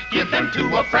love, give them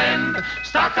to a friend.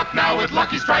 Stock up now with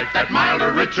Lucky Strike, that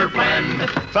milder, richer blend.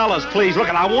 Fellas, please, look,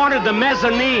 I wanted the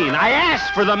mezzanine. I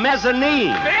asked for the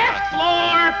mezzanine. 5th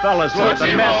floor. Fellas, look,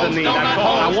 the mezzanine. That's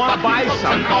all. I want to buy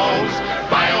something.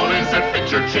 Violins that fit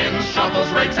your chins, shovels,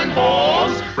 rakes, and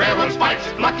balls, railroad spikes,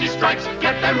 Lucky Strikes,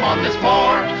 get them on this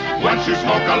floor. Once you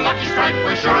smoke a Lucky Strike,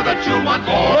 we're sure that you want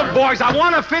more. Look, boys, I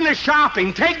want to finish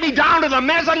shopping. Take me down to the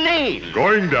mezzanine.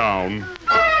 Going down.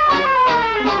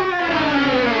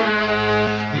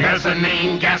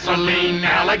 Mezzanine, gasoline,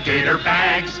 alligator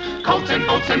bags, coats and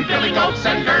boats and billy goats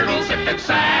and girdles if it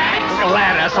sags.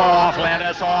 Let us off, let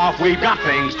us off. We've got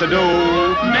things to do.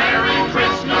 Merry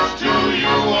Christmas to you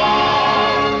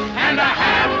all, and a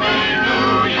Happy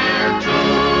New Year too.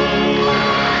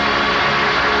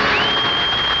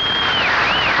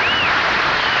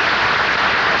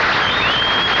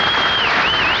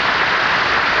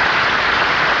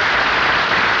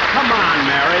 Come on,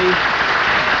 Mary.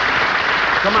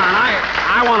 Come on,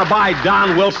 I want to buy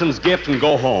Don Wilson's gift and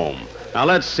go home. Now,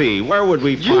 let's see. Where would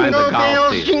we find the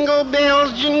golf team? Jingle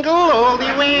bells, jingle all the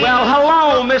way. Well,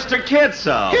 hello, Mr.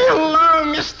 Kitso. Hello,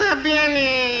 Mr.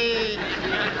 Benny.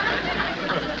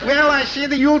 Well, I see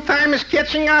the Yuletime is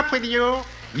catching up with you.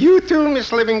 You too,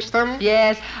 Miss Livingston.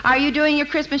 Yes. Are you doing your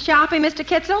Christmas shopping, Mr.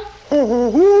 Kitzel?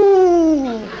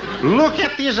 Look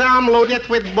at this arm loaded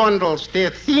with bundles. The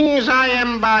things I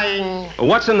am buying.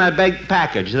 What's in that big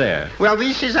package there? Well,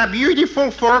 this is a beautiful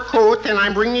fur coat, and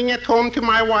I'm bringing it home to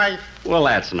my wife. Well,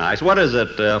 that's nice. What is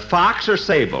it, fox or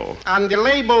sable? On the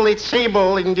label, it's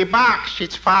sable. In the box,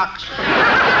 it's fox.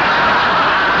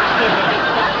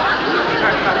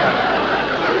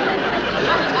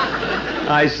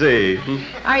 I see.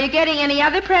 Are you getting any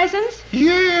other presents?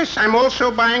 Yes, I'm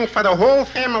also buying for the whole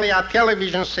family a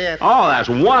television set. Oh, that's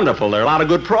wonderful. There are a lot of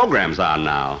good programs on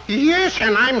now. Yes,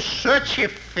 and I'm such a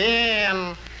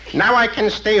fan. Now I can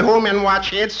stay home and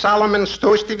watch Ed Solomon's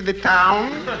Toast of the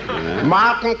Town,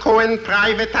 Martin Cohen,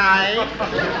 Private Eye,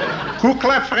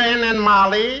 Kukla, Fran, and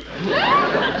Molly.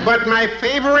 But my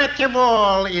favorite of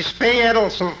all is Faye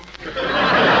Edelson.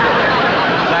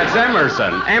 That's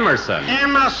Emerson. Emerson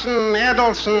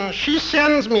Edelson. She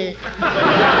sends me.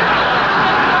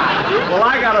 Well,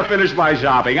 I got to finish my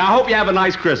shopping. I hope you have a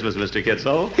nice Christmas, Mr.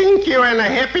 Kitzel. Thank you, and a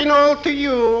happy Noel to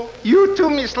you. You too,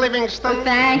 Miss Livingston.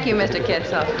 Thank you, Mr.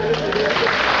 Kitzel.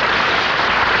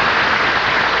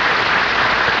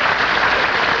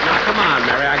 Now, come on,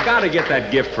 Mary. I got to get that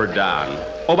gift for Don.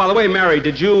 Oh, by the way, Mary,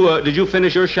 did you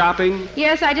finish your shopping?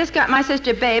 Yes, I just got my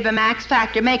sister Babe a Max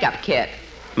Factor makeup kit.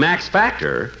 Max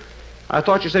Factor? I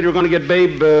thought you said you were going to get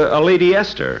Babe a Lady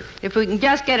Esther. If we can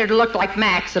just get her to look like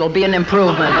Max, it'll be an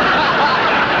improvement.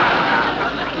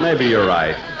 Maybe you're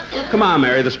right. Come on,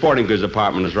 Mary. The sporting goods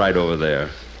department is right over there.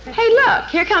 Hey, look.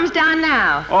 Here comes Don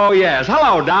now. Oh, yes.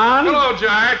 Hello, Don. Hello,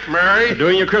 Jack. Mary.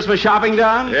 Doing your Christmas shopping,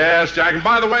 Don? Yes, Jack. And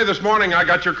by the way, this morning I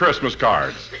got your Christmas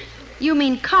cards. You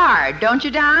mean card, don't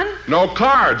you, Don? No,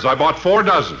 cards. I bought 4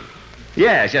 dozen.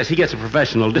 Yes, he gets a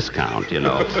professional discount, you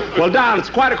know. Well, Don, it's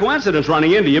quite a coincidence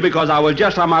running into you because I was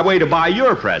just on my way to buy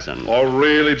your present. Oh,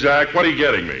 really, Jack? What are you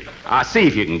getting me? See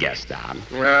if you can guess, Don.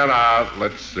 Well,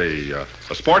 let's see. A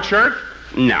sports shirt?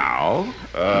 No.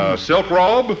 Silk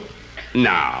robe?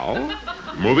 No.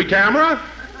 Movie camera?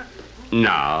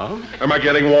 No. Am I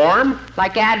getting warm?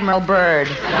 Like Admiral Byrd.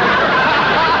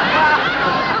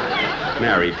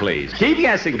 Mary, please. Keep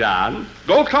guessing, Don.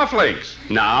 Gold cufflinks.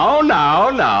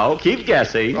 No. Keep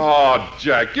guessing. Oh,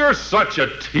 Jack, you're such a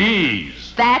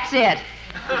tease. That's it.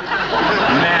 Mary.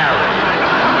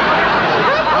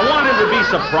 I want him to be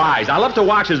surprised. I love to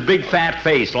watch his big fat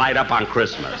face light up on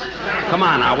Christmas. Come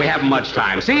on now, we haven't much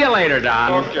time. See you later,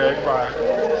 Don. Okay, bye.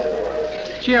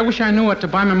 Gee, I wish I knew what to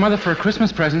buy my mother for a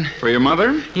Christmas present. For your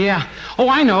mother? Yeah. Oh,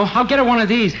 I know. I'll get her one of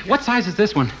these. What size is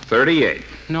this one? 38.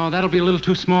 No, that'll be a little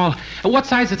too small. What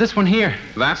size is this one here?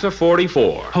 That's a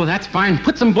 44. Oh, that's fine.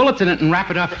 Put some bullets in it and wrap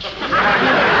it up.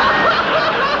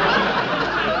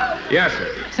 Yes, sir.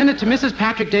 Send it to Mrs.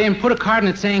 Patrick Day and put a card in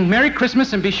it saying, Merry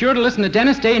Christmas, and be sure to listen to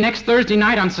Dennis Day next Thursday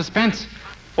night on Suspense.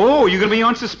 Oh, you gonna be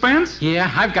on Suspense? Yeah,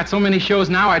 I've got so many shows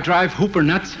now I drive Hooper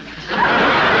nuts.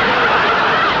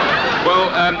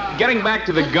 Well, getting back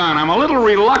to the gun, I'm a little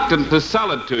reluctant to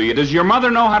sell it to you. Does your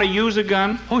mother know how to use a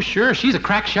gun? Oh, sure. She's a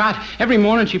crack shot. Every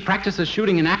morning she practices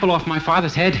shooting an apple off my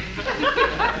father's head.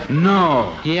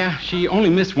 No. Yeah, she only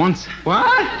missed once. What?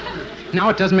 Now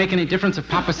it doesn't make any difference if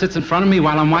Papa sits in front of me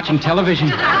while I'm watching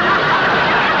television.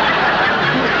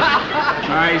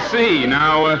 I see.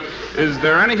 Now, is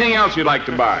there anything else you'd like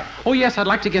to buy? Oh, yes, I'd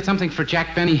like to get something for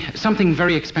Jack Benny. Something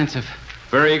very expensive.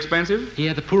 Very expensive?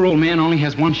 Yeah, the poor old man only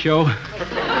has one show.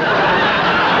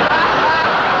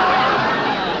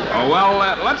 Oh, well,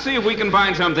 let's see if we can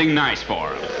find something nice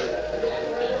for him.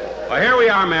 Well, here we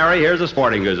are, Mary. Here's the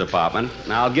sporting goods department.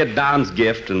 Now, I'll get Don's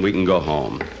gift and we can go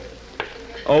home.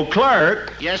 Oh,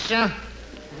 clerk. Yes, sir?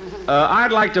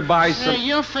 I'd like to buy some... Hey,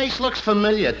 your face looks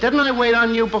familiar. Didn't I wait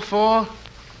on you before?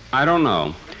 I don't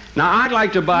know. Now, I'd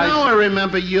like to buy... Now I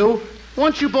remember you.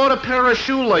 Once you bought a pair of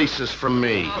shoelaces from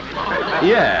me.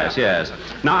 Yes.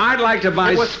 Now, I'd like to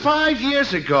buy... It was 5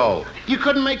 years ago. You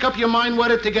couldn't make up your mind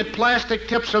whether to get plastic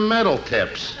tips or metal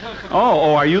tips.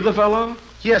 Oh, are you the fellow?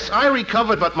 Yes, I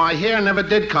recovered, but my hair never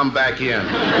did come back in.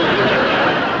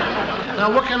 Now,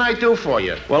 what can I do for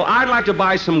you? Well, I'd like to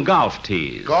buy some golf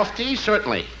tees. Golf tees?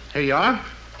 Certainly. Here you are.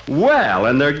 Well,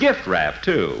 and they're gift wrapped,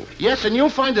 too. Yes, and you'll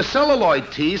find the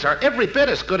celluloid tees are every bit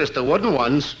as good as the wooden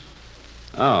ones.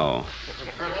 Oh.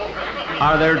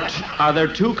 Are there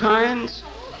two kinds?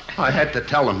 I had to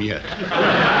tell him yet.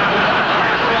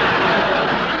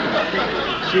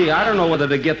 Gee, I don't know whether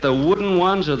to get the wooden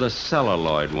ones or the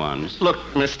celluloid ones. Look,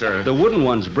 mister. The wooden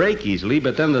ones break easily,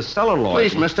 but then the celluloid...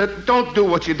 Please, mister, don't do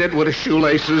what you did with the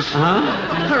shoelaces. Huh?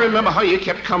 I remember how you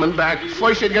kept coming back.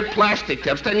 First you'd get plastic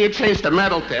tips, then you'd change to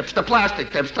metal tips, to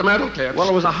plastic tips, to metal tips. Well,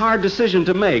 it was a hard decision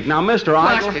to make. Now, mister,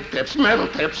 Plastic tips, metal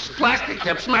tips, plastic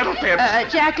tips, metal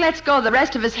tips. Jack, let's go. The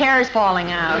rest of his hair is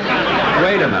falling out.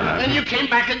 Wait a minute. And you came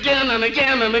back again and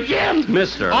again and again.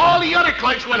 Mister. All the other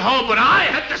clerks went home, but I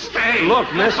had to stay. Look,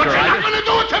 mister, But you're not going to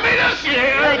do it to me this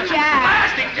year.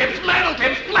 Jack. Plastic tips, metal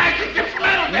tips, plastic tips,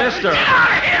 metal tips. Mister. Get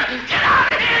out of here. Get out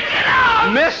of here. Get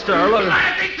out. Mister, look.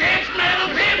 Plastic tips,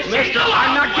 metal tips. Mister,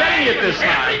 I'm not getting it this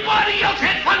time. Everybody else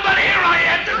had fun, but here I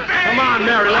had to stay. Come on,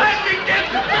 Mary, let's... Plastic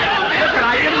tips, metal tips. Look,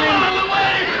 I didn't mean... All the way.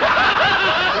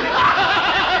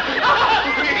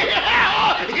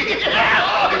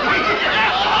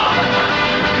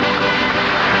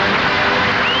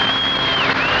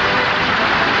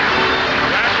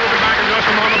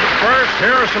 First,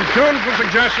 here are some tuneful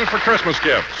suggestions for Christmas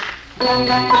gifts.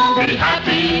 Be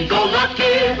happy, go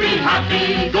lucky, be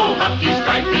happy, go lucky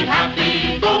strike, be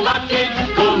happy, go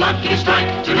lucky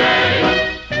strike today.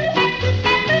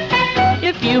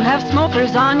 If you have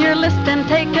smokers on your list, then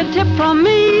take a tip from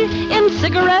me in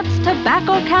cigarettes,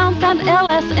 tobacco counts, and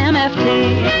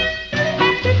LSMFT.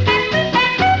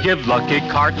 Give lucky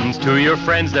cartons to your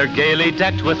friends. They're gaily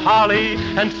decked with holly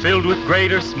and filled with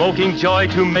greater smoking joy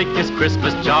to make this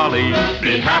Christmas jolly.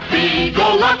 Be happy,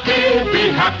 go lucky strike, be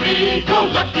happy, go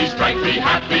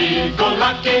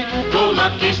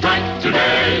lucky strike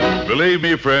today. Believe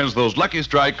me, friends, those Lucky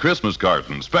Strike Christmas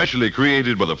cartons, specially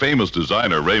created by the famous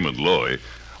designer Raymond Loy,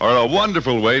 are a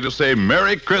wonderful way to say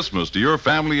Merry Christmas to your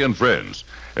family and friends.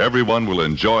 Everyone will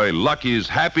enjoy Lucky's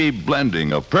happy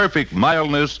blending of perfect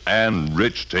mildness and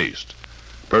rich taste.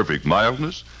 Perfect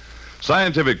mildness?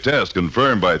 Scientific tests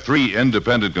confirmed by 3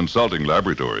 independent consulting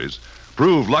laboratories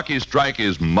prove Lucky Strike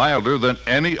is milder than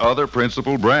any other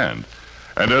principal brand.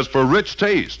 And as for rich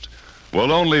taste,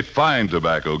 well, only fine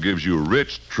tobacco gives you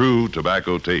rich, true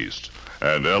tobacco taste.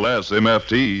 And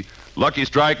LSMFT, Lucky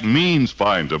Strike means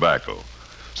fine tobacco.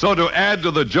 So to add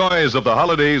to the joys of the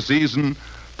holiday season,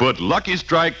 put Lucky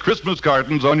Strike Christmas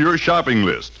cartons on your shopping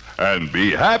list. And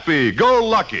be happy, go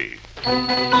lucky.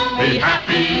 Be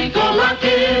happy, go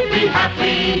lucky, be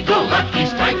happy, go lucky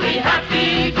strike, be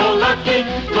happy, go lucky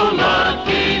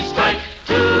strike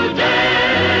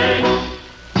today.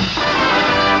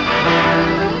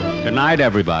 Good night,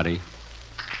 everybody. Be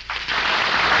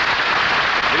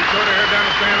sure to hear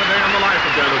Dennis Day and a Day on the Life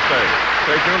of Dennis Day.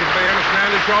 Stay tuned to the Dennis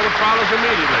Manley Show that follows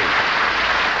immediately.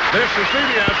 This is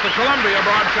CBS, the Columbia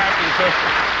Broadcasting System.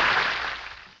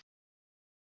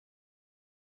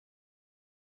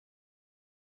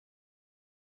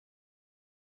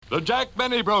 The Jack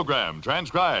Benny Program,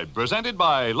 transcribed, presented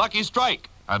by Lucky Strike.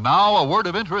 And now a word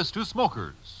of interest to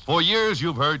smokers. For years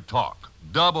you've heard talk,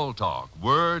 double talk,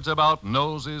 words about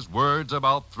noses, words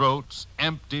about throats,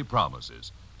 empty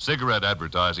promises. Cigarette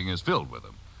advertising is filled with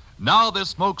them. Now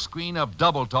this smokescreen of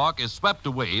double talk is swept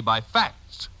away by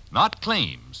facts, not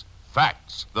claims.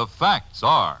 Facts. The facts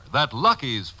are that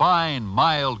Lucky's fine,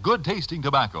 mild, good-tasting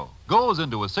tobacco goes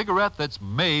into a cigarette that's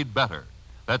made better,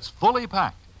 that's fully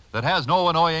packed, that has no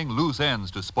annoying loose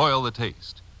ends to spoil the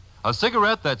taste. A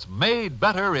cigarette that's made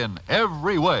better in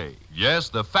every way. Yes,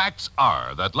 the facts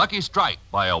are that Lucky Strike,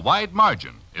 by a wide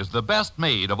margin, is the best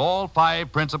made of all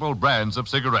 5 principal brands of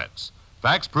cigarettes.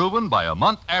 Facts proven by a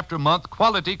month-after-month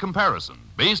quality comparison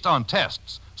based on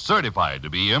tests certified to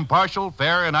be impartial,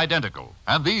 fair, and identical.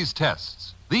 And these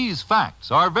tests, these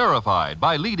facts, are verified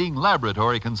by leading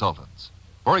laboratory consultants.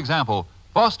 For example,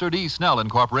 Foster D. Snell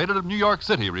Incorporated of New York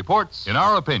City reports, in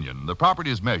our opinion, the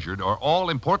properties measured are all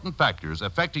important factors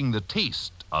affecting the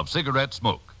taste of cigarette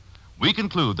smoke. We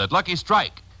conclude that Lucky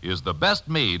Strike is the best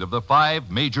made of the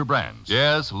 5 major brands.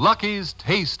 Yes, Lucky's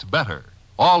taste better.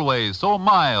 Always so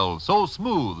mild, so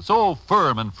smooth, so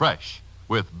firm and fresh,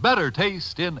 with better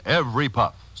taste in every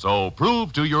puff. So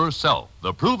prove to yourself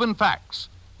the proven facts.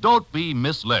 Don't be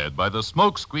misled by the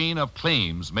smokescreen of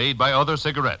claims made by other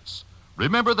cigarettes.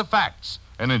 Remember the facts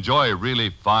and enjoy really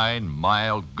fine,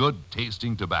 mild,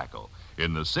 good-tasting tobacco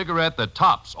in the cigarette that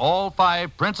tops all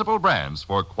 5 principal brands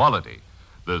for quality.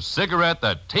 The cigarette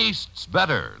that tastes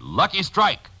better, Lucky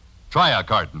Strike. Try a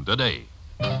carton today.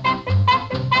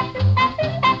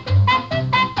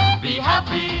 Be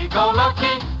happy, go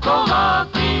lucky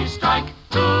strike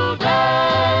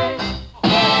today.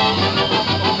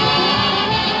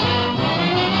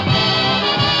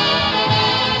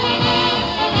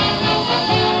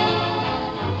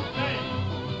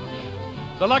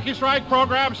 The Lucky Strike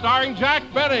program starring Jack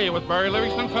Benny with Barry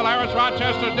Livingston, Phil Harris,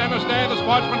 Rochester, Dennis Day, the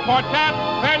Sportsman Quartet,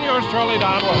 and yours truly,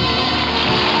 Don Wilson.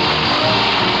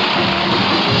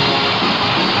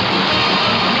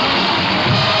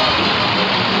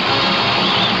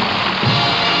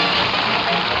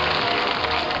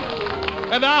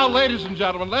 And now, ladies and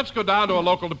gentlemen, let's go down to a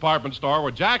local department store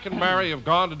where Jack and Mary have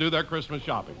gone to do their Christmas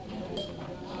shopping.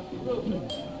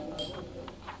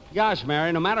 Gosh,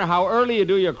 Mary, no matter how early you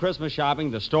do your Christmas shopping,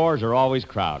 the stores are always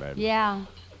crowded. Yeah.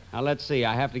 Now, let's see.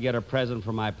 I have to get a present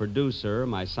for my producer,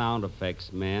 my sound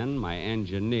effects men, my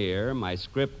engineer, my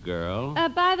script girl.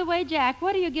 By the way, Jack,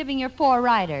 what are you giving your 4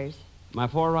 writers? My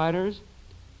 4 writers?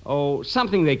 Oh,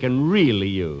 something they can really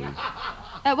use.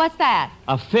 What's that?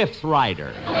 A 5th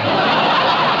writer.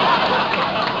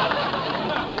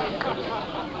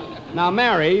 Now,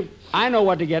 Mary, I know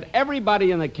what to get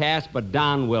everybody in the cast but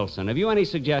Don Wilson. Have you any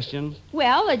suggestions?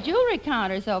 Well, the jewelry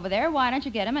counter's over there. Why don't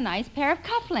you get him a nice pair of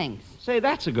cufflinks? Say,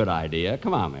 that's a good idea.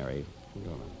 Come on, Mary.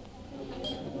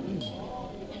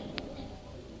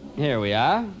 Here we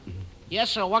are. Yes,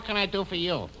 sir. What can I do for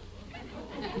you?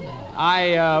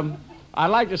 I'd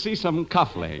like to see some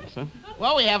cufflinks. Huh?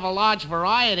 Well, we have a large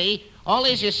variety. All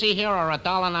these you see here are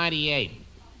 $1.98.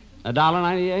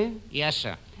 $1.98? Yes,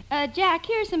 sir. Jack,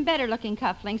 here's some better-looking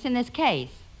cufflinks in this case.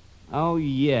 Oh,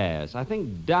 yes. I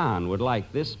think Don would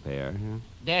like this pair. Huh?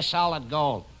 They're solid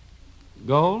gold.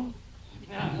 Gold?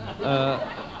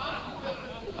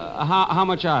 How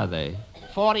much are they?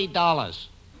 $40.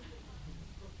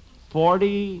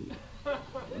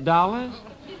 $40?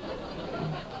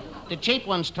 The cheap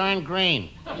ones turn green.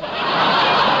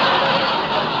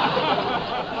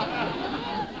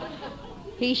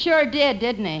 He sure did,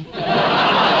 didn't he?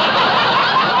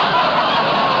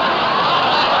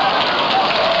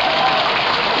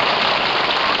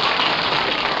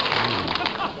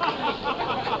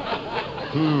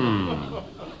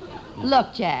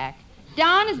 Look, Jack,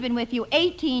 Don has been with you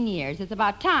 18 years. It's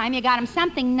about time you got him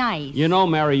something nice. You know,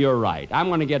 Mary, you're right. I'm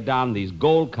going to get Don these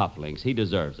gold cufflinks. He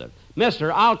deserves it.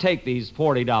 Mister, I'll take these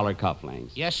 $40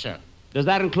 cufflinks. Yes, sir. Does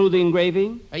that include the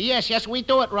engraving? Yes, we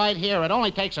do it right here. It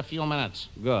only takes a few minutes.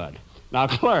 Good. Now,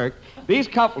 clerk, these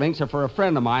cufflinks are for a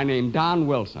friend of mine named Don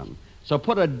Wilson. So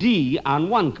put a D on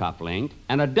one cufflink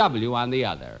and a W on the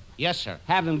other. Yes, sir.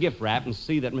 Have them gift wrap and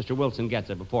see that Mr. Wilson gets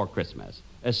it before Christmas.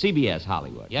 CBS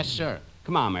Hollywood. Yes, sir.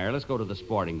 Come on, Mary, let's go to the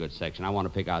sporting goods section. I want to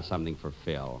pick out something for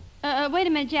Phil. Wait a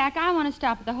minute, Jack. I want to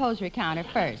stop at the hosiery counter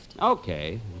first.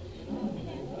 Okay.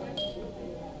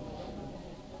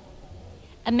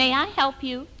 May I help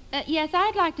you? Yes,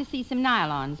 I'd like to see some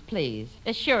nylons, please.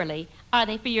 Surely. Are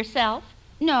they for yourself?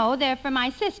 No, they're for my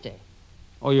sister.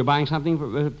 Oh, you're buying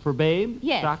something for Babe?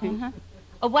 Yes. Stocking?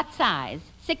 Uh-huh. What size?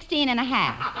 16 and a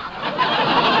half.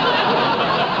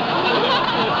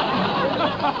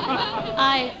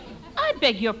 I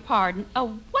beg your pardon.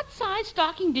 What size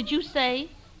stocking did you say?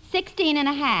 16 and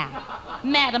a half.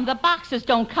 Madam, the boxes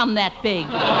don't come that big.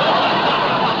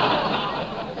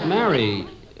 Mary,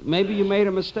 maybe you made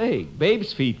a mistake.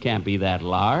 Babe's feet can't be that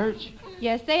large.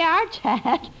 Yes, they are,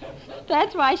 Jack.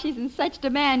 That's why she's in such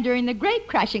demand during the grape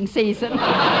crushing season.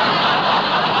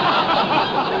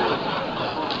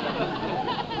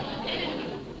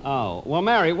 Oh, well,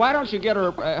 Mary, why don't you get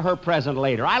her present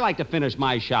later? I like to finish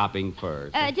my shopping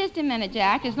first. Just a minute,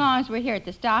 Jack. As long as we're here at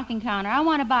the stocking counter, I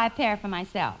want to buy a pair for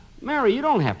myself. Mary, you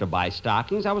don't have to buy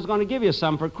stockings. I was going to give you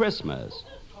some for Christmas.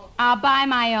 I'll buy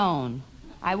my own.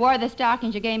 I wore the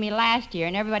stockings you gave me last year,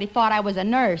 and everybody thought I was a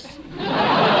nurse.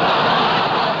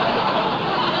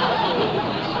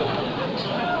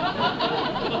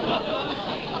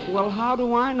 Well, how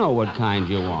do I know what kind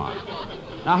you want?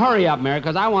 Now, hurry up, Mary,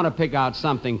 because I want to pick out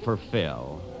something for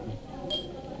Phil.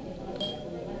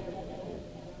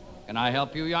 Can I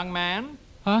help you, young man?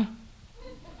 Huh?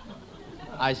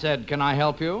 I said, can I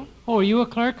help you? Oh, are you a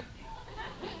clerk?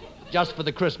 Just for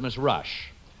the Christmas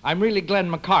rush. I'm really Glenn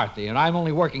McCarthy, and I'm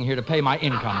only working here to pay my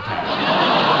income tax.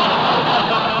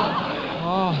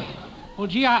 Oh. Well,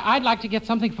 gee, I'd like to get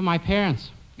something for my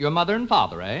parents. Your mother and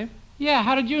father, eh? Yeah,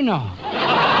 how did you know?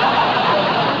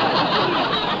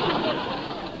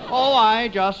 Oh, I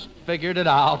just figured it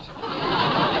out.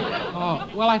 Oh,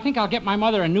 well, I think I'll get my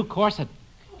mother a new corset.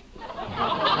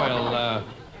 Well,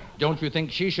 don't you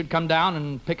think she should come down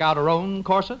and pick out her own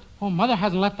corset? Oh, Mother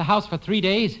hasn't left the house for 3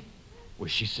 days.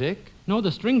 Was she sick? No,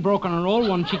 the string broke on her old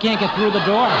one. She can't get through the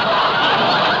door.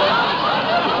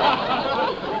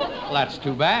 Well, that's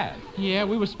too bad. Yeah,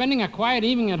 we were spending a quiet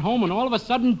evening at home, and all of a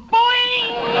sudden, boing!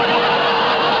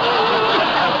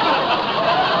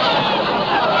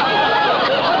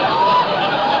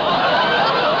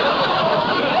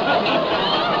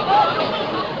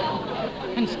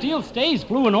 And steel stays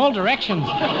flew in all directions.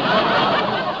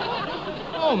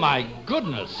 Oh, my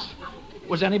goodness.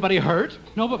 Was anybody hurt?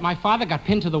 No, but my father got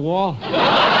pinned to the wall.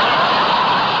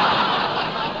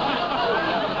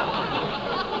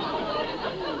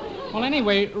 Well,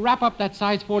 anyway, wrap up that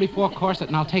size 44 corset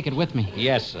and I'll take it with me.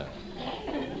 Yes, sir.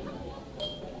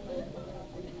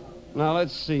 Now,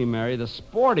 let's see, Mary. The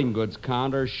sporting goods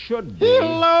counter should be...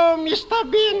 Hello, Mr.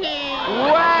 Benny.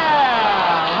 Well,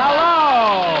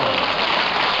 hello.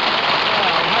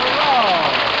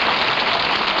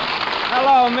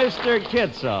 Hello, Mr.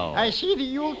 Kitzel. I see the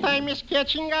Yuletime is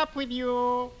catching up with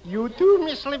you. You too,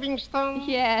 Miss Livingston?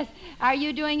 Yes. Are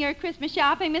you doing your Christmas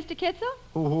shopping, Mr. Kitzel?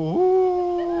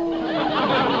 Ooh.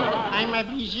 I'm a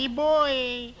busy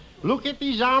boy. Look at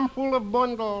this armful of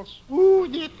bundles. Ooh,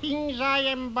 the things I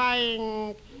am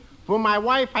buying. For my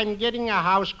wife, I'm getting a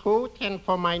house coat, and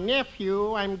for my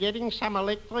nephew, I'm getting some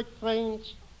electric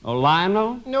trains. Oh,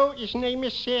 Lionel? No, his name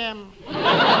is Sam.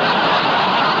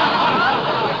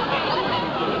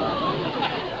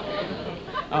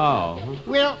 Oh.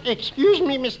 Well, excuse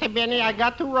me, Mr. Benny. I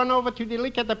got to run over to the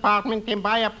liquor department and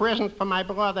buy a present for my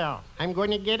brother. I'm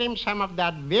going to get him some of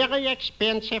that very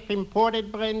expensive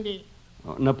imported brandy.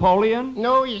 Napoleon?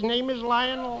 No, his name is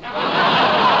Lionel.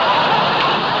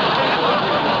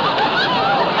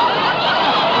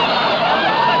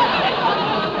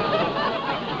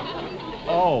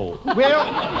 Oh. Well,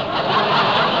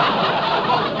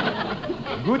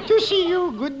 good to see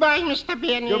you. Goodbye, Mr.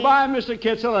 Benny. Goodbye, Mr.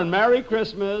 Kitzel, and Merry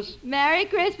Christmas. Merry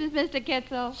Christmas, Mr.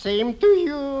 Kitzel. Same to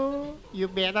you. You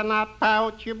better not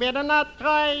pout. You better not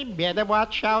cry. Better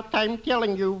watch out. I'm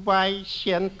telling you why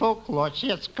Santa Claus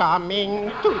is coming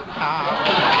to town.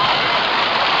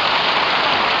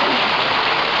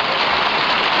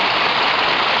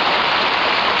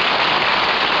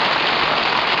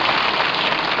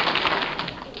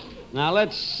 Now,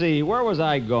 let's see. Where was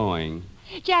I going?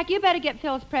 Jack, you better get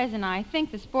Phil's present. I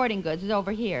think the sporting goods is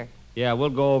over here. Yeah, we'll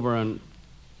go over and...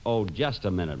 Oh, just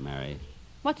a minute, Mary.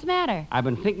 What's the matter? I've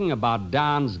been thinking about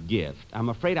Don's gift. I'm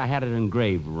afraid I had it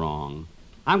engraved wrong.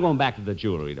 I'm going back to the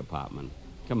jewelry department.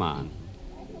 Come on.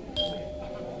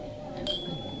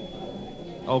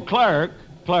 Oh, clerk.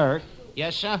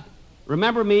 Yes, sir?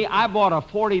 Remember me? I bought a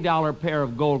 $40 pair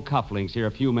of gold cufflinks here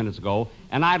a few minutes ago,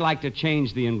 and I'd like to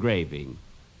change the engraving.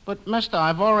 But, mister,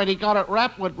 I've already got it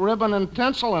wrapped with ribbon and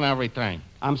tinsel and everything.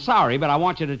 I'm sorry, but I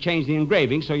want you to change the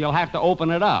engraving, so you'll have to open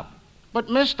it up. But,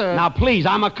 mister... Now, please,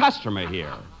 I'm a customer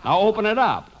here. Now, open it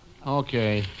up.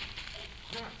 Okay.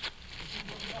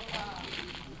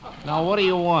 Now, what do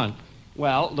you want?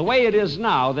 Well, the way it is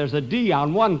now, there's a D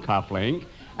on one cufflink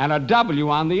and a W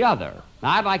on the other.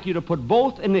 Now, I'd like you to put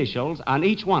both initials on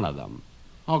each one of them.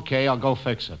 Okay, I'll go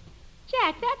fix it.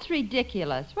 Jack, that's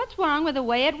ridiculous. What's wrong with the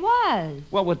way it was?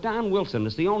 Well, with Don Wilson,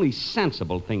 it's the only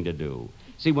sensible thing to do.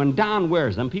 See, when Don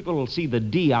wears them, people will see the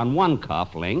D on one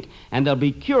cufflink, and they'll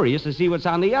be curious to see what's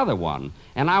on the other one.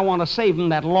 And I want to save them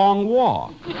that long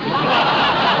walk.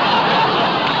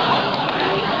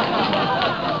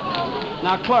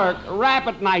 Now, clerk, wrap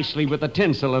it nicely with the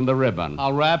tinsel and the ribbon.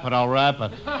 I'll wrap it.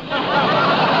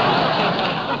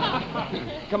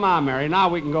 Come on, Mary. Now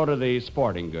we can go to the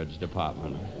sporting goods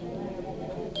department.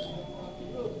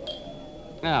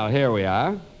 Now, here we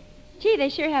are. Gee, they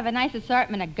sure have a nice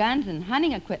assortment of guns and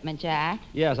hunting equipment, Jack.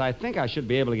 Yes, I think I should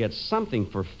be able to get something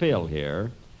for Phil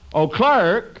here. Oh,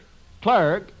 clerk.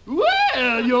 Well,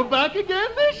 you're back again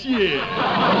this year.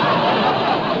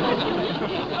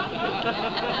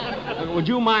 Would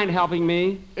you mind helping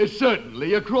me?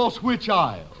 Certainly. Across which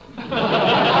aisle?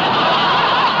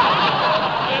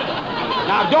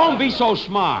 Now, don't be so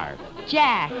smart.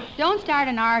 Jack, don't start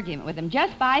an argument with him.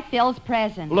 Just buy Phil's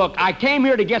present. Look, I came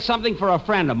here to get something for a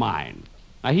friend of mine.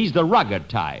 Now, he's the rugged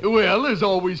type. Well, there's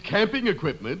always camping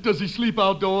equipment. Does he sleep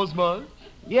outdoors much?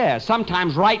 Yeah,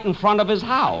 sometimes right in front of his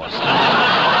house.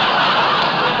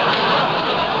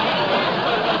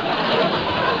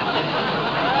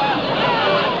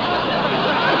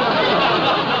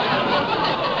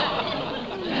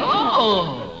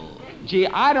 Gee,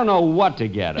 I don't know what to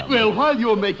get him. Well, while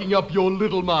you're making up your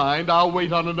little mind, I'll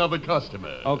wait on another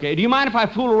customer. Okay, do you mind if I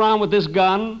fool around with this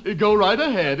gun? Go right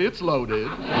ahead. It's loaded.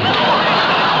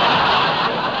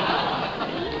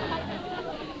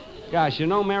 Gosh, you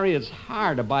know, Mary, it's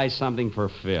hard to buy something for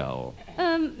Phil.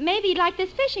 Maybe like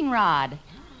this fishing rod.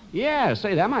 Yeah,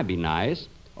 say, that might be nice.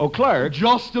 Oh, clerk.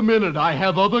 Just a minute. I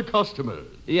have other customers.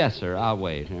 Yes, sir. I'll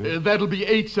wait. Huh? That'll be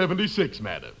 $8.76,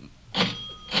 madam.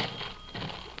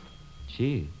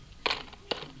 Gee.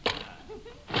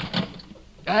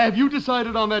 Have you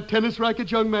decided on that tennis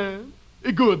racket, young man?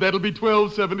 Good. That'll be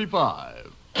 $12.75.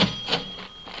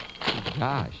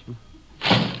 Gosh.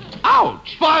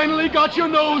 Ouch! Finally got your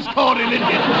nose caught in it.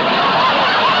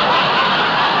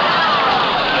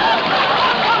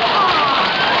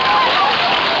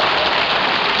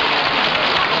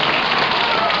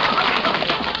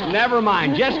 Never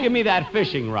mind. Just give me that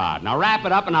fishing rod. Now wrap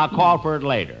it up and I'll call for it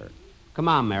later. Come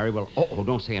on, Mary. Well,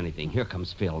 don't say anything. Here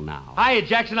comes Phil now. Hiya,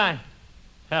 Jackson.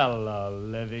 Hello,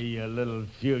 Livy, you little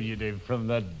fugitive from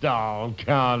the doll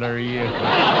counter, you.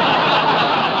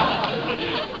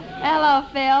 Hello,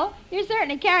 Phil. You're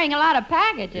certainly carrying a lot of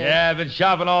packages. Yeah, I've been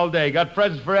shopping all day. Got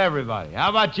presents for everybody. How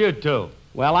about you two?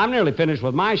 Well, I'm nearly finished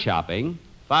with my shopping.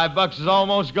 $5 is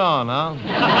almost gone, huh?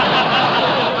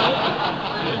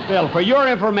 Phil, for your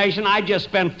information, I just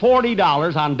spent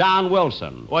 $40 on Don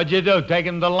Wilson. What'd you do, take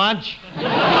him to lunch?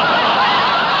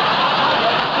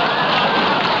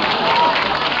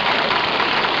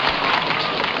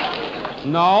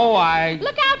 No, I...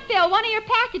 Look out, Phil. One of your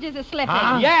packages is slipping.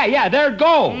 Huh? Yeah, there it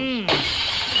goes.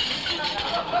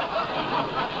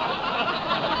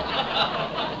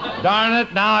 Darn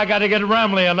it, now I got to get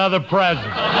Remley another present.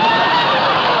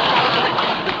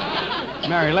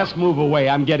 Mary, let's move away.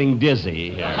 I'm getting dizzy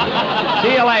here.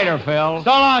 See you later, Phil. So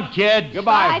long, kid.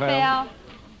 Goodbye, Bye, Phil.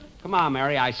 Come on,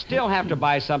 Mary. I still have to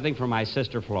buy something for my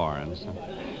sister Florence.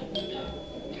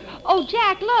 Oh,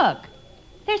 Jack, look.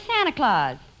 There's Santa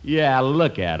Claus. Yeah,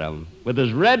 look at him. With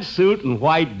his red suit and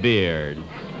white beard.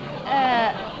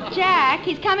 Jack,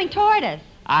 he's coming toward us.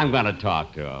 I'm going to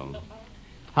talk to him.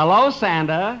 Hello,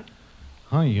 Santa.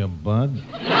 Hiya, bud.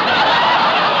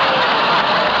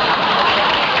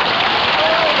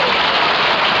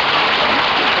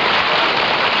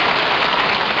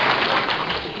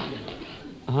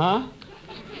 Huh?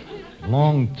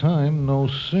 Long time no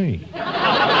see.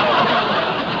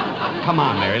 Come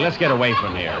on, Mary. Let's get away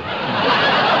from here.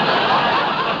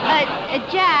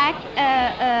 Jack,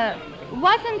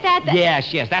 wasn't that the...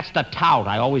 Yes, that's the tout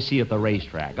I always see at the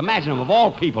racetrack. Imagine him, of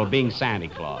all people, being Santa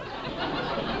Claus.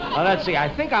 Let's see. I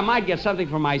think I might get something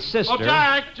for my sister. Oh,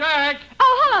 Jack!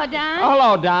 Oh, hello, Don.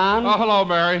 Hello, Don. Oh, hello,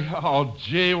 Mary. Oh,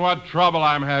 gee, what trouble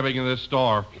I'm having in this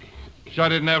store. Wish I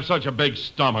didn't have such a big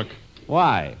stomach.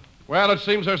 Why? Well, it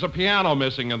seems there's a piano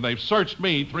missing, and they've searched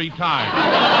me 3 times.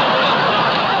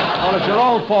 Well, it's your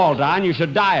own fault, Don. You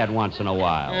should diet once in a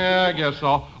while. Yeah, I guess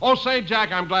so. Oh, say,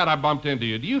 Jack, I'm glad I bumped into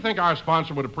you. Do you think our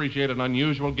sponsor would appreciate an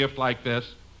unusual gift like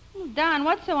this? Don,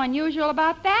 what's so unusual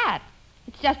about that?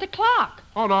 It's just a clock.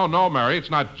 Oh, no, Mary. It's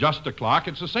not just a clock.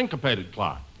 It's a syncopated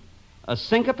clock. A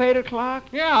syncopated clock?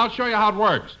 Yeah, I'll show you how it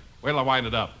works. Wait till I wind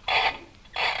it up.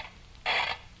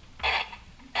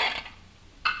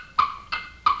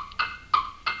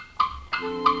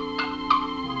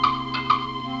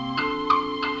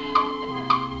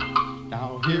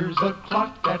 Now here's a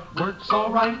clock that works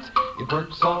all right. It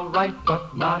works all right,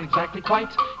 but not exactly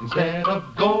quite. Instead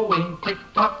of going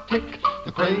tick-tock, tick,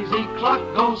 the crazy clock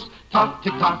goes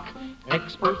tock-tick-tock.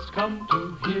 Experts come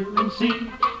to hear and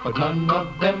see, but none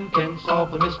of them can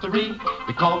solve the mystery.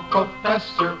 We called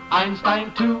Professor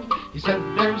Einstein, too. He said,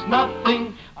 there's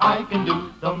nothing I can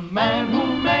do. The man who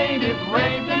made it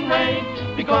raved and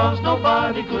raved, because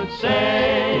nobody could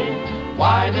say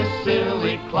why this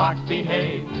silly clock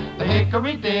behaved the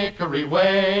hickory-dickory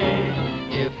way.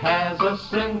 It has a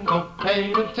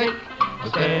syncopated tick, a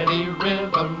steady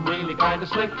rhythm, really kind of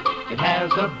slick. It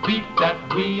has a beat that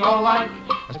we all like,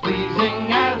 as pleasing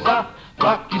as a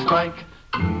lucky strike.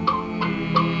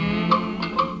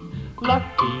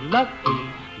 Lucky, lucky,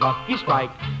 lucky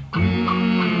strike.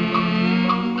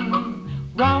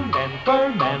 Round and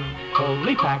firm and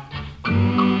fully packed.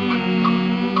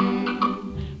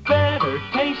 Better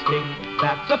tasting,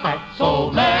 that's a fact. So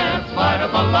let's light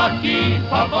up a lucky,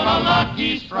 puff on a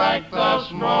lucky strike, the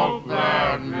smoke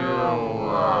that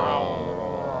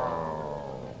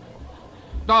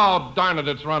Oh, darn it,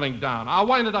 it's running down. I'll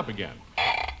wind it up again.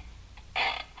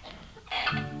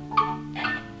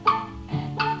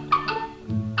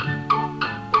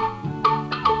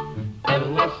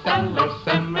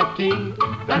 LSMFT,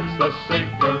 that's the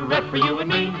cigarette for you and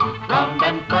me. Round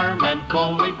and firm and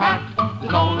fully packed.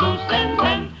 There's no loose ends,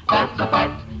 and that's a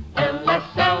fact.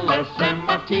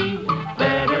 LSMFT,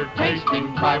 better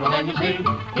tasting, try one and you see.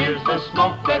 Here's the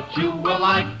smoke that you will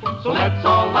like. So let's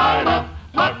all light up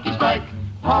Lucky Strike.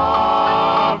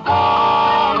 Puff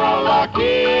on a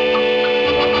lucky.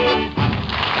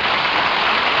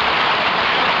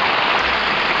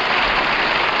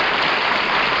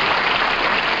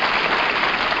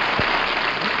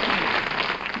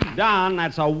 Don,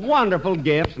 that's a wonderful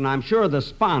gift, and I'm sure the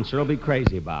sponsor will be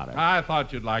crazy about it. I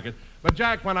thought you'd like it. But,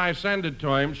 Jack, when I send it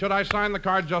to him, should I sign the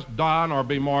card just Don or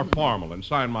be more formal and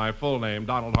sign my full name,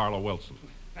 Donald Harlow Wilson?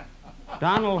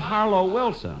 Donald Harlow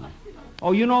Wilson?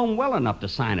 Oh, you know him well enough to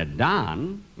sign it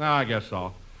Don. No, I guess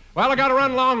so. Well, I got to run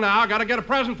along now. I got to get a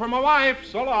present for my wife.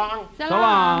 So long. So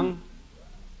long.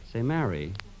 Say,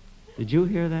 Mary, did you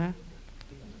hear that?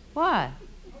 What?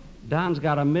 Don's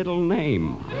got a middle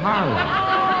name,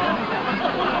 Harlow.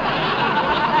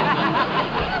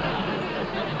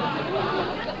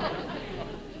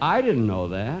 I didn't know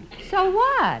that. So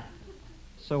what?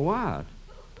 So what?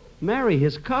 Mary,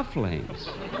 his cufflinks.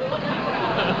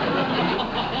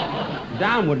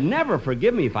 Don would never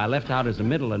forgive me if I left out his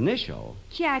middle initial.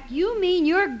 Jack, you mean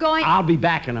you're going... I'll be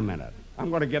back in a minute. I'm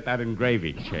going to get that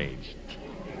engraving changed.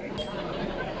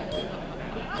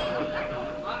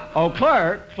 Oh,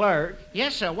 clerk.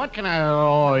 Yes, sir. What can I...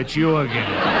 Oh, it's you again.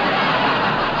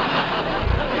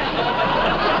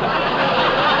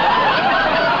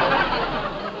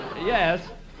 Yes,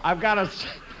 I've got a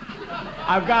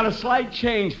slight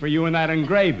change for you in that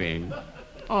engraving.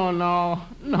 Oh, no.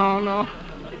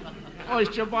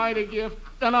 First you buy the gift,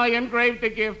 then I engrave the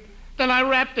gift, then I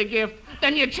wrap the gift,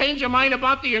 then you change your mind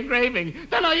about the engraving,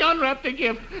 then I unwrap the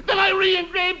gift, then I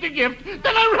re-engrave the gift, then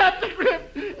I wrap the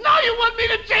gift. Now you want me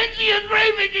to change the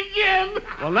engraving again?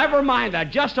 Well, never mind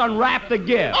that. Just unwrap the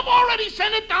gift. I've already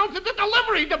sent it down to the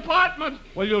delivery department.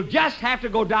 Well, you'll just have to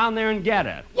go down there and get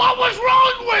it. What was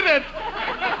wrong with it?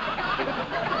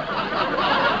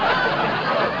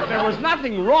 There was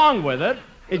nothing wrong with it.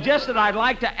 It's just that I'd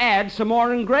like to add some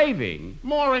more engraving.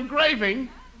 More engraving?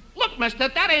 Look, mister,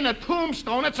 that ain't a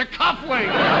tombstone, it's a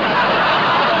cufflink.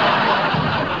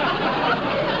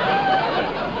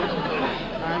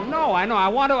 I know. I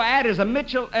want to add his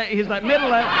middle...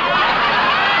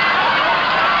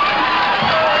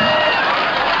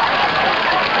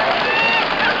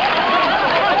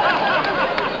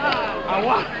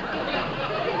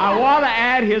 I want to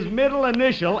add his middle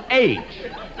initial, H.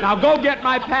 Now go get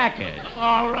my package.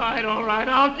 All right.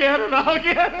 I'll get it.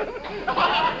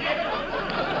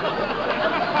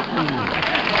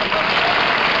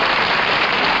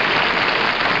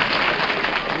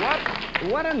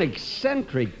 What an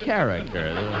eccentric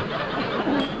character.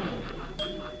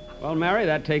 Well, Mary,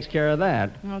 that takes care of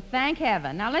that. Well, thank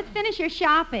heaven. Now, let's finish your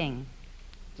shopping.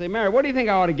 Say, Mary, what do you think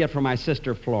I ought to get for my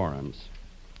sister Florence?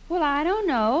 Well, I don't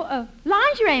know.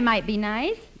 Lingerie might be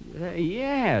nice.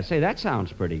 Yeah, say, that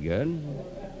sounds pretty good.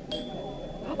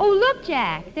 Oh, look,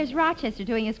 Jack. There's Rochester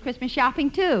doing his Christmas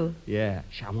shopping, too. Yeah,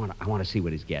 I want to see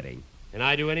what he's getting. Can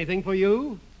I do anything for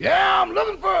you? Yeah, I'm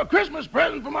looking for a Christmas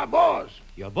present for my boss.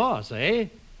 Your boss, eh?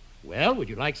 Well, would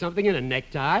you like something in a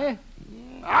necktie?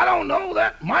 I don't know.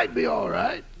 That might be all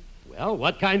right. Well,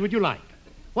 what kind would you like?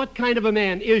 What kind of a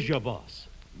man is your boss?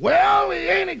 Well, he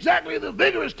ain't exactly the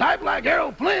vigorous type like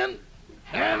Errol Flynn.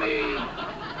 And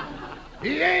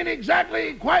he ain't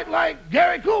exactly quite like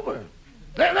Gary Cooper.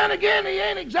 Then again, he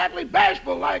ain't exactly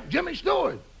bashful like Jimmy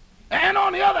Stewart. And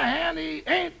on the other hand, he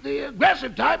ain't the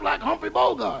aggressive type like Humphrey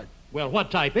Bogart. Well,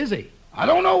 what type is he? I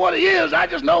don't know what he is. I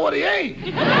just know what he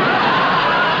ain't.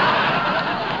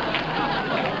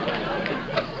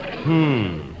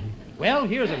 Well,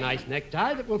 here's a nice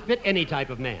necktie that will fit any type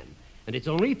of man. And it's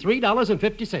only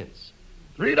 $3.50.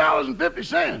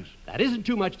 $3.50? That isn't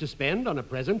too much to spend on a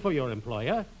present for your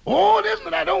employer. Oh, it isn't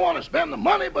that I don't want to spend the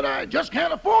money, but I just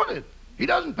can't afford it. He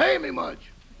doesn't pay me much.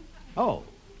 Oh.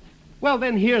 Well,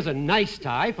 then here's a nice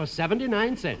tie for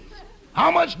 79 cents. How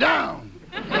much down?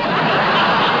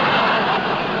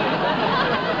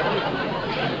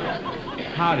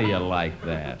 How do you like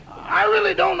that? I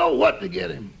really don't know what to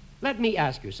get him. Let me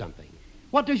ask you something.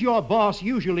 What does your boss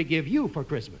usually give you for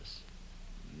Christmas?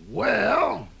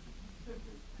 Well,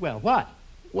 what?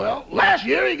 Well, last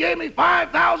year he gave me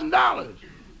 $5,000.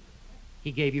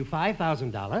 He gave you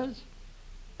 $5,000?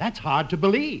 That's hard to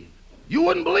believe. You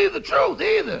wouldn't believe the truth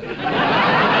either.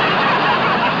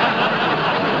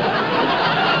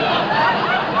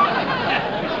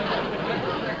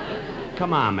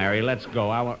 Come on, Mary, let's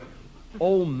go.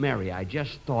 Oh, Mary, I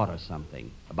just thought of something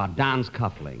about Don's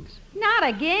cufflinks. Not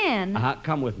again.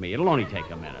 Come with me. It'll only take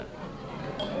a minute.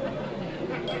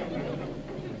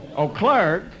 Oh,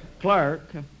 clerk.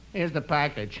 Here's the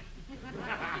package.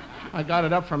 I got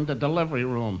it up from the delivery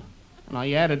room, and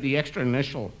I added the extra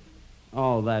initial.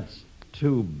 Oh, that's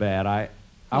too bad. I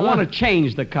want to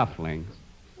change the cufflinks.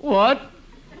 What?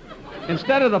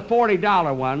 Instead of the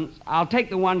 $40 ones, I'll take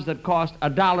the ones that cost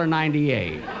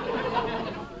 $1.98.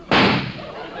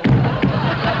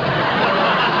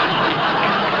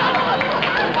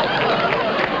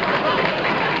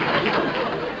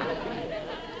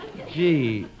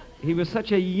 Gee, he was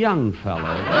such a young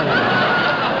fellow.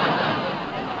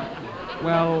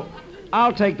 Well,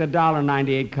 I'll take the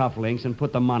 $1.98 cufflinks and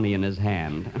put the money in his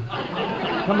hand.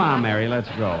 Come on, Mary, let's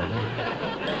go.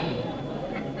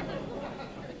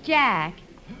 Jack,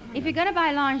 if you're going to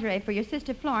buy lingerie for your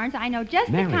sister Florence, I know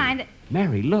just the kind that...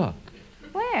 Mary, look.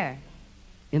 Where?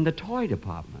 In the toy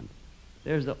department.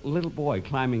 There's a little boy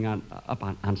climbing up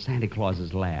on Santa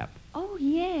Claus's lap. Oh,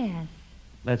 yes.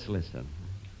 Let's listen.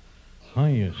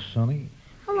 Hiya, Sonny.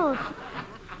 Hello,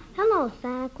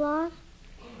 Santa Claus.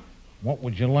 What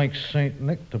would you like St.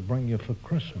 Nick to bring you for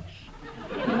Christmas?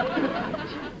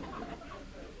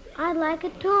 I'd like a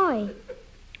toy.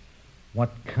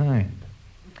 What kind?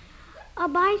 A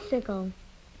bicycle.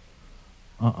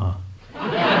 Uh-uh.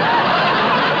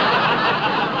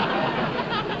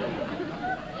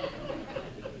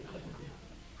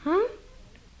 Huh?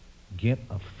 Get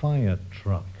a fire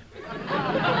truck.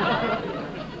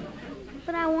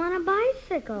 But I want a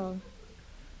bicycle.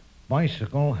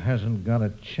 Bicycle hasn't got a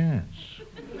chance.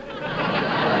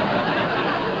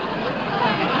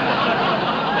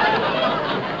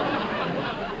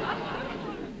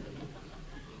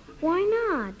 Why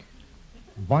not?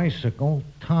 Bicycle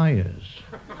tires.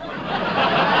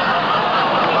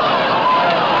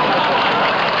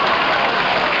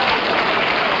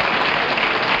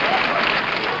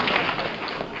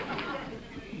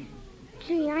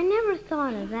 Gee, I never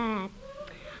thought of that.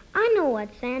 I know what,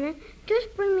 Santa.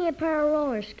 Just bring me a pair of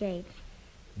roller skates.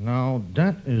 Now,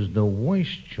 that is the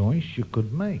worst choice you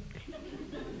could make.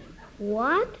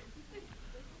 What?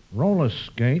 Roller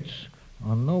skates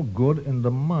are no good in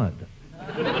the mud.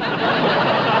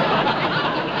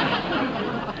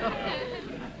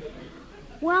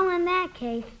 Well, in that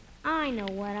case, I know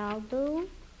what I'll do.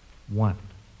 What?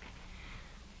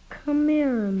 Come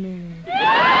here a minute.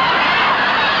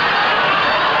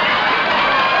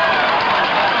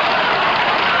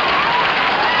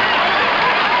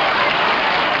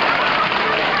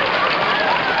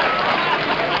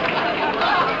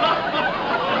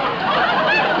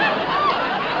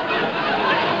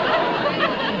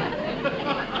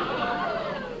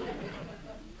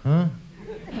 Huh?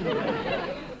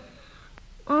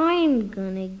 I'm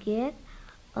gonna get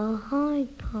A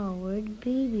high-powered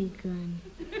BB gun.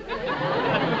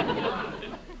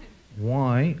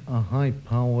 Why a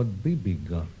high-powered BB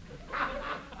gun?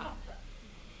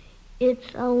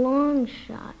 It's a long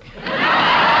shot.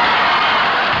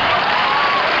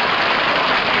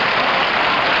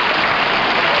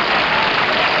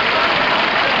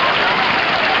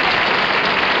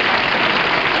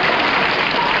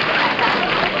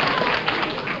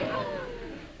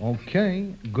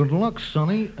 Okay, good luck,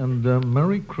 Sonny, and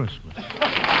Merry Christmas.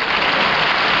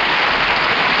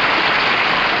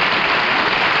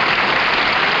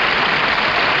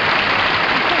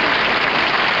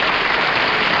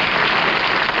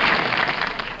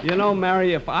 You know,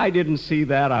 Mary, if I didn't see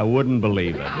that, I wouldn't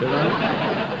believe it. You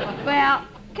know? Well,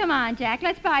 come on, Jack.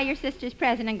 Let's buy your sister's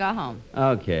present and go home.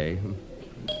 Okay.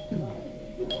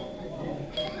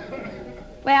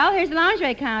 Well, here's the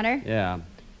lingerie counter. Yeah.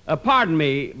 Pardon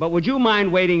me, but would you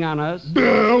mind waiting on us?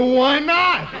 Why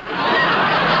not?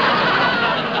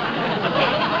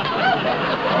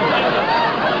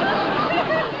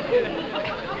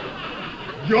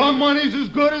 Your money's as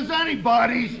good as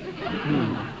anybody's.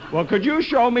 Well, could you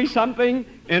show me something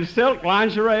in silk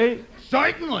lingerie?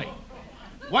 Certainly.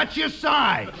 What's your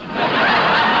size?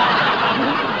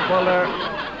 Well,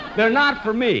 they're not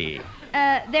for me.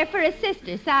 They're for a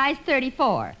sister, size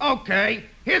 34. Okay,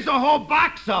 here's a whole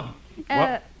box of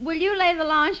them. Will you lay the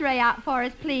lingerie out for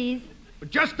us, please?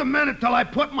 Just a minute till I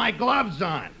put my gloves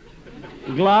on.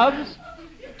 Gloves?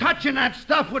 Touching that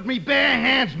stuff with me bare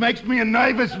hands makes me a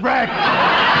nervous wreck.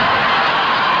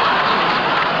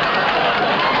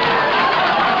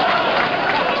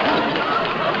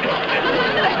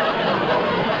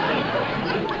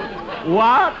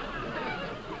 What?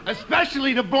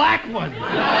 Especially the black ones.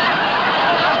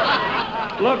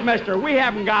 Look, mister, we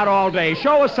haven't got all day.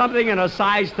 Show us something in a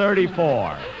size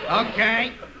 34.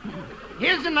 Okay.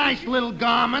 Here's a nice little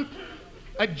garment.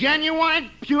 A genuine,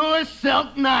 pure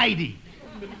silk nightie.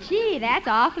 Gee, that's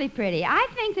awfully pretty. I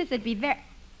think this would be very...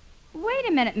 Wait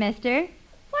a minute, mister.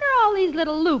 What are all these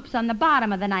little loops on the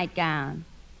bottom of the nightgown?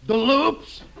 The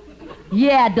loops?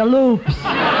 Yeah, the loops.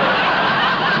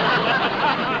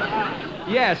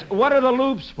 Yes, what are the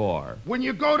loops for? When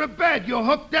you go to bed, you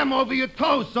hook them over your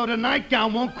toes so the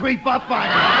nightgown won't creep up on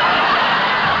you.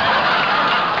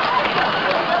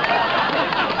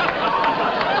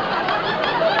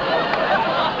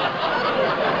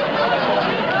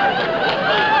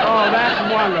 Oh,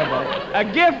 that's wonderful.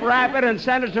 Gift wrap it and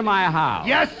send it to my house.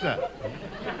 Yes, sir.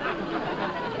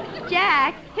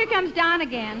 Jack, here comes Don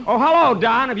again. Oh, hello,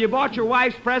 Don. Have you bought your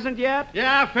wife's present yet?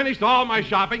 Yeah, I finished all my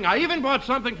shopping. I even bought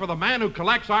something for the man who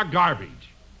collects our garbage.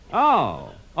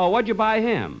 Oh, what'd you buy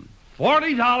him?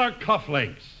 $40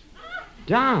 cufflinks.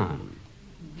 Don,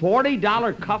 $40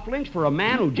 cufflinks for a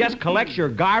man who just collects your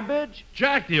garbage?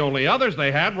 Jack, the only others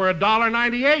they had were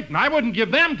 $1.98, and I wouldn't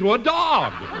give them to a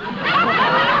dog.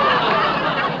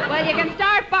 Well, you can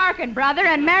start barking, brother,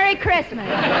 and Merry Christmas.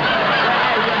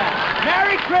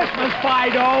 Merry Christmas,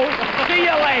 Fido. See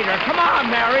you later. Come on,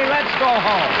 Mary, let's go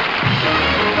home.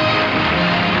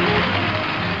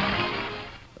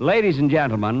 Ladies and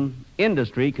gentlemen,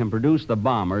 industry can produce the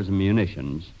bombers and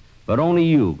munitions, but only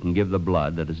you can give the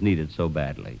blood that is needed so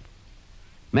badly.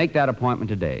 Make that appointment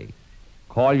today.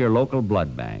 Call your local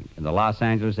blood bank. In the Los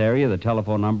Angeles area, the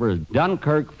telephone number is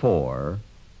Dunkirk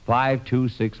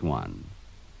 4-5261.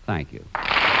 Thank you.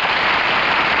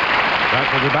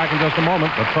 Jack will be back in just a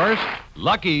moment, but first...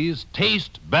 Lucky's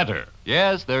taste better.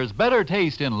 Yes, there's better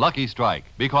taste in Lucky Strike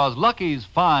because Lucky's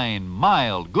fine,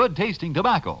 mild, good-tasting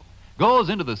tobacco goes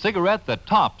into the cigarette that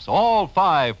tops all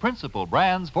 5 principal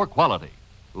brands for quality.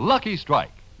 Lucky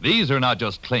Strike. These are not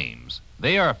just claims.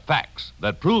 They are facts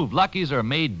that prove Lucky's are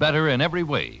made better in every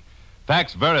way.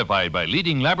 Facts verified by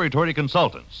leading laboratory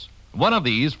consultants. One of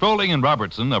these, Froling and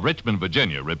Robertson of Richmond,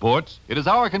 Virginia, reports, "It is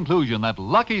our conclusion that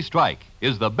Lucky Strike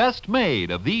is the best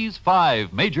made of these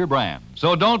 5 major brands."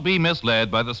 So don't be misled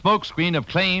by the smokescreen of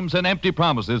claims and empty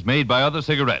promises made by other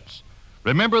cigarettes.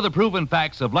 Remember the proven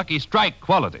facts of Lucky Strike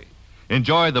quality.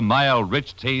 Enjoy the mild,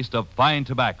 rich taste of fine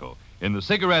tobacco in the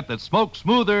cigarette that smokes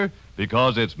smoother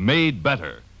because it's made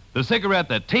better. The cigarette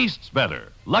that tastes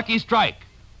better. Lucky Strike.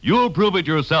 You'll prove it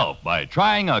yourself by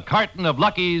trying a carton of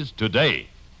Lucky's today.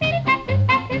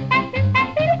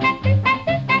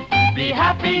 Be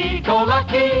happy, go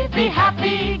lucky, be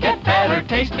happy, get better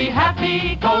taste, be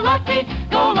happy, go lucky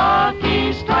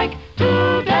strike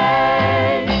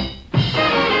today.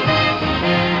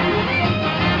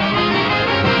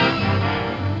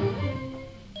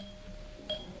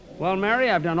 Well, Mary,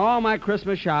 I've done all my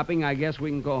Christmas shopping. I guess we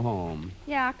can go home.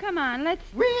 Yeah, come on, let's...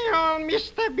 Well,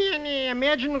 Mr. Benny,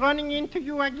 imagine running into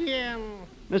you again.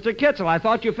 Mr. Kitzel, I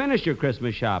thought you finished your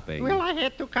Christmas shopping. Well, I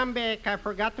had to come back. I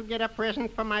forgot to get a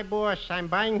present for my boss. I'm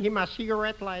buying him a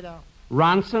cigarette lighter.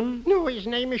 Ronson? No, his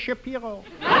name is Shapiro.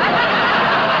 Oh,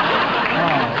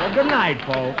 well, good night,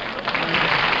 folks.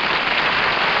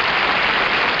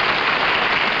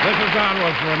 This is John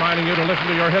Wilson reminding you to listen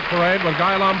to your hit parade with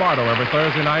Guy Lombardo every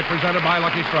Thursday night, presented by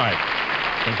Lucky Strike.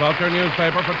 Consult your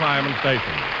newspaper for time and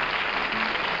station.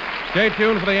 Stay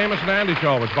tuned for the Amos and Andy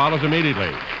Show, which follows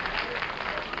immediately.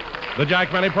 The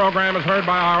Jack Benny program is heard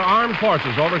by our armed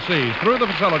forces overseas through the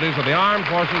facilities of the Armed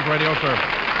Forces Radio Service.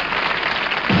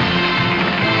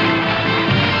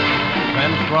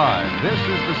 Transcribed. This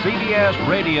is the CBS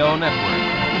Radio Network.